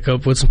pick it back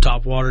up with some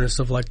top water and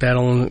stuff like that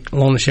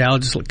along the shallow,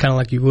 just kind of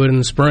like you would in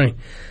the spring.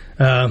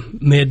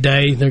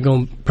 Midday, they're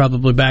going to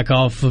probably back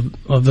off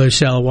of those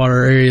shallow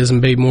water areas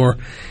and be more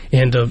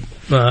into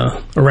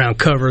around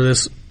cover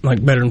that's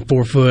like better than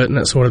 4 foot and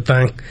that sort of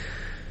thing.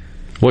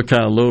 What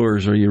kind of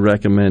lures are you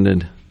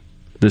recommended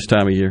this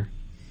time of year?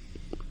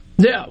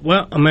 Yeah,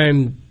 well, I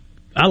mean,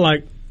 I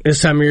like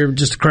this time of year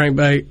just a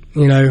crankbait,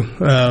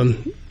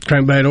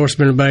 crankbait or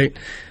spinnerbait.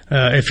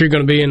 If you're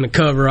going to be in the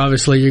cover,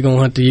 obviously you're going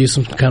to have to use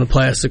some kind of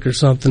plastic or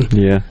something.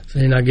 Yeah. So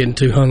you're not getting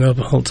too hung up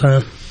the whole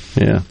time.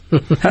 Yeah.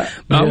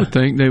 I would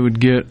think they would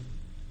get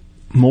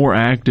more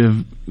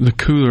active the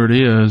cooler it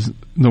is,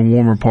 the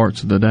warmer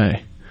parts of the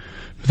day.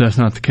 But that's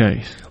not the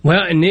case.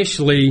 Well,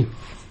 initially,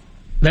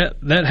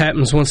 that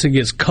happens once it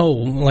gets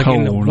cold, like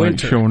in the winter. Like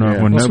showing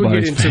up when once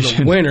nobody's we get into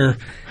fishing. the winter,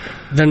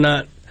 they're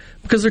not,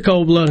 because they're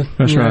cold-blooded.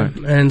 That's right.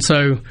 And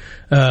so,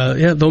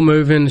 they'll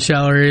move into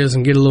shallow areas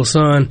and get a little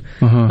sun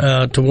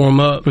to warm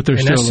up. But they're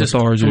and still that's just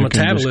lethargic. from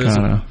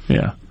metabolism.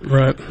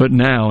 Right. But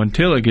now,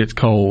 until it gets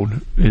cold,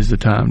 is the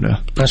time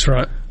to. That's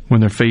right.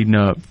 When they're feeding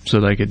up, so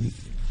they could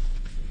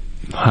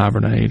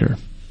hibernate or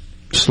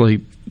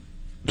sleep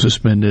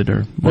suspended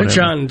or whatever. They're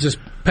trying to just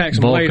pack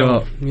some bulk weight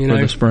up on. For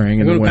the spring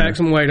and the winter. They're going to pack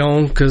some weight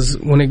on, because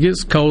when it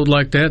gets cold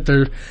like that,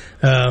 they're,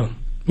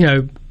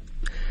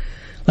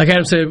 like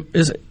Adam said,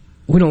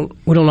 we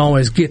don't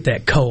always get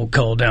that cold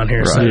down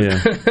here.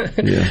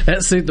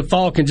 Right. So the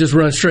fall can just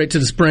run straight to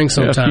the spring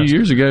sometimes. A few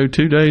years ago,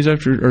 2 days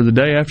after, or the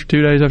day after,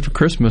 2 days after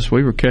Christmas,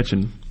 we were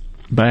catching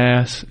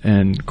bass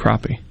and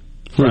crappie.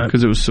 Right.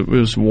 Because it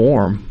was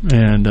warm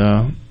and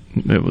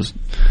it was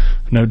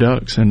no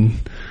ducks and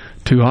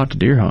too hot to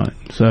deer hunt,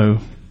 so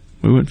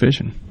we went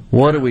fishing.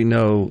 What do we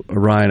know,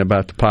 Ryan,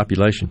 about the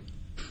population?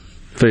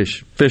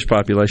 Fish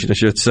population, I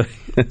should say.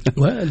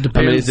 Well, it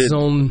depends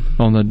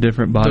on the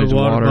different bodies of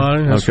water.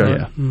 Okay, right.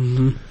 Yeah.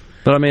 Mm-hmm.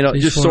 But I mean,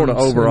 just sort of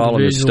overall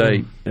in the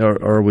state,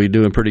 are we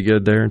doing pretty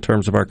good there in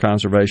terms of our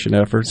conservation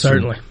efforts?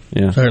 Certainly.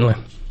 Certainly.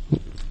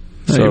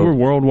 So we're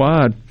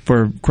worldwide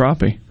for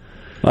crappie.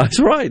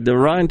 That's right.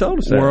 Ryan told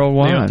us that.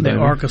 Worldwide. The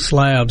Arc of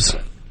Slabs.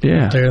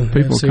 Yeah.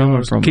 People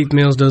coming from. Keith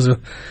Mills does a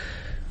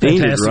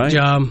fantastic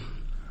job.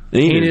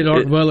 Enid,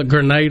 Arkwell at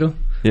Grenada.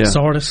 Yeah.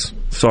 Sardis,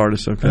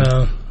 okay.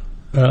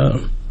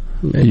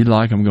 You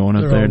like them going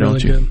up there,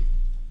 don't you? Good.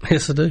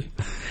 Yes, I do.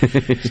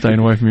 Staying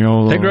away from your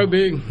old. They grow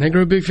big. They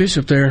grow big fish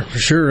up there for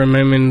sure. I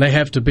mean, they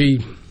have to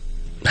be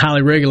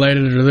highly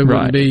regulated, or they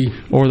wouldn't be.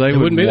 Or they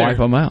would wipe there.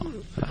 them out.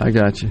 I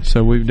got you.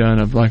 So we've done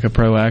a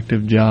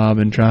proactive job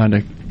in trying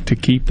to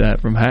keep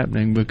that from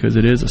happening, because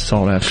it is a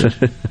sought after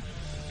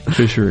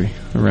fishery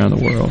around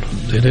the world.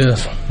 It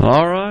is.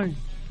 All right.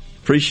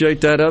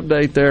 Appreciate that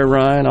update there,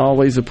 Ryan.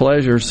 Always a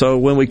pleasure. So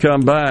when we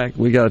come back,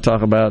 we got to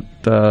talk about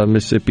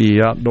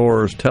Mississippi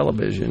Outdoors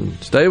Television.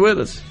 Stay with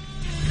us.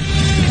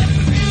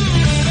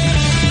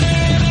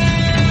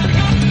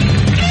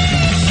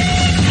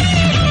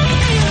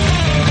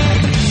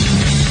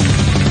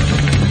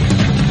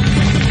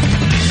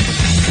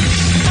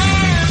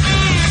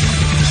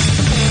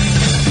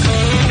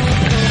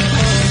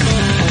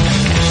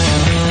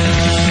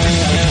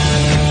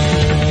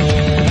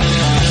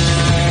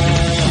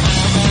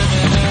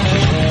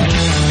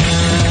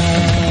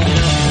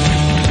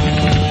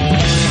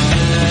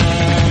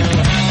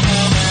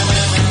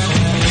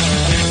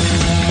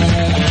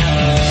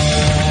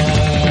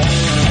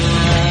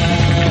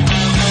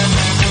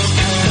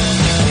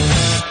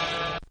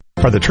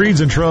 Are the trees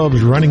and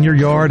shrubs running your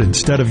yard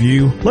instead of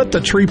you? Let the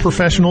tree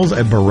professionals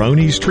at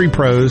Baroni's Tree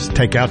Pros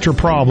take out your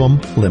problem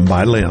limb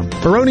by limb.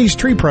 Baroni's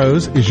Tree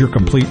Pros is your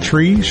complete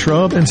tree,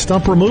 shrub, and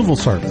stump removal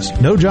service.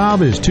 No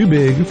job is too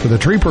big for the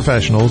tree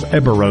professionals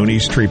at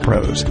Baroni's Tree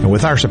Pros. And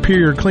with our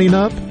superior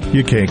cleanup,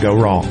 you can't go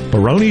wrong.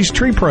 Baroni's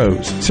Tree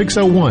Pros,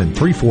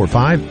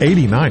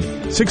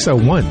 601-345-8090.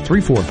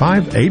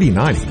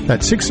 601-345-8090.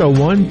 That's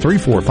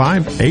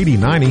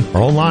 601-345-8090.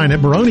 Or online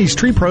at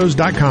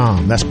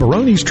baronistreepros.com. That's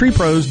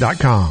baronistreepros.com.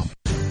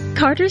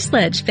 Carter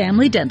Sledge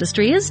Family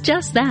Dentistry is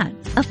just that,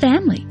 a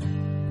family.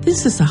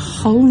 This is a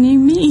whole new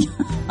me,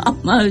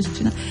 almost.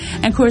 You know.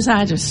 And of course,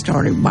 I just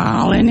started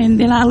bawling, and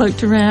then I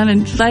looked around,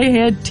 and they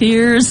had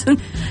tears, and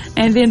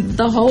then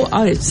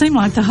it seemed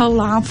like the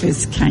whole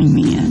office came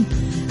in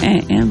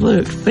and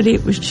looked, but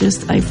it was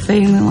just a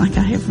feeling like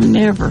I have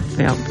never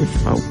felt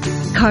before.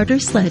 Carter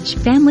Sledge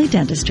Family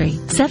Dentistry,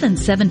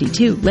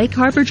 772 Lake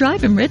Harbor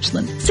Drive in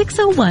Richland,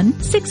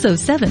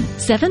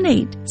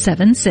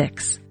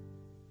 601-607-7876.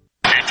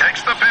 He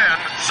takes the pen,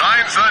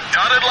 signs the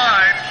dotted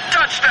line,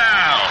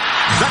 touchdown!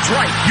 That's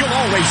right. You'll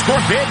always score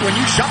big when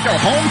you shop your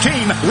home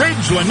team,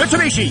 Ridgeland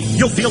Mitsubishi.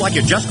 You'll feel like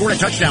you just scored a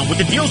touchdown with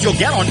the deals you'll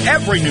get on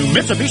every new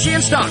Mitsubishi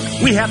in stock.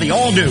 We have the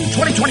all-new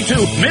 2022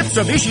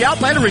 Mitsubishi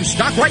Outlander in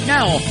stock right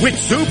now with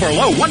super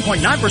low 1.9%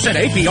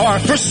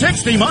 APR for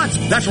 60 months.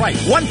 That's right,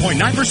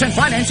 1.9%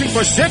 financing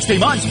for 60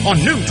 months on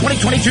new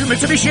 2022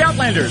 Mitsubishi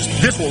Outlanders.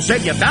 This will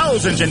save you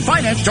thousands in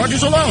finance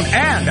charges alone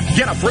and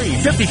get a free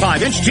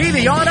 55-inch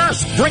TV on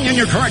us. Bring in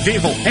your current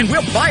vehicle and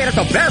we'll buy it at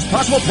the best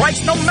possible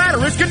price no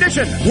matter its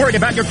condition. Worried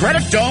about your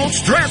credit? Don't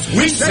stress.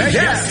 We say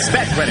yes.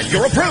 Bad credit,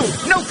 you're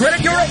approved. No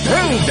credit, you're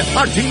approved.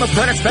 Our team of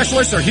credit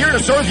specialists are here to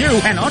serve you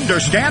and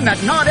understand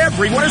that not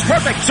everyone is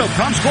perfect. So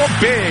come score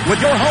big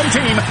with your home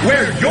team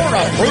where you're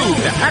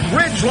approved at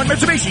Ridgeland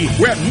Mitsubishi,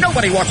 where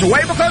nobody walks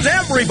away because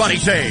everybody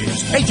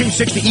saves.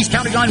 1860 East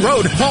County Line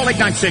Road. Call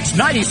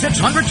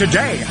 896-9600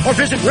 today or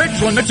visit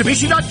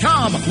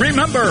RidgelandMitsubishi.com.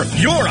 Remember,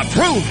 you're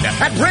approved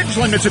at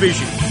Ridgeland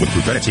Mitsubishi. With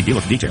approved credit, see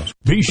dealer for details.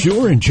 Be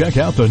sure and check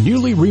out the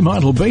newly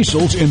remodeled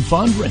Basil's in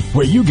Fondren,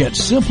 where you get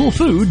simple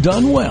food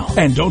done well.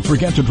 And don't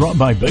forget to drop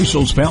by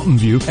Basil's Fountain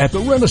View at the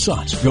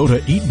Renaissance. Go to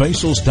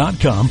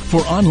eatbasils.com for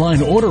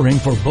online ordering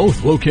for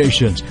both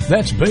locations.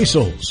 That's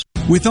Basil's.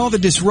 With all the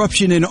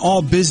disruption in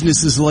all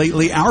businesses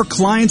lately, our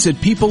clients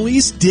at People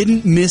East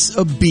didn't miss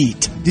a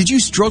beat. Did you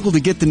struggle to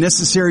get the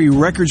necessary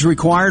records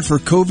required for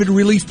COVID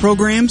relief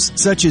programs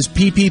such as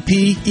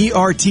PPP,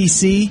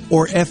 ERTC,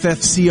 or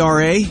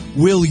FFCRA?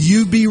 Will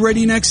you be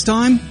ready next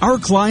time? Our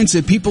clients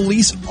at People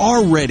East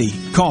are ready.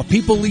 Call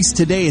People East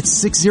today at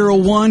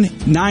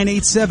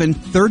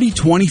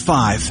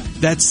 601-987-3025.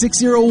 That's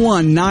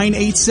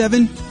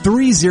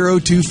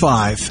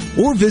 601-987-3025.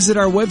 Or visit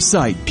our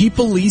website,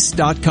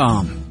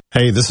 peopleeast.com.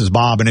 Hey, this is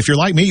Bob, and if you're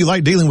like me, you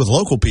like dealing with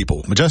local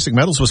people. Majestic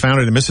Metals was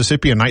founded in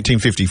Mississippi in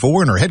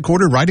 1954 and are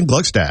headquartered right in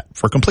Gluckstadt.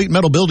 For complete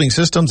metal building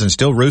systems and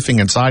steel roofing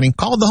and siding,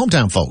 call the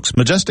hometown folks.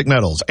 Majestic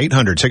Metals,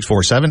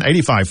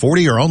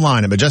 800-647-8540 or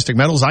online at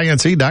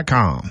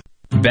majesticmetalsinc.com.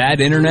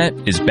 Bad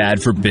internet is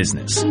bad for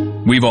business.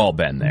 We've all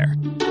been there.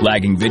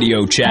 Lagging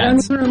video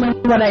chats,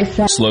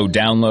 slow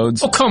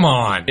downloads. Oh, come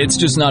on. It's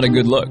just not a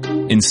good look.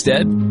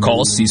 Instead,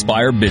 call C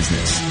Spire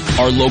Business.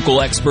 Our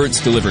local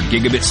experts deliver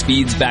gigabit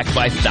speeds backed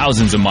by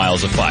thousands of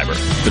miles of fiber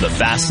for the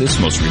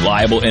fastest, most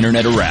reliable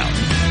internet around.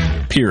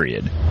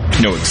 Period.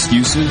 No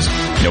excuses,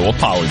 no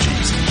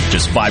apologies.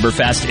 Just fiber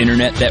fast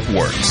internet that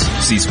works.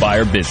 C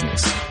Spire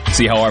Business.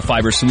 See how our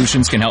fiber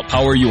solutions can help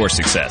power your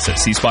success at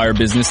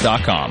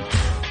cspirebusiness.com.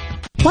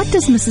 What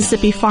does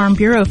Mississippi Farm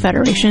Bureau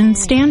Federation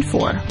stand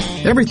for?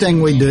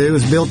 Everything we do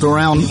is built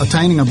around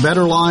attaining a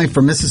better life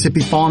for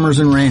Mississippi farmers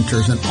and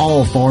ranchers and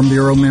all Farm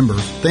Bureau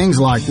members. Things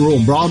like rural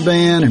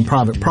broadband and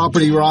private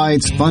property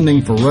rights,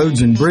 funding for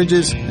roads and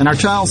bridges, and our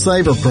Child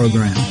Saver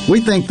program.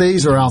 We think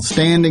these are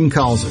outstanding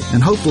causes,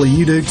 and hopefully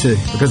you do too,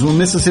 because when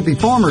Mississippi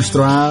farmers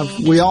thrive,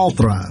 we all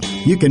thrive.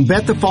 You can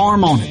bet the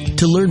farm on it.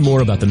 To learn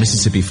more about the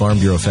Mississippi Farm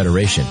Bureau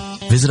Federation,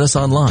 visit us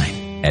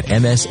online at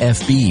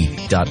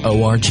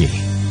msfb.org.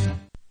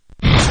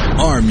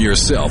 Arm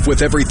yourself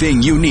with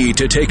everything you need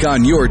to take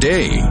on your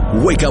day.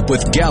 Wake up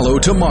with Gallo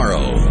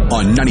tomorrow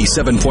on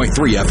 97.3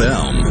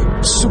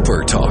 FM.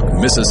 Super Talk,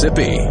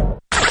 Mississippi.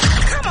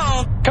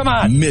 Come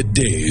on.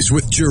 Middays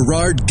with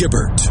Gerard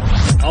Gibert.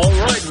 All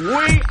right,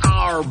 we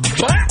are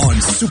back on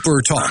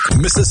Super Talk,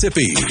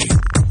 Mississippi.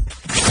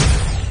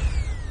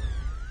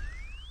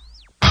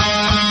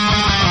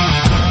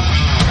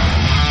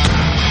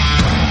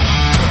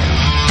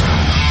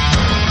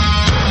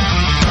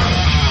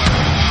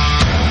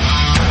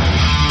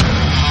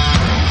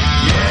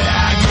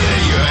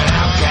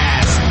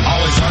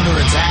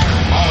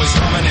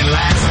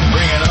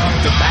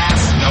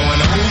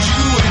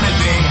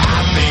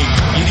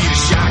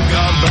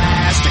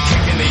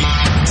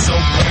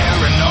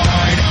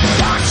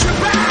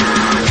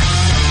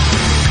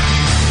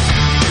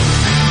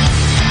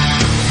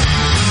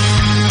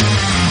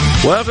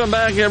 Welcome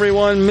back,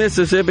 everyone.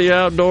 Mississippi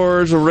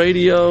Outdoors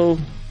Radio.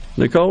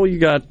 Nicole, you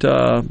got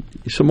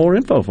some more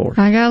info for us.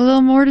 I got a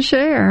little more to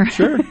share.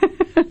 Sure.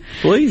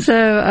 Please.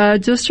 So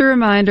just a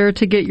reminder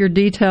to get your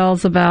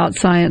details about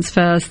Science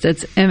Fest.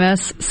 It's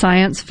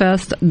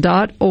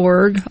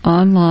mssciencefest.org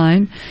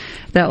online.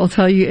 That will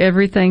tell you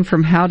everything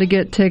from how to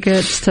get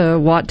tickets to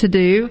what to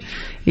do,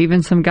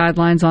 even some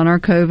guidelines on our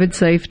COVID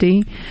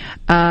safety.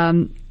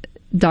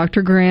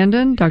 Dr.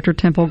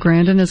 Temple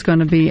Grandin is going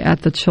to be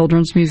at the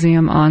Children's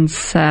Museum on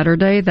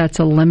Saturday. That's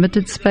a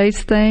limited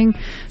space thing,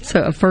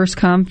 so a first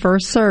come,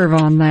 first serve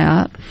on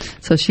that.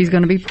 So she's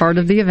going to be part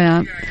of the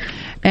event.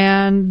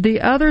 And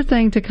the other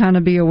thing to kind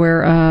of be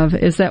aware of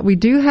is that we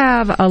do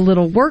have a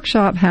little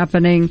workshop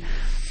happening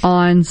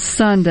on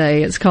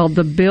Sunday. It's called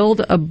the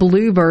Build a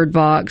Bluebird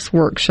Box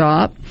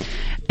Workshop.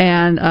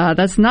 And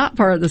that's not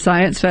part of the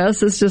Science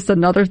Fest. It's just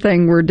another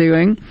thing we're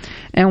doing.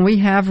 And we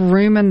have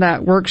room in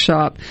that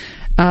workshop.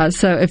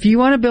 So if you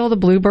want to build a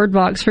bluebird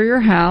box for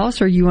your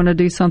house, or you want to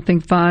do something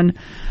fun,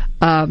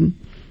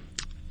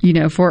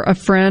 for a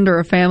friend or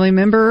a family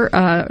member,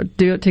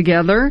 do it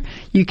together,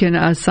 you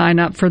can sign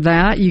up for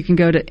that. You can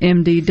go to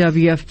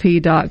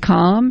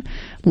mdwfp.com,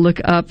 look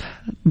up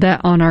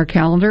that on our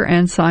calendar,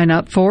 and sign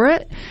up for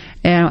it.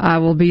 And I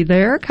will be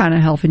there kind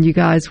of helping you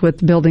guys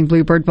with building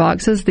bluebird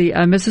boxes. The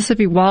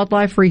Mississippi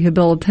Wildlife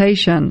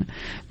Rehabilitation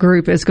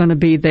Group is going to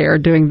be there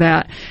doing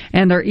that.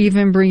 And they're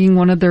even bringing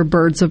one of their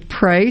birds of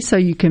prey so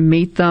you can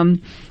meet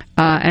them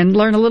and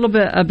learn a little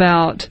bit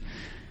about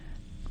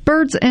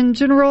birds in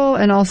general,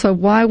 and also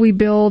why we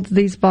build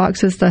these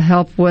boxes to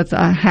help with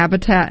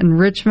habitat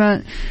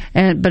enrichment.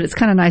 But it's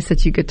kind of nice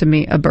that you get to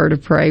meet a bird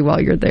of prey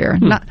while you're there.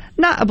 Not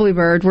a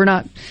bluebird. We're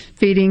not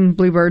feeding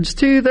bluebirds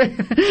to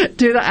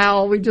the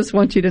owl. We just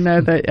want you to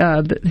know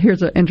that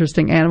here's an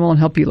interesting animal and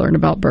help you learn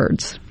about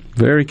birds.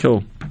 Very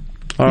cool.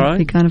 All right. It'd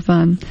be kind of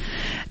fun.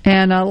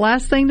 And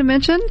last thing to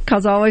mention,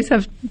 because I always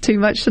have too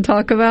much to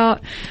talk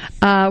about,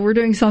 we're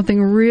doing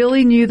something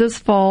really new this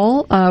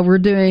fall. We're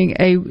doing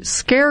a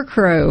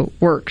scarecrow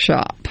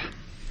workshop.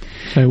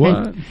 Say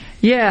what?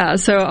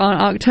 So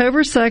on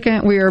October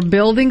 2nd, we are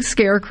building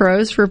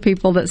scarecrows for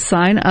people that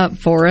sign up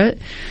for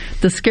it.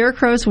 The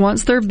scarecrows,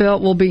 once they're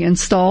built, will be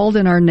installed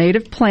in our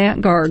native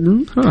plant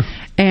garden,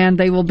 and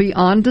they will be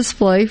on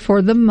display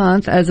for the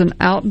month as an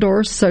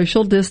outdoor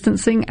social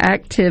distancing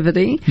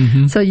activity.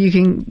 Mm-hmm. So you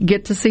can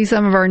get to see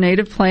some of our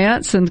native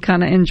plants and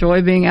kind of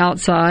enjoy being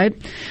outside.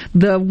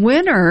 The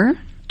winner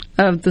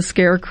of the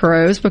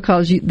scarecrows,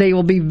 because they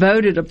will be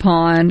voted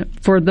upon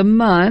for the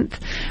month,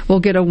 will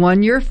get a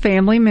 1-year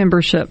family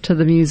membership to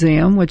the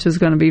museum, which is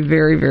going to be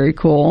very, very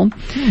cool.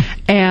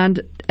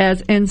 And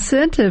as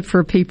incentive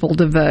for people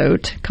to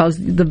vote, because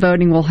the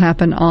voting will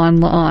happen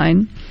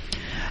online,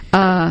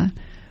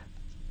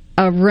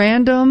 a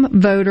random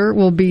voter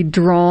will be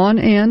drawn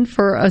in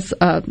for a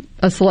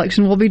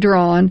selection will be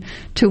drawn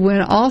to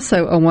win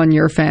also a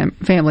 1-year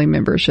family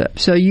membership.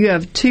 So you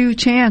have 2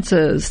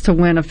 chances to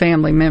win a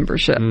family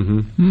membership.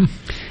 Mm-hmm.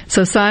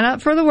 So sign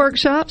up for the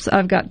workshops.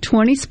 I've got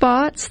 20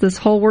 spots. This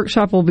whole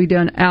workshop will be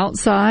done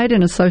outside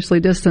in a socially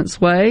distanced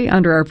way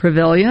under our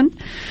pavilion.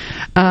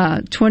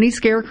 20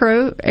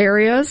 scarecrow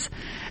areas.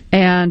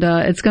 And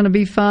it's going to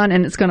be fun,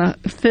 and it's going to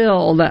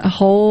fill that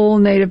whole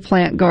native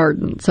plant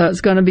garden. So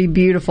it's going to be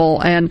beautiful.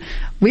 And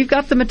we've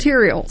got the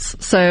materials.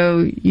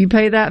 So you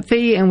pay that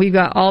fee, and we've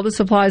got all the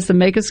supplies to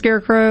make a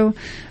scarecrow.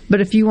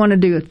 But if you want to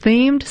do a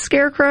themed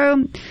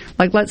scarecrow,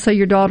 like let's say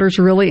your daughter's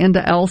really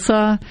into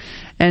Elsa,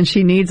 and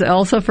she needs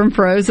Elsa from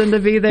Frozen to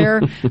be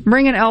there,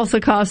 bring an Elsa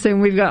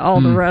costume. We've got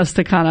all the rest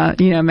to kind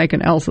of, make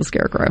an Elsa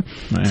scarecrow.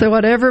 Man. So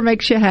whatever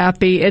makes you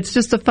happy. It's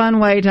just a fun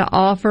way to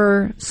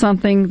offer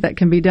something that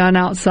can be done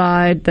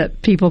outside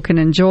that people can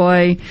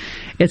enjoy.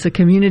 It's a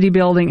community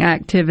building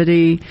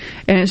activity,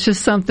 and it's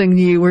just something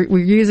new. We're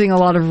using a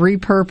lot of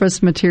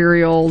repurposed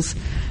materials.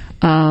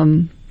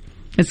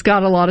 It's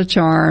got a lot of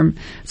charm.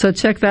 So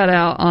check that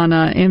out on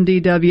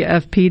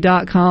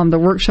mdwfp.com. The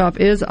workshop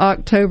is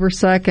October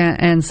 2nd,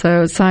 and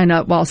so sign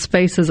up while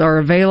spaces are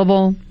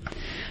available.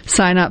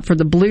 Sign up for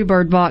the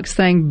Bluebird Box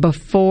thing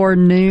before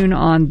noon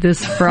on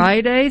this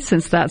Friday,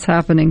 since that's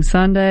happening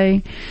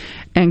Sunday.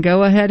 And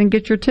go ahead and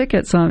get your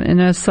tickets on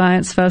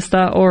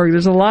mssciencefest.org.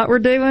 There's a lot we're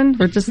doing.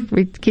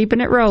 We're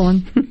keeping it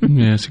rolling.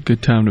 Yeah, it's a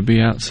good time to be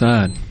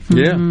outside.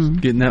 Yeah. Mm-hmm.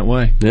 Getting that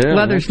way. Yeah.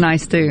 Weather's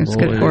nice, too. It's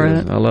good for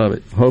it. I love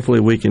it. Hopefully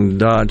we can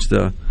dodge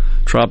the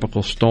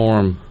tropical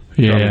storm.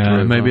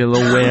 Yeah, maybe a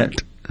little wet.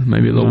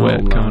 Maybe a little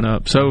wet coming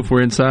up. So if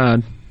we're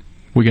inside,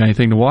 we got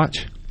anything to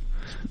watch?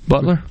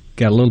 Butler?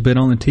 Got a little bit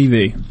on the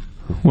TV.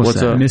 What's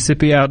that?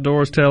 Mississippi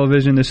Outdoors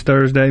Television this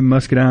Thursday,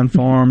 Muscadine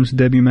Farms,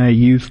 WMA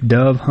Youth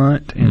Dove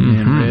Hunt, and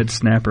then red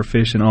snapper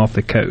fishing off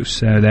the coast.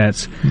 So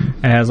that's,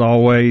 as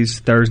always,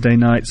 Thursday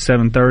night,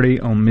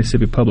 7:30 on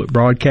Mississippi Public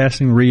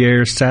Broadcasting.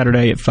 Re-airs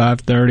Saturday at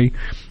 5:30.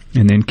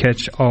 And then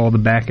catch all the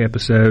back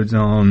episodes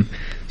on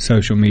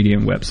social media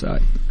and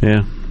website.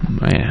 Yeah,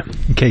 man.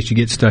 In case you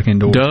get stuck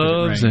indoors.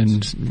 Doves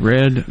and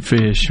red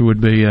fish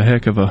would be a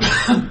heck of a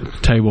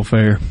table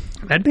fare.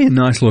 That'd be a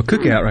nice little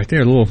cookout right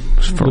there. A little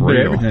bit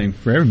of everything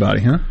for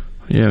everybody, huh?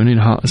 Yeah, we need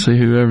to see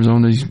whoever's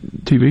on this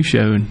TV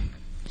show and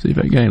see if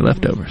they got any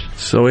leftovers.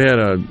 So we had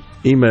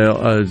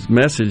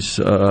message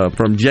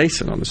from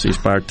Jason on the C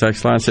Spire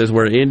text line. Says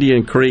where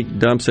Indian Creek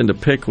dumps into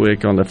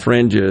Pickwick on the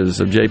fringes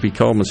of J.P.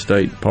 Coleman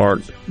State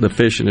Park, the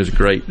fishing is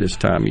great this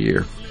time of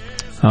year.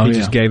 Oh, he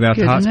just gave out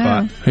the hot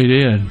spot. He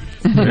did.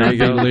 There you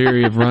go,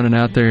 leery of running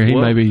out there. He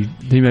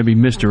may be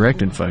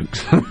misdirecting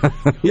folks.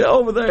 Yeah,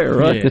 over there,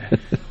 right?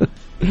 Yeah.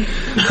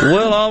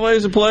 Well,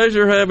 always a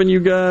pleasure having you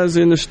guys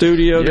in the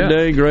studio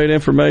today. Great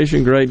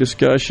information, great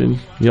discussion.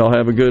 Y'all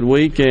have a good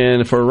week.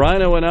 And for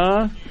Rhino and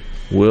I,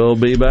 we'll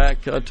be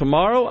back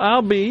tomorrow.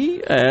 I'll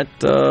be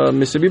at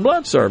Mississippi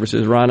Blood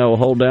Services. Rhino will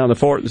hold down the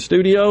fort in the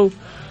studio.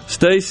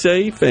 Stay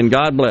safe, and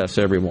God bless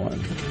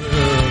everyone.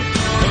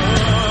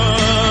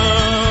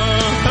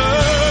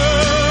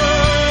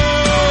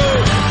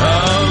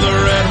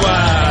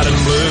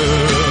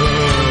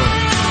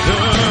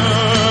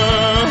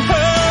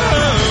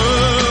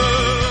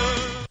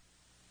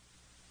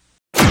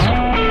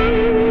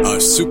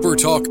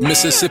 SuperTalk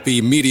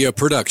Mississippi Media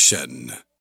Production.